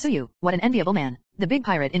 Chairman Suyu, what an enviable man. The big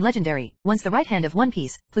pirate in Legendary, once the right hand of One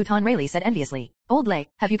Piece, Pluton Rayleigh said enviously. Old Lay,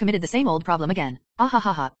 have you committed the same old problem again? Ah ha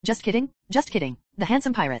ha ha, just kidding, just kidding. The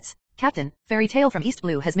handsome pirates. Captain, Fairy Tail from East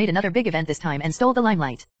Blue has made another big event this time and stole the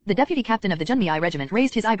limelight. The deputy captain of the Junmei regiment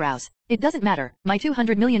raised his eyebrows. It doesn't matter, my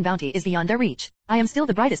 200 million bounty is beyond their reach. I am still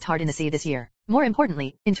the brightest heart in the sea this year. More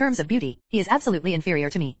importantly, in terms of beauty, he is absolutely inferior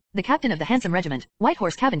to me. The captain of the handsome regiment, White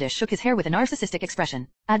Horse Cavendish, shook his hair with a narcissistic expression.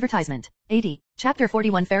 Advertisement. 80. Chapter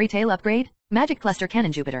 41 Fairy Tail Upgrade? Magic Cluster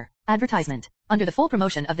Cannon Jupiter. Advertisement. Under the full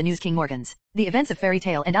promotion of the News King Morgans, the events of Fairy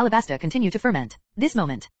Tail and Alabasta continue to ferment. This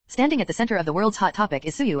moment, standing at the center of the world's hot topic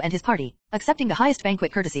is Suyu and his party, accepting the highest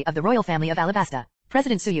banquet courtesy of the royal family of Alabasta.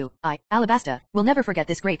 President Suyu, Alabasta, will never forget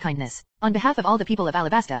this great kindness. On behalf of all the people of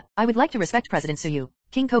Alabasta, I would like to respect President Suyu.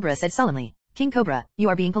 King Cobra said solemnly. King Cobra, you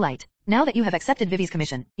are being polite. Now that you have accepted Vivi's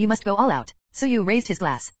commission, you must go all out. Suyu raised his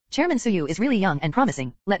glass. Chairman Suyu is really young and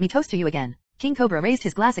promising. Let me toast to you again. King Cobra raised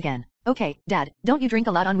his glass again. Okay, Dad, don't you drink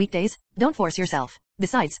a lot on weekdays? Don't force yourself.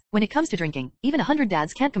 Besides, when it comes to drinking, even 100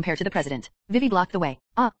 dads can't compare to the president. Vivi blocked the way.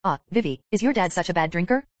 Vivi, is your dad such a bad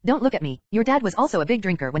drinker? Don't look at me. Your dad was also a big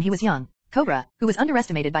drinker when he was young. Cobra, who was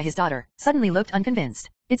underestimated by his daughter, suddenly looked unconvinced.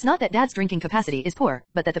 It's not that Dad's drinking capacity is poor,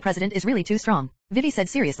 but that the president is really too strong. Vivi said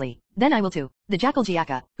seriously. Then I will too. The Jackal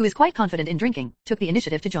Giaka, who is quite confident in drinking, took the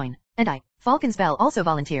initiative to join. And I. Falcon's Bell also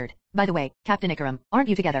volunteered. By the way, Captain Ikaram, aren't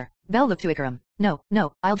you together? Bell looked to Ikaram. No,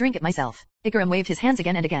 I'll drink it myself. Ikaram waved his hands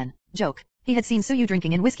again and again. Joke. He had seen Suyu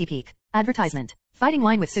drinking in Whiskey Peak. Advertisement. Fighting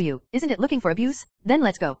wine with Suyu, isn't it looking for abuse? Then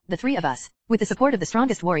let's go, the three of us. With the support of the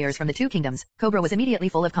strongest warriors from the two kingdoms, Cobra was immediately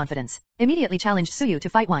full of confidence. Immediately challenged Suyu to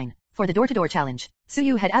fight wine. For the door-to-door challenge,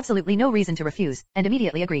 Suyu had absolutely no reason to refuse, and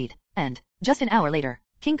immediately agreed. And, just an hour later,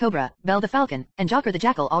 King Cobra, Bell the Falcon, and Jocker the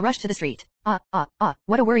Jackal all rushed to the street.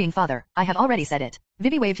 What a worrying father, I have already said it.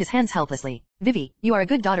 Vivi waved his hands helplessly. Vivi, you are a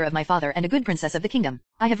good daughter of my father and a good princess of the kingdom.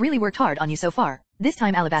 I have really worked hard on you so far. This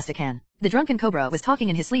time Alabasta can. The drunken Cobra was talking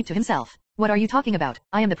in his sleep to himself. What are you talking about?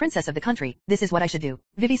 I am the princess of the country, this is what I should do.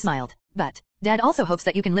 Vivi smiled. But, Dad also hopes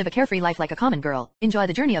that you can live a carefree life like a common girl, enjoy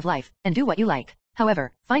the journey of life, and do what you like.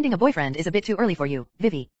 However, finding a boyfriend is a bit too early for you,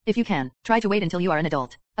 Vivi. If you can, try to wait until you are an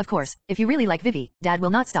adult. Of course, if you really like Vivi, Dad will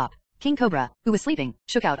not stop. King Cobra, who was sleeping,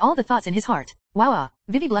 shook out all the thoughts in his heart. Wow.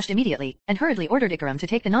 Vivi blushed immediately, and hurriedly ordered Ikaram to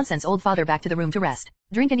take the nonsense old father back to the room to rest,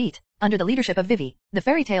 drink and eat. Under the leadership of Vivi, the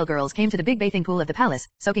Fairy Tail girls came to the big bathing pool of the palace,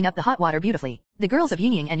 soaking up the hot water beautifully. The girls of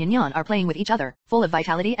Yingying and Yinyan are playing with each other, full of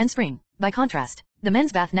vitality and spring. By contrast, the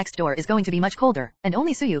men's bath next door is going to be much colder, and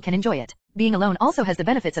only Suyu can enjoy it. Being alone also has the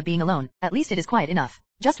benefits of being alone, at least it is quiet enough.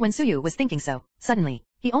 Just when Suyu was thinking so, suddenly,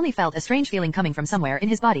 he only felt a strange feeling coming from somewhere in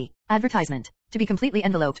his body. Advertisement. To be completely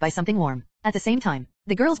enveloped by something warm. At the same time,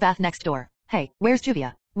 the girl's bath next door. Hey, where's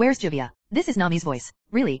Juvia? Where's Juvia? This is Nami's voice.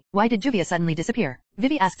 Really, why did Juvia suddenly disappear?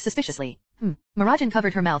 Vivi asked suspiciously. Marajan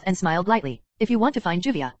covered her mouth and smiled lightly. If you want to find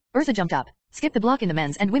Juvia, Urza jumped up. Skip the block in the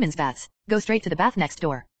men's and women's baths. Go straight to the bath next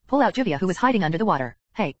door. Pull out Juvia who was hiding under the water.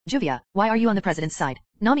 Hey, Juvia, why are you on the president's side?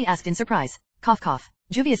 Nami asked in surprise. Cough cough.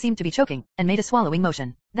 Juvia seemed to be choking, and made a swallowing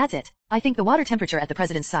motion. That's it. I think the water temperature at the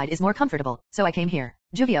president's side is more comfortable, so I came here.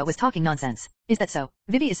 Juvia was talking nonsense. Is that so?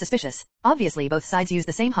 Vivi is suspicious. Obviously both sides use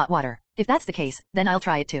the same hot water. If that's the case, then I'll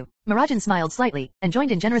try it too. Marajan smiled slightly, and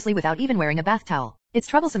joined in generously without even wearing a bath towel. It's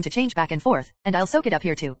troublesome to change back and forth, and I'll soak it up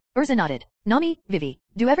here too. Urza nodded. Nami, Vivi,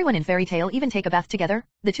 do everyone in Fairy Tail even take a bath together?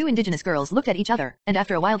 The two indigenous girls looked at each other, and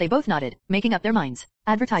after a while they both nodded, making up their minds.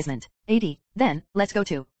 Advertisement. 80. Then, let's go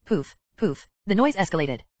too. Poof. Poof. The noise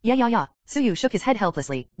escalated. Yeah. Suyu shook his head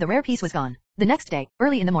helplessly. The rare piece was gone. The next day,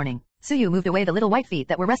 early in the morning, Suyu moved away the little white feet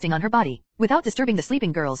that were resting on her body. Without disturbing the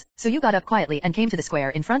sleeping girls, Suyu got up quietly and came to the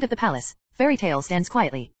square in front of the palace. Fairy Tail stands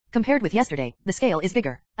quietly. Compared with yesterday, the scale is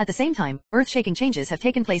bigger. At the same time, earth-shaking changes have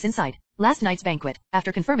taken place inside. Last night's banquet,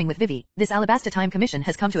 after confirming with Vivi, this Alabasta Time Commission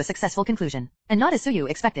has come to a successful conclusion. And not as Suyu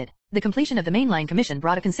expected. The completion of the mainline commission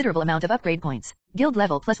brought a considerable amount of upgrade points. Guild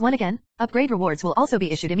level +1 again? Upgrade rewards will also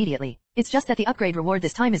be issued immediately. It's just that the upgrade reward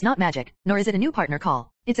this time is not magic, nor is it a new partner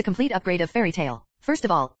call. It's a complete upgrade of Fairy Tail. First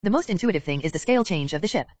of all, the most intuitive thing is the scale change of the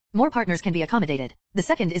ship. More partners can be accommodated. The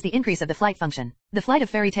second is the increase of the flight function. The flight of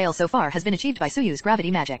Fairy Tail so far has been achieved by Suyu's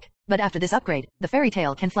gravity magic. But after this upgrade, the Fairy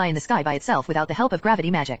Tail can fly in the sky by itself without the help of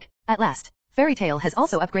gravity magic. At last, Fairy Tail has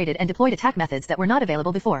also upgraded and deployed attack methods that were not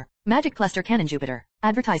available before. Magic Cluster Cannon Jupiter.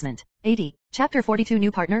 Advertisement. 80. Chapter 42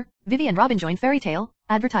 New Partner, Vivi and Robin join Fairy Tail.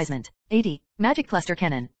 Advertisement. 80. Magic Cluster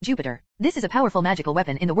Cannon, Jupiter. This is a powerful magical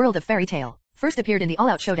weapon in the world of Fairy Tail. First appeared in the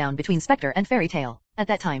all-out showdown between Spectre and Fairy Tail. At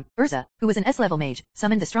that time, Urza, who was an S-level mage,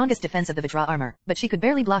 summoned the strongest defense of the Vajra armor, but she could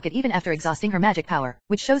barely block it even after exhausting her magic power,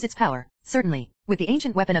 which shows its power. Certainly, with the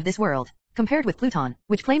ancient weapon of this world, compared with Pluton,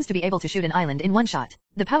 which claims to be able to shoot an island in one shot,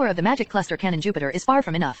 the power of the magic cluster cannon Jupiter is far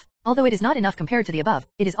from enough. Although it is not enough compared to the above,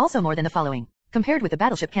 it is also more than the following. Compared with the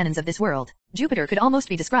battleship cannons of this world, Jupiter could almost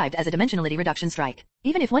be described as a dimensionality reduction strike.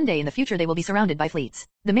 Even if one day in the future they will be surrounded by fleets,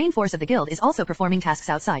 the main force of the guild is also performing tasks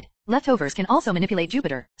outside. Leftovers can also manipulate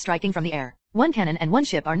Jupiter, striking from the air. One cannon and one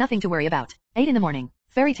ship are nothing to worry about. 8 in the morning.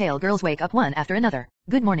 Fairy tale girls wake up one after another.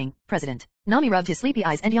 Good morning, President. Nami rubbed his sleepy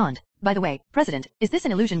eyes and yawned. By the way, President, is this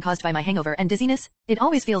an illusion caused by my hangover and dizziness? It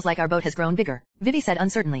always feels like our boat has grown bigger, Vivi said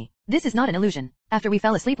uncertainly. This is not an illusion. After we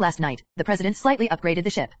fell asleep last night, the President slightly upgraded the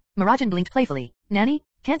ship. Mirajan blinked playfully. Nanny?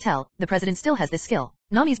 Can't tell, the President still has this skill.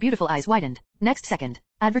 Nami's beautiful eyes widened. Next second.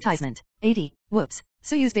 Advertisement. 80. Whoops.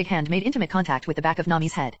 Suyu's big hand made intimate contact with the back of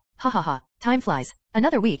Nami's head. Ha ha ha. Time flies.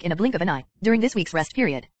 Another week in a blink of an eye. During this week's rest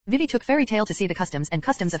period, Vivi took Fairy Tail to see the customs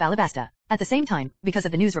of Alabasta. At the same time, because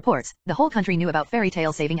of the news reports, the whole country knew about Fairy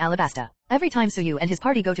Tail saving Alabasta. Every time Suyu and his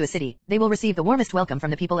party go to a city, they will receive the warmest welcome from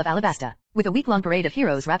the people of Alabasta. With a week-long parade of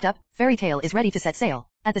heroes wrapped up, Fairy Tail is ready to set sail.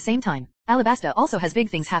 At the same time, Alabasta also has big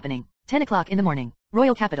things happening. 10 o'clock in the morning.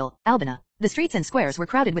 Royal capital, Albina. The streets and squares were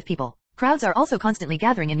crowded with people. Crowds are also constantly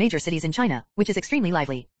gathering in major cities in China, which is extremely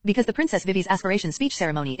lively, because the Princess Vivi's aspiration speech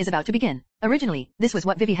ceremony is about to begin. Originally, this was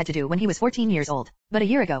what Vivi had to do when he was 14 years old. But a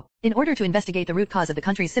year ago, in order to investigate the root cause of the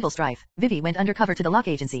country's civil strife, Vivi went undercover to the Locke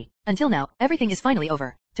Agency. Until now, everything is finally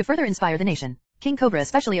over. To further inspire the nation, King Cobra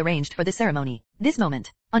specially arranged for this ceremony. This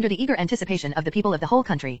moment, under the eager anticipation of the people of the whole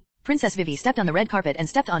country, Princess Vivi stepped on the red carpet and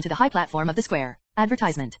stepped onto the high platform of the square.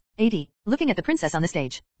 Advertisement. 80. Looking at the princess on the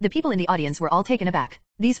stage, the people in the audience were all taken aback.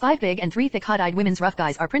 These 5 big and 3 thick hot-eyed women's rough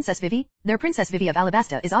guys are Princess Vivi? Their Princess Vivi of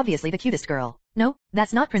Alabasta is obviously the cutest girl. No,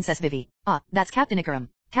 that's not Princess Vivi. Ah, that's Captain Ikaram.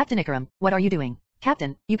 Captain Ikaram, what are you doing?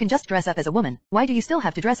 Captain, you can just dress up as a woman. Why do you still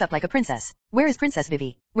have to dress up like a princess? Where is Princess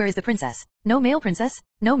Vivi? Where is the princess? No male princess?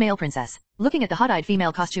 No male princess. Looking at the hot-eyed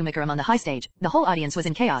female costume Ikaram on the high stage, the whole audience was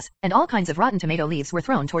in chaos, and all kinds of rotten tomato leaves were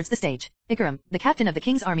thrown towards the stage. Ikaram, the captain of the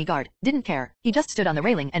King's Army Guard, didn't care. He just stood on the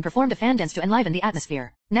railing and performed a fan dance to enliven the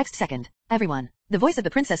atmosphere. Next second. Everyone. The voice of the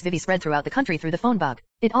Princess Vivi spread throughout the country through the phone bug.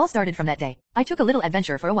 It all started from that day. I took a little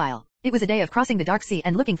adventure for a while. It was a day of crossing the dark sea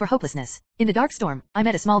and looking for hopelessness. In the dark storm, I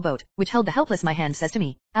met a small boat, which held the helpless my hand says to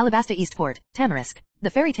me. Alabasta Eastport, Tamarisk. The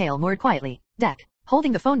fairy tale moored quietly. Deck.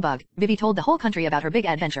 Holding the phone bug, Vivi told the whole country about her big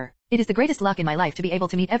adventure. It is the greatest luck in my life to be able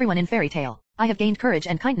to meet everyone in Fairy Tale. I have gained courage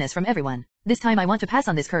and kindness from everyone. This time I want to pass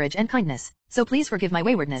on this courage and kindness. So please forgive my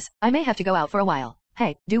waywardness. I may have to go out for a while.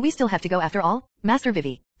 Hey, do we still have to go after all? Master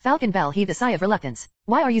Vivi. Falcon Bell heaved a sigh of reluctance.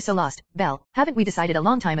 Why are you so lost, Bell? Haven't we decided a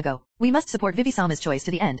long time ago? We must support Vivi-sama's choice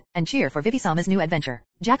to the end, and cheer for Vivi-sama's new adventure.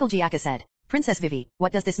 Jackal Giaka said. Princess Vivi,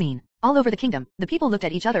 what does this mean? All over the kingdom, the people looked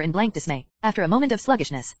at each other in blank dismay. After a moment of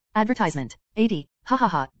sluggishness. Advertisement. 80. Ha ha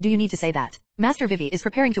ha, do you need to say that? Master Vivi is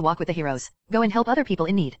preparing to walk with the heroes. Go and help other people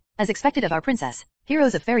in need. As expected of our princess.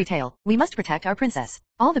 Heroes of Fairy Tale, we must protect our princess.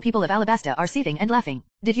 All the people of Alabasta are seething and laughing.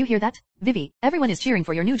 Did you hear that? Vivi, everyone is cheering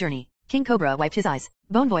for your new journey. King Cobra wiped his eyes.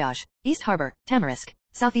 Bon voyage. East Harbor, Tamarisk.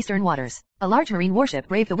 Southeastern waters. A large marine warship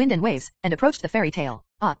braved the wind and waves, and approached the Fairy Tale.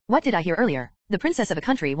 Ah, what did I hear earlier? The princess of a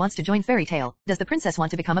country wants to join Fairy Tale. Does the princess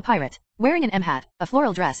want to become a pirate? Wearing an M-hat, a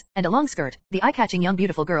floral dress, and a long skirt, the eye-catching young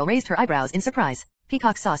beautiful girl raised her eyebrows in surprise.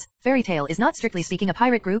 Peacock sauce, Fairy Tale is not strictly speaking a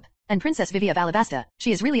pirate group, and Princess Vivi of Alabasta,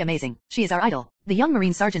 she is really amazing. She is our idol. The young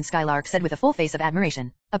Marine Sergeant Skylark said with a full face of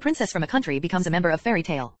admiration. A princess from a country becomes a member of Fairy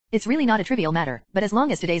Tale. It's really not a trivial matter, but as long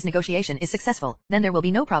as today's negotiation is successful, then there will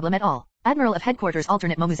be no problem at all. Admiral of Headquarters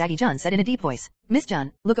Alternate Momuzagi Jun said in a deep voice. Miss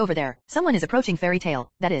Jun, look over there. Someone is approaching Fairy Tale,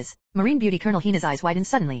 that is. Marine Beauty Colonel Hina's eyes widened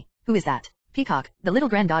suddenly. Who is that? Peacock, the little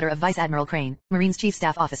granddaughter of Vice Admiral Crane, Marine's Chief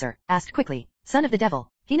Staff Officer, asked quickly. Son of the Devil.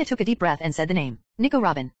 Hina took a deep breath and said the name. Nico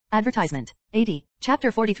Robin. Advertisement. 80.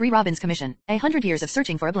 Chapter 43 Robin's Commission. 100 Years of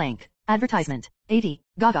Searching for a Blank. Advertisement. 80.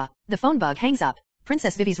 Gaga. The phone bug hangs up.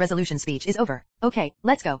 Princess Vivi's resolution speech is over. Okay,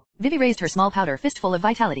 let's go. Vivi raised her small powder fist full of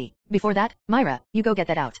vitality. Before that, Myra, you go get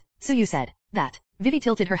that out. Suyu said. That. Vivi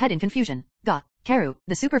tilted her head in confusion. Ga. Karu,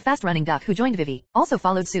 the super fast-running duck who joined Vivi, also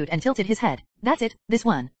followed suit and tilted his head. That's it, this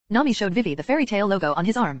one. Nami showed Vivi the Fairy Tale logo on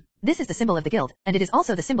his arm. This is the symbol of the guild, and it is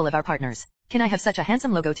also the symbol of our partners. Can I have such a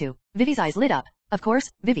handsome logo too? Vivi's eyes lit up. Of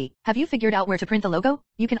course, Vivi, have you figured out where to print the logo?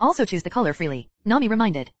 You can also choose the color freely. Nami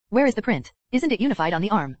reminded. Where is the print? Isn't it unified on the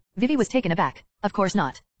arm? Vivi was taken aback. Of course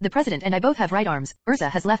not. The president and I both have right arms, Urza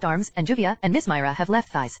has left arms, and Juvia and Miss Myra have left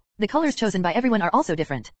thighs. The colors chosen by everyone are also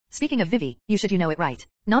different. Speaking of Vivi, you know it right.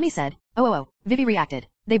 Nami said. Oh. Vivi reacted.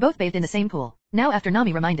 They both bathed in the same pool. Now after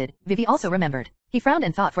Nami reminded, Vivi also remembered. He frowned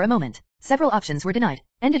and thought for a moment. Several options were denied.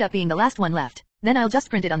 Ended up being the last one left. Then I'll just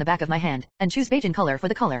print it on the back of my hand, and choose beige in color for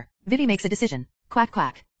the color. Vivi makes a decision. Quack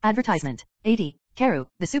quack. Advertisement. 80. Karu,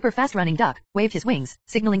 the super fast-running duck, waved his wings,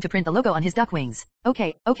 signaling to print the logo on his duck wings.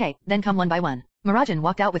 Okay, then come one by one. Marajan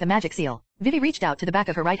walked out with a magic seal. Vivi reached out to the back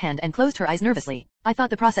of her right hand and closed her eyes nervously. I thought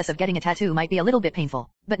the process of getting a tattoo might be a little bit painful,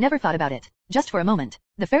 but never thought about it. Just for a moment.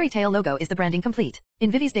 The fairy tale logo is the branding complete.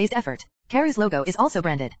 In Vivi's dazed effort, Karu's logo is also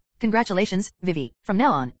branded. Congratulations, Vivi. From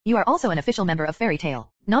now on, you are also an official member of Fairy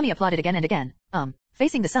Tale. Nami applauded again and again.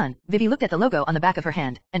 Facing the sun, Vivi looked at the logo on the back of her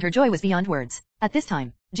hand, and her joy was beyond words. At this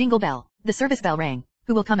time, jingle bell. The service bell rang.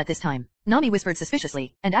 Who will come at this time? Nami whispered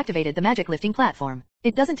suspiciously, and activated the magic lifting platform.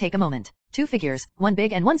 It doesn't take a moment. 2 figures, one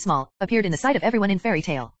big and one small, appeared in the sight of everyone in Fairy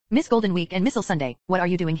Tale. Miss Golden Week and Missile Sunday, what are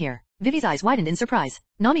you doing here? Vivi's eyes widened in surprise.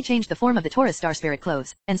 Nami changed the form of the Taurus Star Spirit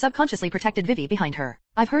clothes, and subconsciously protected Vivi behind her.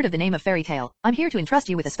 I've heard of the name of Fairy Tale. I'm here to entrust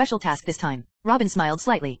you with a special task this time. Robin smiled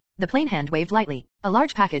slightly. The plain hand waved lightly. A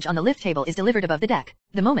large package on the lift table is delivered above the deck.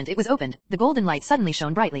 The moment it was opened, the golden light suddenly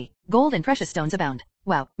shone brightly. Gold and precious stones abound.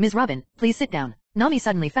 Wow, Ms. Robin, please sit down. Nami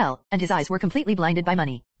suddenly fell, and his eyes were completely blinded by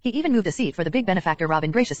money. He even moved a seat for the big benefactor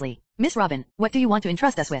Robin graciously. Miss Robin, what do you want to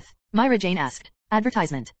entrust us with? Myra Jane asked.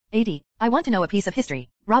 Advertisement. 80. I want to know a piece of history.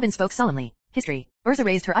 Robin spoke solemnly. History. Urza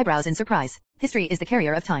raised her eyebrows in surprise. History is the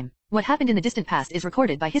carrier of time. What happened in the distant past is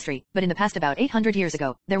recorded by history, but in the past about 800 years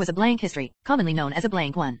ago, there was a blank history, commonly known as a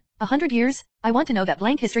blank one. 100 years? I want to know that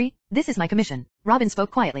blank history. This is my commission. Robin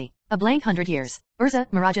spoke quietly. A blank 100 years. Urza,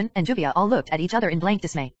 Marajan, and Juvia all looked at each other in blank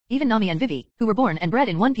dismay. Even Nami and Vivi, who were born and bred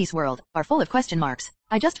in One Piece world, are full of question marks.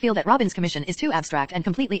 I just feel that Robin's commission is too abstract and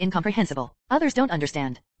completely incomprehensible. Others don't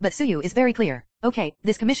understand. But Suyu is very clear. Okay,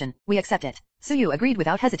 this commission, we accept it. Suyu agreed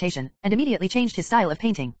without hesitation, and immediately changed his style of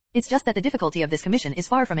painting. It's just that the difficulty of this commission is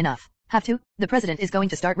far from enough. Have to? The president is going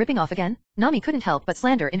to start ripping off again? Nami couldn't help but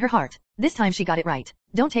slander in her heart. This time she got it right.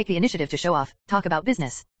 Don't take the initiative to show off, talk about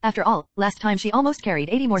business. After all, last time she almost carried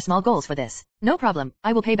 80 more small goals for this. No problem,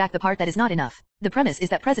 I will pay back the part that is not enough. The premise is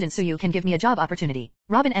that President Suyu can give me a job opportunity.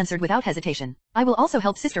 Robin answered without hesitation. I will also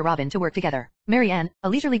help Sister Robin to work together. Marianne, a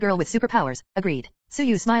leisurely girl with superpowers, agreed.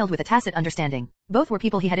 Suyu smiled with a tacit understanding. Both were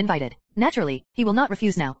people he had invited. Naturally, he will not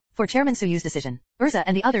refuse now, for Chairman Suyu's decision. Urza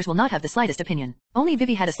and the others will not have the slightest opinion. Only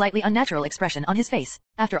Vivi had a slightly unnatural expression on his face.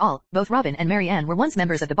 After all, both Robin and Marianne were once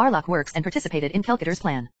members of the Barlock Works and participated in Kelkater's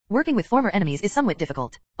plan. Working with former enemies is somewhat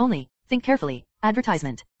difficult. Only, think carefully.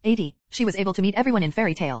 Advertisement. 80. She was able to meet everyone in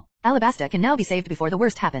Fairy Tale. Alabasta can now be saved before the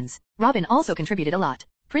worst happens. Robin also contributed a lot.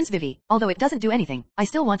 Prince Vivi, although it doesn't do anything, I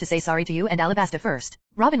still want to say sorry to you and Alabasta first.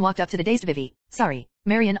 Robin walked up to the dazed Vivi. Sorry.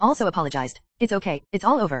 Marian also apologized. It's okay, it's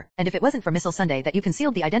all over, and if it wasn't for Missile Sunday that you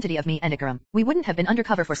concealed the identity of me and Ikaram, we wouldn't have been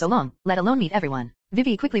undercover for so long, let alone meet everyone.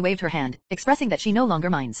 Vivi quickly waved her hand, expressing that she no longer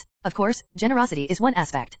minds. Of course, generosity is one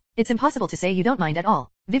aspect. It's impossible to say you don't mind at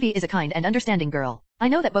all. Vivi is a kind and understanding girl. I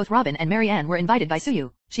know that both Robin and Marianne were invited by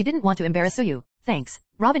Suyu. She didn't want to embarrass Suyu. Thanks.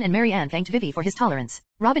 Robin and Marianne thanked Vivi for his tolerance.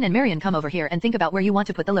 Robin and Marianne, come over here and think about where you want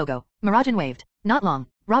to put the logo. Marajan waved. Not long.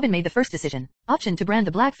 Robin made the first decision. Option to brand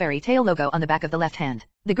the black Fairy Tale logo on the back of the left hand.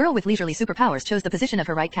 The girl with leisurely superpowers chose the position of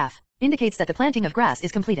her right calf. Indicates that the planting of grass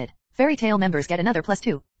is completed. Fairy Tale members get another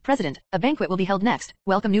 +2. President, a banquet will be held next.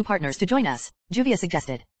 Welcome new partners to join us. Juvia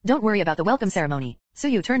suggested. Don't worry about the welcome ceremony.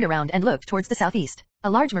 Suyu turned around and looked towards the southeast. A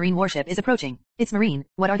large marine warship is approaching. It's marine,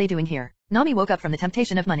 what are they doing here? Nami woke up from the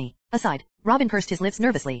temptation of money. Aside, Robin pursed his lips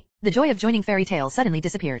nervously. The joy of joining Fairy Tale suddenly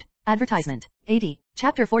disappeared. Advertisement. 80.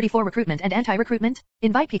 Chapter 44 Recruitment and Anti-Recruitment.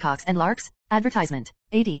 Invite peacocks and larks. Advertisement.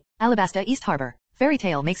 80. Alabasta East Harbor. Fairy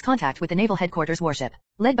Tale makes contact with the Naval Headquarters warship.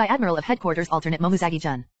 Led by Admiral of Headquarters Alternate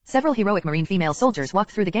Momuzagi-jun. Several heroic marine female soldiers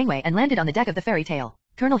walked through the gangway and landed on the deck of the Fairy Tale.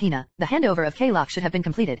 Colonel Hina, the handover of K-Lock should have been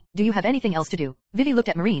completed. Do you have anything else to do? Vivi looked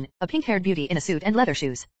at Marine, a pink-haired beauty in a suit and leather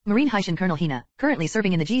shoes. Marine Haishin Colonel Hina, currently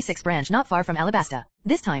serving in the G6 branch not far from Alabasta.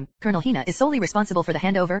 This time, Colonel Hina is solely responsible for the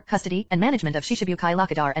handover, custody, and management of Shishibukai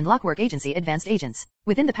Lockadar and Lockwork Agency advanced agents.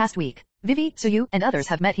 Within the past week, Vivi, Suyu, and others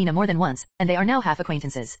have met Hina more than once, and they are now half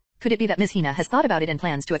acquaintances. Could it be that Miss Hina has thought about it and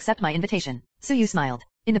plans to accept my invitation? Suyu smiled.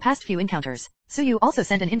 In the past few encounters, Suyu also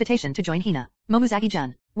sent an invitation to join Hina.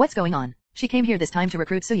 Momuzagi-jun, what's going on? She came here this time to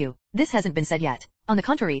recruit Suyu. This hasn't been said yet. On the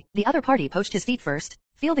contrary, the other party poached his feet first.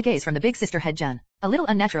 Feel the gaze from the big sister head Jun. A little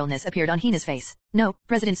unnaturalness appeared on Hina's face. No,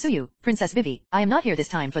 President Suyu, Princess Vivi, I am not here this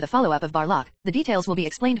time for the follow-up of Barlock. The details will be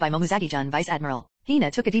explained by Momuzagi-jun Vice Admiral.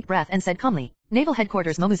 Hina took a deep breath and said calmly. Naval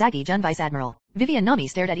Headquarters Momuzagi-jun Vice Admiral. Vivi and Nami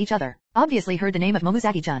stared at each other. Obviously heard the name of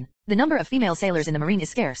Momuzagi-jun. The number of female sailors in the marine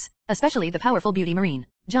is scarce, especially the powerful beauty Marine.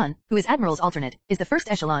 Jun, who is Admiral's alternate, is the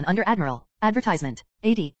first echelon under Admiral. Advertisement.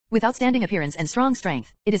 AD. With outstanding appearance and strong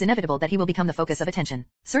strength, it is inevitable that he will become the focus of attention.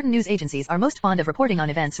 Certain news agencies are most fond of reporting on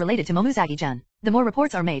events related to Momuzagi-jun. The more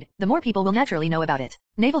reports are made, the more people will naturally know about it.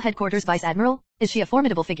 Naval Headquarters Vice Admiral? Is she a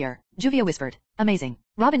formidable figure? Juvia whispered. Amazing.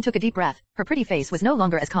 Robin took a deep breath. Her pretty face was no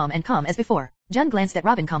longer as calm as before. Jun glanced at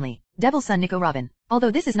Robin calmly. Devil's Son Nico Robin. Although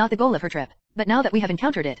this is not the goal of her trip. But now that we have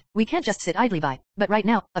encountered it, we can't just sit idly by. But right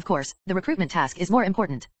now, of course, the recruitment task is more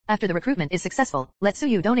important. After the recruitment is successful, let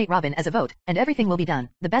Suyu donate Robin as a vote, and everything will be done.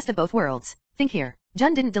 The best of both worlds. Think here.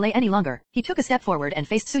 Jun didn't delay any longer. He took a step forward and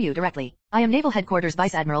faced Suyu directly. I am Naval Headquarters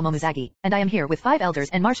Vice Admiral Momuzagi, and I am here with 5 elders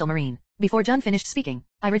and Marshal Marine. Before Jun finished speaking,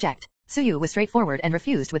 I reject. Suyu was straightforward and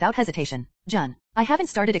refused without hesitation. Jun, I haven't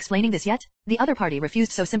started explaining this yet? The other party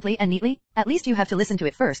refused so simply and neatly? At least you have to listen to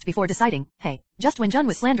it first before deciding. Hey, just when Jun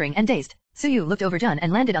was slandering and dazed, Suyu looked over Jun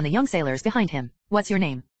and landed on the young sailors behind him. What's your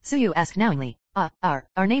name? Suyu asked knowingly.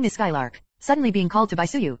 Our name is Skylark. Suddenly being called to by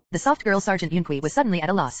Suyu, the soft girl Sergeant Yunkui was suddenly at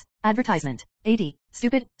a loss. Advertisement. AD.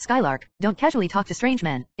 Stupid, Skylark, don't casually talk to strange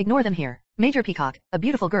men, ignore them here. Major Peacock, a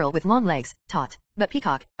beautiful girl with long legs, taught. But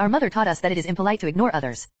Peacock, our mother taught us that it is impolite to ignore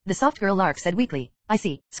others. The soft girl Lark said weakly. I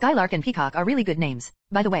see, Skylark and Peacock are really good names.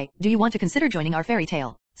 By the way, do you want to consider joining our fairy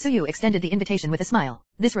tale? Suyu extended the invitation with a smile.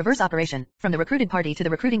 This reverse operation, from the recruited party to the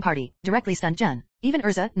recruiting party, directly stunned Jun. Even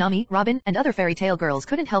Urza, Nami, Robin, and other fairy tale girls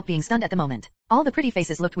couldn't help being stunned at the moment. All the pretty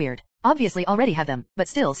faces looked weird. Obviously already have them, but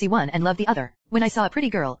still see one and love the other. When I saw a pretty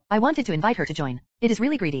girl, I wanted to invite her to join. It is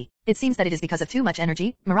really greedy. It seems that it is because of too much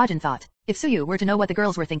energy, Mirajan thought. If Suyu were to know what the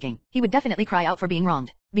girls were thinking, he would definitely cry out for being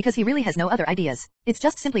wronged. Because he really has no other ideas. It's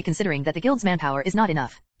just simply considering that the guild's manpower is not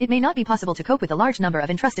enough. It may not be possible to cope with a large number of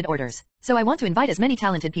entrusted orders. So I want to invite as many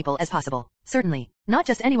talented people as possible. Certainly. Not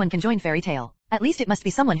just anyone can join Fairy Tail. At least it must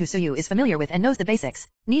be someone who Suyu is familiar with and knows the basics.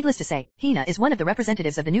 Needless to say, Hina is one of the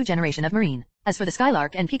representatives of the new generation of Marine. As for the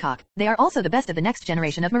Skylark and Peacock, they are also the best of the next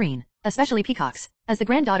generation of Marine. Especially Peacock's. As the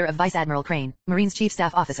granddaughter of Vice Admiral Crane, Marine's chief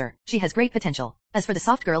staff officer, she has great potential. As for the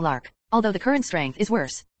soft girl Lark, although the current strength is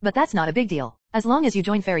worse, but that's not a big deal. As long as you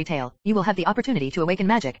join Fairy Tail, you will have the opportunity to awaken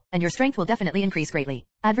magic, and your strength will definitely increase greatly.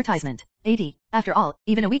 Advertisement. AD. After all,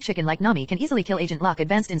 even a weak chicken like Nami can easily kill Agent Locke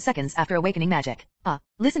advanced in seconds after awakening magic.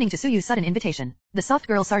 Listening to Suyu's sudden invitation, the soft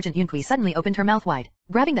girl Sergeant Yunkui suddenly opened her mouth wide.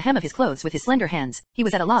 Grabbing the hem of his clothes with his slender hands, he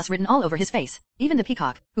was at a loss written all over his face. Even the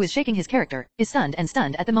Peacock, who is shaking his character, is stunned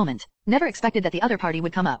at the moment. Never expected that the other party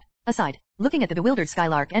would come up. Aside, looking at the bewildered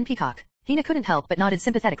Skylark and Peacock, Hina couldn't help but nodded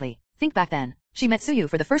sympathetically. Think back then. She met Suyu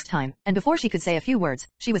for the first time, and before she could say a few words,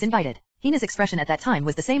 she was invited. Hina's expression at that time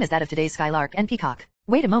was the same as that of today's Skylark and Peacock.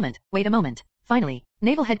 Wait a moment. Finally,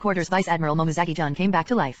 Naval Headquarters Vice Admiral Momuzagi-jun came back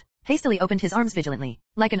to life. Hastily opened his arms vigilantly.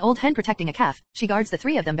 Like an old hen protecting a calf, she guards the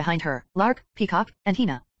 3 of them behind her, Lark, Peacock, and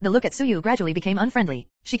Hina. The look at Suyu gradually became unfriendly.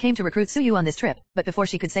 She came to recruit Suyu on this trip, but before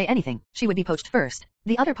she could say anything, she would be poached first.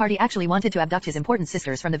 The other party actually wanted to abduct his important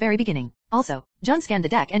sisters from the very beginning. Also, Jun scanned the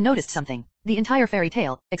deck and noticed something. The entire fairy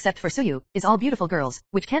tale, except for Suyu, is all beautiful girls,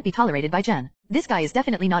 which can't be tolerated by Jun. This guy is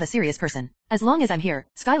definitely not a serious person. As long as I'm here,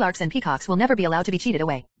 Skylarks and Peacocks will never be allowed to be cheated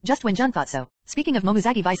away. Just when Jun thought so. Speaking of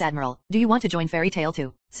Momuzagi Vice Admiral, do you want to join Fairy Tail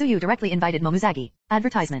too? Suyu directly invited Momuzagi.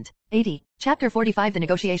 Advertisement. AD. Chapter 45 The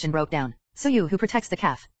negotiation broke down. Suyu who protects the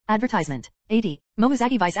calf. Advertisement. AD.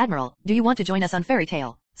 Momuzagi Vice Admiral, do you want to join us on Fairy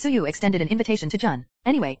Tail? Suyu extended an invitation to Jun.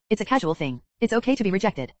 Anyway, it's a casual thing. It's okay to be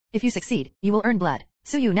rejected. If you succeed, you will earn blood.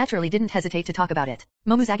 Suyu naturally didn't hesitate to talk about it.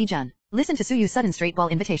 Momuzagi-jun. Listen to Suyu's sudden straight wall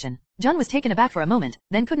invitation. Jun was taken aback for a moment,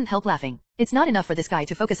 then couldn't help laughing. It's not enough for this guy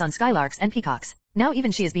to focus on Skylarks and Peacocks. Now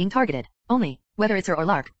even she is being targeted. Only, whether it's her or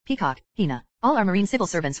Lark, Peacock, Hina, all are marine civil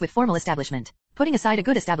servants with formal establishment. Putting aside a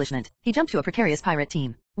good establishment, he jumped to a precarious pirate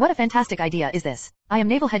team. What a fantastic idea is this. I am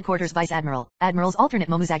Naval Headquarters Vice Admiral, Admiral's alternate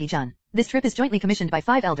Momuzagi-jun. This trip is jointly commissioned by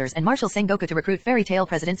 5 elders and Marshal Sengoku to recruit Fairy Tail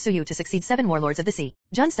President Suyu to succeed 7 warlords of the sea.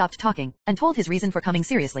 Jun stopped talking, and told his reason for coming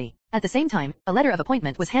seriously. At the same time, a letter of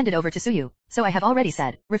appointment was handed over to Suyu. So I have already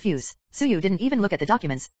said, refuse. Suyu didn't even look at the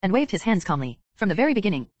documents, and waved his hands calmly. From the very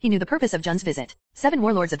beginning, he knew the purpose of Jun's visit. 7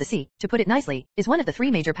 warlords of the sea, to put it nicely, is one of the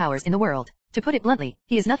 3 major powers in the world. To put it bluntly,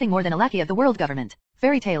 he is nothing more than a lackey of the world government.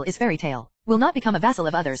 Fairy Tail is Fairy Tail. Will not become a vassal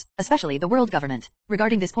of others, especially the world government.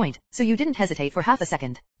 Regarding this point, Suyu didn't hesitate for half a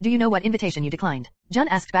second. Do you know what invitation you declined? Jun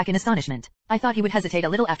asked back in astonishment. I thought he would hesitate a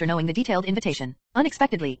little after knowing the detailed invitation.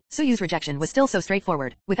 Unexpectedly, Suyu's rejection was still so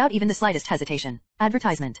straightforward, without even the slightest hesitation.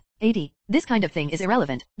 Advertisement. AD. This kind of thing is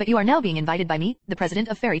irrelevant, but you are now being invited by me, the president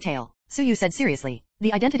of Fairy Tail. Suyu said seriously.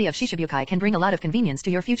 The identity of Shishibukai can bring a lot of convenience to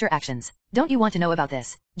your future actions. Don't you want to know about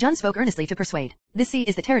this? Jun spoke earnestly to persuade. This sea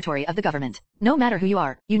is the territory of the government. No matter who you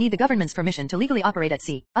are, you need the government's permission to legally operate at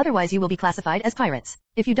sea, otherwise you will be classified as pirates.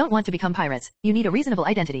 If you don't want to become pirates, you need a reasonable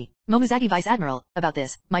identity. Momozagi Vice Admiral, about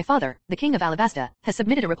this, my father, the King of Alabasta, has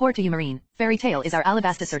submitted a report to you Marine. Fairy Tail is our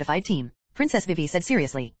Alabasta certified team. Princess Vivi said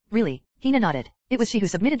seriously. Really? Hina nodded. It was she who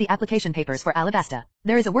submitted the application papers for Alabasta.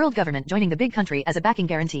 There is a world government joining the big country as a backing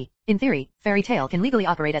guarantee. In theory, Fairy Tail can legally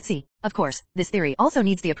operate at sea. Of course, this theory also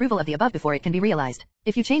needs the approval of the above before it can be realized.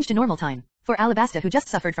 If you change to normal time, for Alabasta who just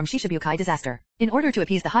suffered from Shishibukai disaster, in order to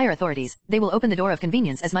appease the higher authorities, they will open the door of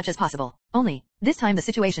convenience as much as possible. Only, this time the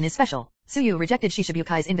situation is special. Suyu rejected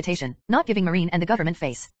Shishabukai's invitation, not giving Marine and the government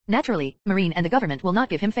face. Naturally, Marine and the government will not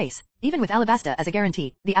give him face. Even with Alabasta as a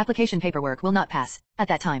guarantee, the application paperwork will not pass. At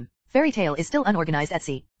that time, Fairy Tail is still unorganized at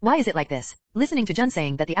sea. Why is it like this? Listening to Jun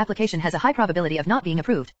saying that the application has a high probability of not being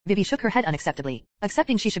approved, Vivi shook her head unacceptably.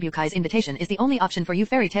 Accepting Shishabukai's invitation is the only option for you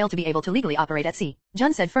Fairy Tail to be able to legally operate at sea.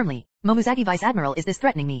 Jun said firmly. Momozagi Vice Admiral, is this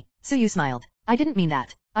threatening me? Suyu smiled. I didn't mean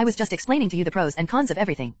that. I was just explaining to you the pros and cons of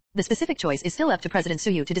everything. The specific choice is still up to President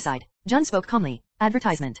Suyu to decide. Jun spoke calmly.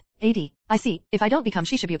 Advertisement. AD. I see. If I don't become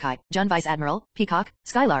Shishibukai, Jun Vice Admiral, Peacock,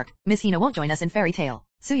 Skylark, Miss Hina won't join us in Fairy Tail.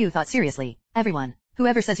 Suyu thought seriously. Everyone.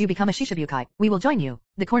 Whoever says you become a Shishibukai, we will join you.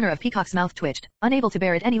 The corner of Peacock's mouth twitched, unable to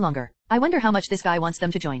bear it any longer. I wonder how much this guy wants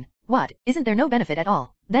them to join. What, isn't there no benefit at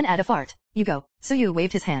all? Then add a fart. You go. Suyu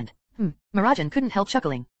waved his hand. Marajan couldn't help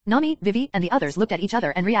chuckling. Nami, Vivi, and the others looked at each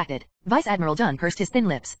other and reacted. Vice Admiral Jun pursed his thin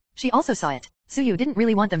lips. She also saw it. Suyu didn't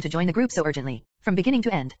really want them to join the group so urgently. From beginning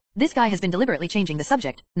to end, this guy has been deliberately changing the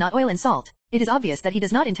subject, not oil and salt. It is obvious that he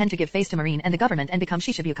does not intend to give face to Marine and the government and become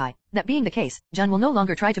Shishibukai. That being the case, Jun will no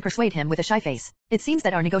longer try to persuade him with a shy face. It seems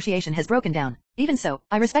that our negotiation has broken down. Even so,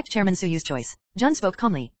 I respect Chairman Suyu's choice. Jun spoke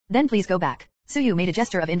calmly. Then please go back. Suyu made a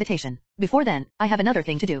gesture of invitation. Before then, I have another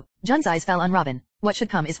thing to do. Jun's eyes fell on Robin. What should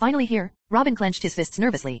come is finally here. Robin clenched his fists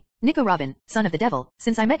nervously. Nico Robin, son of the devil,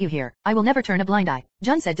 since I met you here, I will never turn a blind eye.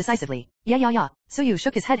 Jun said decisively. Yeah. Suyu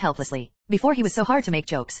shook his head helplessly. Before he was so hard to make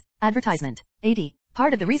jokes. Advertisement. AD.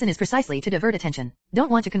 Part of the reason is precisely to divert attention.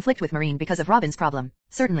 Don't want to conflict with Marine because of Robin's problem.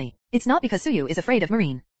 Certainly. It's not because Suyu is afraid of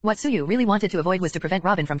Marine. What Suyu really wanted to avoid was to prevent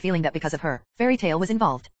Robin from feeling that because of her, Fairy Tail was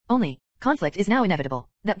involved. Only, conflict is now inevitable.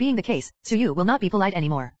 That being the case, Suyu will not be polite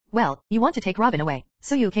anymore. Well, you want to take Robin away.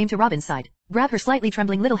 Suyu came to Robin's side. Grab her slightly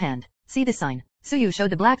trembling little hand. See this sign? Suyu showed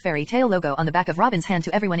the black Fairy Tail logo on the back of Robin's hand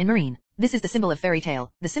to everyone in Marine. This is the symbol of Fairy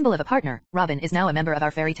Tail, the symbol of a partner. Robin is now a member of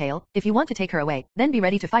our Fairy Tail. If you want to take her away, then be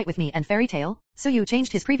ready to fight with me and Fairy Tail. Suyu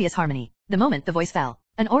changed his previous harmony. The moment the voice fell,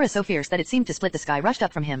 an aura so fierce that it seemed to split the sky rushed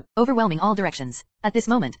up from him, overwhelming all directions. At this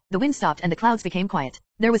moment, the wind stopped and the clouds became quiet.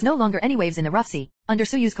 There was no longer any waves in the rough sea. Under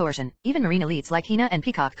Suyu's coercion, even marine elites like Hina and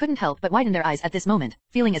Peacock couldn't help but widen their eyes at this moment,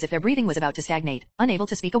 feeling as if their breathing was about to stagnate, unable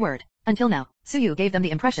to speak a word. Until now, Suyu gave them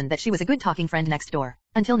the impression that she was a good talking friend next door.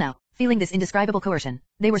 Until now, feeling this indescribable coercion,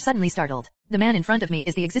 they were suddenly startled. The man in front of me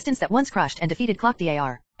is the existence that once crushed and defeated Clock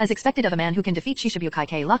Dar. As expected of a man who can defeat Shishibukai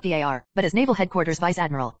K. Lock Dar, but as Naval Headquarters Vice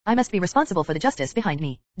Admiral, I must be responsible for the justice behind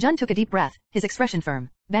me. Jun took a deep breath, his expression firm.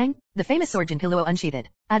 Bang! The famous sword Jinpilluo unsheathed.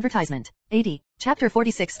 Advertisement. AD. Chapter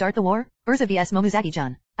 46 Start the War? Urza vs Momozagi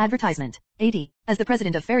Jun. Advertisement. AD. As the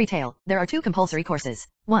president of Fairy Tail, there are 2 compulsory courses.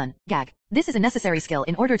 1. Gag. This is a necessary skill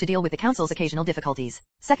in order to deal with the council's occasional difficulties.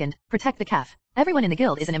 2nd. Protect the calf. Everyone in the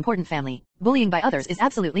guild is an important family. Bullying by others is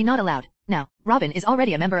absolutely not allowed. Now, Robin is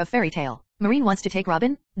already a member of Fairy Tail. Marine wants to take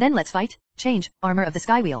Robin? Then let's fight. Change. Armor of the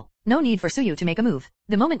Sky Wheel. No need for Suyu to make a move.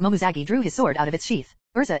 The moment Momozagi drew his sword out of its sheath,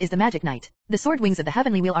 Urza is the magic knight. The sword wings of the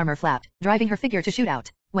heavenly wheel armor flapped, driving her figure to shoot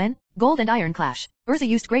out. When gold and iron clash, Urza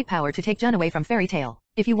used great power to take Jun away from Fairy Tail.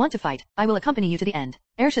 If you want to fight, I will accompany you to the end.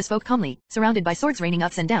 Arsha spoke calmly, surrounded by swords raining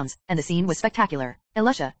ups and downs, and the scene was spectacular.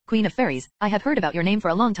 Elusha, Queen of Fairies, I have heard about your name for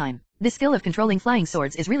a long time. This skill of controlling flying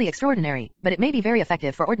swords is really extraordinary, but it may be very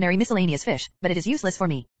effective for ordinary miscellaneous fish, but it is useless for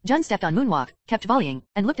me. Jun stepped on Moonwalk, kept volleying,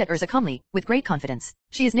 and looked at Urza calmly, with great confidence.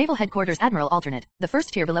 She is Naval Headquarters Admiral Alternate, the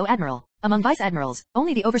first tier below Admiral. Among Vice Admirals,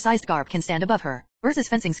 only the oversized garb can stand above her. Urza's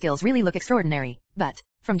fencing skills really look extraordinary, but,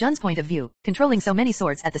 from Jun's point of view, controlling so many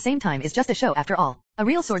swords at the same time is just a show after all. A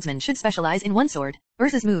real swordsman should specialize in one sword.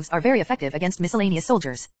 Urza's moves are very effective against miscellaneous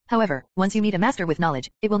soldiers. However, once you meet a master with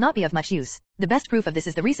knowledge, it will not be of much use. The best proof of this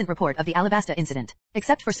is the recent report of the Alabasta incident.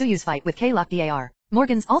 Except for Suyu's fight with K-Lock Dar,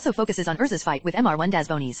 Morgan's also focuses on Urza's fight with MR1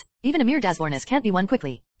 Dasbonis. Even a mere Dasbornis can't be won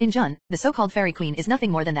quickly. In Jun, the so-called Fairy Queen is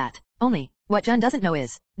nothing more than that. Only, what Jun doesn't know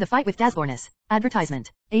is, the fight with Dasbornis.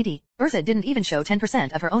 Advertisement. AD. Urza didn't even show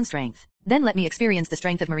 10% of her own strength. Then let me experience the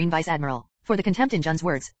strength of Marine Vice Admiral. For the contempt in Jun's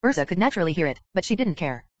words, Urza could naturally hear it, but she didn't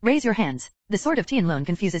care. Raise your hands. The sword of Tianlun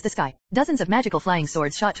confuses the sky. Dozens of magical flying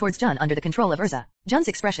swords shot towards Jun under the control of Urza. Jun's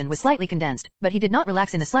expression was slightly condensed, but he did not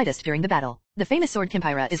relax in the slightest during the battle. The famous sword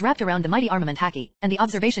Kimpira is wrapped around the mighty armament Haki, and the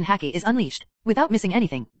observation Haki is unleashed. Without missing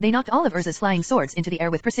anything, they knocked all of Urza's flying swords into the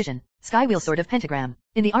air with precision. Sky Wheel Sword of Pentagram.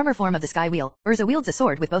 In the armor form of the Sky Wheel, Urza wields a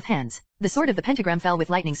sword with both hands. The sword of the pentagram fell with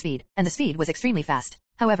lightning speed, and the speed was extremely fast.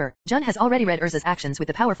 However, Jun has already read Urza's actions with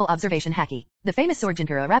the powerful observation Haki. The famous sword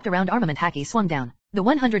Jinpira wrapped around armament Haki swung down. The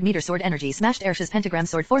 100-meter sword energy smashed Ersha's pentagram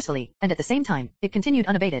sword forcefully, and at the same time, it continued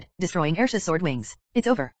unabated, destroying Ersha's sword wings. It's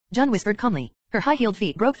over, Jun whispered calmly. Her high-heeled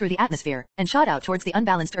feet broke through the atmosphere, and shot out towards the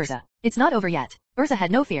unbalanced Urza. It's not over yet. Urza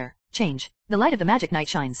had no fear. Change. The light of the magic night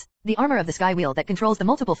shines. The armor of the Sky Wheel that controls the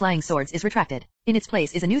multiple flying swords is retracted. In its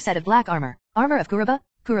place is a new set of black armor. Armor of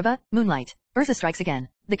Kuruba, Moonlight. Urza strikes again.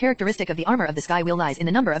 The characteristic of the armor of the Sky Wheel lies in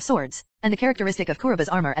the number of swords, and the characteristic of Kuruba's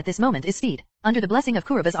armor at this moment is speed. Under the blessing of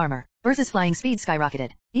Kuruba's armor, Urza's flying speed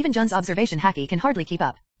skyrocketed. Even Jun's observation Haki can hardly keep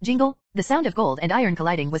up. Jingle, the sound of gold and iron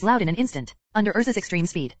colliding was loud in an instant. Under Urza's extreme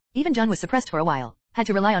speed, even Jun was suppressed for a while. Had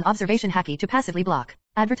to rely on observation Haki to passively block.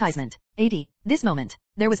 Advertisement. AD. This moment,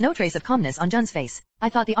 there was no trace of calmness on Jun's face. I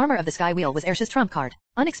thought the armor of the Sky Wheel was Ersha's trump card.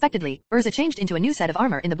 Unexpectedly, Urza changed into a new set of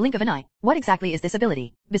armor in the blink of an eye. What exactly is this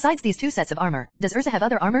ability? Besides these two sets of armor, does Urza have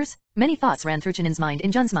other armors? Many thoughts ran through Chinin's mind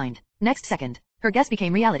in Jun's mind. Next second, her guess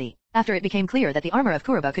became reality. After it became clear that the armor of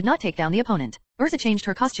Kuruba could not take down the opponent, Urza changed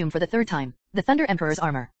her costume for the third time. The Thunder Emperor's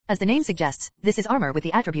armor. As the name suggests, this is armor with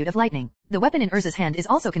the attribute of lightning. The weapon in Urza's hand is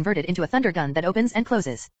also converted into a thunder gun that opens and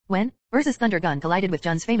closes. When Urza's thunder gun collided with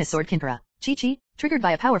Jun's famous sword Kinpura, Chi-Chi, triggered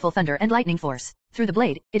by a powerful thunder and lightning force. Through the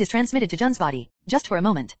blade, it is transmitted to Jun's body. Just for a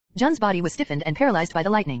moment, Jun's body was stiffened and paralyzed by the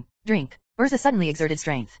lightning. Drink. Urza suddenly exerted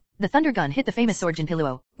strength. The thunder gun hit the famous sword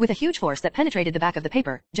Jinpiluo. With a huge force that penetrated the back of the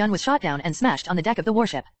paper, Jun was shot down and smashed on the deck of the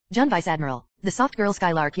warship. Jun Vice Admiral. The soft girl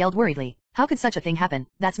Skylark yelled worriedly. How could such a thing happen?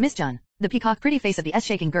 That's Miss Jun. The peacock pretty face of the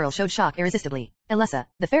S-shaking girl showed shock irresistibly. Elessa,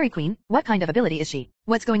 the fairy queen, what kind of ability is she?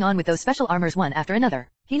 What's going on with those special armors one after another?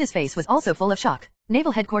 Hina's face was also full of shock.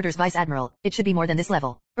 Naval Headquarters Vice Admiral, it should be more than this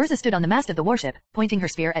level. Urza stood on the mast of the warship, pointing her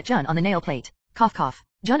spear at Jun on the nail plate. Cough cough.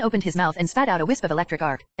 Jun opened his mouth and spat out a wisp of electric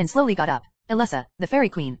arc, and slowly got up. Elessa, the fairy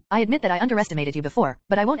queen, I admit that I underestimated you before,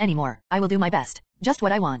 but I won't anymore. I will do my best. Just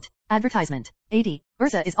what I want. Advertisement. AD.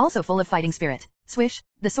 Urza is also full of fighting spirit. Swish.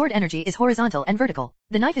 The sword energy is horizontal and vertical.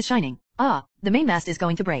 The knife is shining. Ah, the mainmast is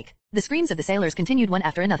going to break. The screams of the sailors continued one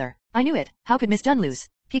after another. I knew it. How could Miss Jun lose?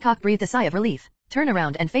 Peacock breathed a sigh of relief. Turn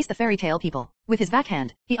around and face the fairy tale people. With his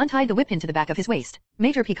backhand, he untied the whip pin to the back of his waist.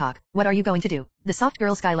 Major Peacock, what are you going to do? The soft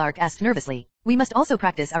girl Skylark asked nervously. We must also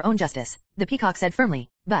practice our own justice. The peacock said firmly.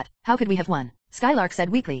 But, how could we have won? Skylark said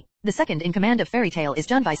weakly. The second in command of Fairy Tale is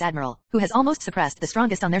Jun Vice Admiral, who has almost suppressed the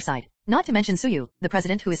strongest on their side. Not to mention Suyu, the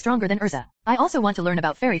president who is stronger than Urza. I also want to learn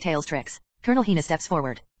about Fairy Tale's tricks. Colonel Hina steps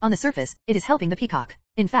forward. On the surface, it is helping the peacock.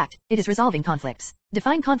 In fact, it is resolving conflicts.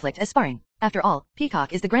 Define conflict as sparring. After all,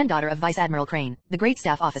 Peacock is the granddaughter of Vice Admiral Crane, the great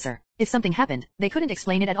staff officer. If something happened, they couldn't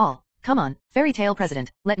explain it at all. Come on, Fairy Tale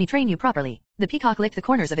President, let me train you properly. The peacock licked the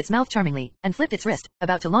corners of its mouth charmingly, and flipped its wrist,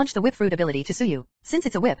 about to launch the whip fruit ability to Suyu. Since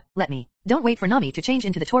it's a whip, let me. Don't wait for Nami to change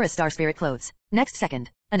into the Taurus Star Spirit clothes. Next second,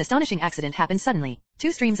 an astonishing accident happened suddenly.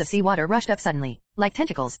 Two streams of sea water rushed up suddenly. Like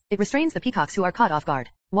tentacles, it restrains the peacocks who are caught off guard.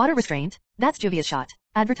 Water restraint? That's Juvia's shot.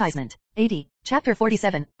 Advertisement. AD. Chapter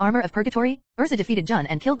 47, Armor of Purgatory? Urza defeated Jun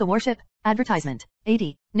and killed the warship. Advertisement.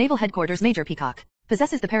 AD. Naval Headquarters Major Peacock.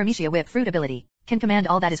 Possesses the Paramecia Whip Fruit ability. Can command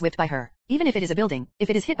all that is whipped by her. Even if it is a building, if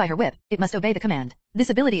it is hit by her whip, it must obey the command. This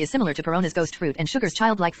ability is similar to Perona's Ghost Fruit and Sugar's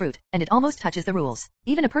Childlike Fruit, and it almost touches the rules.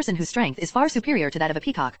 Even a person whose strength is far superior to that of a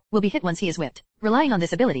peacock, will be hit once he is whipped. Relying on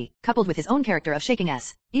this ability, coupled with his own character of shaking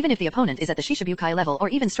S, even if the opponent is at the Shishibukai level or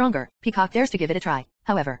even stronger, Peacock dares to give it a try.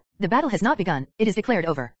 However, the battle has not begun, it is declared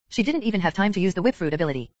over. She didn't even have time to use the whip fruit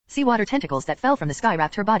ability. Seawater tentacles that fell from the sky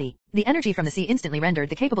wrapped her body. The energy from the sea instantly rendered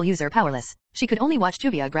the capable user powerless. She could only watch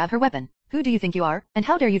Juvia grab her weapon. Who do you think you are, and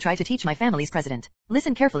how dare you try to teach my family's president?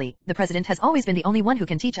 Listen carefully, the president has always been the only one who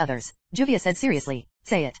can teach others. Juvia said seriously.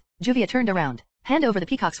 Say it. Juvia turned around. Hand over the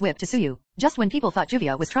peacock's whip to Suyu. Just when people thought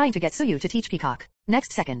Juvia was trying to get Suyu to teach Peacock.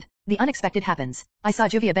 Next second, the unexpected happens. I saw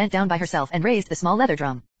Juvia bent down by herself and raised the small leather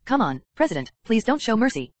drum. Come on, President, please don't show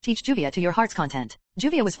mercy. Teach Juvia to your heart's content.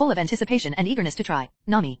 Juvia was full of anticipation and eagerness to try.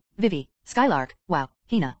 Nami, Vivi, Skylark, wow,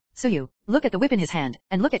 Hina, Suyu. Look at the whip in his hand,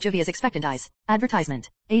 and look at Juvia's expectant eyes. Advertisement.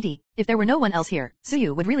 AD. If there were no one else here,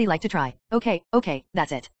 Suyu would really like to try. Okay,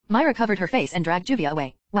 that's it. Myra covered her face and dragged Juvia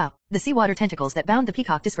away. Wow, the seawater tentacles that bound the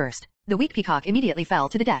peacock dispersed. The weak peacock immediately fell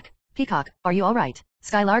to the deck. Peacock, are you alright?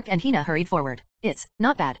 Skylark and Hina hurried forward. It's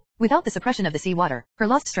not bad. Without the suppression of the sea water, her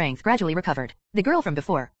lost strength gradually recovered. The girl from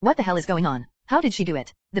before, what the hell is going on? How did she do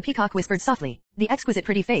it? The peacock whispered softly. The exquisite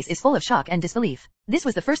pretty face is full of shock and disbelief. This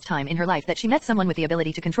was the first time in her life that she met someone with the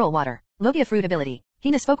ability to control water. Logia fruit ability.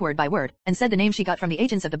 Hina spoke word by word, and said the name she got from the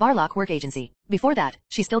agents of the Barlock Work Agency. Before that,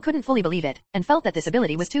 she still couldn't fully believe it, and felt that this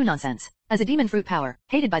ability was too nonsense. As a demon fruit power,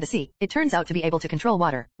 hated by the sea, it turns out to be able to control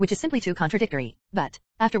water, which is simply too contradictory. But,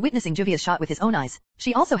 after witnessing Juvia's shot with his own eyes,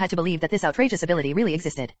 she also had to believe that this outrageous ability really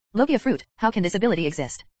existed. Logia fruit, how can this ability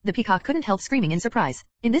exist? The peacock couldn't help screaming in surprise.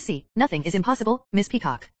 In this sea, nothing is impossible, Miss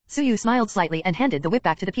Peacock. Suyu smiled slightly and handed the whip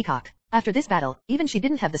back to the peacock. After this battle, even she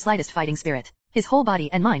didn't have the slightest fighting spirit. His whole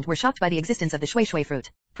body and mind were shocked by the existence of the shui shui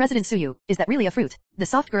fruit. President Suyu, is that really a fruit? The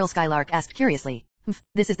soft girl Skylark asked curiously.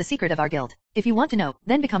 This is the secret of our guild. If you want to know,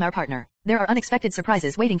 then become our partner. There are unexpected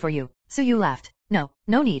surprises waiting for you. Suyu laughed. No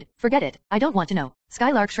need, forget it, I don't want to know.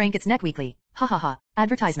 Skylark shrank its neck weakly. Ha ha ha,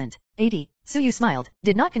 advertisement. AD. Suyu smiled,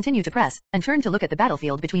 did not continue to press, and turned to look at the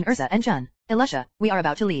battlefield between Urza and Jun. Elisha, we are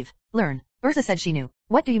about to leave. Learn. Urza said she knew.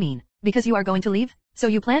 What do you mean? Because you are going to leave? So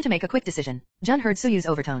you plan to make a quick decision. Jun heard Suyu's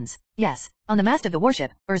overtones. Yes. On the mast of the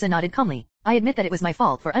warship, Urza nodded calmly. I admit that it was my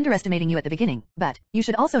fault for underestimating you at the beginning, but you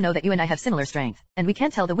should also know that you and I have similar strength, and we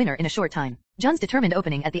can't tell the winner in a short time. Jun's determined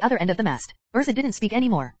opening at the other end of the mast. Urza didn't speak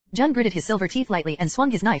anymore. Jun gritted his silver teeth lightly and swung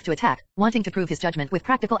his knife to attack, wanting to prove his judgment with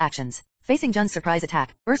practical actions. Facing Jun's surprise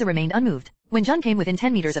attack, Urza remained unmoved. When Jun came within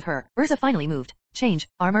 10 meters of her, Urza finally moved. Change,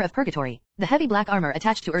 armor of purgatory. The heavy black armor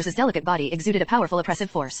attached to Urza's delicate body exuded a powerful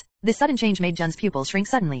oppressive force. This sudden change made Jun's pupils shrink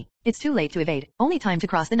suddenly. It's too late to evade, only time to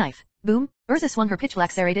cross the knife. Boom! Urza swung her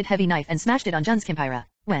pitch-black serrated heavy knife and smashed it on Jun's Kimpira.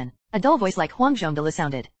 When a dull voice like Huang Zhongdala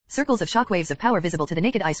sounded, circles of shockwaves of power visible to the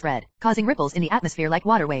naked eye spread, causing ripples in the atmosphere like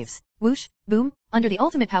water waves. Whoosh! Boom! Under the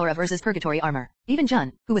ultimate power of Urza's purgatory armor, even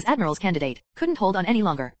Jun, who was Admiral's candidate, couldn't hold on any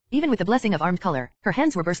longer. Even with the blessing of armed color, her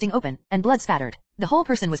hands were bursting open, and blood spattered. The whole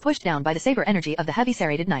person was pushed down by the saber energy of the heavy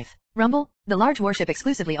serrated knife. Rumble! The large warship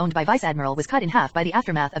exclusively owned by Vice Admiral was cut in half by the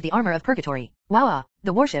aftermath of the armor of purgatory. Wow!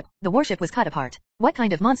 The warship was cut apart. What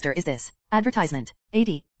kind of monster is this? Advertisement.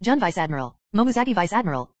 AD. Jun Vice Admiral. Momozagi Vice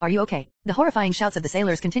Admiral, are you okay? The horrifying shouts of the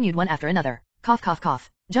sailors continued one after another. Cough cough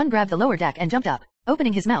cough. Jun grabbed the lower deck and jumped up.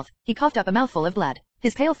 Opening his mouth, he coughed up a mouthful of blood.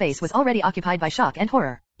 His pale face was already occupied by shock and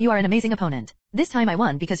horror. You are an amazing opponent. This time I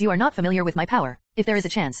won because you are not familiar with my power. If there is a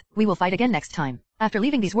chance, we will fight again next time. After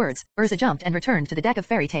leaving these words, Urza jumped and returned to the deck of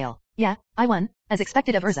Fairy Tail. Yeah, I won. As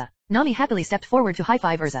expected of Urza. Nami happily stepped forward to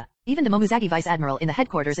high-five Urza. Even the Momozagi Vice Admiral in the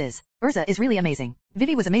headquarters is. Urza is really amazing.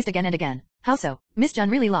 Vivi was amazed again and again. How so? Miss Jun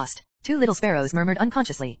really lost. Two little sparrows murmured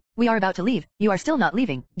unconsciously. We are about to leave. You are still not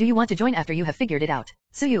leaving. Do you want to join after you have figured it out?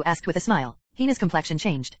 Suyu asked with a smile. Hina's complexion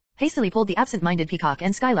changed. Hastily pulled the absent-minded peacock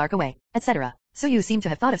and skylark away, etc. Suyu seemed to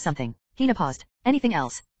have thought of something. Hina paused. Anything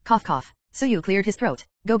else? Cough cough. Suyu cleared his throat.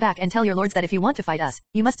 Go back and tell your lords that if you want to fight us,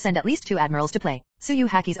 you must send at least 2 admirals to play. Suyu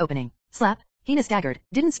Haki's opening. Slap. Hina staggered,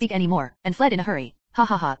 didn't speak any more, and fled in a hurry. Ha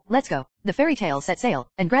ha ha, let's go. The fairy tale set sail,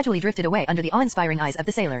 and gradually drifted away under the awe-inspiring eyes of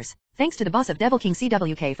the sailors. Thanks to the boss of Devil King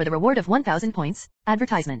CWK for the reward of 1,000 points.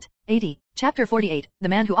 Advertisement. AD. Chapter 48, The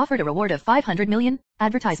Man Who Offered a Reward of 500 Million.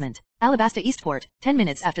 Advertisement. Alabasta Eastport, 10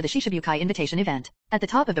 minutes after the Shishibukai invitation event. At the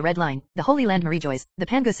top of the red line, the Holy Land Marijoys, the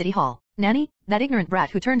Pangu City Hall. Nanny, that ignorant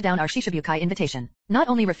brat who turned down our Shishibukai invitation, not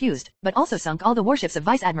only refused, but also sunk all the warships of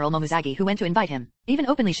Vice Admiral Momozagi who went to invite him, even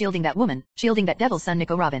openly shielding that woman, shielding that devil's son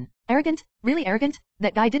Nico Robin. Arrogant? Really arrogant?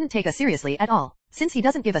 That guy didn't take us seriously at all. Since he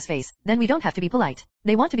doesn't give us face, then we don't have to be polite.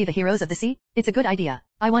 They want to be the heroes of the sea? It's a good idea.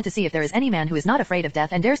 I want to see if there is any man who is not afraid of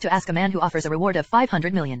death and dares to ask a man who offers a reward of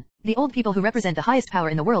 500 million. The old people who represent the highest power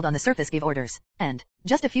in the world on the surface give orders. And,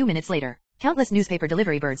 just a few minutes later, countless newspaper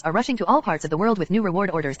delivery birds are rushing to all parts of the world with new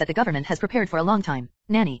reward orders that the government has prepared for a long time.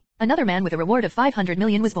 Nanny, another man with a reward of 500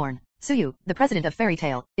 million was born. Suyu, the president of Fairy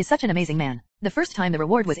Tail, is such an amazing man. The first time the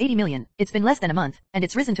reward was 80 million, it's been less than a month, and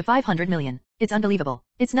it's risen to 500 million. It's unbelievable.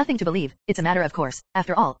 It's nothing to believe, it's a matter of course.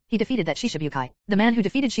 After all, he defeated that Shishibukai. The man who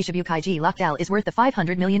defeated Shishibukai G Lockdal is worth the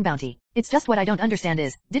 500 million bounty. It's just what I don't understand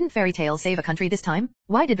is, didn't Fairy Tail save a country this time?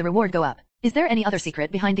 Why did the reward go up? Is there any other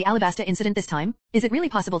secret behind the Alabasta incident this time? Is it really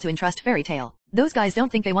possible to entrust Fairy Tail? Those guys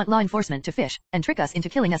don't think they want law enforcement to fish and trick us into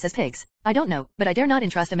killing us as pigs. I don't know, but I dare not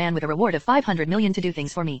entrust a man with a reward of 500 million to do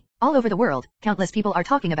things for me. All over the world, countless people are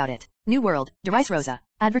talking about it. New World, Derice Rosa.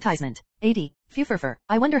 Advertisement. AD. Fufurfur.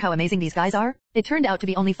 I wonder how amazing these guys are? It turned out to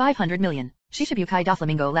be only 500 million. Shishibukai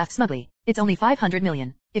Doflamingo laughed smugly. It's only 500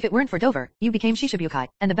 million. If it weren't for Dover, you became Shishibukai,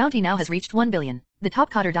 and the bounty now has reached 1 billion. The top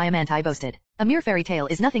cotter Diamantai boasted. A mere fairy tale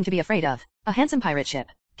is nothing to be afraid of. A handsome pirate ship.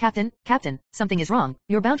 Captain, something is wrong.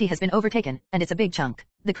 Your bounty has been overtaken, and it's a big chunk.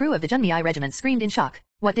 The crew of the Junmi regiment screamed in shock.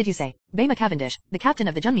 What did you say? Baima Cavendish, the captain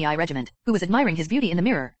of the Junmi regiment, who was admiring his beauty in the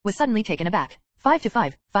mirror, was suddenly taken aback. 5 to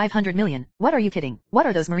 5, 500 million. What are you kidding? What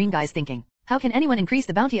are those marine guys thinking? How can anyone increase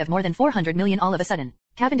the bounty of more than 400 million all of a sudden?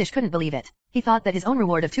 Cavendish couldn't believe it. He thought that his own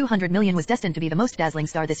reward of 200 million was destined to be the most dazzling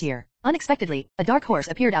star this year. Unexpectedly, a dark horse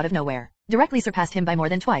appeared out of nowhere. Directly surpassed him by more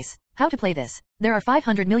than twice. How to play this? There are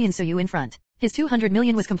 500 million Suyu in front. His 200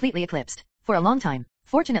 million was completely eclipsed. For a long time.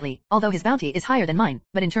 Fortunately, although his bounty is higher than mine,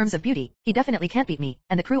 but in terms of beauty, he definitely can't beat me,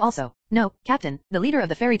 and the crew also. No, Captain, the leader of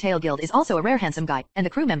the Fairy Tale Guild is also a rare handsome guy, and the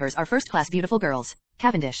crew members are first-class beautiful girls.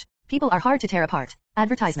 Cavendish. People are hard to tear apart.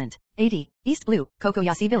 Advertisement. 80. East Blue,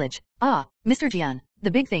 Kokoyasi Village. Ah, Mr. Jian.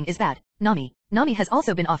 The big thing is that, Nami has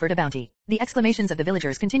also been offered a bounty. The exclamations of the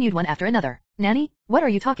villagers continued one after another. Nanny? What are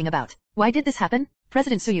you talking about? Why did this happen?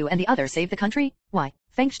 President Suyu and the others saved the country? Why?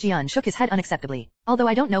 Feng Jian shook his head unacceptably. Although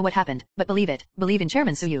I don't know what happened, but believe it. Believe in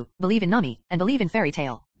Chairman Suyu, believe in Nami, and believe in Fairy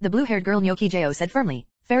Tale. The blue-haired girl Nyoki Jo said firmly.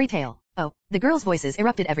 Fairy Tale. Oh, the girls' voices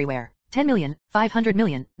erupted everywhere. 10 million, 500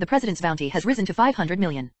 million, the president's bounty has risen to 500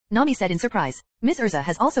 million. Nami said in surprise. Miss Urza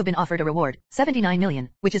has also been offered a reward, 79 million,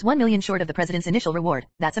 which is 1 million short of the president's initial reward.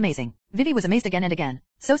 That's amazing. Vivi was amazed again and again.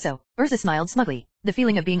 So, Urza smiled smugly. The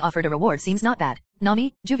feeling of being offered a reward seems not bad.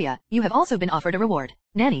 Nami, Juvia, you have also been offered a reward.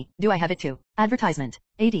 Nanny, do I have it too? Advertisement.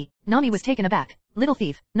 80. Nami was taken aback. Little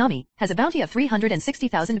thief, Nami, has a bounty of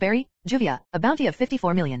 360,000 berry. Juvia, a bounty of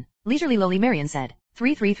 54 million. Leisurely lowly Marion said.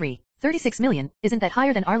 333. 36 million, isn't that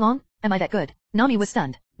higher than Arlong? Am I that good? Nami was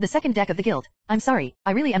stunned. The second deck of the guild. I'm sorry,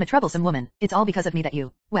 I really am a troublesome woman. It's all because of me that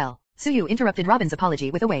you. Well, Suyu interrupted Robin's apology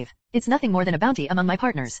with a wave. It's nothing more than a bounty among my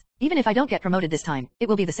partners. Even if I don't get promoted this time, it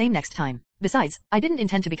will be the same next time. Besides, I didn't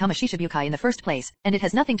intend to become a Shishibukai in the first place, and it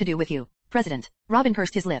has nothing to do with you. President. Robin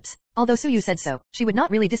pursed his lips. Although Suyu said so, she would not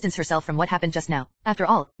really distance herself from what happened just now. After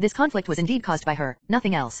all, this conflict was indeed caused by her,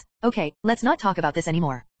 nothing else. Okay, let's not talk about this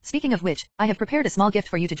anymore. Speaking of which, I have prepared a small gift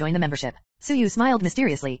for you to join the membership. Suyu smiled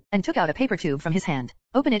mysteriously, and took out a paper tube from his hand.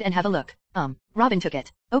 Open it and have a look. Robin took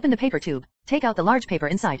it. Open the paper tube. Take out the large paper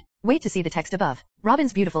inside. Wait to see the text above.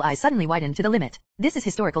 Robin's beautiful eyes suddenly widened to the limit. This is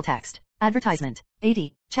historical text. Advertisement.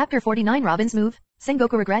 80. Chapter 49 Robin's Move.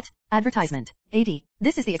 Sengoku Regret. Advertisement. 80.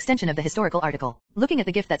 This is the extension of the historical article. Looking at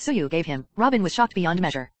the gift that Suyu gave him, Robin was shocked beyond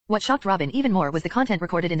measure. What shocked Robin even more was the content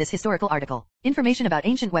recorded in this historical article. Information about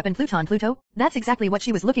ancient weapon Pluton Pluto? That's exactly what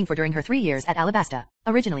she was looking for during her 3 years at Alabasta.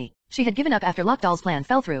 Originally, she had given up after Lockdoll's plan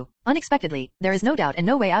fell through. Unexpectedly, there is no doubt and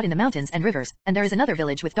no way out in the mountains and rivers, and there is another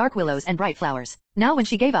village with dark willows and bright flowers. Now when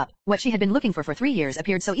she gave up, what she had been looking for 3 years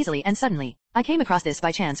appeared so easily and suddenly. I came across this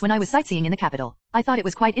by chance when I was sightseeing in the capital. I thought it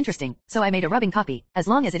was quite interesting, so I made a rubbing copy, as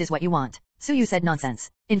long as it is what you want. Suyu said nonsense.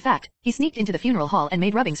 In fact, he sneaked into the funeral hall and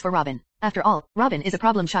made rubbings for Robin. After all, Robin is a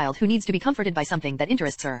problem child who needs to be comforted by something that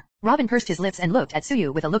interests her. Robin pursed his lips and looked at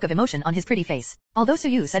Suyu with a look of emotion on his pretty face. Although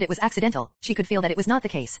Suyu said it was accidental, she could feel that it was not the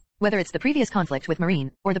case. Whether it's the previous conflict with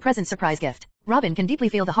Marine, or the present surprise gift, Robin can deeply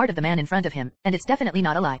feel the heart of the man in front of him, and it's definitely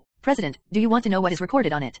not a lie. President, do you want to know what is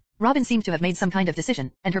recorded on it? Robin seemed to have made some kind of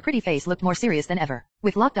decision, and her pretty face looked more serious than ever.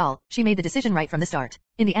 With Lockdoll, she made the decision right from the start.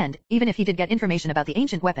 In the end, even if he did get information about the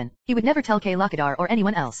ancient weapon, he would never tell Kay Lockadar or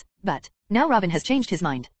anyone else. But, now Robin has changed his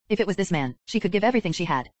mind. If it was this man, she could give everything she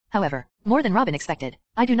had. However, more than Robin expected.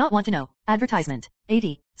 I do not want to know. Advertisement.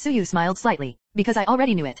 80. Suyu smiled slightly. Because I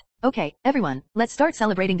already knew it. Okay, everyone, let's start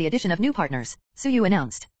celebrating the addition of new partners. Suyu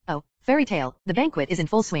announced. Oh, Fairy Tale, the banquet is in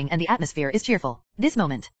full swing and the atmosphere is cheerful. This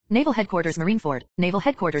moment, Naval Headquarters Marineford, Naval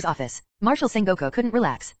Headquarters Office. Marshal Sengoku couldn't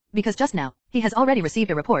relax, because just now, he has already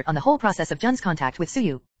received a report on the whole process of Jun's contact with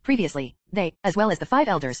Suyu. Previously, they, as well as the 5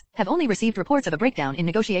 elders, have only received reports of a breakdown in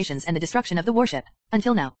negotiations and the destruction of the warship.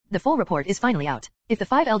 Until now, the full report is finally out. If the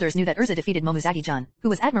 5 elders knew that Urza defeated Momozagi-Jun, who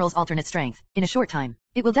was Admiral's alternate strength, in a short time,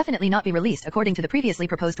 it will definitely not be released according to the previously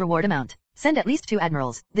proposed reward amount. Send at least 2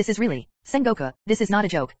 admirals. This is really, Sengoku, this is not a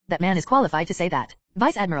joke. That man is qualified to say that.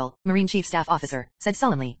 Vice Admiral, Marine Chief Staff Officer, said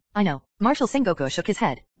solemnly. I know. Marshal Sengoku shook his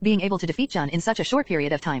head. Being able to defeat Jun in such a short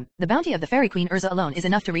period of time, the bounty of the Fairy Queen Urza alone is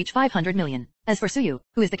enough to reach 500 million. As for Suyu,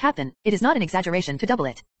 who is the captain, it is not an exaggeration to double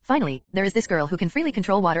it. Finally, there is this girl who can freely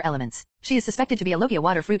control water elements. She is suspected to be a Logia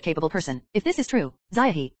water fruit capable person. If this is true,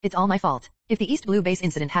 Zayahi, it's all my fault. If the East Blue base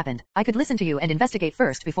incident happened, I could listen to you and investigate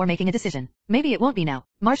first before making a decision. Maybe it won't be now.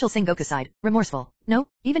 Marshal Sengoku sighed, remorseful. No,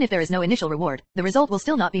 even if there is no initial reward, the result will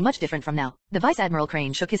still not be much different from now. The Vice Admiral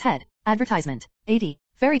Crane shook his head. Advertisement. 80.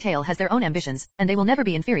 Fairy Tale has their own ambitions, and they will never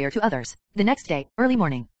be inferior to others. The next day, early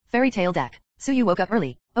morning. Fairy Tale deck. Suyu woke up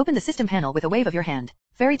early. Open the system panel with a wave of your hand.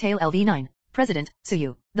 Fairy Tale LV9. President,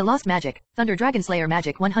 Suyu. The Lost Magic, Thunder Dragon Slayer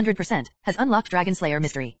Magic 100%, has unlocked Dragon Slayer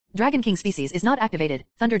Mystery. Dragon King species is not activated,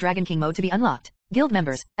 Thunder Dragon King mode to be unlocked. Guild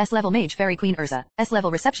members, S-level mage Fairy Queen Urza,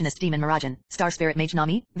 S-level receptionist Demon Mirajan, Star Spirit Mage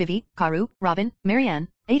Nami, Vivi, Karu, Robin, Marianne,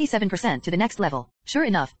 87% to the next level. Sure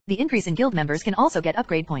enough, the increase in guild members can also get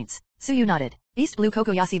upgrade points. Suyu nodded. East Blue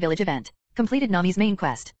Kokoyasi Village event. Completed Nami's main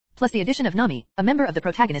quest. Plus the addition of Nami, a member of the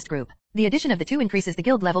protagonist group. The addition of the two increases the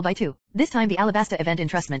guild level by 2. This time the Alabasta event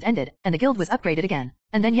entrustment ended, and the guild was upgraded again.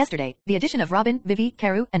 And then yesterday, the addition of Robin, Vivi,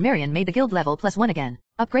 Karu, and Marian made the guild level +1 again.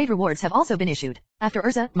 Upgrade rewards have also been issued. After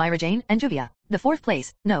Urza, Myra Jane, and Juvia. The fourth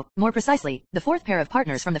place, no, more precisely, the fourth pair of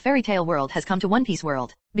partners from the fairy tale world has come to One Piece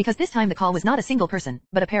world. Because this time the call was not a single person,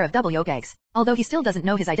 but a pair of double yolk eggs. Although he still doesn't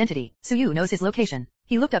know his identity, Suyu knows his location.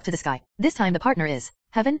 He looked up to the sky. This time the partner is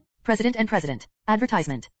Heaven, President and President.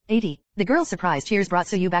 Advertisement. 80. The girl's surprise cheers brought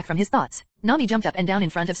Suyu back from his thoughts. Nami jumped up and down in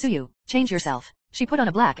front of Suyu. Change yourself. She put on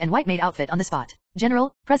a black and white maid outfit on the spot.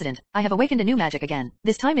 General, President, I have awakened a new magic again.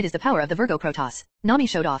 This time it is the power of the Virgo Protoss. Nami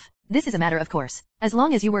showed off. This is a matter of course. As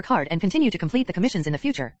long as you work hard and continue to complete the commissions in the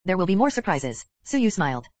future, there will be more surprises. Suyu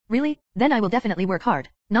smiled. Really? Then I will definitely work hard.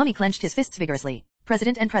 Nami clenched his fists vigorously.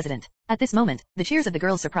 President and President. At this moment, the cheers of the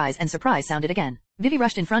girls' surprise sounded again. Vivi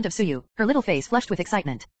rushed in front of Suyu, her little face flushed with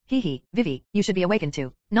excitement. Hee, Vivi, you should be awakened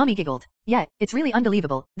too. Nami giggled. Yeah, it's really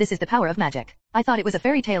unbelievable, this is the power of magic. I thought it was a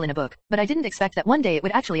fairy tale in a book, but I didn't expect that one day it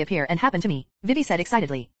would actually appear and happen to me, Vivi said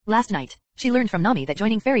excitedly. Last night, she learned from Nami that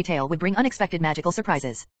joining fairy tale would bring unexpected magical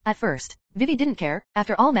surprises. At first, Vivi didn't care,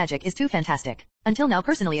 after all magic is too fantastic. Until now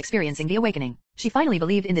personally experiencing the awakening, she finally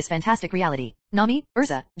believed in this fantastic reality. Nami,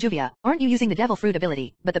 Urza, Juvia, aren't you using the devil fruit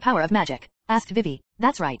ability, but the power of magic? Asked Vivi.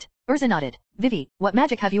 That's right. Urza nodded. Vivi, what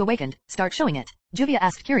magic have you awakened? Start showing it. Juvia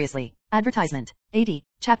asked curiously. Advertisement. 80.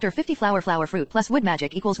 Chapter 50 Flower fruit plus wood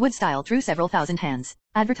magic equals wood style through several thousand hands.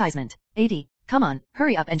 Advertisement. 80. Come on,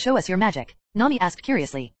 hurry up and show us your magic. Nami asked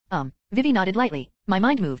curiously. Vivi nodded lightly. My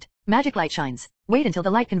mind moved. Magic light shines. Wait until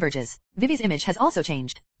the light converges. Vivi's image has also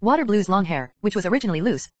changed. Water Blue's long hair, which was originally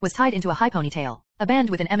loose, was tied into a high ponytail. A band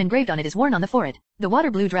with an M engraved on it is worn on the forehead. The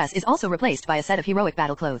Water Blue dress is also replaced by a set of heroic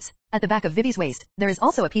battle clothes. At the back of Vivi's waist, there is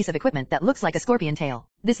also a piece of equipment that looks like a scorpion tail.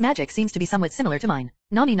 This magic seems to be somewhat similar to mine.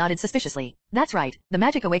 Nami nodded suspiciously. That's right, the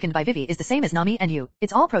magic awakened by Vivi is the same as Nami and you.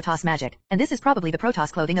 It's all Protoss magic, and this is probably the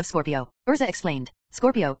Protoss clothing of Scorpio. Urza explained.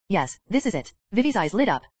 Scorpio, yes, this is it. Vivi's eyes lit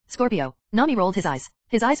up. Scorpio. Nami rolled his eyes.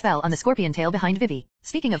 His eyes fell on the scorpion tail behind Vivi.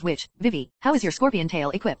 Speaking of which, Vivi, how is your scorpion tail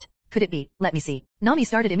equipped? Could it be? Let me see. Nami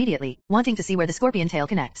started immediately, wanting to see where the scorpion tail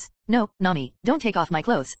connects. No, Nami, don't take off my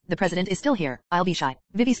clothes. The president is still here. I'll be shy.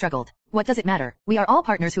 Vivi struggled. What does it matter? We are all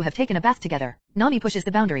partners who have taken a bath together. Nami pushes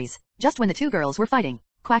the boundaries. Just when the two girls were fighting.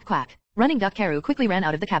 Quack quack. Running duck Karu quickly ran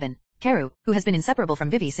out of the cabin. Karu, who has been inseparable from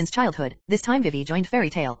Vivi since childhood, this time Vivi joined Fairy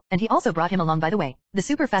Tail, and he also brought him along by the way. The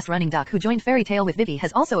super fast running duck who joined Fairy Tail with Vivi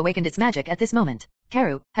has also awakened its magic at this moment.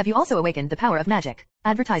 Karu, have you also awakened the power of magic?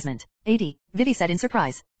 Advertisement. 80. Vivi said in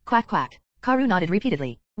surprise. Quack quack. Karu nodded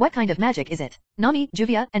repeatedly. What kind of magic is it? Nami,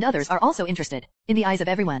 Juvia, and others are also interested. In the eyes of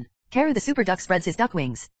everyone, Karu the super duck spreads his duck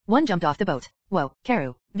wings. One jumped off the boat. Whoa,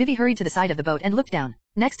 Karu. Vivi hurried to the side of the boat and looked down.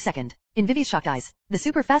 Next second, in Vivi's shocked eyes, the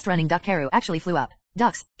super fast running duck Karu actually flew up.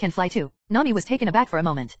 Ducks can fly too. Nami was taken aback for a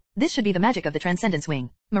moment. This should be the magic of the Transcendence Wing.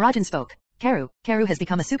 Mirajan spoke. Karu has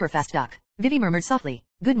become a super fast duck. Vivi murmured softly.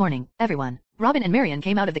 Good morning, everyone. Robin and Marian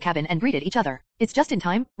came out of the cabin and greeted each other. It's just in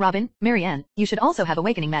time, Robin, Marianne, you should also have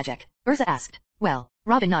awakening magic. Urza asked. Well,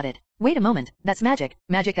 Robin nodded. Wait a moment, that's magic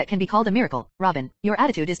that can be called a miracle. Robin, your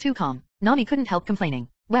attitude is too calm. Nami couldn't help complaining.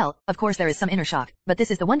 Well, of course there is some inner shock, but this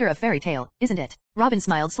is the wonder of Fairy Tail, isn't it? Robin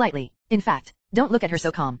smiled slightly. In fact, don't look at her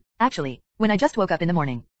so calm. Actually, when I just woke up in the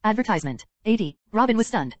morning. Advertisement. 80. Robin was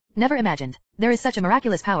stunned. Never imagined. There is such a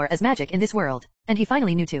miraculous power as magic in this world. And he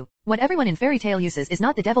finally knew too. What everyone in Fairy Tail uses is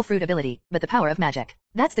not the devil fruit ability, but the power of magic.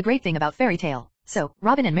 That's the great thing about Fairy Tail. So,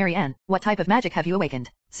 Robin and Marianne, what type of magic have you awakened?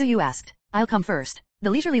 Suyu asked. I'll come first. The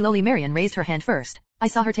leisurely lowly Marian raised her hand first. I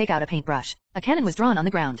saw her take out a paintbrush. A cannon was drawn on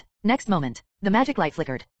the ground. Next moment, the magic light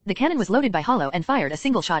flickered. The cannon was loaded by Hollow and fired a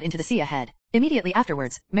single shot into the sea ahead. Immediately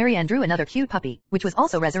afterwards, Marianne drew another cute puppy, which was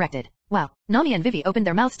also resurrected. Wow. Nami and Vivi opened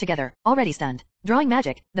their mouths together, already stunned. Drawing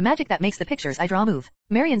magic, the magic that makes the pictures I draw move.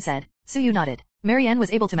 Marianne said. Suyu nodded. Marianne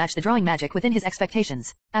was able to match the drawing magic within his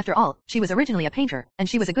expectations. After all, she was originally a painter, and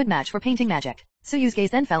she was a good match for painting magic. Suyu's gaze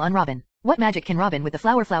then fell on Robin. What magic can Robin with the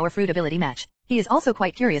flower fruit ability match? He is also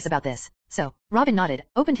quite curious about this. So, Robin nodded,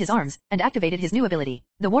 opened his arms, and activated his new ability.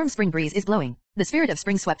 The warm spring breeze is blowing. The spirit of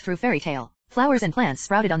spring swept through Fairy Tail. Flowers and plants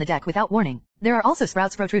sprouted on the deck without warning. There are also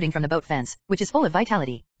sprouts protruding from the boat fence, which is full of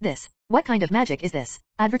vitality. What kind of magic is this?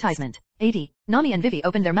 Advertisement. 80. Nami and Vivi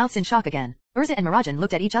opened their mouths in shock again. Urza and Mirajan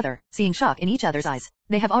looked at each other, seeing shock in each other's eyes.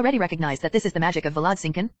 They have already recognized that this is the magic of Vlad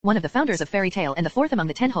Sinkin, one of the founders of Fairy Tail and the fourth among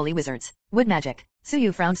the 10 holy wizards. Wood magic.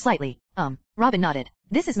 Suyu frowned slightly. Robin nodded.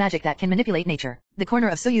 This is magic that can manipulate nature. The corner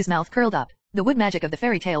of Suyu's mouth curled up. The wood magic of the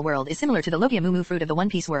fairy tale world is similar to the Logia Mumu fruit of the One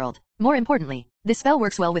Piece world. More importantly, this spell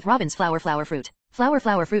works well with Robin's flower fruit.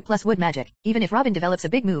 Flower fruit plus wood magic. Even if Robin develops a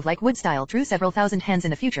big move like wood style through several thousand hands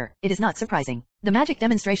in the future, it is not surprising. The magic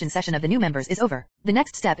demonstration session of the new members is over. The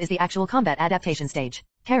next step is the actual combat adaptation stage.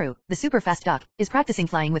 Karu, the super fast duck, is practicing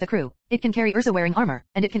flying with a crew. It can carry Ursa wearing armor,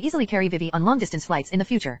 and it can easily carry Vivi on long distance flights in the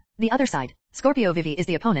future. The other side, Scorpio Vivi is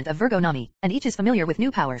the opponent of Virgo Nami, and each is familiar with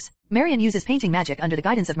new powers. Marian uses painting magic under the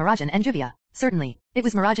guidance of Mirajan and Juvia. Certainly, it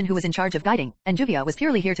was Mirajan who was in charge of guiding, and Juvia was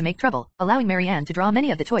purely here to make trouble, allowing Marianne to draw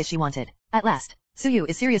many of the toys she wanted. At last, Suyu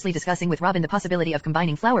is seriously discussing with Robin the possibility of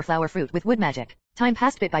combining flower fruit with wood magic. Time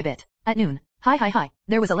passed bit by bit. At noon, hi,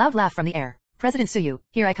 there was a loud laugh from the air. President Suyu,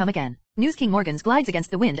 here I come again. News King Morgans glides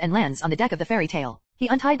against the wind and lands on the deck of the fairy tale. He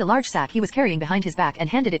untied the large sack he was carrying behind his back and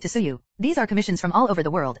handed it to Suyu. These are commissions from all over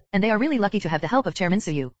the world, and they are really lucky to have the help of Chairman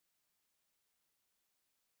Suyu.